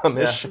on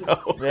this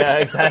show. Yeah,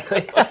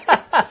 exactly.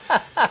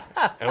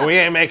 And we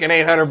ain't making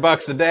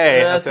 $800 a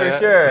day. That's for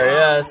sure.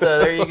 Yeah, so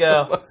there you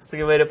go. That's a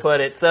good way to put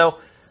it. So,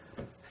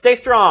 stay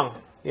strong.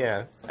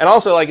 Yeah. And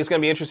also, like, it's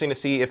going to be interesting to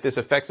see if this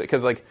affects it,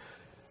 because, like,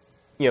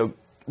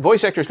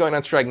 voice actors going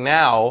on strike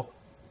now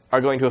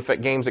are going to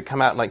affect games that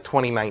come out in, like,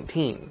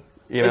 2019.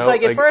 It's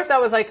like, at first I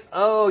was like,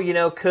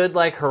 could,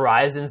 like,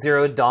 Horizon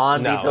Zero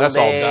Dawn be delayed? That's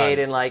all done.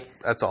 And, like,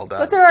 that's all done.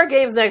 But there are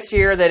games next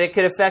year that it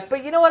could affect.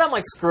 But you know what? I'm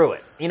like, screw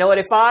it. You know what?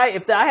 If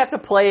I have to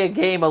play a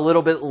game a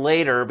little bit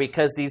later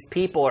because these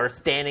people are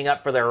standing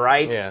up for their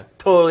rights,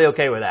 totally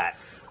okay with that.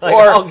 Like,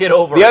 or I'll get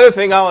over it. The other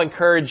thing I'll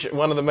encourage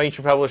one of the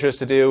major publishers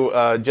to do,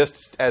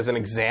 just as an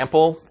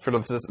example for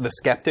the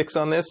skeptics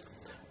on this,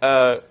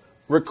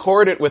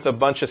 record it with a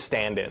bunch of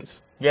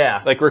stand-ins.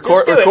 Yeah, like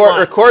record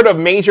a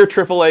major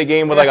AAA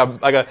game with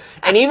like a,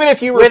 and even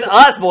if you with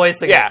us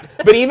voicing it.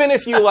 But even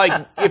if you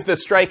if the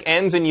strike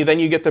ends and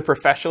you get the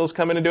professionals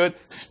come in and do it,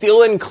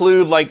 still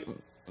include like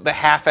the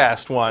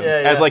half-assed one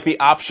as like the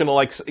optional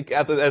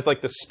as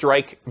like the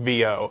strike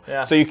VO,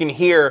 so you can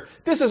hear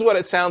this is what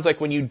it sounds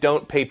like when you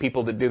don't pay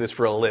people to do this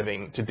for a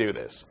living to do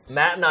this.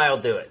 Matt and I'll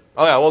do it.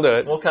 Oh yeah, we'll do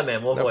it. We'll come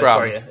in. We'll voice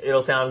for you.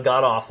 It'll sound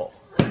god awful.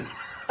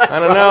 I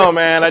don't know,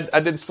 man. I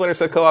did Splinter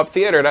Cell Co-op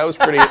Theater. That was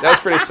pretty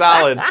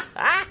solid.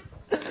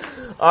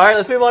 All right,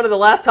 let's move on to the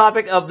last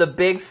topic of the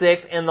Big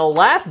Six and the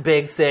last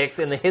Big Six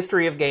in the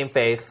history of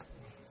GameFace.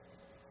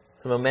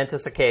 It's a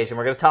momentous occasion.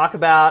 We're going to talk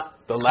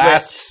about the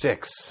last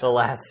six. The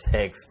last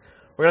six.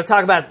 We're going to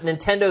talk about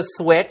Nintendo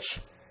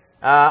Switch.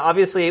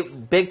 Obviously,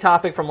 big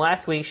topic from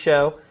last week's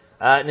show.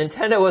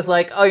 Nintendo was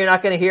like, "Oh, you're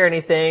not going to hear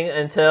anything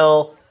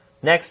until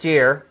next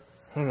year."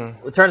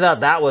 It turns out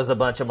that was a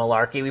bunch of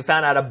malarkey. We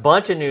found out a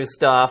bunch of new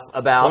stuff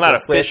about the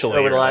Switch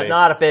over the last.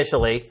 Not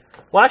officially.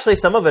 Well, actually,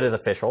 some of it is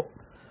official.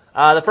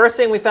 The first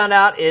thing we found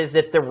out is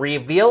that the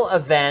reveal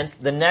event,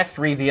 the next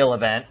reveal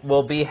event,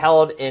 will be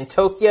held in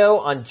Tokyo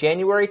on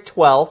January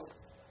 12th.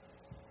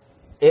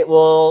 It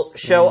will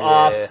show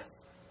off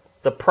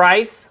the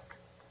price,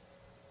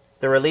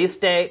 the release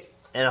date,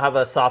 and it'll have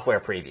a software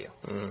preview.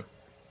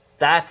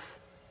 That's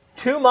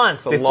 2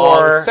 months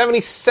before...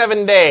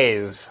 77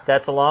 days.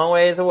 That's a long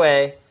ways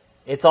away.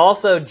 It's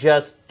also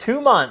just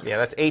 2 months. Yeah,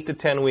 that's 8 to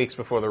 10 weeks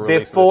before the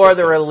release. Before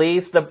the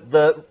release,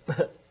 the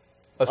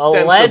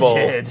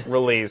alleged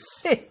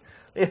release.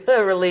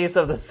 The release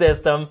of the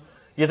system.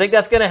 You think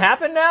that's going to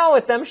happen now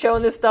with them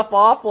showing this stuff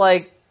off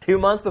like 2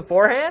 months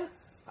beforehand?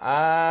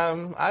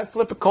 I'd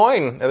flip a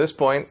coin at this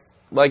point.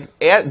 Like,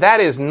 that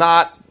is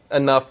not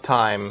enough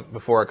time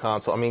before a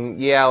console. I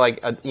mean,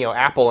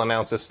 Apple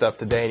announces stuff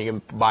today and you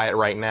can buy it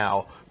right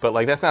now. But,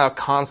 like, that's not how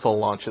console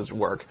launches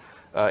work.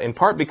 In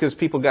part because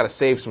people got to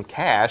save some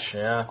cash.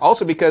 Yeah.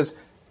 Also because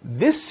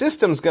this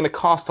system's going to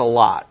cost a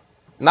lot.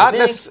 Not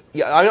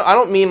necessarily. I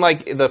don't mean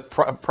like the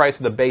price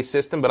of the base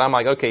system, but I'm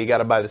like, okay, you got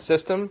to buy the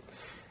system.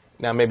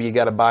 Now maybe you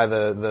got to buy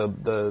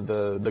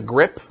the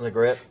grip. The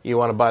grip. You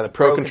want to buy the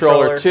Pro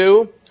Controller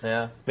too.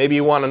 Yeah. Maybe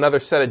you want another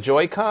set of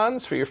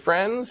Joy-Cons for your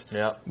friends.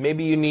 Yeah.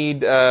 Maybe you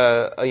need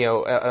a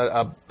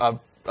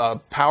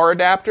power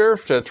adapter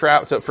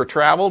for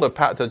travel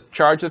to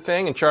charge the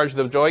thing and charge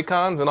the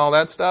Joy-Cons and all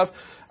that stuff.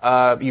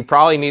 You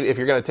probably need, if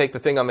you're going to take the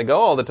thing on the go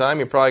all the time,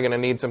 you're probably going to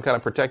need some kind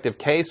of protective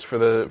case for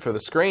the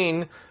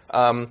screen.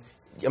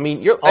 I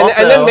mean,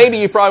 and then maybe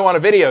you probably want a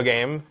video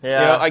game.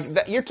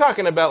 Yeah. You're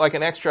talking about like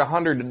an extra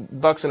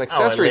 $100 in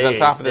accessories on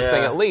top of this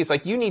thing at least.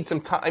 Like you need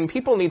some time.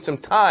 People need some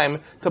time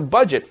to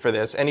budget for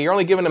this, and you're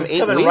only giving them 8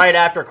 weeks. Coming right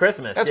after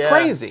Christmas. That's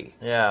crazy.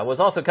 Yeah, it was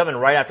also coming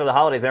right after the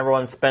holidays.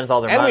 Everyone spends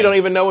all their money. And we don't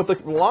even know what the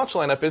launch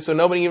lineup is, so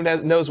nobody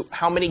even knows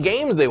how many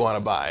games they want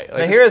to buy.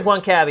 Now, here is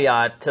one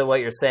caveat to what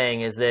you're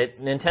saying: is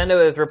that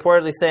Nintendo is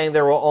reportedly saying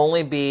there will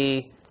only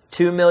be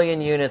 2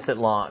 million units at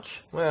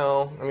launch.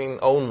 Well, I mean,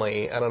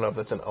 only. I don't know if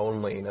that's an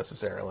only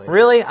necessarily.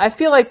 Really? I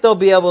feel like they'll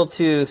be able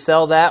to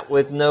sell that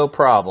with no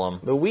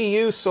problem. The Wii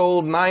U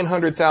sold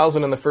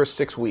 900,000 in the first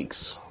 6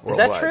 weeks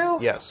worldwide. Is that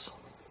true? Yes.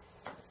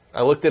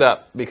 I looked it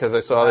up because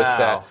I saw this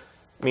stat.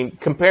 I mean,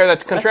 compare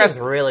that. That seems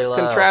really low.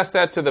 Contrast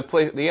that to the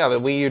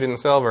Wii U didn't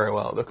sell very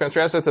well.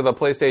 Contrast that to the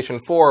PlayStation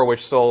 4,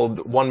 which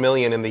sold 1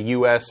 million in the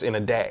U.S. in a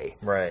day.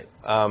 Right.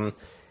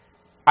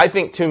 I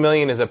think 2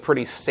 million is a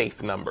pretty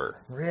safe number.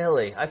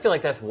 Really? I feel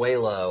like that's way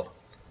low.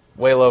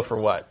 Way low for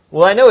what?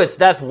 Well, I know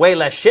that's way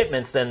less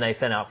shipments than they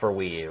sent out for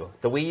Wii U.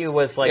 The Wii U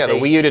was like... Yeah, the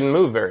Wii U didn't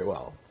move very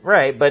well.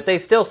 Right, but they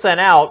still sent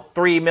out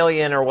 3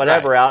 million or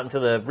whatever out into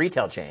the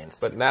retail chains.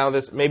 But now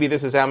maybe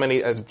this is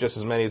just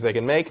as many as they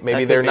can make.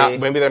 Maybe they're not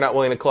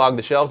willing to clog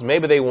the shelves.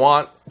 Maybe they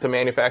want to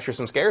manufacture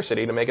some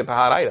scarcity to make it the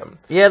hot item.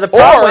 Yeah, the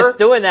problem with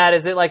doing that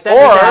is that needs to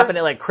happen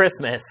at like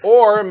Christmas.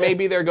 Or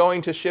maybe they're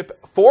going to ship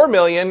 4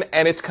 million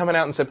and it's coming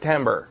out in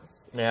September.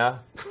 Yeah.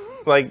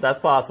 Like that's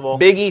possible.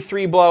 Big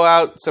E3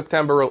 blowout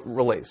September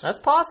release. That's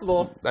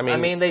possible. I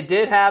mean, they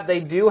do and have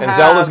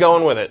Zelda's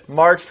going with it.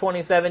 March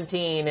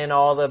 2017 and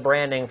all the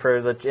branding in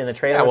the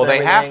trailers. Yeah, well,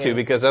 they have to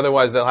because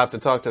otherwise they'll have to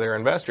talk to their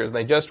investors. And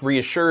they just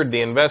reassured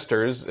the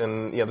investors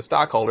and the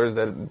stockholders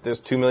that there's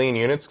 2 million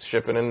units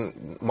shipping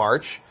in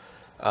March.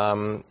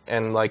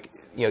 And like,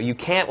 you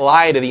can't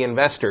lie to the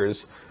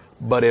investors,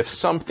 but if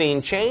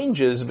something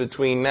changes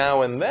between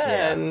now and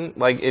then,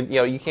 like,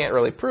 you can't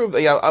really prove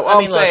that.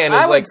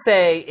 I would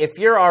say if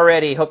you're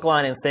already hook,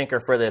 line, and sinker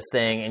for this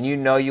thing, and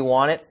you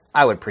want it,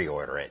 I would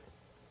pre-order it.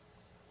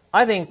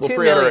 I think $2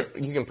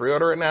 million. You can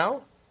pre-order it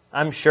now?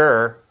 I'm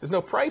sure. There's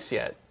no price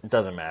yet. It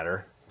doesn't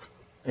matter.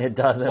 It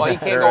doesn't matter. Well, you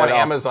can't go on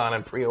Amazon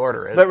and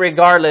pre-order it. But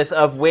regardless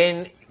of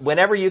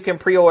whenever you can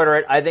pre-order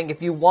it, I think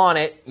if you want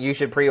it, you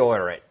should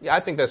pre-order it. Yeah, I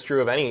think that's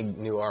true of any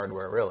new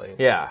hardware, really.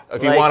 Yeah.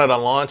 If you want it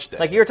on launch day.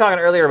 Like you were talking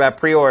earlier about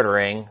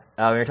pre-ordering, you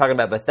were talking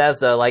about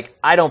Bethesda, like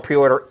I don't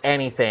pre-order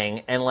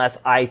anything unless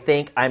I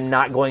think I'm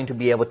not going to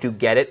be able to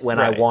get it when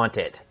I want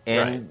it.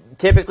 And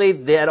typically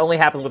that only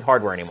happens with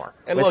hardware anymore.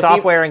 And with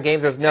software and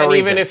games, there's no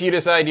reason. Even if you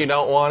decide you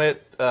don't want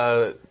it,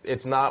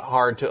 it's not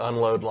hard to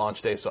unload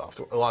launch day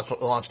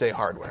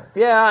hardware.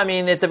 Yeah, I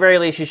mean, at the very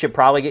least, you should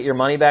probably get your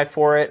money back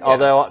for it. Yeah.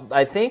 Although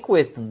I think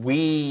with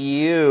Wii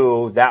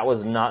U, that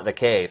was not the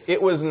case.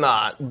 It was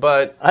not,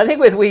 but I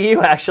think with Wii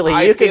U,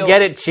 actually, you could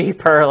get it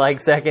cheaper, like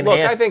secondhand.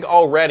 Look, I think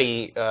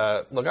already.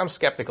 I'm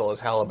skeptical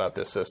as hell about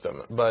this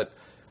system, but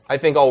I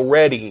think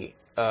already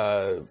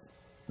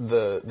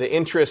the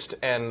interest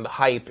and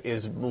hype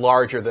is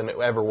larger than it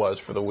ever was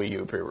for the Wii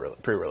U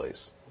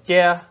pre-release.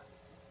 Yeah.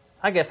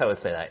 I guess I would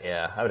say that,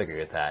 yeah. I would agree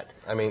with that.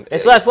 I mean...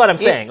 that's what I'm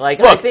saying. Like,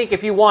 look, I think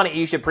if you want it,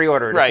 you should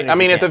pre-order it as soon as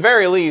you can. At the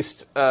very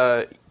least,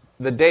 the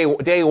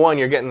day one,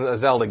 you're getting a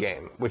Zelda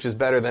game, which is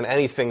better than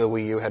anything the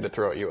Wii U had to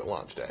throw at you at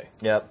launch day.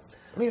 Yep.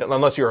 I mean,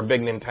 unless you're a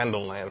big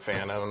Nintendo Land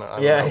fan. I don't know.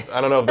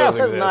 I don't know if those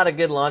exist. That was not a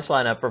good launch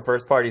lineup for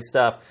first-party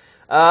stuff.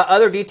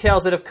 Other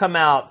details that have come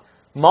out.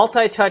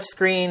 Multi-touch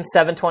screen,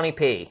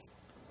 720p.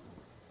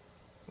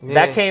 Yeah.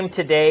 That came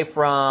today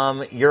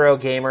from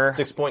Eurogamer.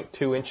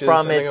 6.2 inches.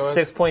 From its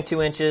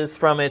 6.2 inches.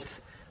 From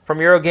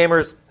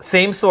Eurogamer's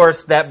same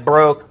source that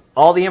broke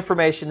all the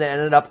information that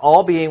ended up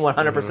all being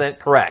 100%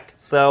 correct.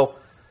 So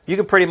you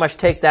can pretty much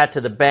take that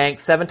to the bank.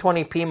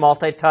 720p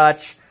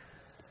multi-touch.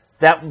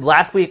 That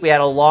last week we had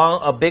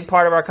a big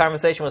part of our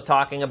conversation was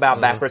talking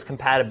about backwards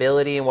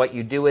compatibility and what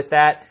you do with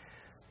that.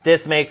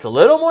 This makes a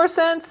little more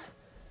sense.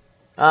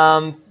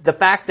 The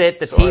fact that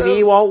the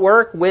TV won't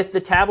work with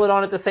the tablet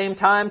on at the same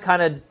time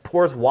kind of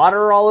pours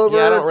water all over.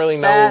 Yeah, I don't really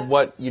know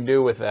what you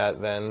do with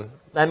that then.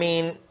 I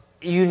mean,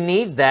 you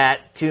need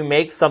that to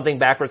make something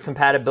backwards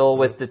compatible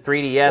with the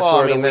 3DS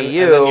or the Wii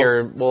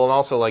U. And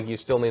also you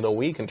still need a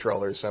Wii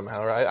controller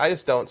somehow, right? I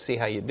just don't see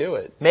how you do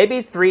it.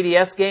 Maybe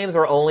 3DS games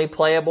are only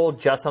playable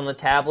just on the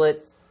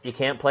tablet. You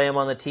can't play them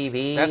on the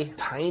TV. That's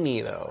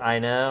tiny, though. I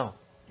know.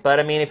 But,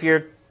 I mean, if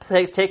you're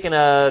taking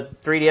a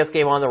 3DS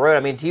game on the road,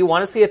 I mean, do you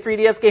want to see a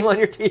 3DS game on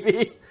your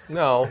TV?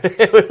 No.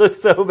 It would look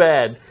so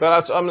bad.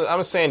 But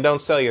I'm saying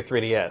don't sell your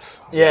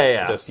 3DS.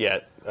 Yeah. Just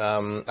yet.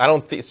 I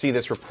don't see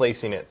this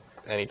replacing it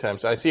anytime.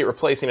 So I see it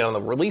replacing it on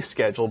the release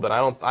schedule, but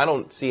I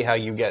don't see how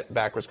you get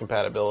backwards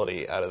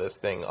compatibility out of this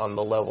thing on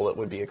the level that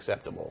would be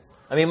acceptable.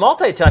 I mean,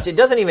 multi-touch, it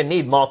doesn't even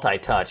need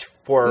multi-touch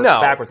for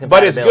backwards compatibility.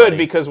 But it's good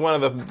because one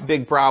of the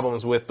big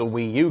problems with the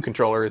Wii U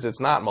controller is it's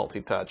not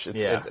multi-touch,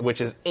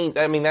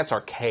 that's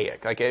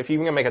archaic. Like, if you're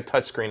going to make a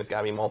touch screen, it's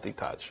got to be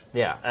multi-touch.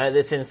 Yeah,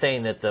 it's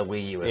insane that the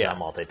Wii U is not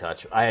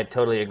multi-touch. I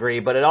totally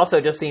agree, but it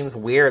also just seems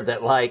weird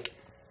that,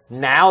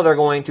 now they're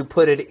going to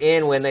put it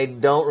in when they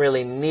don't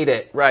really need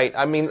it. Right.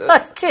 I mean,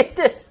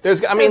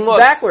 it's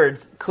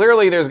backwards.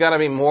 Clearly, there's got to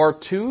be more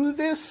to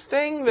this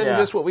thing than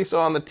just what we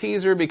saw on the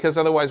teaser, because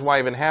otherwise, why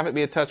even have it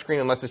be a touchscreen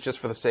unless it's just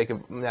for the sake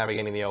of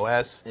navigating the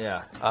OS?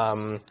 Yeah.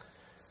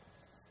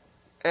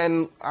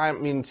 And I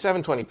mean,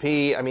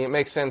 720p. I mean, it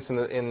makes sense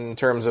in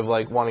terms of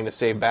wanting to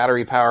save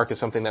battery power, because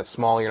something that's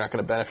small, you're not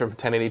going to benefit from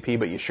 1080p,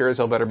 but you sure as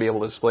hell better be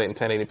able to display it in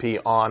 1080p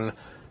on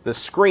the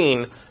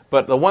screen.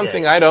 But the one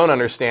thing I don't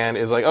understand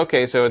is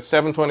okay, so it's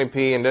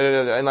 720p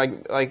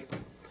and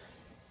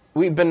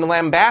we've been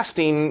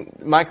lambasting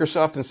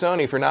Microsoft and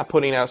Sony for not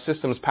putting out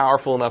systems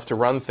powerful enough to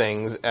run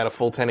things at a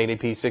full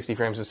 1080p, 60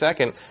 frames a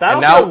second.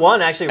 Battlefield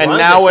 1 actually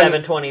runs at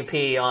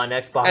 720p on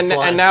Xbox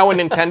One. And now when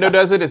Nintendo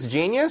does it, it's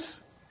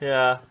genius?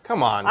 Yeah.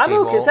 Come on, I'm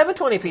people. Okay.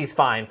 720p is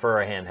fine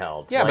for a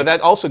handheld. Yeah, but that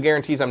also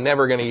guarantees I'm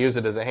never going to use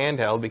it as a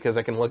handheld because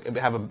I can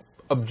have an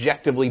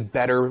objectively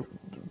better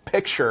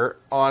picture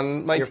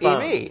on my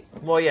TV.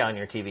 Phone. Well, yeah, on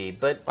your TV,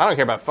 but I don't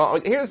care about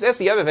phone. That's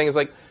the other thing is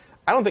I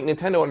don't think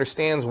Nintendo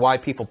understands why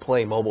people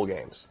play mobile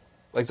games.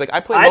 I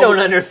don't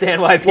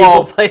understand why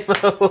people play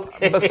mobile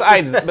games.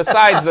 Besides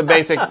the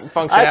basic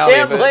functionality. I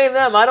can't blame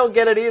them. I don't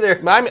get it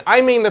either. I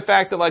mean the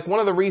fact that one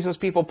of the reasons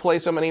people play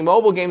so many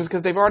mobile games is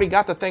because they've already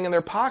got the thing in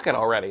their pocket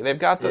already. They've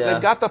got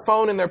the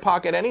phone in their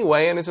pocket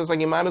anyway, and it's just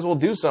you might as well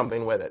do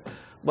something with it.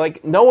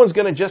 No one's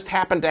going to just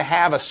happen to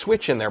have a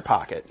Switch in their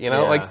pocket, you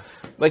know? Yeah.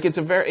 It's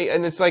a very,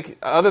 and it's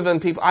other than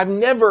people, I've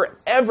never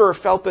ever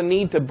felt the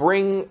need to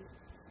bring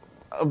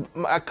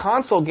a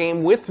console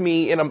game with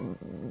me in a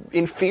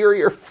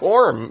inferior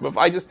form.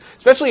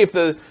 Especially if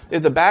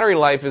the battery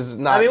life is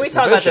not. I mean, we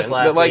talked about this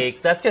last like,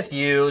 week. That's just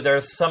you.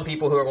 There's some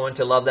people who are going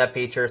to love that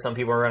feature. Some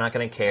people are not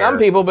going to care. Some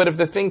people, but if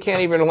the thing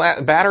can't even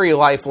battery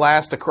life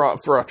last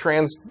for a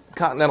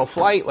transcontinental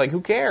flight, like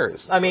who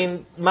cares? I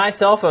mean, my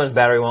cell phone's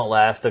battery won't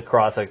last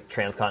across a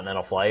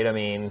transcontinental flight. I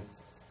mean,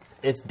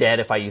 it's dead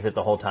if I use it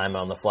the whole time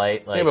on the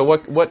flight. Like, yeah,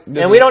 but what?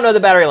 And we don't know the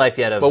battery life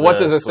yet of. But what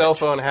does a Switch. cell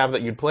phone have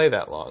that you'd play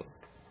that long?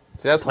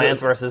 See, that's Plants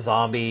vs.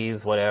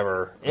 Zombies,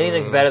 whatever.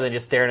 Anything's better than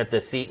just staring at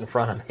the seat in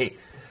front of me.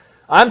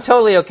 I'm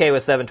totally okay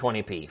with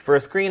 720p. For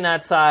a screen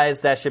that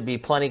size, that should be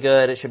plenty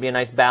good. It should be a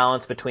nice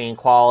balance between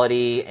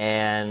quality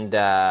and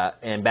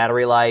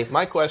battery life.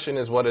 My question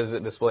is, what does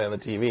it display on the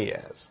TV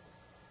as?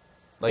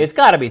 Like, It's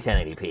got to be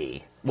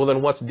 1080p. well,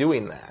 then what's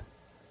doing that?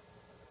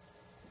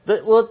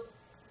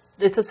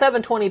 It's a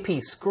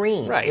 720p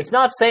screen. Right. It's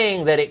not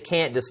saying that it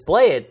can't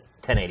display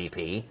at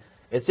 1080p.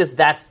 It's just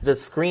that's the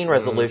screen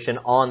resolution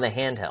on the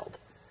handheld.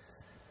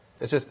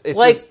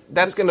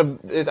 That's going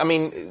to. I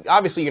mean,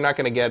 obviously, you're not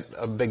going to get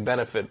a big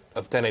benefit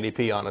of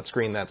 1080p on a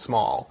screen that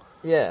small.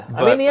 Yeah, I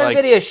But, mean, the like-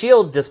 NVIDIA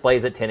Shield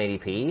displays at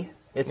 1080p.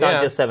 It's not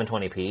Yeah. just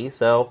 720p.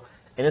 So,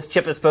 and this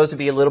chip is supposed to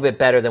be a little bit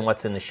better than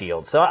what's in the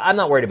Shield. So I'm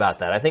not worried about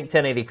that. I think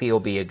 1080p will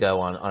be a go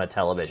on a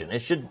television. It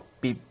should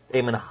be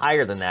aiming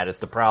higher than that is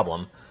the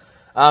problem.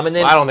 And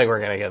then I don't think we're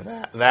going to get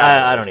that.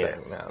 I don't either.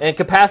 No. And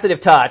capacitive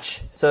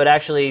touch, so it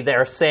actually,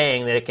 they're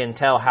saying that it can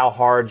tell how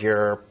hard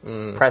you're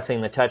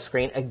pressing the touch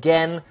screen.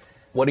 Again,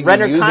 What are you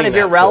rendered using kind of that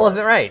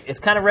irrelevant, for? right? It's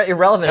kind of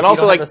irrelevant And if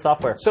also, you don't like, have the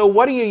software. so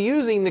what are you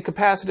using the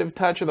capacitive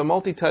touch or the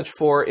multi-touch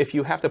for if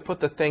you have to put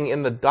the thing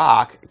in the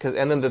dock,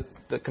 and then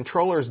the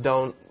controllers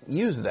don't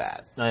use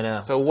that? I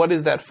know. So what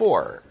is that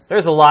for?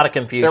 There's a lot of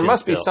confusion. There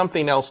must be still.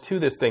 something else to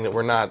this thing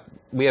that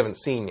we haven't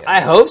seen yet. I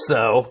hope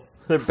so.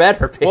 There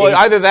better be. Well,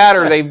 either that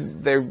or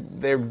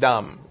they're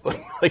dumb.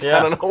 Like, Yeah.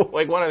 I don't know,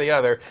 like one or the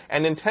other.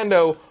 And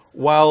Nintendo,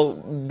 while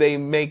they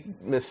make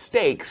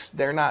mistakes,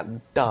 they're not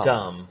dumb.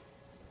 Dumb.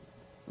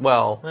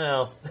 Well,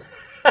 Well,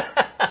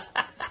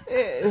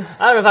 I don't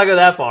know if I go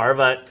that far,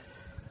 but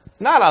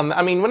not on.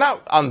 I mean, we're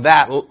not on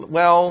that.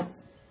 Well,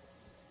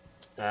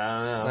 I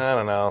don't know. I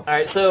don't know. All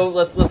right, so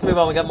let's move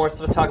on. We got more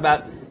stuff to talk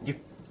about.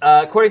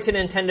 According to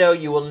Nintendo,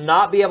 you will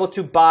not be able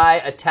to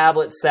buy a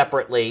tablet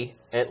separately,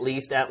 at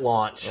least at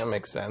launch. That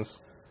makes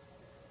sense.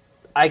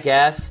 I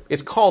guess.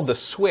 It's called the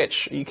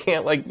Switch. You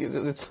can't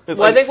it's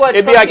Well, I think what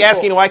it'd be some like people-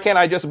 asking, why can't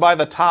I just buy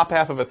the top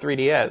half of a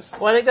 3DS?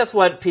 Well, I think that's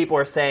what people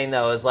are saying,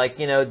 though, is like,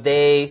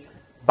 they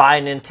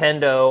buy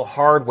Nintendo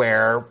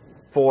hardware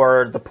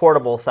for the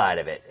portable side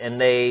of it. And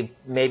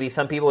maybe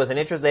some people with an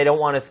interest, they don't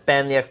want to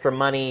spend the extra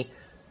money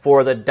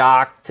for the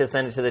dock to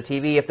send it to the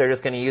TV if they're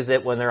just going to use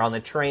it when they're on the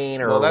train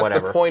or Well, that's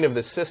whatever. the point of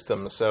the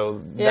system.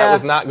 So that Yeah.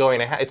 was not going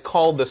to happen. It's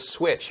called the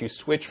Switch. You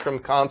switch from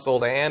console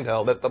to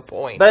handheld. That's the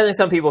point. But I think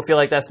some people feel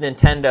like that's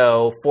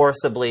Nintendo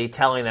forcibly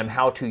telling them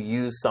how to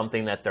use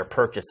something that they're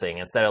purchasing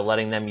instead of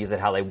letting them use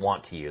it how they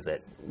want to use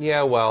it.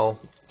 Yeah, well,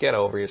 get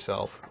over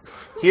yourself.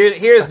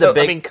 Here's the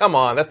big. I mean, come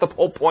on. That's the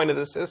whole point of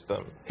the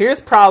system. Here's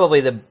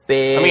probably the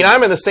big. I mean,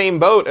 I'm in the same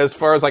boat as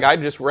far as, like,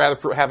 I'd just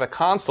rather have a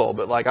console,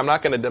 but, like, I'm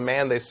not going to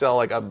demand they sell,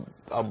 like,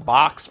 a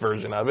box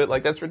version of it.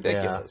 Like, that's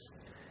ridiculous.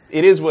 Yeah.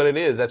 It is what it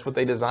is. That's what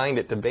they designed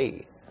it to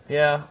be.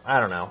 Yeah, I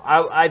don't know.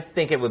 I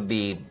think it wouldn't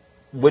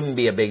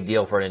be a big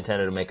deal for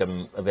Nintendo to make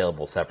them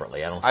available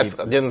separately. I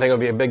didn't think it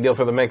would be a big deal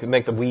for them to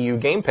make the Wii U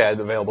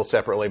gamepad available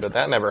separately, but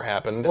that never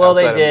happened. Well,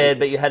 they did,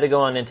 but you had to go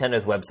on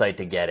Nintendo's website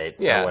to get it,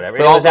 yeah, or whatever.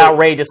 But it was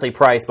outrageously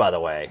priced, by the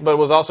way. But it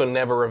was also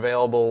never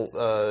available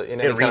in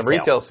any kind of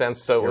retail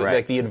sense, so it was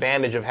like the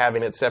advantage of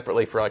having it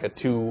separately for like a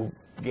 2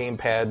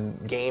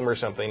 gamepad game or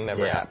something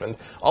never happened.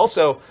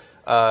 Also,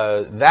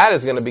 that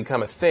is going to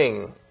become a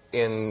thing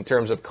in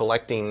terms of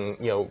collecting,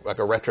 like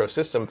a retro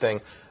system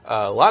thing.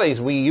 A lot of these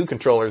Wii U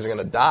controllers are going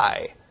to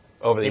die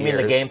over the years. You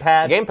mean the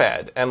gamepad?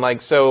 Gamepad. And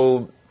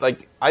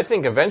I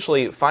think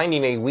eventually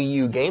finding a Wii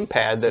U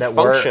gamepad that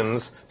functions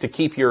works to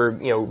keep your,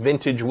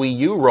 vintage Wii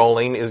U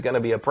rolling is going to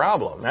be a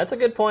problem. That's a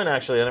good point,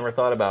 actually. I never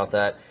thought about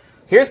that.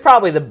 Here's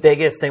probably the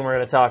biggest thing we're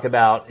going to talk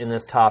about in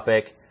this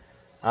topic.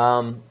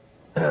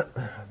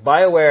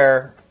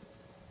 BioWare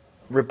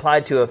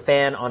replied to a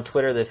fan on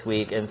Twitter this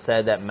week and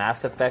said that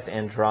Mass Effect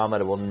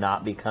Andromeda will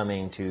not be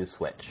coming to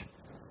Switch.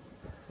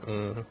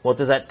 Mm-hmm. What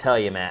does that tell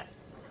you, Matt?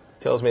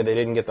 Tells me they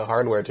didn't get the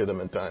hardware to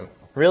them in time.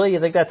 Really? You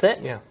think that's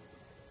it? Yeah.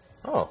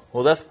 Oh,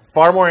 well, that's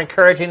far more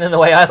encouraging than the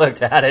way I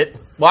looked at it.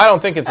 Well, I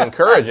don't think it's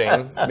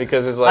encouraging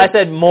because it's like I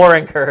said more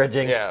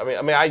encouraging.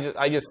 Yeah,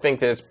 I just think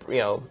that it's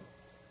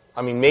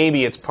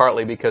maybe it's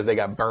partly because they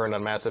got burned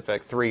on Mass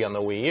Effect 3 on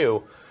the Wii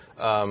U,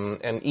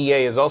 and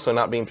EA is also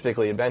not being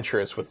particularly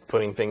adventurous with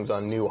putting things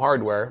on new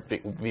hardware,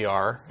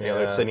 VR.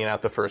 They're sitting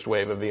out the first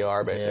wave of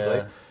VR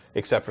basically,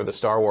 except for the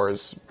Star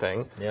Wars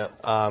thing. Yeah.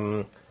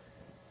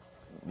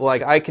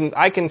 Like I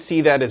can see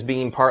that as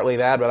being partly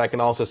that, but I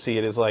can also see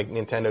it as like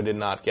Nintendo did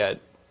not get,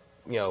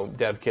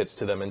 dev kits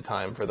to them in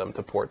time for them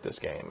to port this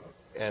game,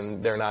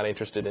 and they're not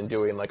interested in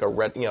doing like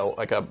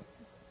a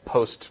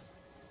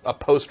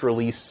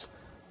post-release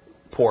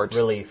port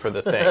release for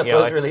the thing. You know,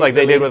 like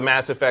they did with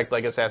Mass Effect,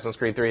 like Assassin's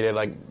Creed 3 did,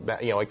 like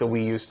like the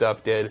Wii U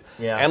stuff did,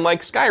 and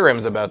like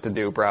Skyrim's about to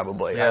do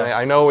probably. Yeah.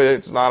 I know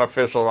it's not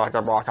official. Like,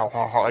 come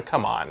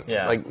on,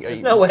 like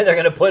there's no way they're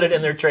going to put it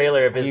in their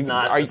trailer if it's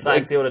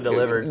not sealed and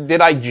delivered.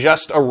 Did I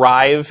just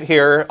arrive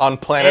here on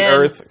planet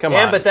Earth? Come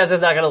on. And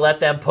Bethesda's not going to let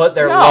them put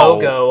their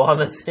logo on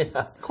the.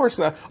 Of course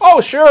not.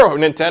 Oh, sure,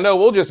 Nintendo.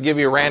 We'll just give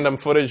you random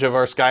footage of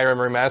our Skyrim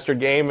remastered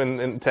game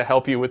and to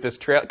help you with this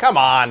trail. Come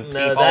on, people.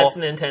 No, that's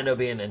Nintendo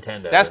being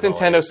Nintendo. That's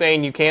Nintendo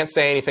saying you can't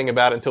say anything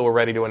about it until we're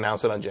ready to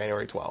announce it on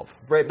January 12th.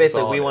 Right,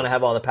 basically, we want to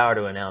have all the power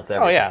to announce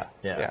everything. Oh,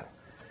 yeah.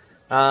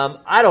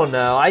 I don't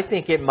know. I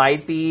think it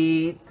might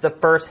be the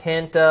first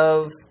hint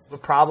of a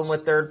problem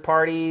with third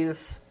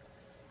parties.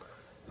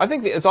 I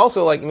think it's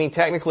also like, I mean,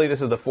 technically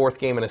this is the fourth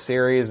game in a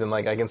series, and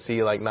like I can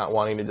see like not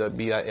wanting to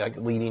be like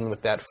leading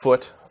with that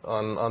foot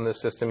on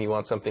this system. You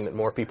want something that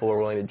more people are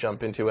willing to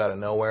jump into out of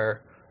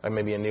nowhere, or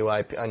maybe a new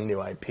IP.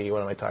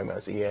 What am I talking about?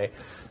 It's EA.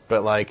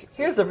 But like,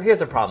 here's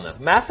the problem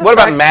though. Mass Effect. What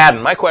about Madden?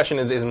 My question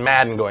is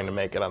Madden going to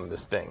make it on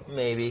this thing?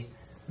 Maybe.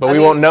 But we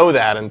won't know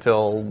that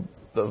until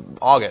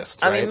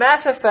August. Right? I mean,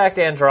 Mass Effect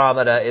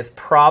Andromeda is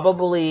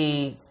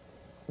probably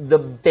the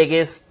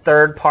biggest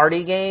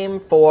third-party game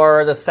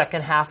for the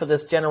second half of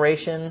this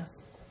generation,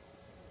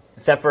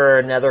 except for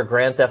another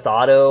Grand Theft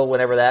Auto,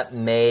 whenever that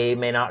may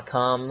not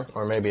come,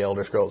 or maybe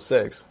Elder Scrolls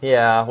 6.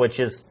 Yeah, which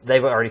is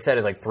they've already said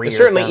is like 3 years.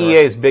 It's certainly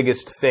EA's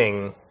biggest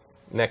thing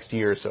next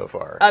year so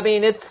far. I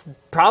mean, it's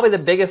probably the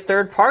biggest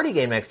third-party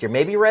game next year.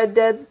 Maybe Red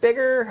Dead's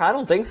bigger. I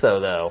don't think so,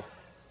 though.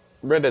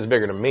 Red Dead's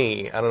bigger to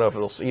me. I don't know if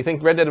it'll. You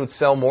think Red Dead would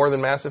sell more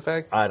than Mass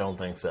Effect? I don't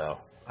think so.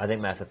 I think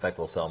Mass Effect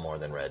will sell more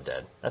than Red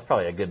Dead. That's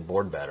probably a good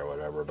board bet or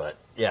whatever. But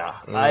yeah,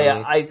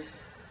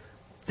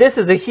 this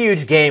is a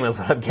huge game, is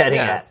what I'm getting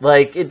at.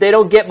 Like they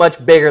don't get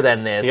much bigger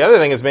than this. The other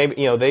thing is maybe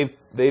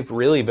they've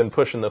really been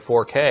pushing the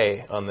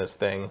 4K on this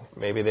thing.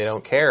 Maybe they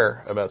don't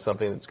care about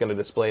something that's going to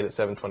display it at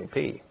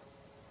 720p.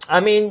 I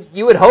mean,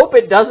 you would hope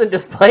it doesn't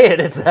display it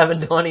at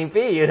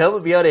 720p. You'd hope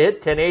it'd be able to hit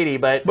 1080,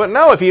 but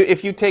no, if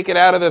you take it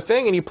out of the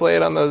thing and you play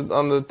it on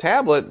the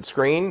tablet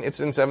screen, it's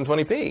in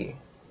 720p.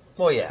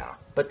 Well, yeah,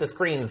 but the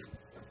screen's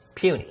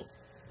puny.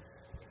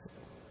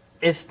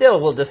 It still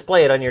will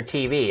display it on your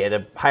TV at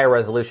a higher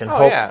resolution.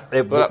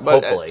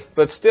 Hopefully,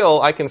 but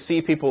still, I can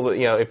see people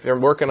that if they're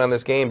working on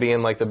this game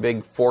being like the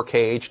big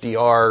 4K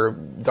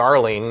HDR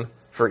darling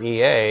for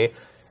EA.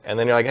 And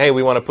then you're like, hey,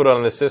 we want to put it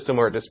on the system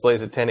where it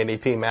displays at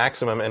 1080p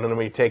maximum, and when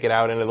we take it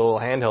out into the little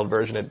handheld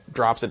version, it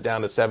drops it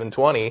down to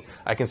 720.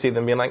 I can see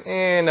them being like,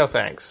 no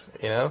thanks,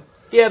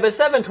 Yeah, but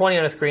 720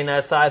 on a screen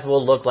that size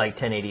will look like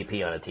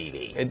 1080p on a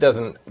TV. It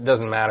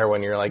doesn't matter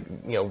when you're like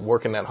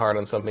working that hard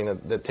on something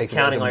that takes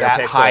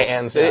that high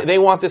end. So they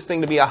want this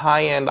thing to be a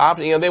high end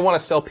option. They want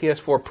to sell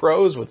PS4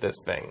 Pros with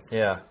this thing.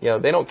 Yeah.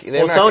 They don't.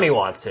 Sony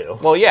wants to.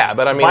 Well, yeah,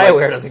 but I mean,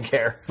 BioWare doesn't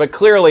care. But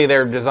clearly,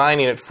 they're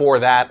designing it for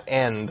that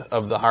end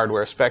of the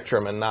hardware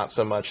spectrum, and not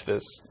so much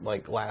this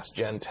like last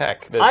gen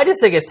tech. I just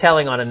think it's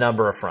telling on a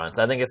number of fronts.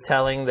 I think it's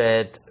telling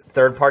that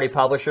third-party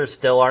publishers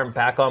still aren't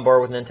back on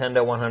board with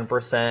Nintendo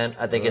 100%.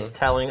 I think it's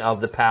telling of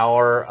the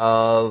power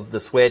of the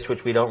Switch,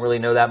 which we don't really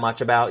know that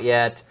much about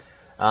yet.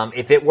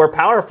 If it were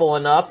powerful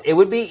enough, it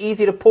would be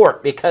easy to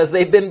port because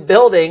they've been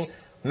building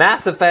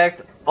Mass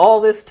Effect all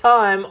this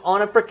time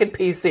on a frickin'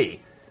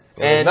 PC.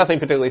 And there's nothing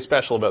particularly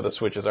special about the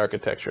Switch's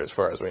architecture as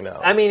far as we know.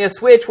 I mean, if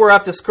Switch were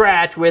up to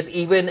scratch with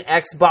even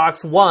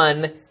Xbox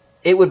One,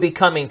 it would be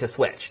coming to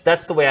Switch.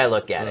 That's the way I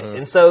look at it.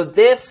 And so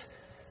this...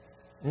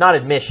 not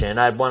admission,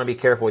 I'd want to be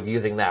careful with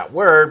using that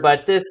word,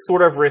 but this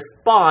sort of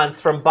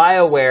response from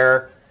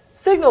BioWare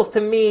signals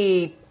to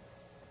me,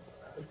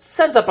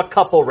 sends up a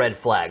couple red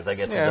flags, I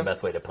guess is the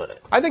best way to put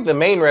it. I think the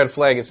main red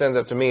flag it sends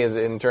up to me is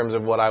in terms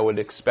of what I would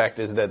expect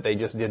is that they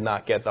just did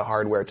not get the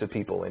hardware to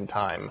people in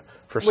time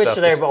for stuff. Which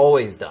they've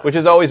always done. Which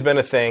has always been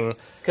a thing.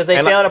 Because they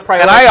failed to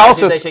prioritize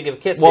who they should give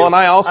kits to. And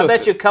I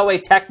bet you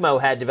Koei Tecmo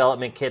had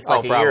development kits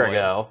a year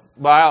ago.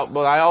 But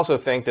I also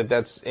think that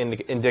that's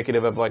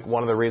indicative of like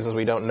one of the reasons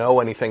we don't know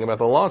anything about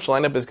the launch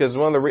lineup is because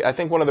I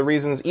think one of the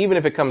reasons, even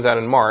if it comes out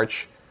in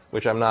March,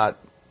 which I'm not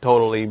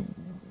totally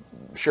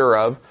sure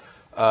of,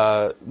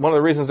 one of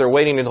the reasons they're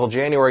waiting until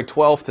January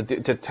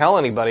 12th to tell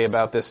anybody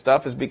about this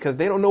stuff is because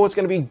they don't know what's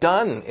going to be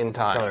done in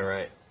time. Probably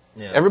right.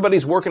 Yeah.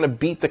 Everybody's working to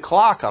beat the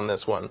clock on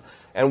this one,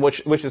 and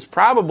which is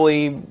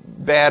probably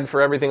bad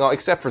for everything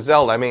except for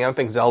Zelda. I mean, I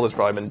think Zelda's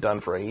probably been done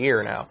for a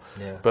year now.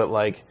 Yeah. But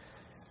like,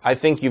 I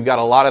think you've got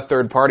a lot of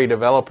third-party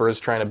developers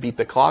trying to beat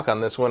the clock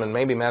on this one, and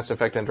maybe Mass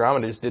Effect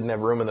Andromeda just didn't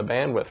have room in the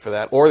bandwidth for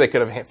that, or they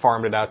could have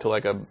farmed it out to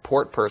like a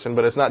port person,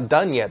 but it's not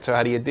done yet. So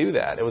how do you do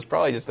that? It was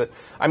probably just that.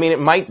 I mean, it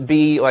might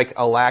be like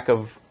a lack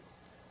of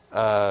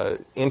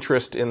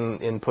interest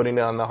in putting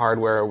it on the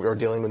hardware or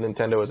dealing with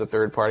Nintendo as a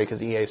third party,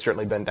 because EA's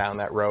certainly been down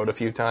that road a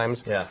few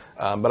times. Yeah.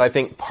 But I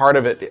think part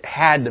of it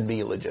had to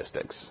be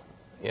logistics.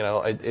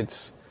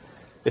 It's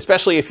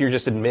especially if you're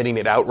just admitting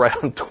it outright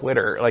on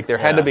Twitter. Like there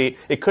had to be.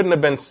 It couldn't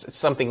have been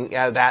something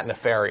that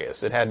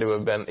nefarious. It had to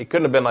have been. It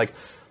couldn't have been like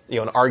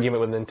an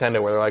argument with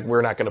Nintendo where they're like,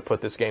 we're not going to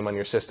put this game on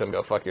your system,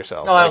 go fuck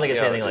yourself. No, I don't think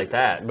it's anything like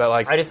that. But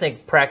like, I just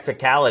think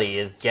practicality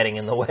is getting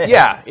in the way.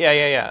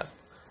 Yeah.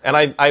 And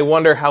I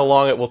wonder how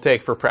long it will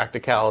take for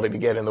practicality to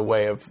get in the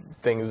way of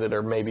things that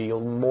are maybe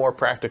more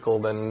practical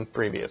than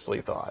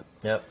previously thought.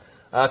 Yep.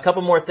 A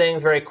couple more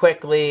things very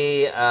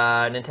quickly.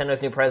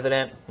 Nintendo's new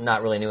president,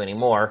 not really new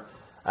anymore,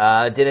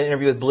 did an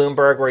interview with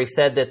Bloomberg where he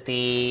said that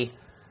the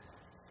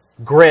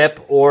grip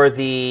or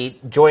the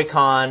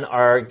Joy-Con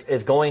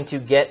is going to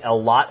get a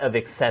lot of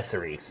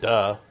accessories.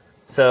 Duh.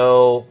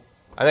 So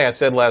I think I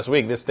said last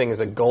week, this thing is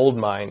a gold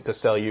mine to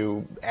sell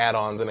you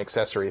add-ons and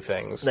accessory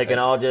things. They can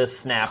all just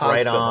snap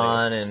constantly. right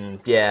on, and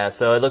yeah,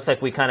 so it looks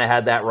like we kind of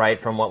had that right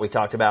from what we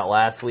talked about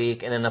last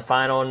week. And then the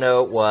final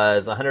note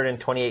was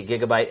 128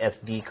 gigabyte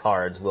SD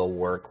cards will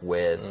work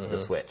with the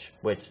Switch,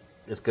 which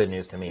is good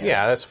news to me.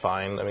 Yeah, that's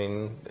fine. I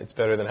mean, it's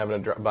better than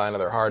having to buy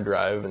another hard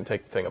drive and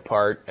take the thing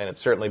apart, and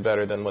it's certainly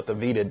better than what the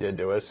Vita did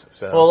to us.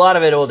 So. Well, a lot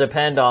of it will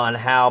depend on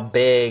how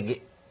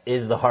big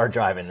is the hard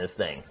drive in this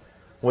thing.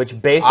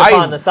 Which, based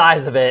upon the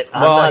size of it,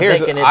 I'm not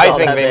thinking it's all that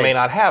big. I think they may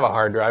not have a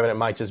hard drive, and it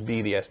might just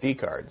be the SD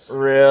cards.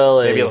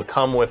 Really? Maybe it'll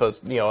come with a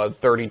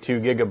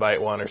 32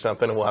 gigabyte one or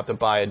something, and we'll have to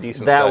buy a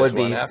decent size one. That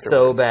would be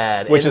so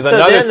bad. Which is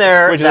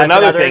another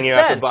thing expense. You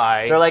have to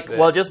buy. They're like,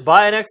 well, just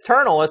buy an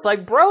external. It's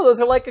like, bro, those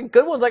are like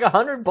good ones, like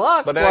 $100.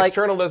 But an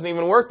external doesn't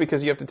even work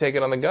because you have to take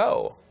it on the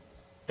go.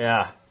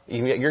 Yeah.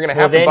 You're going to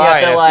have to buy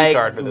an SD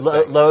card for this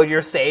thing. Load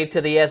your save to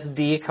the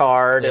SD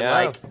card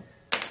and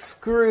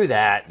screw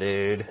that,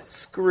 dude.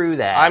 Screw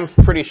that. I'm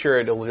pretty sure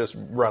it'll just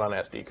run on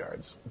SD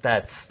cards.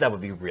 That would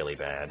be really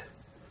bad.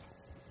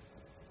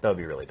 That would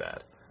be really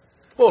bad.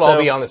 Well, it'll all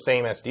be on the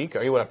same SD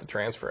card. You wouldn't have to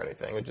transfer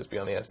anything. It would just be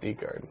on the SD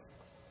card.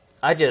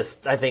 I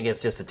think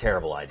it's just a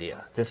terrible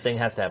idea. This thing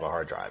has to have a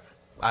hard drive.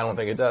 I don't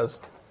think it does.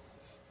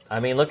 I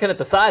mean, looking at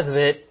the size of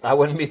it, I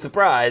wouldn't be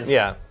surprised.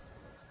 Yeah.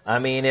 I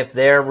mean, if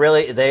they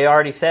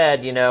already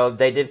said,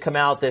 they did come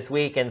out this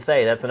week and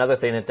say, that's another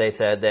thing that they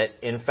said, that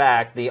in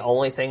fact, the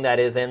only thing that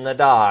is in the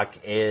dock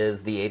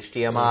is the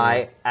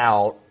HDMI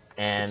out.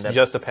 And it's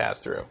just a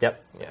pass-through. Yep,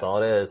 that's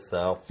all it is.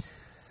 So,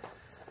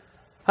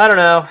 I don't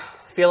know.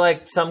 I feel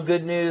like some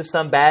good news,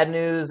 some bad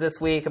news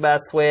this week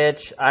about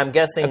Switch. I'm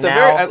guessing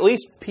at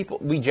least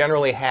we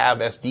generally have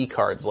SD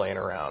cards laying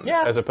around,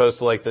 as opposed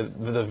to like the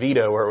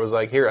Vita, where it was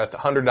like here at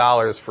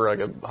 $100 for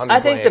like 100.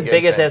 I think the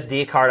biggest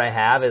SD card I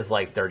have is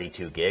like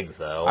 32 gigs,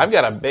 though. I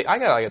got like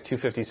a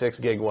 256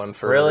 gig one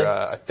for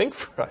I think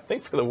for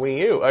the Wii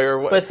U.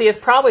 But see, it's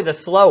probably the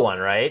slow one,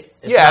 right?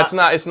 It's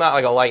not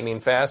like a lightning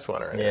fast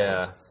one or anything.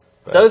 Yeah.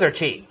 But those are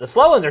cheap. The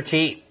slow ones are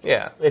cheap.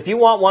 Yeah. If you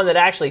want one that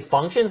actually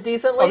functions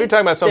decently, if you're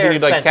talking about something you'd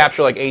like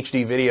capture like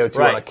HD video to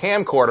right. on a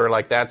camcorder,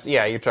 like that's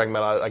you're talking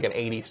about like an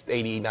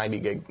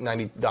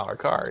 $90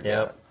 card. Yep.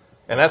 Yeah.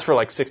 And that's for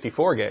like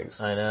 64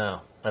 gigs. I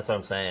know. That's what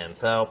I'm saying.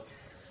 So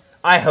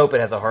I hope it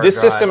has a hard drive. This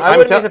system, I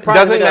wouldn't be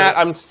surprised if it doesn't.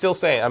 I'm still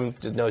saying,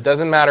 it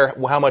doesn't matter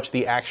how much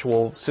the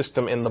actual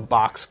system in the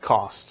box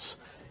costs.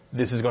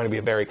 This is going to be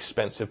a very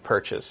expensive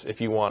purchase if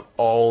you want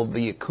all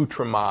the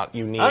accoutrement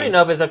you need. I don't even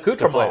know if it's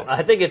accoutrement.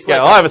 I think it's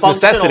all of its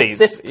necessities.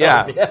 System.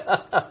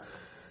 Yeah.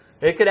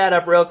 It could add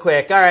up real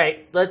quick. All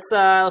right, let's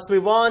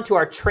move on to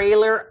our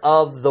trailer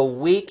of the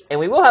week, and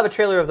we will have a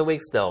trailer of the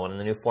week still in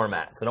the new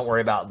format, so don't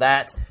worry about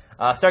that.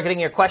 Start getting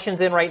your questions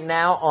in right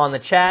now on the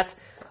chat.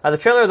 The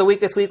trailer of the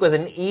week this week was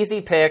an easy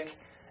pick.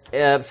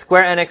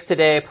 Square Enix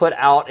today put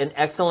out an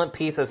excellent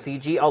piece of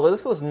CG, although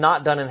this was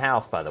not done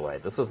in-house, by the way.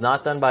 This was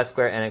not done by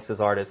Square Enix's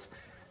artists.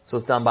 This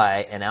was done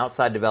by an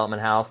outside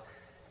development house,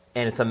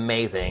 and it's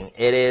amazing.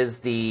 It is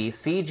the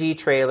CG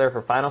trailer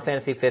for Final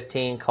Fantasy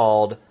 15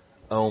 called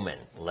Omen.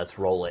 Let's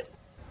roll it.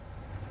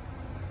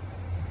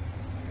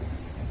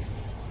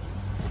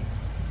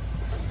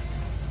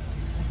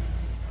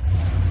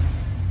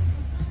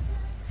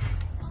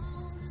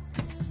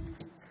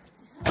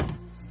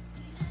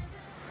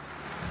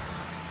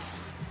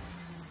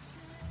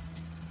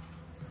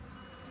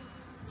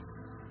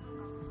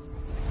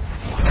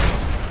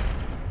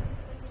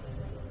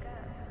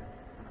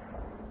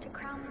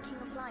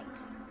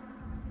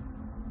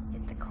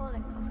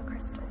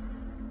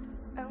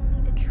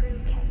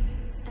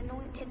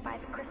 By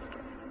the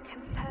crystal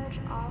can purge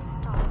our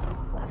star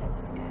of its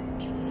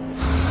scourge.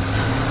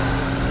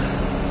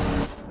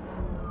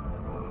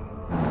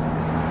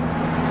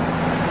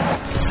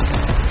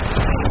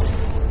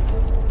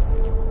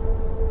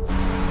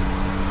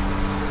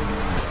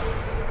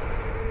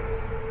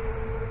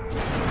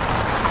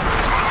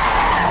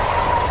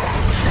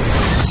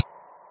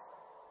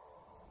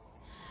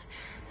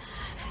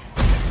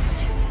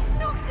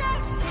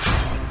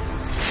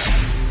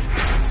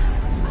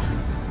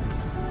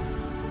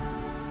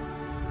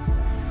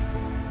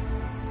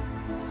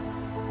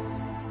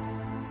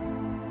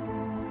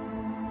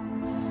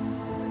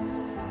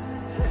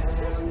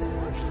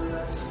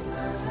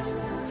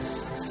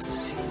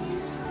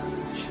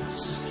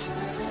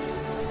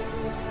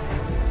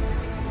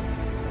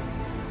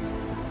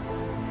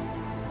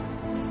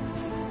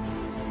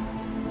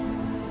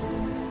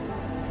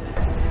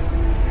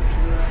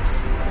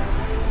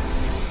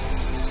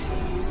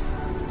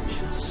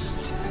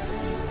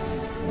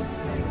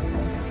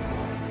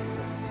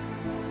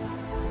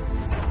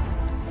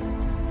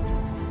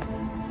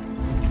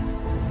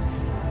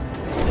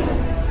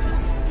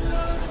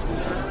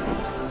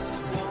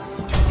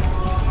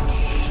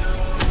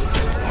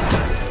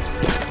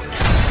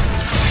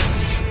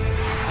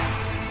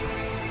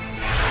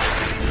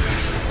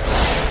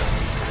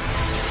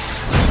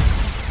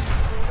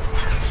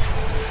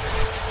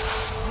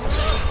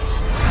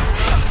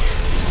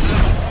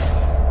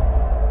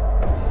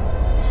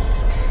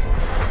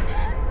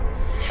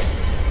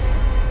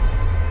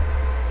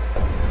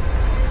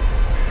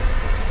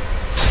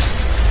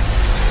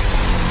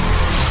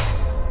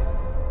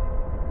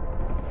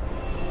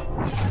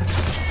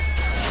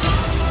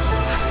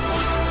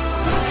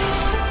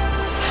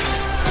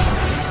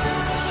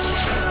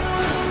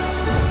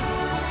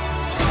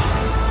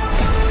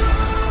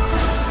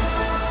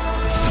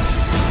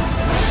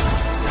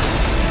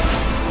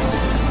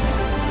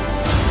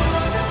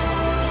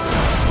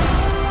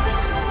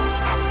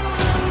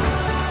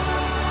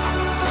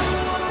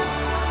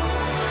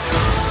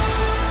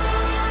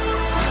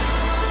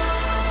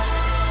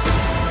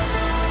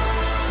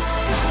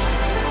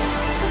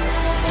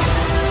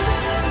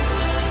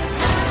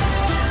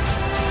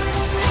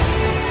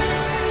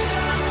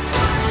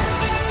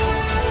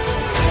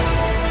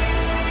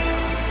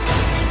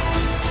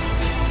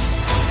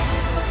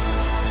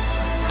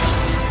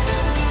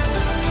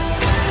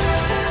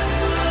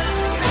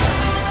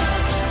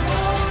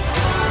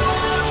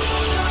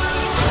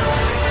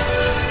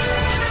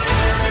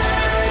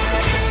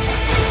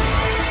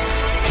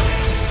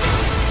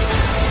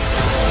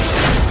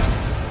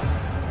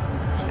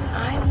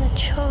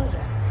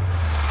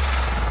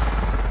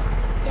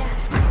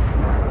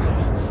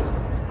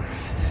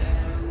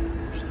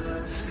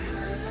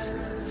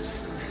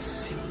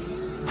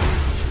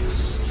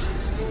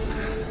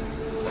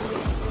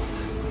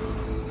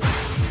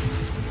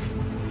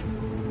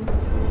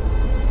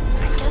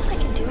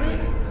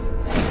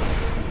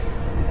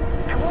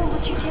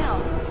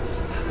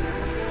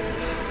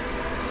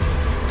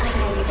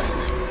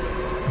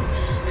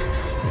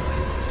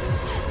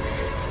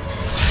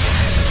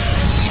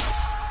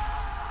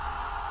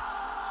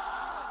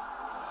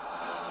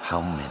 How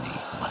many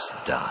must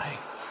die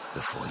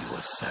before you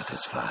are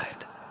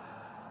satisfied?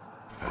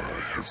 I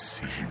have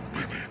seen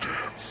many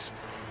deaths,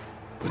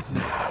 but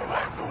now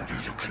I'm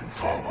only looking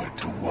forward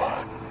to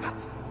one.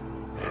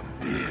 And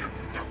then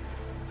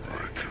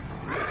I can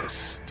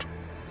rest.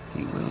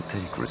 He will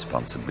take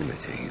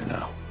responsibility, you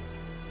know.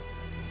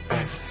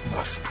 As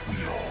must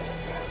we all.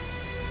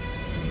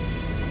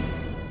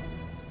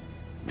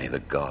 May the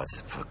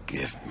gods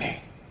forgive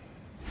me.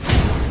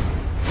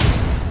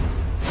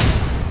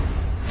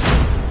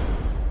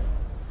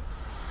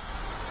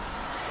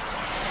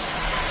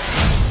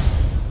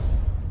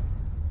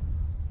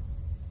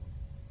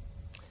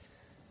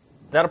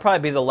 That'll probably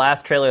be the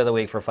last trailer of the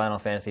week for Final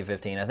Fantasy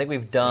 15. I think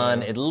we've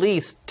done at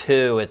least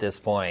 2 at this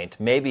point,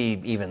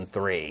 maybe even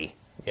 3.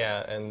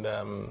 Yeah, and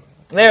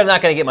they're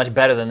not going to get much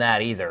better than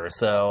that either.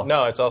 So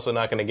no, it's also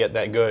not going to get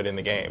that good in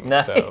the game.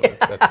 No. So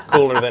that's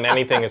cooler than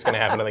anything that's going to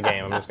happen in the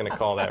game. I'm just going to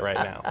call that right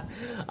now.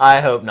 I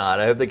hope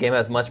not. I hope the game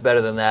has much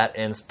better than that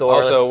in store.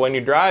 Also, when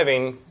you're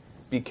driving,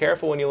 be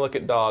careful when you look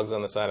at dogs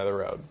on the side of the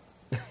road.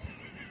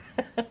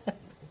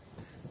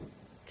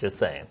 Just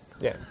saying.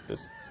 Yeah,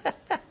 just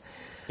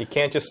you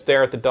can't just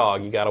stare at the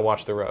dog. You got to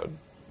watch the road.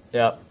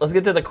 Yep. Let's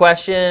get to the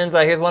questions.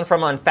 Here's one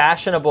from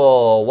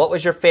Unfashionable. What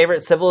was your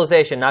favorite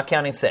Civilization, not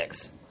counting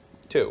 6?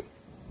 2.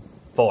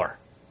 4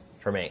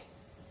 for me.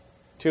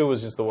 2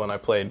 was just the one I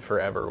played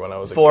forever when I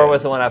was a 4 kid.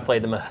 was the one I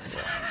played the most.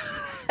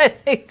 I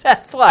think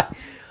that's why.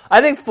 I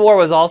think 4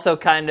 was also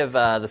kind of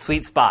the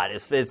sweet spot.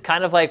 It's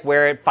kind of like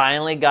where it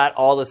finally got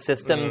all the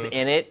systems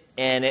in it,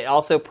 and it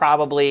also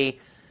probably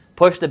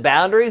pushed the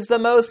boundaries the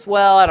most.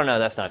 Well, I don't know.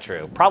 That's not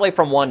true. Probably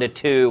from 1 to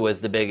 2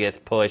 was the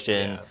biggest push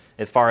in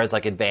as far as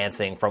like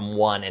advancing from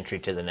one entry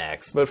to the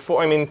next. But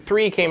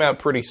 3 came out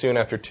pretty soon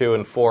after 2,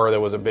 and 4 there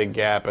was a big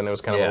gap, and there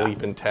was kind of a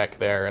leap in tech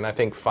there. And I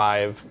think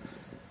 5,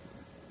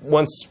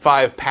 once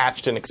 5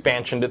 patched and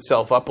expansioned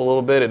itself up a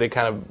little bit, it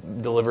kind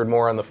of delivered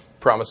more on the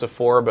promise of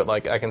 4. But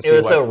like I can see it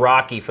was why so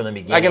rocky from the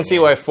beginning. I can see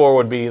why 4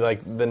 would be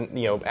like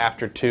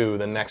after 2,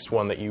 the next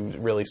one that you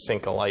really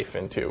sink a life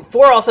into.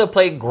 4 also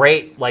played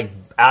great like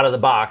out of the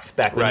box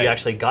back when you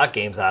actually got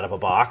games out of a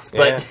box.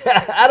 But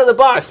out of the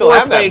box,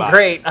 4 played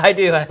great. I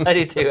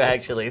do too,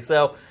 actually.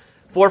 So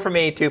 4 for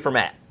me, 2 for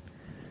Matt.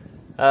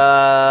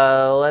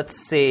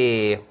 Let's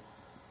see.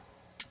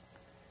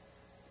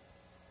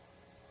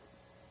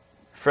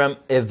 From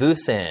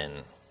Evusin.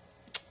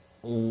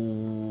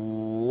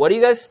 What do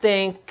you guys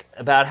think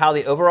about how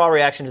the overall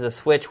reaction to the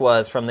Switch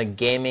was from the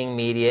gaming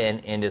media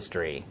and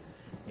industry?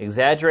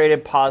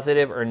 Exaggerated,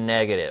 positive, or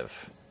negative?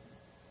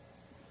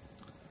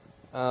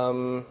 I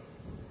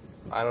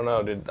don't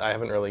know. I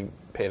haven't really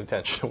paid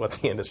attention to what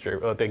the industry,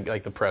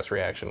 the press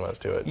reaction was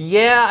to it.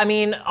 Yeah, I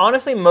mean,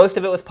 honestly, most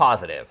of it was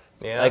positive.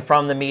 Yeah. Like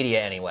from the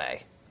media,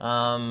 anyway.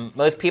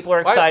 Most people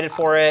are excited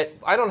for it.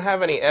 I don't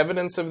have any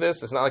evidence of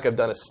this. It's not like I've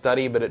done a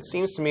study, but it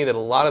seems to me that a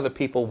lot of the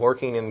people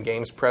working in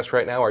games press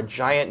right now are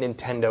giant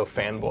Nintendo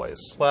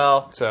fanboys.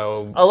 Well,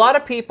 so a lot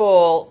of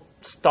people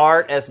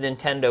start as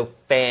Nintendo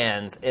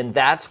fans, and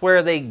that's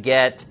where they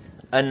get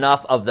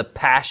enough of the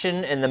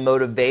passion and the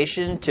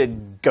motivation to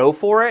go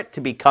for it,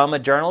 to become a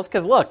journalist.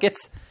 Because look,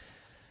 it's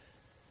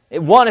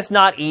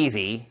not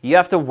easy. You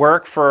have to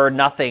work for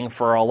nothing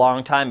for a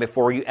long time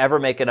before you ever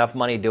make enough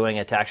money doing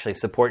it to actually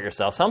support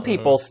yourself. Some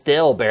people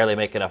still barely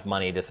make enough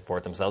money to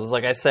support themselves.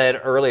 Like I said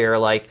earlier,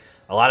 like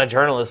a lot of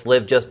journalists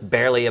live just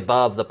barely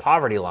above the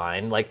poverty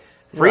line. Like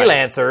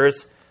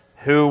freelancers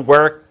who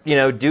work,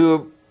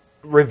 do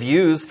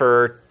reviews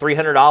for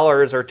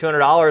 $300 or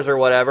 $200 or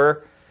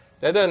whatever.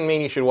 That doesn't mean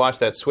you should watch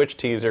that Switch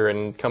teaser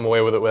and come away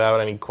with it without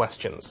any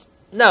questions.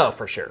 No,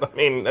 for sure. I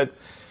mean,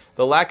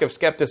 the lack of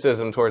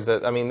skepticism towards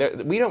that, I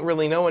mean, we don't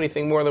really know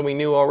anything more than we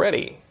knew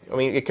already. I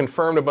mean, it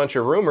confirmed a bunch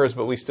of rumors,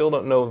 but we still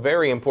don't know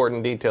very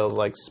important details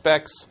like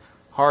specs,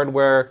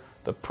 hardware,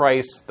 the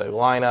price, the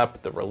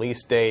lineup, the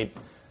release date,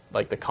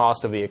 like the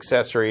cost of the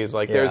accessories.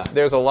 Like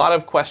there's a lot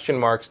of question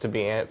marks to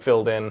be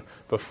filled in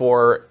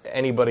before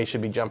anybody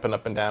should be jumping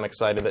up and down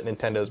excited that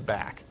Nintendo's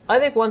back. I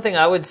think one thing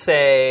I would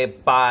say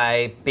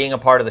by being a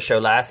part of the show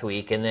last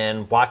week and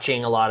then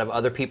watching a lot of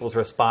other people's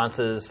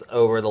responses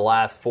over the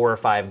last 4 or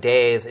 5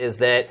 days is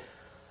that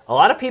a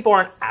lot of people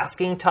aren't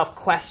asking tough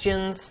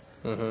questions.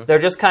 They're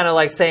just kind of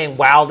like saying,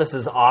 wow, this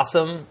is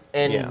awesome.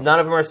 And none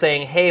of them are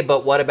saying, hey,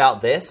 but what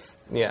about this?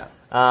 Yeah.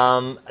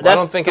 I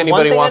don't think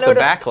anybody wants the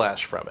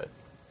backlash from it.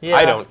 Yeah.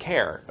 I don't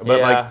care.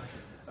 But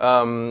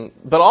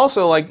but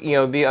also no,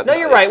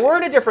 you're right. We're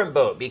in a different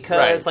boat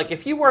because like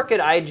if you work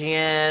at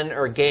IGN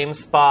or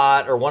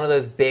GameSpot or one of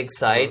those big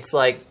sites,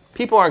 like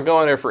people aren't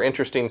going there for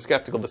interesting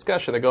skeptical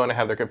discussion. They're going to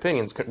have their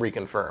opinions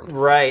reconfirmed.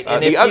 Right.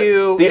 And if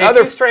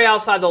you stray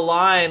outside the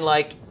line,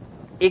 like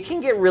it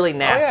can get really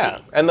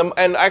nasty. Oh, yeah.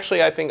 And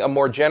actually, I think a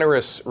more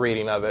generous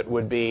reading of it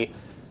would be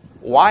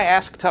why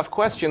ask tough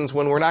questions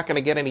when we're not going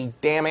to get any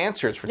damn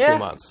answers for 2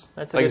 months?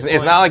 That's a like, good it's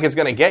point. not like it's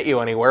going to get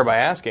you anywhere by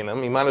asking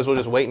them. You might as well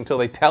just wait until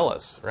they tell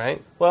us,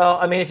 right? Well,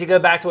 I mean, if you go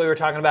back to what we were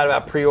talking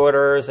about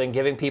pre-orders and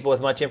giving people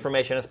as much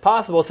information as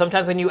possible,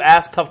 sometimes when you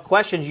ask tough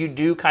questions, you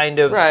do kind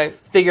of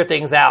figure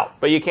things out.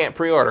 But you can't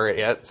pre-order it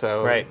yet,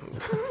 so right.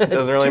 it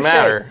doesn't really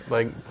matter.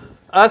 Like.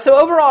 So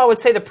overall, I would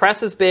say the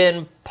press has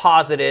been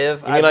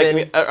positive.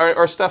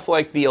 Or stuff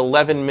like the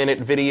 11-minute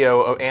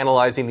video of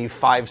analyzing the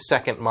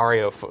 5-second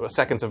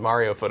seconds of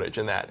Mario footage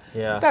in that.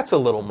 Yeah. That's a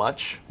little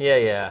much.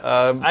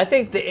 Yeah. I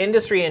think the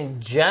industry in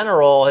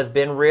general has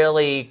been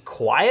really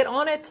quiet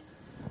on it,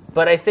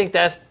 but I think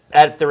that's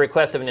at the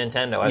request of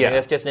Nintendo. I think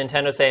that's just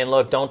Nintendo saying,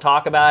 look, don't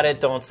talk about it,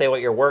 don't say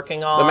what you're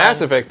working on. The Mass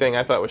Effect thing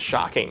I thought was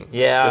shocking.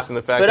 Yeah. Just in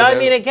the fact but that I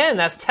mean, again,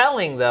 that's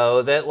telling,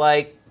 though, that,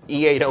 like,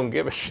 EA don't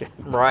give a shit.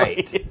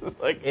 Right.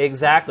 Like,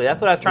 exactly.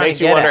 That's what I was trying to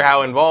get at. Makes you wonder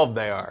how involved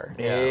they are.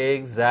 Yeah.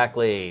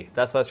 Exactly.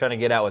 That's what I was trying to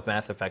get at with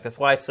Mass Effect. That's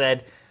why I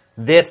said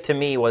this, to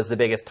me, was the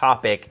biggest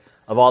topic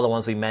of all the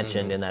ones we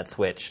mentioned in that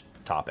Switch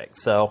topic.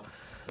 So,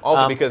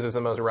 also because it's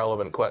the most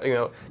relevant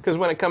question. Because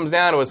when it comes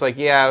down to it, it's like,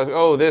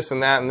 this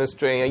and that and this,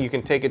 you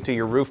can take it to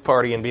your roof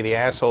party and be the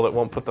asshole that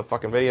won't put the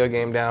fucking video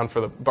game down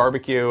for the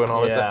barbecue and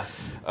all this stuff.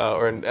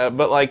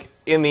 But, like,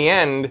 in the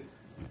end,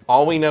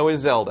 all we know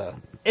is Zelda.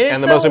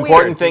 And the most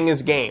important thing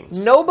is games.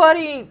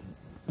 Nobody...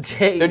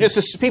 People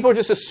are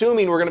just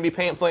assuming we're going to be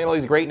playing all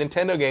these great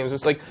Nintendo games.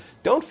 It's like,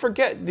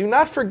 do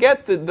not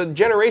forget the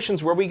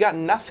generations where we got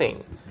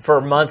nothing. For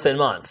months and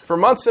months.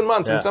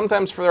 And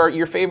sometimes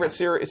your favorite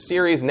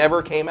series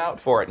never came out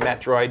for it,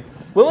 Metroid.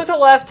 When was the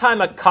last time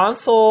a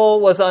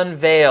console was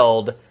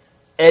unveiled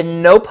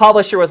and no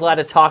publisher was allowed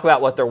to talk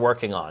about what they're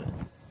working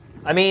on?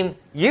 I mean,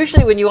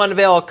 usually when you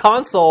unveil a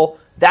console...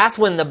 That's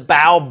when the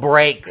bow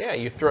breaks. Yeah,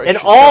 you throw. And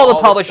all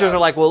the publishers are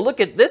like, well, look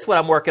at this, what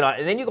I'm working on.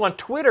 And then you go on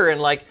Twitter and,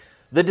 like,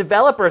 the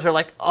developers are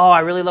like, oh,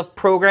 I really love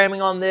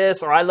programming on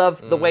this, or I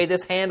love the way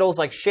this handles,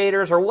 like,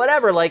 shaders or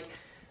whatever. Like,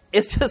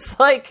 it's just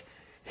like,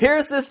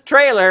 here's this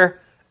trailer,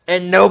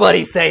 and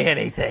nobody say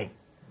anything.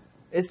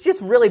 It's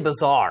just really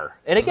bizarre.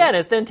 And again,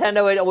 it's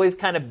Nintendo, it always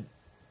kind of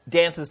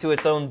dances to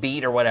its own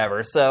beat or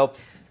whatever. So...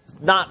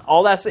 Not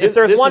all that. If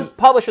there's one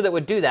publisher that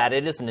would do that,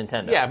 it is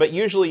Nintendo. Yeah, but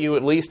usually you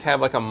at least have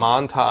like a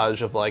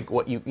montage of like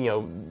what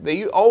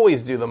they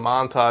always do the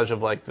montage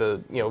of like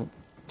the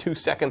 2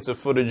 seconds of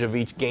footage of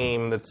each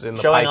game that's in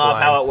the showing pipeline.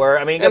 Off how it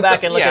works. I mean, go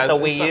back and look at the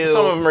Wii U.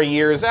 Some of them are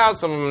years out.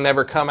 Some of them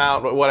never come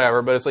out. But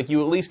whatever. But it's like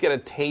you at least get a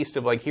taste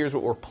of like here's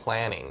what we're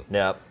planning.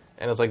 Yep.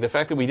 And it's like the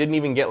fact that we didn't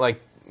even get like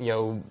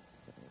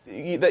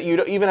that you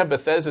don't even have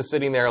Bethesda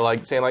sitting there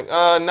like saying like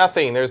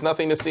nothing. There's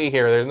nothing to see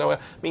here. There's no. I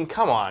mean,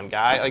 come on,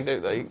 guy.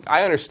 Like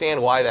I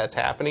understand why that's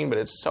happening, but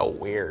it's so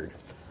weird.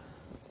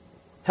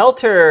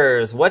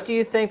 Helters, what do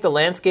you think the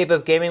landscape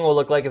of gaming will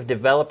look like if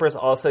developers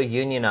also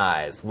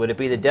unionize? Would it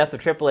be the death of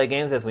AAA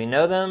games as we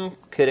know them?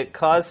 Could it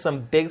cause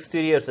some big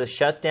studios to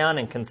shut down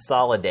and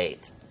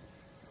consolidate?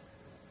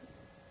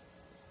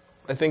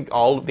 I think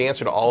the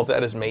answer to all of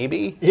that is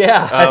maybe.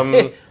 Yeah,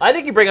 I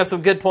think you bring up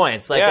some good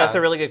points. That's a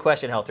really good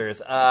question,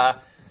 Helters.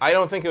 I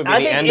don't think it would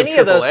be the end of AAA. Any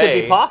of those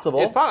could be possible.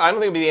 I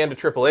don't think it would be the end of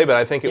AAA, but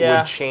I think it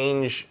would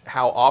change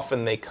how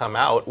often they come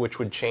out, which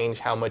would change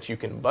how much you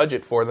can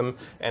budget for them,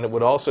 and it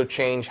would also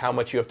change how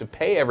much you have to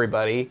pay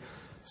everybody.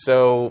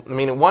 So, I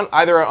mean,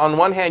 either on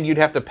one hand you'd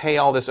have to pay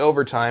all this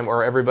overtime,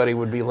 or everybody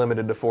would be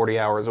limited to 40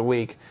 hours a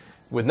week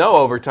with no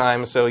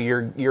overtime. So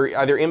you're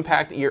either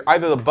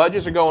the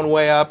budgets are going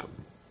way up,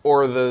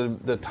 or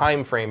the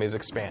time frame is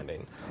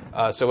expanding.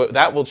 So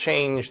that will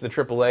change the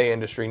AAA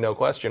industry, no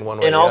question, one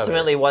way or the other. And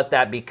ultimately what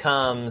that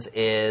becomes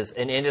is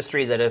an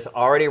industry that is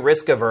already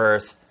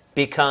risk-averse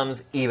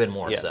becomes even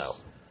more so.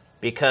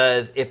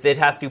 Because if it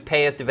has to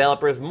pay its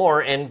developers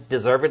more, and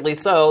deservedly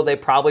so, they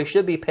probably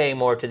should be paying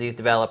more to these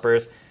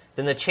developers,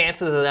 then the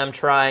chances of them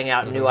trying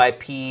out new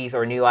IPs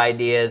or new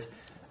ideas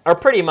are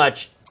pretty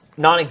much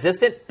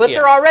non-existent, but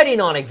they're already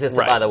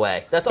non-existent, by the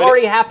way. That's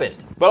already happened.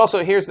 But also,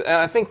 and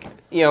I think,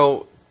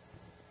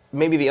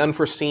 maybe the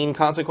unforeseen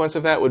consequence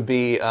of that would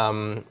be,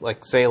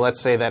 let's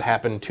say that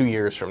happened 2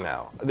 years from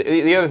now.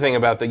 The other thing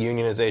about the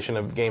unionization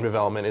of game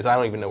development is I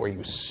don't even know where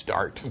you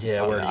start.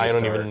 Yeah, I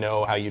don't even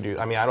know how you do.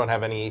 I mean, I don't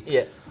have any.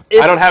 Yeah.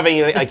 I don't have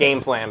a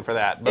game plan for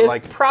that. But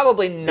it's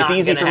probably not.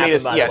 It's easy for me to.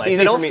 It's easy.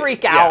 So don't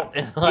freak out.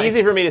 It's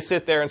easy for me to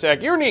sit there and say,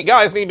 "You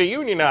guys need to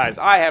unionize."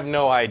 I have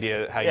no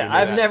idea how you do that.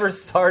 I've never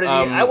started.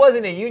 I was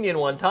in a union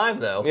one time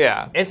though.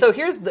 Yeah. And so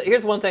here's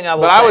one thing I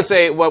will. But I would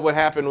say what would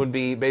happen would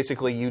be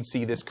basically you'd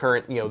see this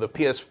current, the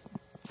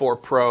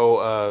PS4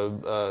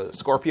 Pro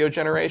Scorpio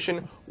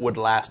generation would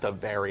last a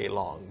very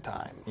long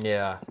time.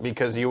 Yeah.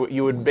 Because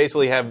you would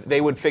basically they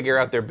would figure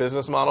out their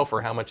business model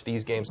for how much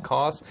these games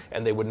cost,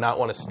 and they would not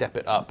want to step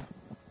it up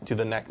to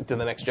the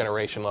next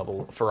generation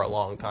level for a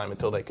long time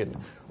until they could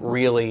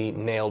really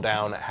nail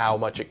down how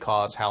much it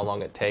costs, how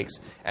long it takes,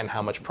 and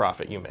how much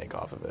profit you make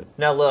off of it.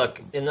 Now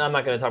look, and I'm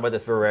not going to talk about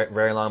this for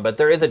very long, but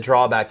there is a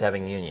drawback to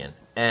having a union.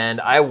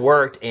 And I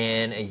worked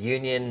in a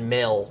union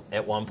mill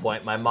at one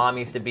point. My mom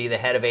used to be the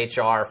head of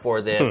HR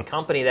for this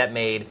company that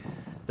made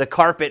the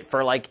carpet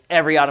for like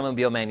every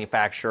automobile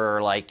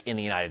manufacturer like in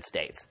the United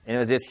States. And it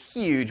was this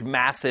huge,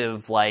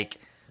 massive like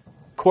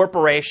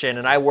corporation,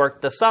 and I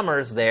worked the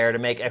summers there to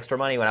make extra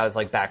money when I was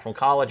like back from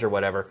college or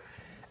whatever.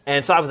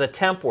 And so I was a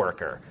temp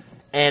worker.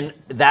 And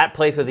that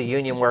place was a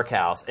union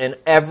workhouse. And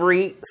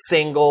every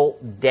single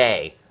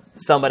day,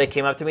 somebody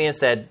came up to me and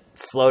said,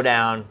 slow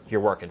down,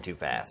 you're working too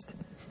fast.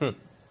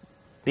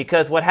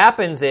 Because what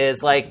happens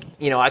is, like,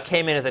 you know, I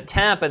came in as a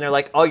temp, and they're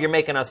like, oh, you're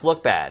making us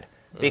look bad.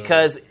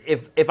 Because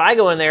if I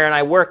go in there and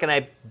I work and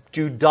I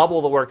do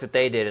double the work that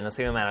they did in the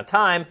same amount of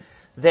time,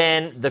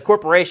 then the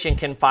corporation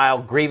can file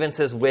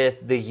grievances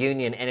with the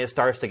union, and it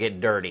starts to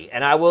get dirty.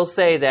 And I will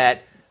say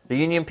that the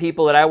union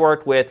people that I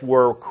worked with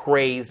were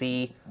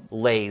crazy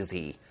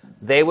lazy.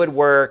 They would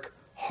work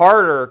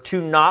harder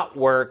to not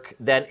work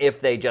than if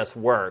they just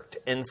worked.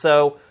 And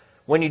so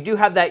when you do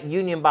have that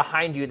union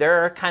behind you,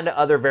 there are kind of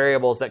other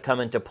variables that come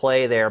into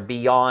play there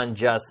beyond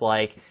just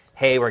like,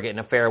 hey, we're getting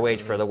a fair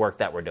wage for the work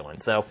that we're doing.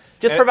 So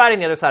just providing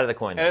the other side of the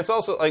coin. And it's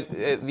also like,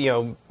 you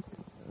know,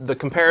 the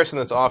comparison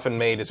that's often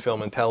made is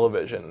film and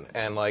television,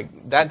 and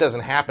like that doesn't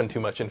happen too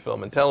much in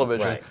film and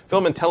television. Right.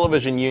 Film and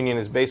television union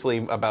is basically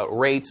about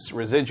rates,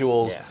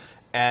 residuals,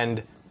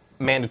 and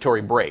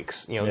mandatory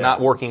breaks. You know, not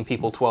working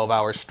people 12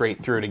 hours straight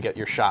through to get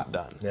your shot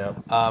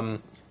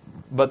done.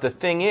 But the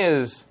thing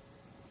is,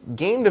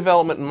 game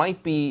development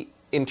might be,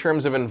 in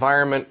terms of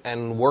environment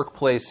and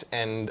workplace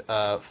and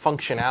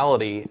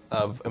functionality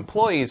of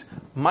employees,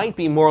 might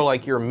be more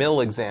like your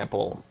mill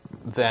example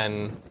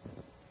than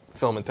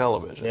film and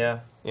television.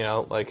 You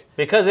know, like,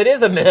 because it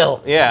is a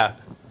mill.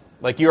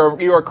 Like you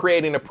are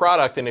creating a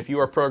product, and if you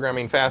are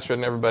programming faster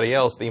than everybody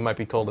else, then you might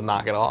be told to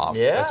knock it off.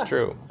 That's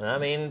true. I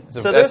mean,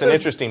 that's an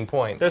interesting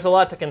point. There's a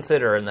lot to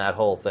consider in that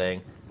whole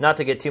thing. Not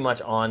to get too much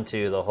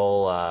onto the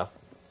whole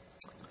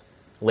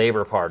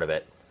labor part of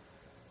it.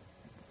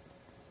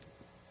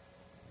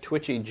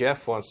 Twitchy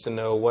Jeff wants to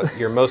know what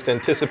your most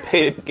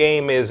anticipated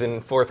game is in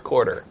fourth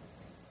quarter.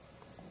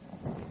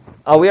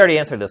 Oh, we already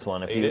answered this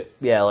one. You did?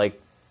 Yeah, like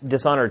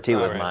Dishonored 2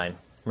 was mine.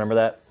 Remember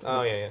that?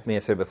 Oh, yeah. We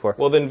answered before.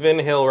 Well, then Vin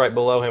Hill right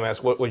below him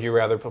asks, what would you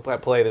rather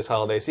play this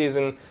holiday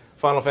season,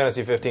 Final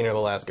Fantasy 15 or The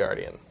Last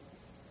Guardian?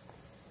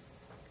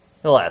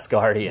 The Last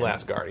Guardian.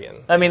 Last Guardian.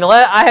 I mean,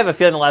 I have a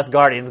feeling The Last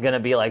Guardian is going to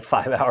be like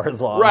 5 hours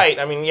long. Right.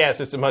 I mean, yes,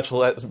 it's a much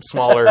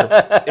smaller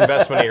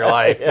investment of your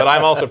life, but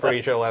I'm also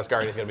pretty sure The Last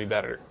Guardian is going to be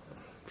better.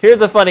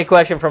 Here's a funny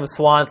question from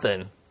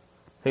Swanson,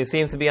 who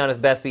seems to be on his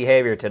best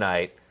behavior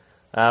tonight.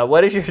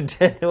 What is your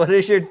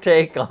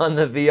take on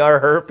the VR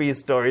herpes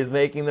stories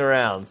making the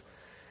rounds?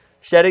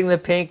 Shedding the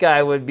pink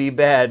eye would be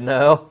bad,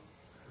 no?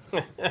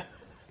 I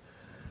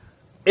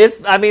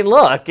mean,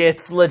 look,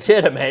 it's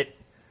legitimate.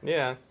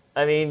 Yeah.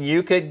 I mean,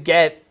 you could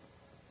get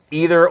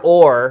either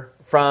or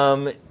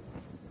from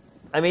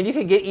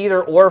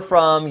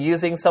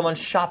using someone's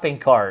shopping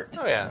cart.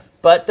 Oh, yeah.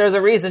 But there's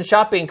a reason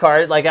shopping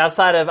cart, like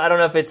outside of, I don't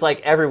know if it's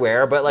like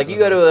everywhere, but like you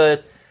go to a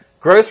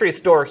grocery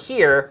store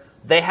here,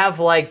 they have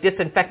like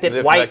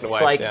disinfectant wipes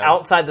like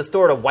outside the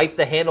store to wipe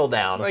the handle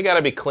down. Well, they got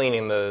to be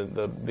cleaning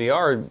the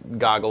VR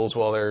goggles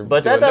while they're.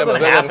 But that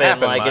doesn't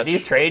happen like at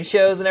these trade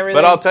shows and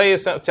everything. But I'll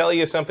tell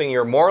you something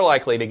you're more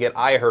likely to get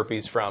eye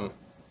herpes from: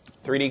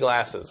 3D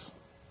glasses.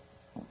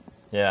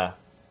 Yeah,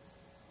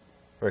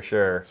 for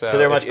sure. So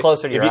they're much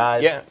closer to your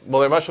eyes. Yeah,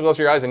 well, they're much closer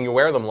to your eyes, and you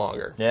wear them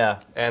longer. Yeah,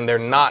 and they're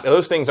not;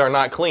 those things are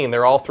not clean.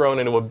 They're all thrown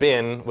into a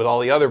bin with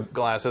all the other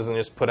glasses and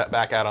just put it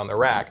back out on the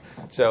rack.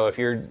 So if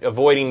you're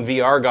avoiding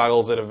VR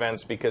goggles at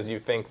events because you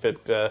think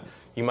that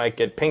you might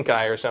get pink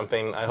eye or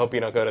something, I hope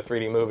you don't go to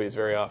 3D movies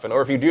very often.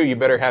 Or if you do, you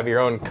better have your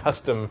own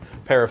custom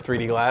pair of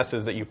 3D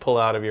glasses that you pull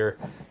out of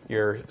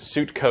your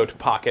suit coat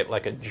pocket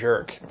like a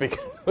jerk. Because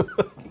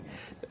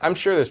I'm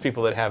sure there's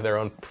people that have their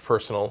own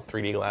personal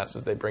 3D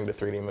glasses they bring to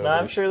 3D movies.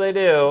 I'm sure they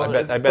do. I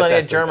bet plenty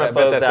of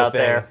germaphobes out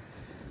there.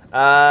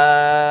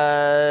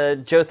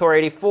 Joe Thor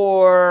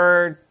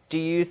 84, do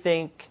you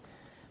think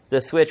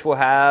the Switch will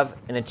have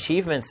an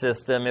achievement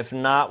system? If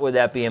not, would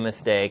that be a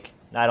mistake?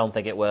 I don't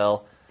think it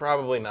will.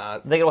 Probably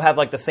not. I think it'll have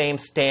like the same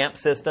stamp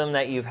system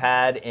that you've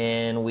had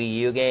in Wii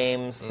U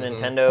games.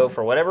 Nintendo,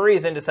 for whatever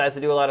reason, decides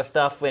to do a lot of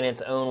stuff in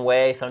its own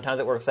way. Sometimes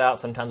it works out,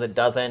 sometimes it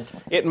doesn't.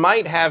 It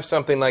might have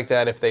something like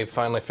that if they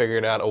finally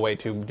figured out a way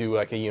to do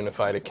like a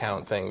unified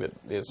account thing that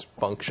is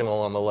functional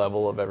on the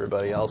level of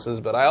everybody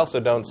else's. But I also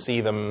don't see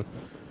them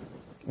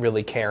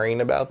really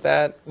caring about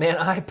that. Man,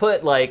 I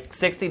put like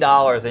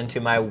 $60 into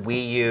my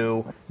Wii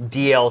U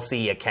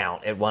DLC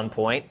account at one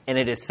point, and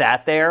it has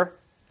sat there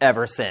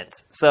ever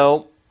since.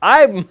 So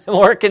I'm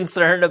more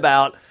concerned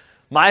about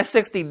my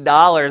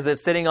 $60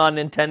 that's sitting on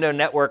Nintendo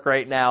Network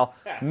right now,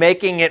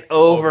 making it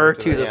over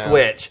to the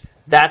Switch.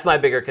 That's my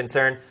bigger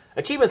concern.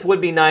 Achievements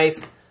would be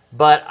nice,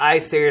 but I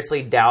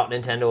seriously doubt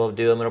Nintendo will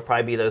do them. It'll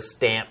probably be those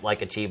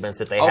stamp-like achievements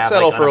that they have. I'll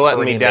settle like, for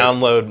letting me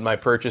download my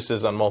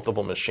purchases on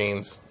multiple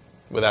machines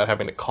without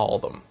having to call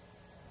them.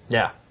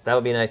 Yeah, that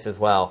would be nice as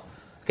well.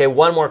 Okay,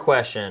 one more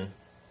question.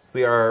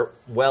 We are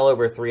well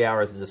over 3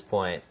 hours at this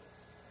point.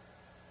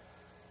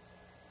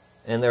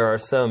 And there are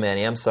so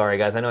many. I'm sorry,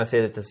 guys. I know I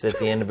say this at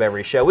the end of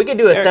every show. We could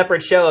do a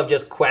separate show of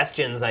just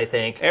questions, I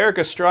think. Eric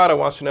Estrada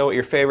wants to know what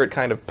your favorite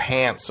kind of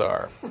pants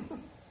are.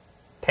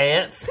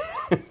 Pants?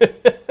 I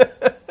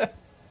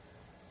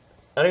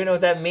don't even know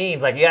what that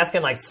means. Like, you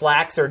asking like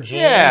slacks or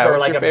jeans or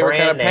like a brand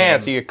kind of name?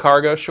 Pants? Are you a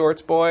cargo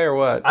shorts boy or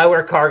what? I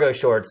wear cargo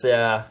shorts,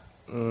 yeah.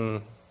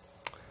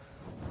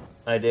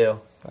 I do.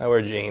 I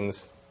wear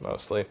jeans,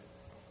 mostly.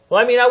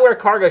 Well, I mean, I wear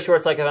cargo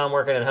shorts like if I'm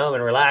working at home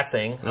and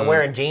relaxing. I'm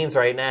wearing jeans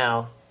right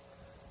now.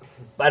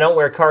 I don't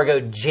wear cargo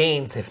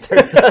jeans if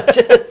there's such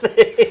a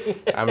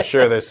thing. I'm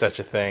sure there's such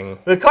a thing.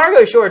 The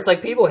cargo shorts,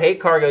 like, people hate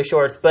cargo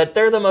shorts, but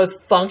they're the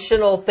most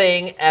functional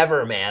thing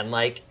ever, man.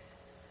 Like,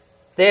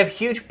 they have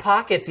huge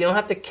pockets. You don't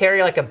have to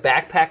carry, like, a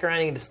backpack around.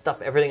 You can just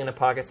stuff everything in the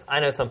pockets.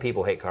 I know some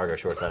people hate cargo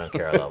shorts. I don't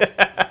care. I love them.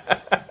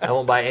 I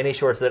won't buy any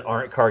shorts that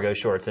aren't cargo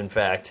shorts, in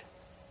fact.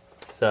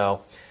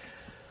 So,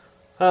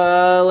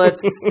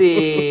 let's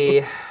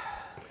see.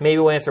 Maybe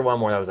we'll answer one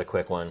more. That was a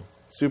quick one.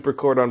 Super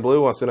Cordon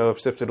Bleu wants to know if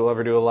Sifted will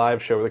ever do a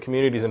live show where the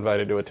community's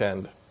invited to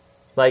attend.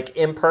 Like,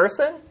 in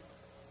person?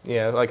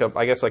 Yeah,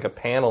 I guess like a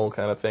panel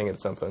kind of thing or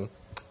something.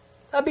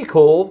 That'd be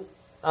cool.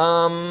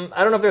 I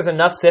don't know if there's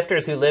enough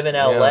sifters who live in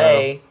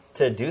LA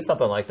to do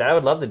something like that. I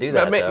would love to do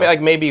that,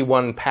 like maybe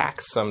one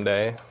PAX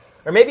someday.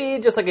 Or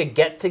maybe just like a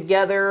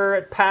get-together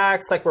at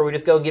PAX, like where we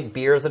just go get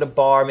beers at a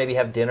bar, maybe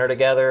have dinner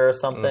together or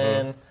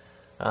something.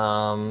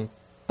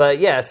 But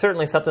yeah,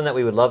 certainly something that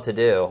we would love to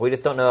do. We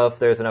just don't know if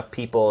there's enough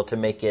people to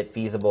make it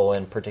feasible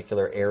in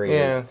particular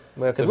areas.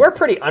 Because we're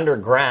pretty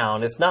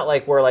underground. It's not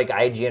like we're like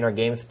IGN or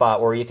GameSpot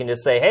where you can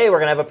just say, hey, we're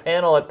going to have a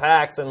panel at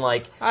PAX and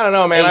like I don't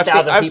know, man.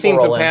 I've seen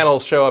some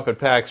panels show up at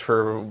PAX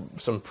for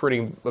some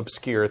pretty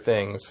obscure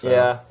things. So.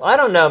 Yeah. Well, I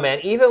don't know,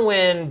 man. Even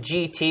when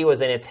GT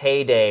was in its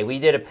heyday, we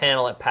did a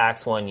panel at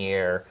PAX one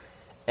year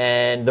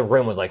and the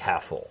room was like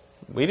half full.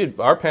 We did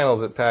our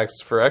panels at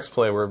PAX for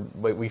X-Play where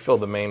we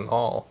filled the main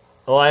hall.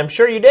 Well, I'm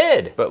sure you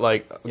did. But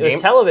like it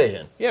was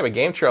television. Yeah, but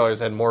Game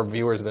Trailers had more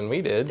viewers than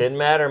we did. Didn't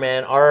matter,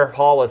 man. Our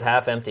hall was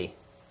half empty.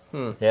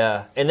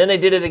 Yeah. And then they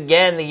did it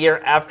again the year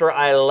after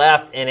I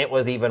left, and it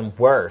was even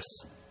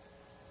worse.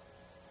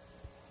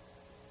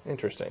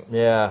 Interesting.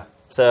 Yeah.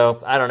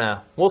 So, I don't know.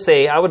 We'll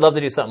see. I would love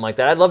to do something like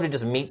that. I'd love to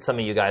just meet some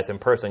of you guys in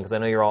person, because I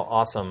know you're all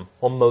awesome.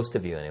 Well, most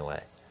of you,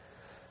 anyway.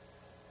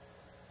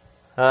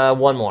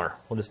 One more.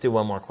 We'll just do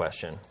one more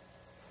question.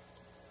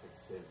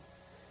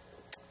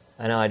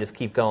 I know I just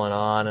keep going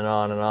on and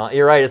on and on.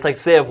 You're right. It's like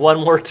Civ,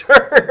 one more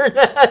turn.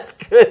 That's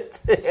good,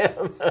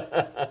 Tim.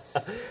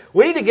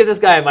 We need to give this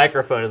guy a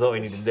microphone is what we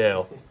need to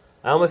do.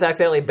 I almost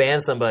accidentally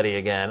banned somebody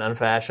again.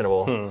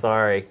 Unfashionable.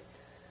 Sorry.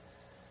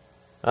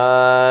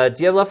 Do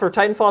you have love for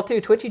Titanfall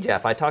 2? Twitchy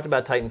Jeff. I talked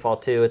about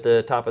Titanfall 2 at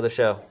the top of the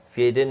show.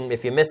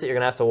 If you missed it, you're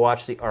going to have to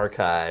watch the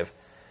archive.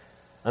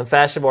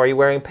 Unfashionable. Are you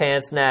wearing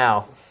pants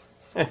now?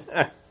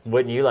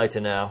 Wouldn't you like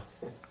to know?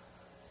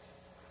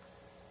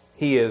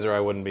 He is, or I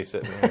wouldn't be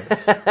sitting here.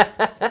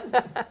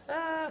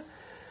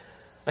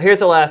 Here's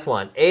the last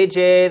one.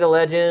 AJ the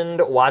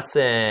Legend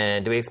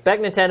Watson. Do we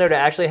expect Nintendo to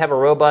actually have a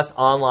robust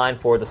online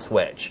for the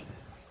Switch?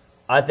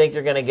 I think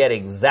you're going to get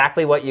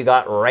exactly what you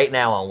got right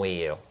now on Wii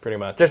U. Pretty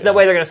much. There's no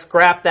way they're going to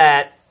scrap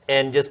that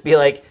and just be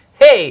like,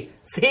 hey,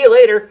 see you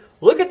later.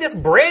 Look at this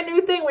brand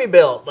new thing we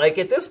built. Like,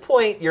 at this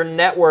point, your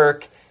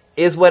network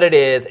is what it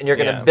is, and you're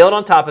going to build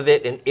on top of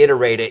it and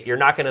iterate it. You're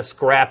not going to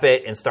scrap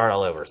it and start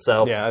all over.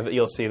 So yeah,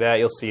 you'll see that.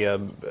 You'll see a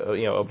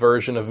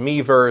version of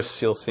Miiverse.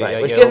 You'll see,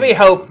 which gives me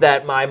hope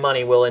that my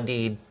money will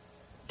indeed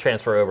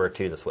transfer over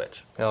to the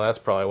Switch. Hell, that's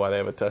probably why they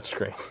have a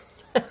touchscreen.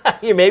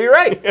 You may be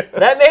right.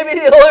 That may be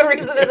the only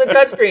reason there's a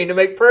touchscreen, to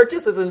make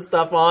purchases and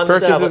stuff on the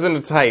tablet. Purchases and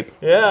a type.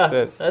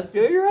 Yeah, that's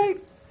good. You're right.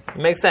 It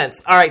makes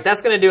sense. All right,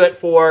 that's going to do it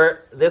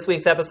for this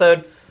week's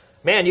episode.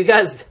 Man, you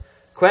guys,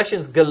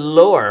 questions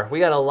galore. We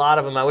got a lot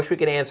of them. I wish we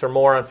could answer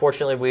more.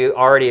 Unfortunately, we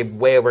already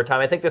way over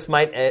time. I think this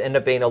might end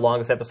up being the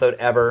longest episode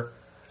ever.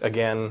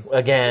 Again,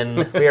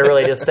 we are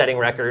really just setting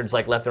records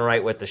like left and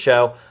right with the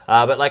show.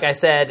 But like I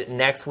said,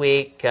 next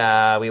week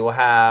we will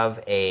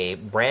have a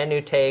brand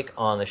new take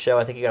on the show.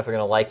 I think you guys are going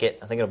to like it.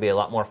 I think it'll be a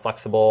lot more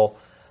flexible.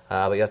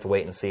 But you have to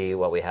wait and see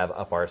what we have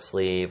up our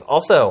sleeve.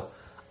 Also,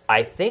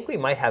 I think we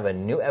might have a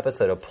new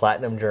episode of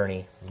Platinum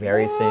Journey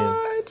very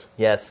soon.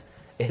 Yes,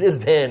 it has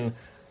been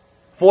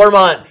 4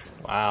 months.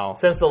 Wow.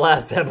 Since the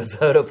last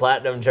episode of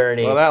Platinum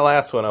Journey. Well, that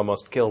last one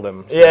almost killed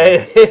him. So. Yeah,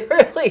 it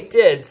really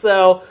did.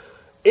 So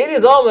it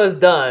is almost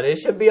done. It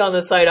should be on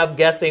the site, I'm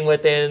guessing,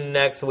 within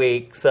next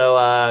week.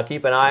 So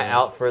keep an eye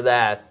out for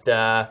that.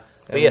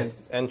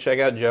 And check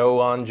out Joe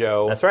on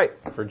Joe. That's right.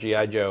 For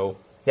G.I. Joe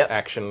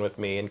action with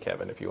me and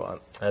Kevin if you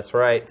want. That's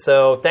right.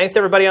 So thanks to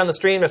everybody on the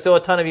stream. There's still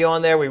a ton of you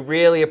on there. We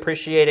really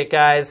appreciate it,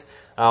 guys.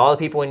 All the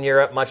people in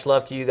Europe, much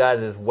love to you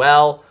guys as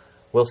well.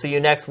 We'll see you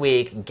next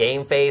week.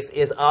 GameFace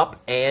is up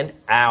and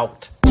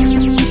out.